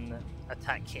can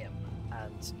attack him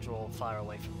and draw fire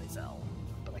away from Lae'zel.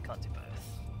 But I can't do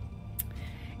both.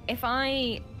 If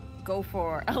I go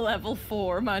for a level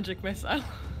 4 magic missile,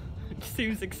 it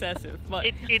seems excessive, but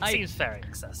it seems very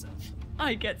excessive.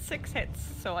 I get 6 hits,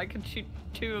 so I can shoot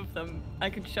 2 of them. I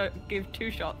can give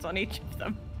 2 shots on each of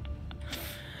them.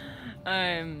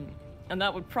 And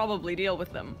that would probably deal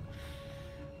with them.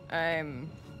 Can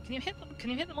you hit them? Can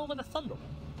you hit them all with a thunder?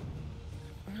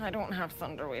 I don't have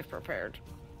Thunderwave prepared.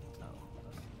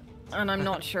 And I'm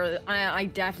not sure. I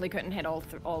definitely couldn't hit all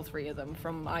 3 of them.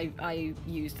 I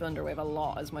used Thunderwave a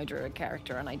lot as my druid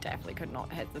character, and I definitely could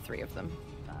not hit the 3 of them.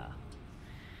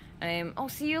 I'll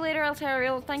see you later,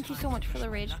 Altariel. Thank you so much for the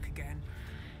raid.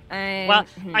 Well,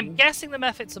 I'm guessing the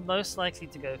methods are most likely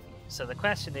to go for you. So the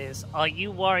question is, are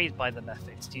you worried by the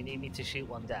methods? Do you need me to shoot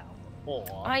one down? Or...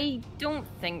 I don't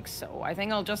think so. I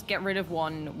think I'll just get rid of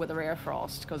one with a Rare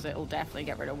Frost, because it'll definitely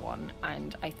get rid of one.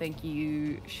 And I think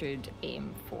you should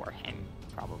aim for him,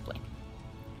 probably.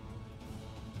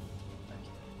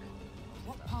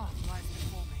 What path lies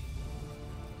before me?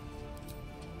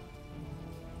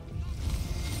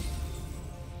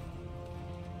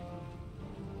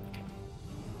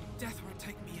 Death won't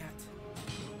take me yet.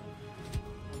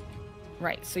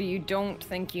 Right, so you don't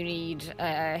think you need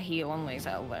a heal on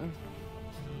Lae'zel then?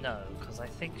 No, because I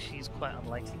think she's quite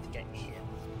unlikely to get hit.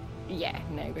 Yeah,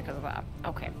 no, because of that.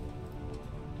 Okay.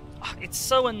 It's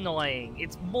so annoying.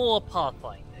 It's more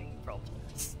pathfinding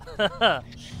problems.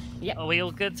 Yeah. Are we all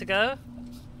good to go?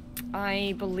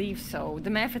 I believe so.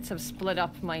 The methods have split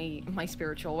up my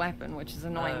spiritual weapon, which is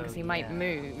annoying because he might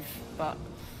move, but...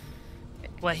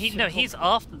 Well, he's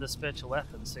after the spiritual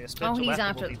weapon, so your spiritual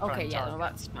weapon will be prime okay, yeah, target. no,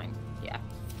 that's fine. Yeah.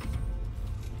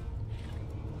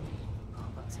 Oh,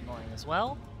 that's annoying as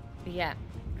well. Yeah,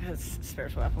 because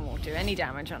spiritual weapon won't do any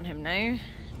damage on him now.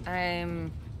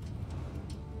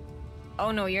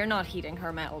 Oh no, you're not heating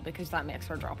her metal because that makes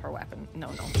her drop her weapon.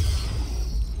 No,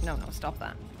 stop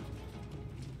that.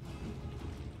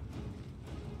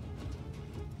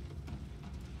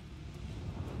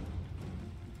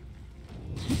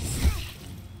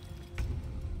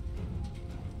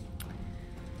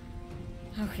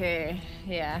 Okay,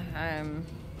 yeah,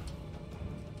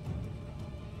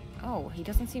 Oh, he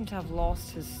doesn't seem to have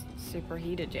lost his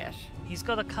superheated yet. He's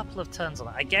got a couple of turns on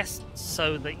it. I guess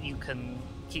so that you can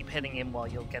keep hitting him while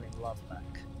you're getting love back.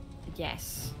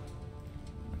 Yes.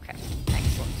 Okay,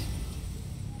 excellent.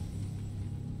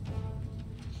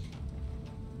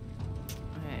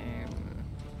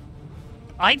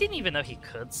 I didn't even know he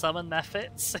could summon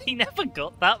methods. He never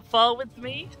got that far with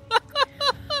me.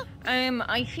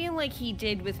 I feel like he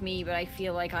did with me, but I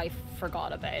feel like I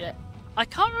forgot about it. I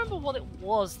can't remember what it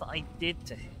was that I did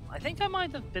to him. I think I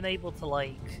might have been able to,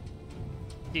 like,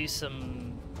 do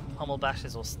some pummel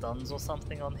bashes or stuns or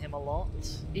something on him a lot.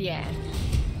 Yeah.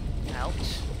 Ouch.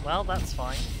 Well, that's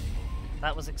fine.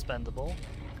 That was expendable.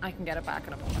 I can get it back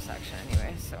in a bonus action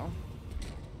anyway, so...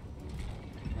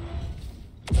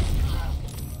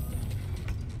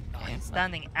 Oh, he's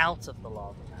standing out of the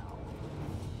lava now.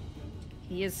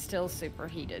 He is still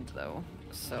superheated, though,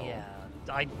 so... Yeah.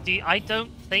 I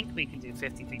don't think we can do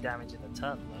 53 damage in a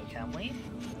turn, though, can we?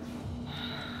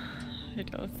 I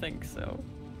don't think so.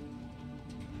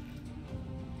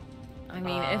 I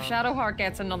mean, if Shadowheart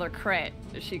gets another crit,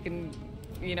 she can,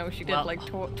 you know, she did like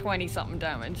 20-something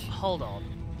damage. Hold on.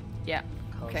 Yeah.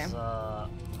 Okay. I'm gonna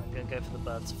go for the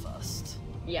birds first.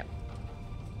 Yep.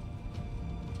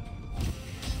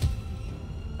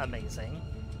 Amazing.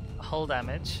 A whole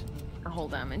damage. A whole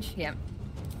damage, yep.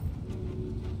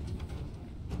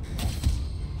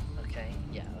 Okay,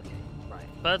 yeah, okay. Right.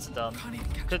 Birds are done.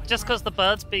 Just because the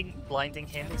birds blinding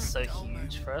him is so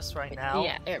huge for us right now.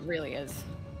 Yeah, it really is.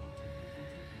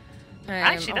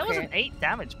 Actually, that was an 8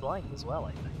 damage blind as well,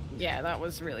 I think. Yeah, that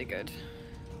was really good.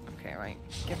 Okay, right.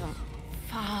 Give him...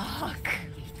 Fuck!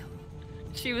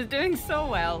 She was doing so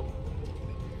well.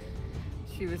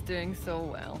 She was doing so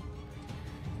well.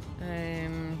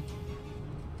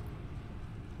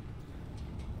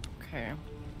 Okay.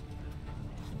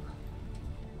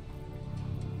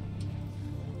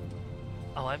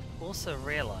 Oh, I've also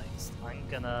realized I'm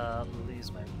gonna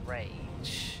lose my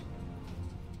rage.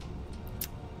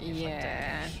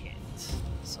 Yeah.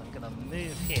 So I'm gonna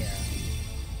move here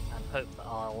and hope that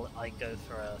I go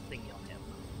for a thingy on him.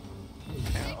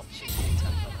 Okay. Opportunity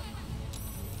attack on him.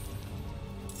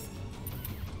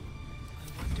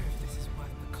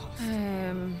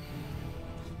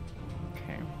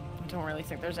 Okay. I don't really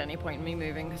think there's any point in me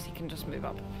moving because he can just move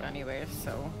up anyway,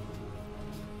 so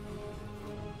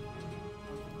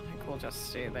I think we'll just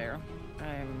stay there.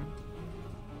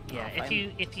 Yeah, if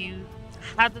you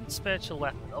hadn't spiritual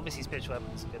weapon, obviously spiritual weapon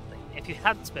is a good thing. If you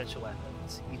hadn't spiritual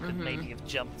weapons, you could maybe have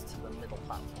jumped to the middle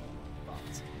platform,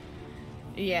 but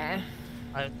yeah,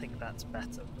 I don't think that's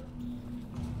better.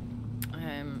 But...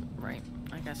 right.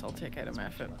 I guess I'll take out a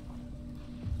method.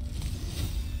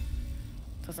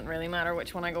 Doesn't really matter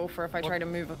which one I go for. If I try to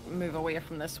move away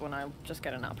from this one, I'll just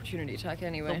get an opportunity attack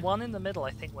anyway. The one in the middle,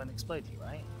 I think, won't explode you,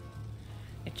 right?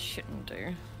 It shouldn't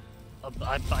do.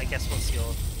 I guess what's your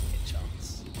hit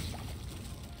chance?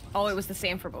 Oh, it was the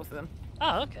same for both of them.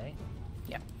 Oh, okay.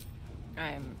 Yeah.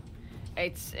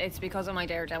 It's because of my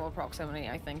daredevil proximity,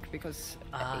 I think, because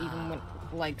even when,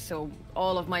 like, so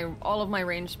all of my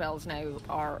range spells now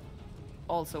are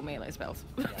also melee spells,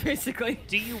 basically.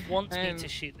 Do you want me to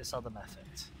shoot this other method?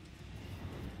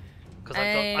 Because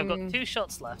I've got 2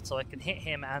 shots left, so I can hit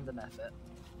him and the method.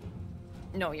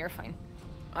 No, you're fine.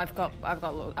 I've got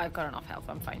enough health.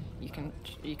 I'm fine. You can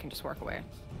just work away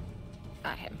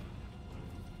at him.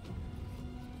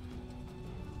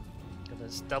 Gonna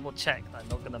just double check that I'm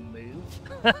not gonna move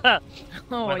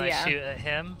when I shoot at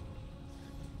him.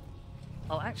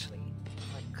 Oh, actually,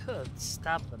 I could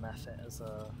stab the method as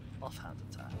a offhand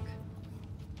attack.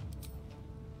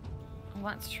 Well,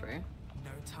 that's true.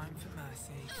 No time for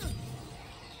mercy.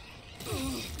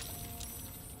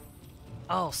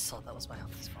 Oh, so that was my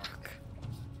health as fuck.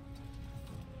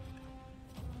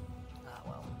 Ah,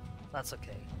 well, that's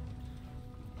okay.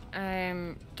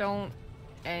 Don't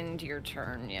end your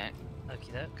turn yet.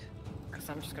 Okie doke. Because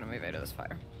I'm just gonna move out of this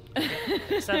fire. Okay,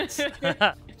 makes sense.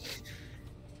 Okay,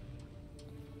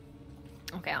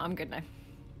 I'm good now.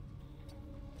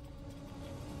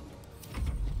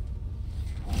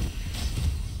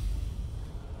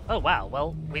 Oh wow,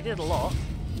 well, we did a lot.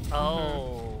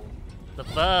 Oh, the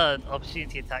bird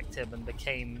opportunity attacked him and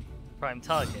became prime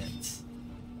target.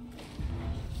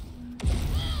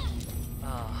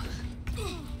 Oh.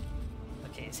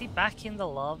 Okay, is he back in the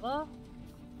lava?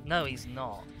 No, he's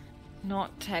not.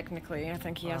 Not technically. I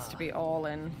think he has to be all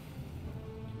in.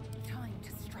 Time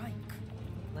to strike.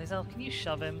 Lae'zel, can you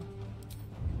shove him?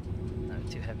 No,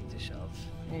 too heavy to shove.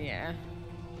 Yeah.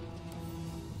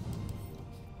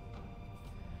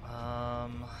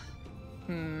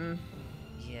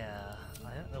 Yeah,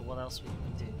 I don't know what else we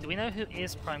can do. Do we know who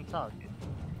is prime target?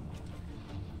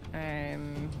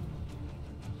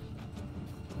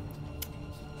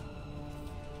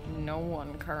 No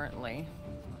one currently.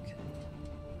 Okay.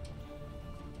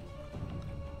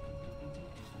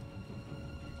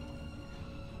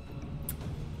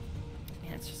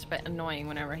 Yeah, it's just a bit annoying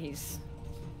whenever he's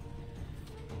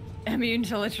immune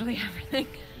to literally everything.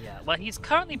 Yeah, well, he's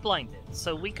currently blinded,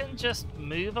 so we can just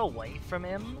move away from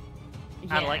him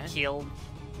and, like, he'll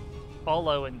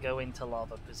follow and go into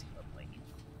lava, presumably.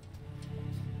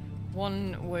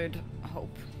 One would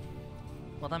hope.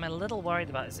 What I'm a little worried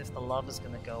about is if the lava's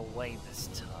going to go away this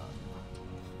turn.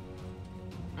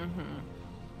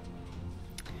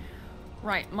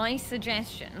 Right, my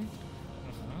suggestion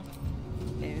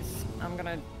is I'm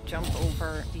gonna jump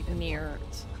over near.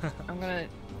 I'm gonna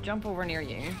jump over near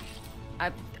you.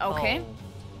 Okay.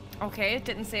 Oh. Okay, it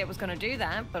didn't say it was gonna do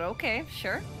that, but okay,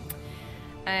 sure.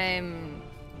 I'm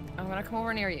gonna come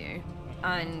over near you,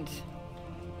 and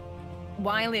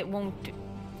while it won't.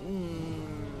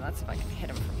 That's if I can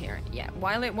hit him from here. Yeah,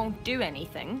 while it won't do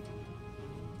anything,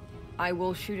 I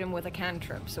will shoot him with a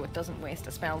cantrip so it doesn't waste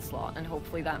a spell slot, and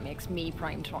hopefully that makes me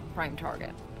prime target.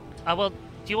 Well, do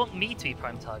you want me to be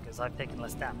prime target as I've taken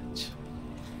less damage?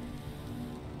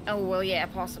 Oh, well, yeah,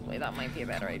 possibly. That might be a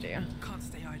better idea. Can't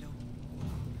stay idle.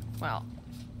 Well,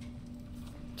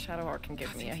 Shadowheart can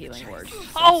give me a healing word.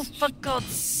 Oh, for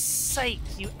God's sake,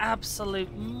 you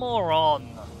absolute moron!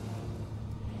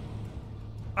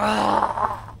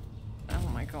 Oh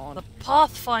my god. The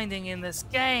pathfinding in this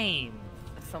game!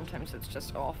 Sometimes it's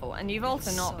just awful. And you've also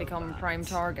not become prime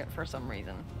target for some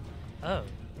reason. Oh,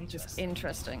 interesting.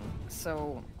 Interesting.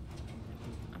 So,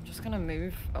 I'm just gonna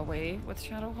move away with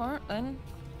Shadowheart then.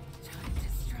 Time to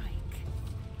strike.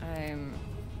 I'm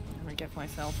gonna give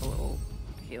myself a little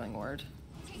healing word.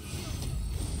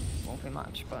 Won't be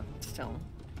much, but still.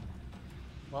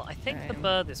 Well, I think the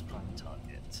bird is prime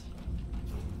target.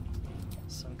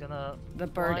 So I'm gonna... The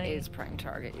bird is prime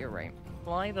target, you're right.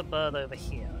 Fly the bird over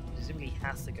here. Presumably he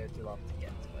has to go through lava to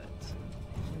get to it.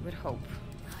 We would hope.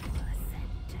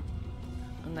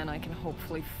 And then I can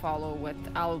hopefully follow with...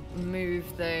 I'll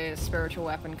move the spiritual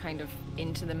weapon kind of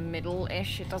into the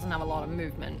middle-ish. It doesn't have a lot of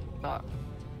movement, but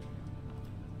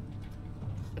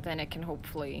then it can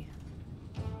hopefully...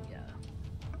 Yeah.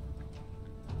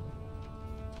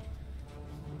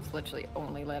 It's literally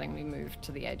only letting me move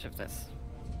to the edge of this.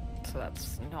 So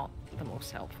that's not the most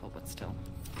helpful, but still.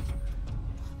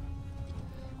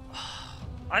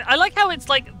 I like how it's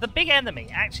like the big enemy,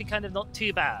 actually kind of not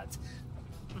too bad.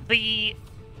 The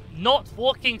not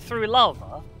walking through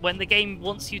lava, when the game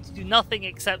wants you to do nothing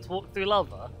except walk through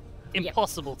lava,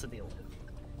 impossible to deal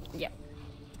with. Yep.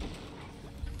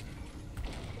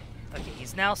 Okay,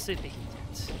 he's now superheated.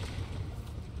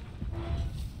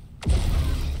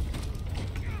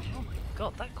 Oh my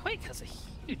god, that Quake has a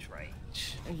huge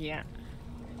range. Yeah.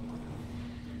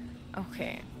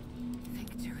 Okay.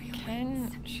 Can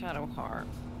Shadowheart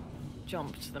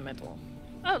jump to the middle?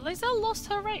 Oh, Lae'zel lost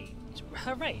her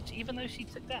rage, even though she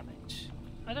took damage.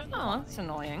 I don't know. Oh, that's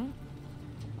annoying.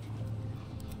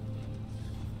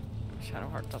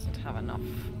 Shadowheart doesn't have enough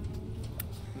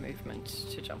movement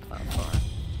to jump that far.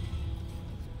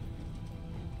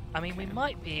 I mean, we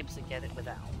might be able to get it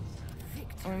without.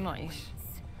 We might.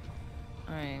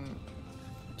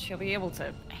 She'll be able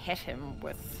to hit him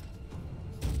with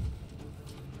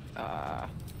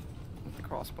the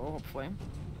crossbow, hopefully.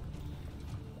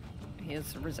 He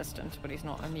is resistant, but he's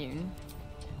not immune.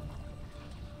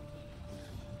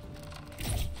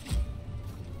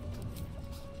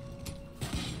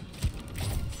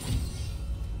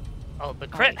 Oh, the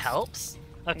crit helps.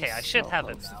 Okay, I should have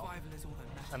him now.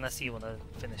 Unless you want to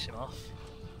finish him off.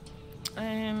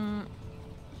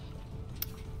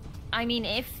 I mean,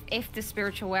 if the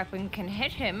spiritual weapon can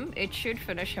hit him, it should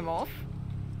finish him off.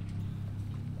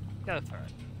 Go for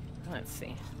it. Let's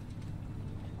see.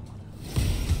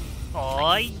 Oh,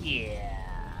 nice. Yeah.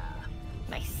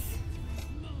 Nice.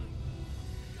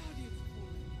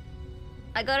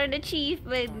 I got an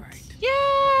achievement. Right.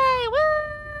 Yay!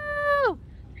 Woo!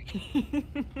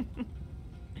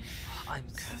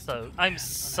 I'm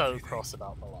so cross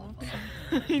about the lava.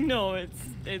 I know,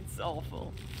 it's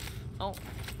awful. Oh.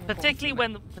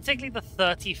 Particularly the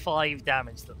 35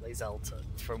 damage that Lae'zel took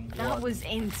from that one was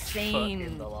insane. foot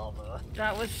in the lava.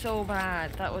 That was so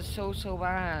bad. That was so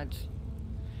bad.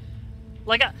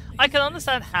 Like I can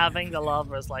understand having the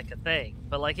lava as like a thing,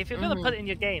 but like if you're gonna put it in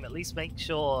your game, at least make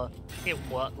sure it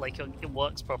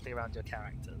works properly around your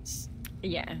characters.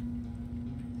 Yeah.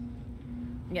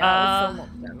 Yeah, that was so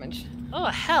much damage. Oh,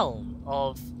 a helm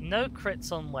of no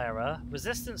crits on wearer,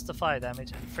 resistance to fire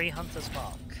damage, and free hunter's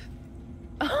mark.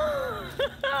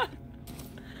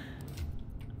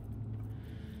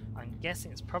 I'm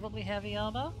guessing it's probably heavy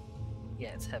armor? Yeah,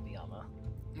 it's heavy armor.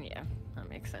 Yeah, that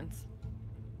makes sense.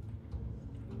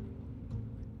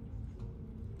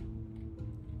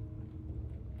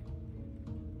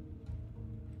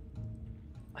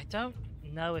 I don't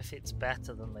know if it's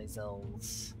better than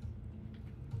Lae'zel's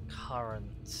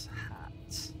current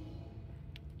hat.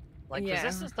 Like,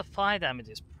 resistance to fire damage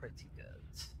is pretty good.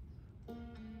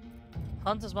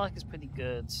 Hunter's Mark is pretty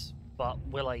good, but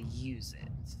will I use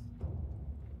it?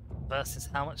 Versus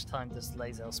how much time does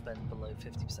Lae'zel spend below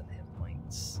 50% hit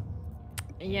points?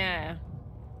 Yeah.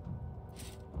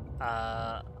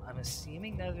 I'm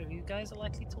assuming neither of you guys are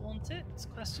likely to want it?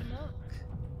 Question mark?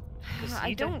 Because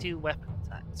you don't do weapon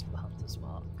attacks for the Hunter's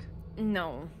Mark.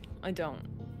 No, I don't.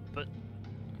 But,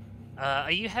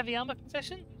 are you heavy armor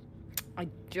proficient? I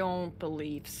don't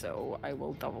believe so. I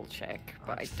will double check,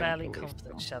 but I'm I fairly don't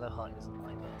confident Shadowheart isn't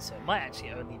either, so it might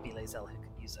actually only be Lae'zel who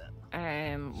can use it.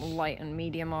 Light and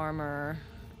medium armor,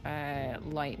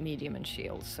 light, medium, and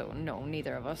shield. So no,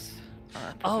 neither of us.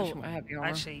 Oh, with heavy armor.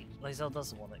 actually, Lae'zel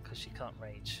doesn't want it because she can't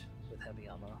rage with heavy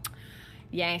armor.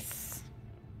 Yes.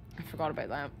 I forgot about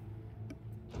that.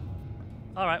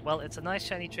 Alright, well, it's a nice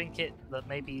shiny trinket that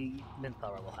maybe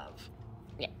Minthara will have.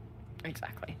 Yeah,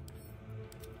 exactly.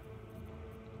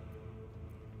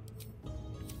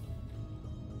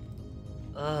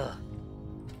 Ugh.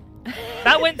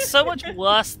 That went so much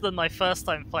worse than my first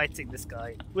time fighting this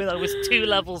guy, when I was 2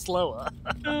 levels lower.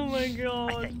 Oh my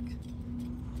god. I think.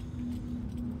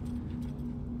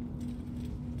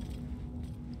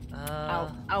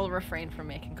 I'll refrain from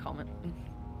making comment.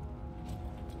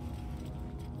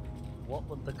 What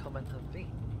would the comment have been?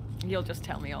 You'll just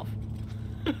tell me off.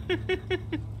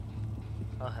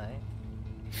 Okay.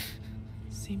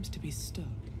 Seems to be stuck.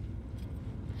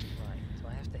 Right, do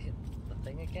I have to hit the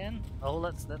thing again? Oh,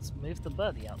 let's move the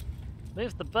birdie out.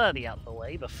 Move the birdie out the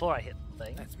way before I hit the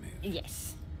thing. Let's move.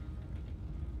 Yes.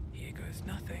 Here goes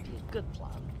nothing. Good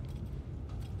plan.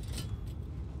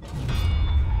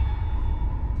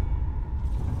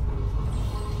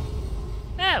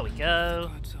 There we go.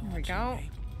 There we go.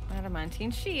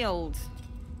 Adamantine shield.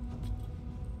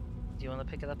 Do you want to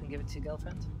pick it up and give it to your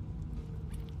girlfriend?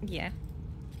 Yeah.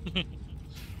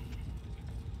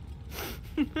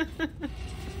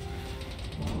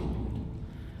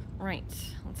 Right,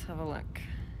 let's have a look.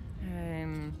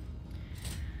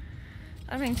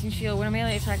 Adamantine shield. When a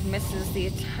melee attack misses, the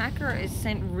attacker is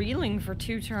sent reeling for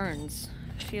 2 turns.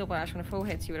 Shield bash. When a foe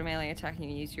hits you with a melee attack, you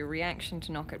use your reaction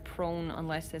to knock it prone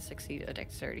unless they succeed a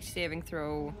dexterity saving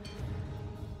throw.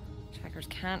 Attackers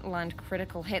can't land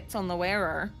critical hits on the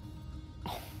wearer.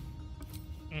 Oh.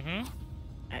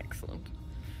 Excellent.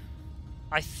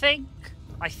 I think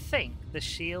the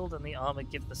shield and the armor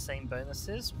give the same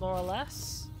bonuses, more or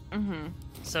less.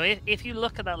 So if you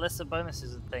look at that list of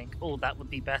bonuses and think, oh, that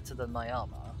would be better than my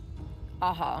armor,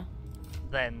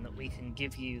 then we can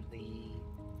give you the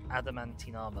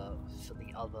adamantine armor for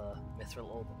the other mithril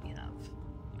ore that we have.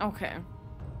 Okay.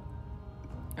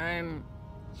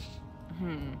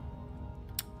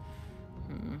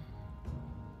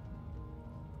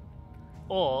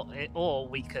 Or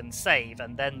we can save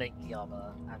and then make the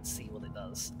armor and see what it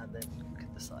does, and then you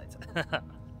can decide.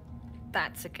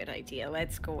 That's a good idea.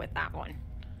 Let's go with that one.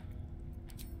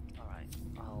 Alright,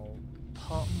 I'll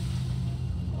pop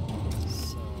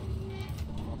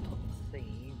the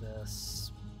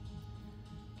scale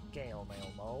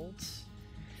mail mold.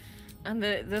 And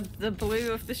the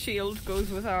blue of the shield goes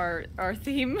with our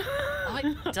theme.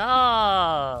 It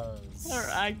does! Our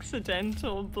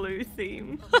accidental blue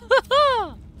theme.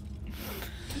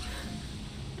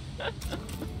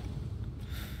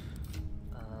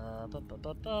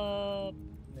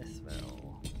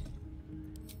 Mithril.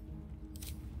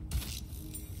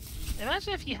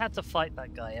 Imagine if you had to fight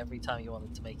that guy every time you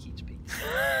wanted to make each piece.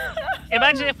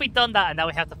 Imagine if we'd done that and now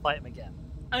we have to fight him again.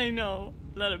 I know.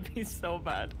 That'd be so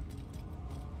bad.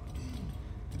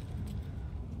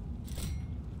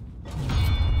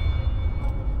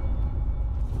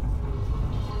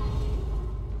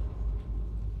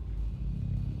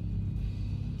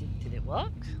 Did it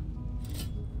work?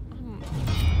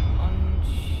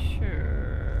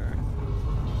 Unsure.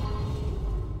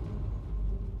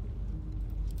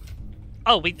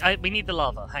 Oh, we need the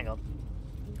lava. Hang on.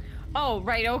 Oh,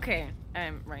 right. Okay.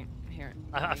 Right here.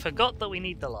 I forgot that we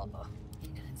need the lava.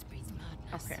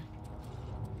 Okay.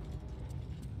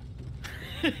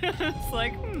 It's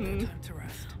like, Time to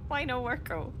rest. why no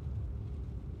worko?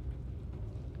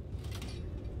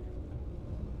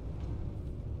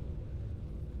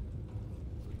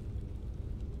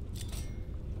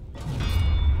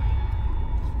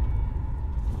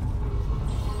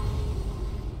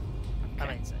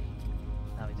 Amazing.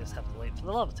 Now we just have to wait for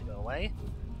the lava to go away.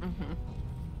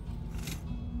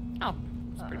 Oh,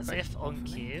 that's pretty As quick. if on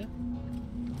cue.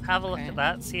 Have a look at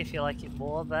that, see if you like it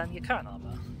more than your current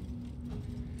armor.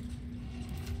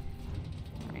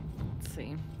 Right, let's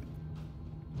see.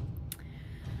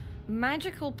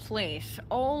 Magical plate.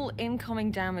 All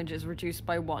incoming damage is reduced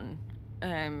by 1.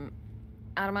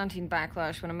 Adamantine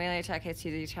backlash. When a melee attack hits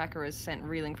you, the attacker is sent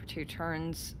reeling for 2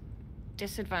 turns.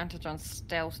 Disadvantage on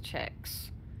stealth checks.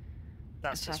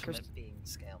 That's just from it being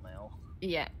scale mail.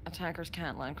 Yeah, attackers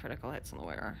can't land critical hits on the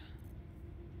wearer.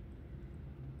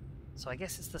 So I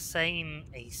guess it's the same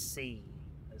AC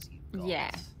as you've got.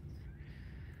 Yeah.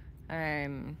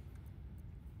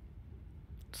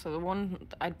 So the one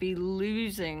I'd be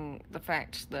losing the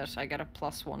fact that I get a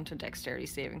 +1 to dexterity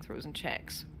saving throws and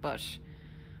checks, but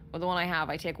with the one I have,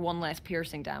 I take 1 less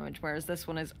piercing damage, whereas this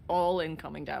one is all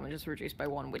incoming damage is reduced by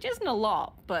 1, which isn't a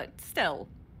lot, but still.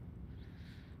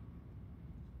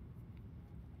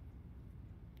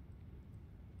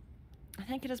 I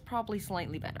think it is probably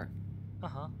slightly better.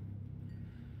 Uh-huh.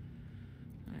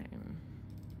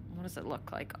 What does it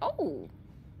look like? Oh!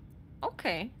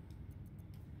 Okay.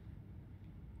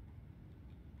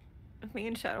 Me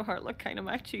and Shadowheart look kind of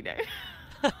matchy now.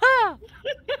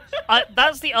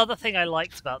 That's the other thing I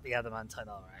liked about the adamantine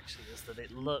armor, actually, is that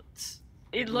it looked...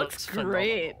 It looks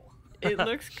great. It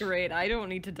looks great. I don't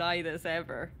need to dye this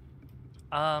ever.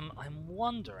 I'm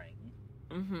wondering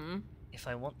Mm-hmm. if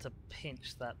I want to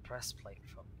pinch that breastplate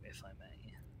from you, if I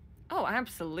may. Oh,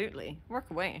 absolutely.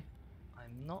 Work away.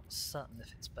 I'm not certain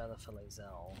if it's better for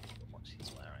Lae'zel than what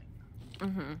she's wearing.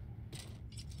 Mm-hmm.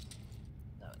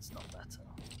 No, it's not better.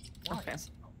 Why Okay. is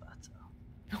it not better?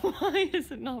 Why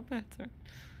is it not better?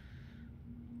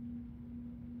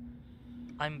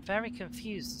 I'm very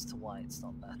confused as to why it's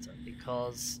not better,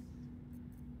 because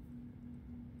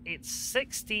it's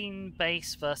 16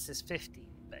 base versus 15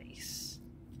 base.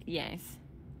 Yes.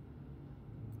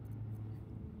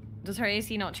 Does her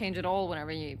AC not change at all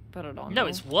whenever you put it on? No,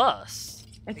 it's worse.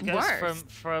 It's it goes worse.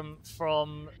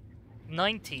 from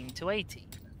 19 to 18.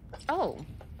 Oh,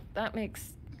 that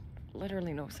makes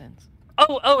literally no sense.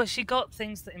 Oh, she got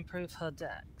things that improve her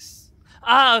dex.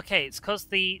 Ah, okay, it's because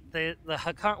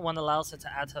her current one allows her to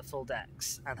add her full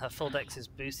dex, and her full dex is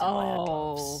boosted by her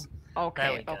gloves.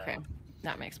 Okay, okay.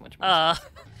 That makes much more sense.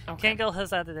 Okay. Kangirl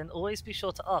has added in, always be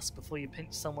sure to ask before you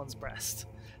pinch someone's breast.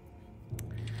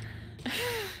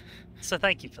 So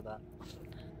thank you for that.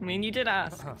 I mean, you did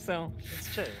ask, so...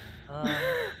 It's true. I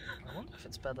wonder if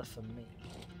it's better for me.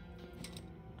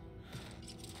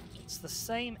 It's the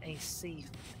same AC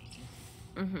for me.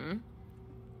 Mm-hmm.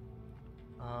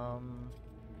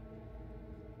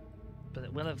 But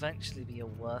it will eventually be a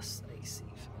worse AC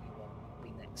for me when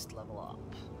we next level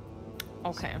up.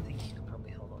 Okay. So I think you can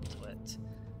probably hold on to it.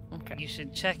 Okay. You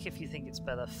should check if you think it's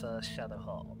better for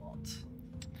Shadowheart or not.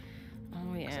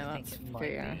 Oh yeah, that's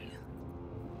fair.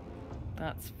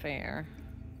 That's fair.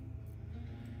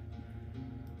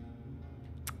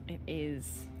 It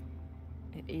is.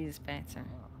 It is better.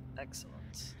 Oh,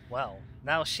 excellent. Well,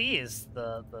 now she is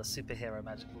the superhero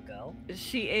magical girl.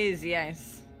 She is,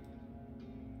 yes.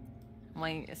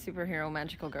 My superhero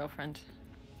magical girlfriend.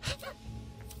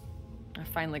 I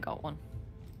finally got one.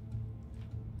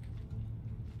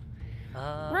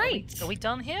 Right. Are we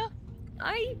done here?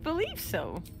 I believe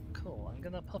so. Cool. I'm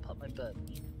gonna pop up my burden.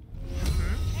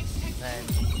 Then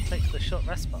click the short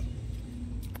rest button.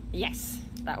 Yes,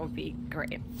 that would be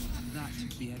great. That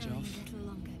took the edge off.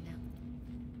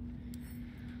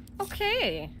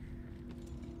 Okay.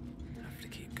 Have to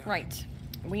keep going. Right.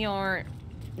 We are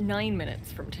 9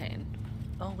 minutes from 10.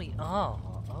 Oh, we are.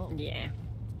 Oh. Yeah.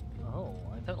 Oh,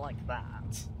 I don't like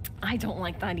that. I don't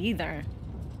like that either.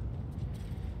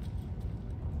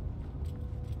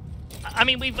 I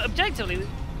mean, we've objectively.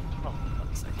 Oh, for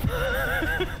fuck's sake.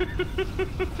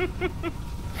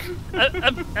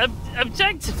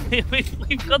 Objectively,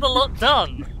 we've got a lot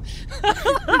done.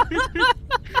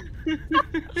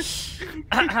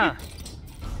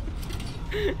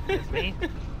 Excuse me.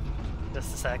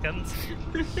 Just a second.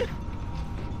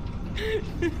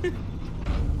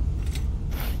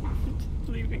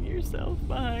 Leaving yourself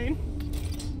behind.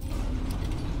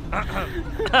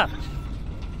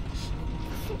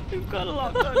 We've got a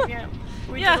lot done yet.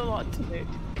 We got a lot to do.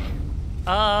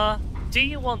 Do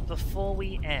you want, before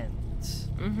we end,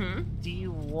 Mm-hmm. do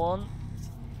you want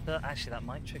the... Actually, that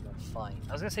might trigger a fight.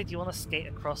 I was going to say, do you want to skate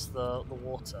across the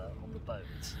water on the boat?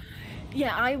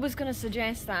 Yeah, I was gonna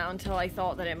suggest that until I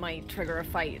thought that it might trigger a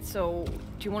fight. So,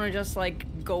 do you want to just, like,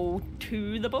 go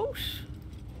to the boat?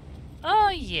 Oh,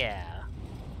 yeah.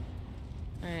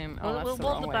 We'll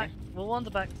wander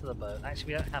back to the boat.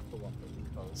 Actually, we don't have to wander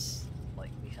because,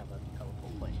 like, we have a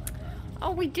teleport point right there.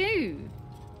 Oh, we do.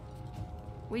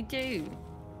 We do.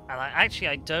 And I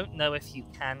don't know if you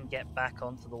can get back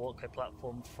onto the walkway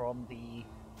platform from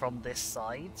this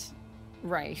side.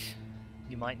 Right.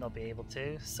 You might not be able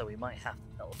to, so we might have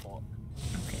to teleport.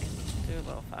 Okay, do a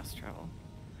little fast travel.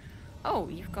 Oh,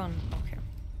 you've gone... Okay.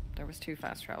 There was 2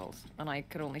 fast travels, and I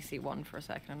could only see one for a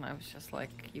second, and I was just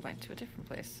like, you went to a different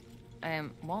place.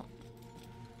 What?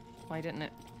 Why didn't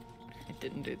it... It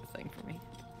didn't do the thing for me.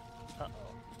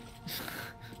 Uh-oh.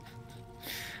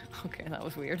 Okay, that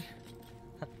was weird.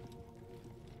 Dead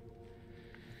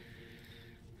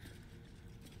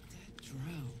drow,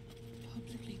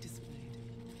 publicly displayed.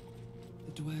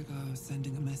 The Dwergar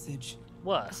sending a message.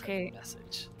 Worse Okay.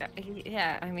 message.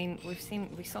 Yeah, I mean,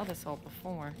 we saw this all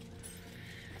before.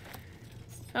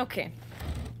 Okay.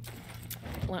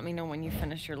 Let me know when you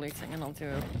finish your looting and I'll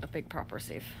do a big proper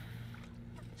save.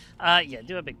 Yeah,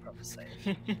 do a big proper save.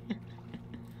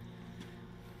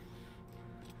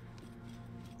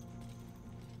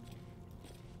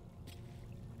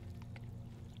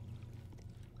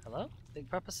 Big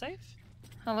Purpose save?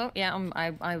 Hello? Yeah,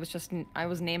 I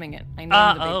was naming it. I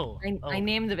named I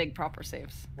named the big proper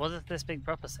saves. What is this big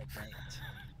proper save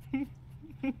named?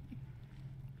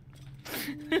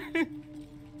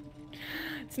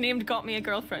 It's named Got Me a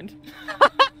Girlfriend.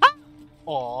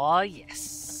 Oh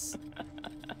yes.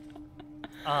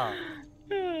 Oh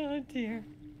dear.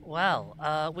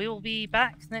 Well, we will be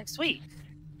back next week,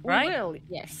 right? We will,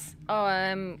 yes. Oh,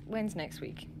 when's next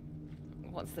week?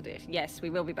 What's the date? Yes, we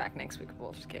will be back next week with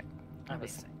Baldur's Gate. I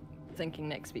was thinking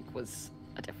next week was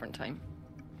a different time.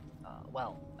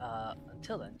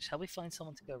 Until then, shall we find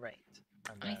someone to go raid?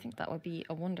 I think that would be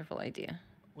a wonderful idea.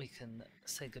 We can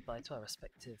say goodbye to our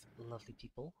respective lovely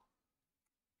people.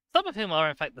 Some of whom are,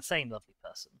 in fact, the same lovely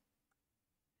person.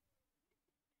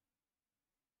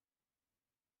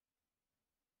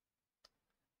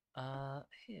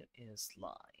 Here is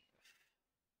live.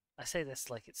 I say this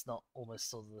like it's not almost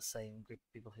sort of the same group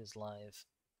of people who's live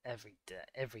every day,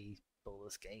 every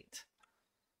Baldur's Gate.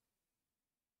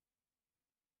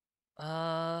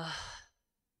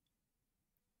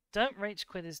 Don't Rage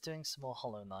Quit is doing some more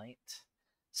Hollow Knight.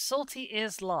 Salty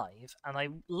is live, and I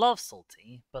love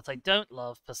Salty, but I don't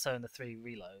love Persona 3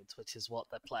 Reloads, which is what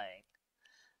they're playing,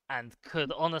 and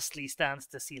could honestly stand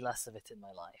to see less of it in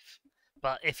my life.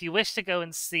 But if you wish to go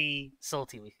and see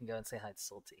Salty, we can go and say hi to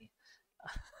Salty.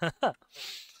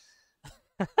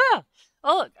 Oh,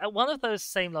 look, one of those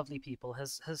same lovely people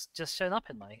has just shown up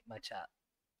in my chat.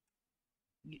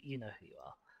 You know who you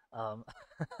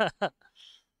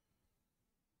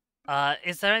are.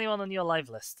 Is there anyone on your live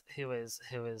list who is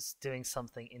doing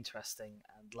something interesting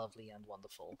and lovely and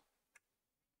wonderful?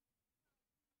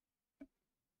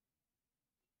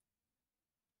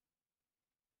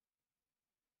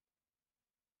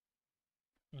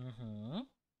 Mm-hmm.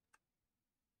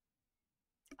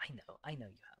 I know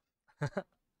you have.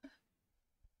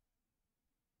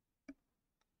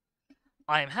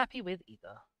 I am happy with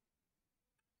either.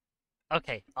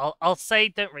 Okay, I'll say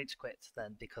don't rage quit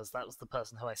then, because that was the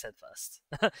person who I said first.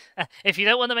 If you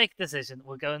don't want to make a decision,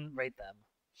 we'll go and raid them.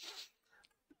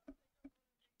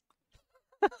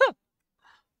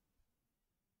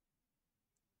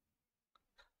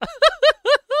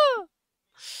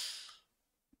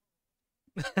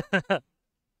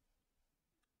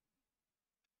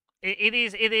 It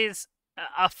is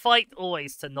a fight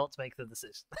always to not make the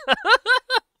decision.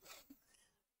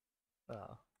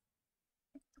 Oh.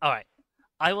 Alright,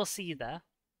 I will see you there.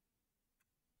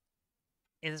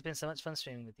 It has been so much fun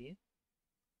streaming with you.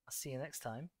 I'll see you next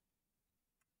time.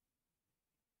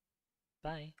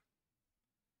 Bye.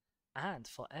 And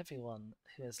for everyone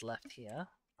who is left here,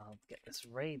 I'll get this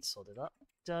raid sorted up.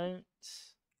 Don't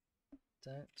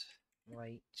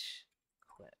rage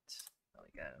quit. There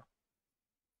we go.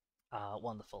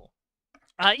 Wonderful.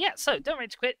 Yeah, so Don't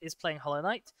Rage Quit is playing Hollow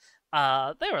Knight.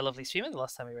 They were a lovely streamer the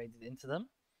last time we raided into them.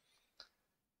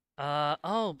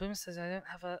 Oh, Boom says I don't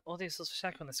have an audio source for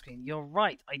Shaka on the screen. You're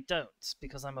right, I don't,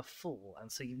 because I'm a fool,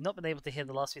 and so you've not been able to hear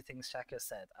the last few things Shaka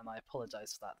said, and I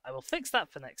apologise for that. I will fix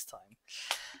that for next time.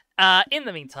 In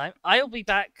the meantime, I will be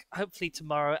back hopefully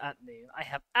tomorrow at noon. I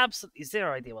have absolutely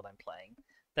zero idea what I'm playing.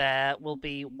 There will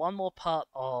be one more part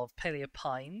of Paleo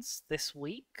Pines this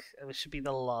week, which should be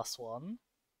the last one.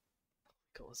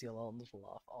 What was your little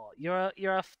laugh? Oh, you're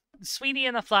a sweetie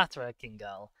and a flatterer, King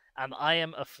Girl, and I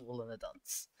am a fool and a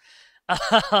dunce.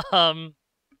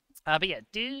 But yeah,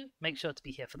 do make sure to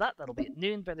be here for that. That'll be at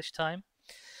noon British time.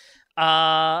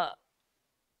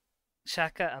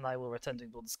 Shaka and I will return to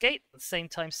Baldur's Gate at the same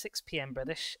time, 6 PM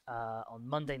British, on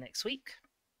Monday next week.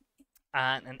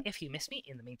 And if you miss me,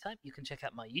 in the meantime, you can check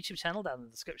out my YouTube channel down in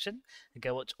the description and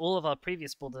go watch all of our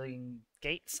previous Baldur's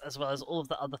Gates, as well as all of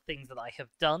the other things that I have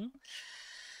done.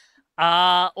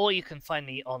 Or you can find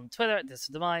me on Twitter at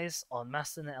DisForDemise, on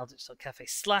Mastodon at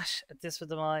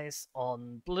eldritch.cafe/@DisForDemise,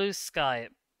 on Blue Sky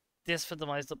at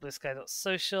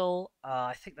disfordemise.bluesky.social.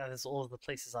 I think that is all of the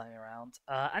places I'm around.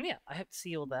 And yeah, I hope to see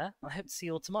you all there. I hope to see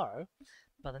you all tomorrow.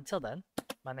 But until then,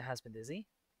 my name has been Dizzy,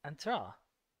 and ta-ra.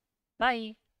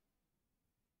 Bye!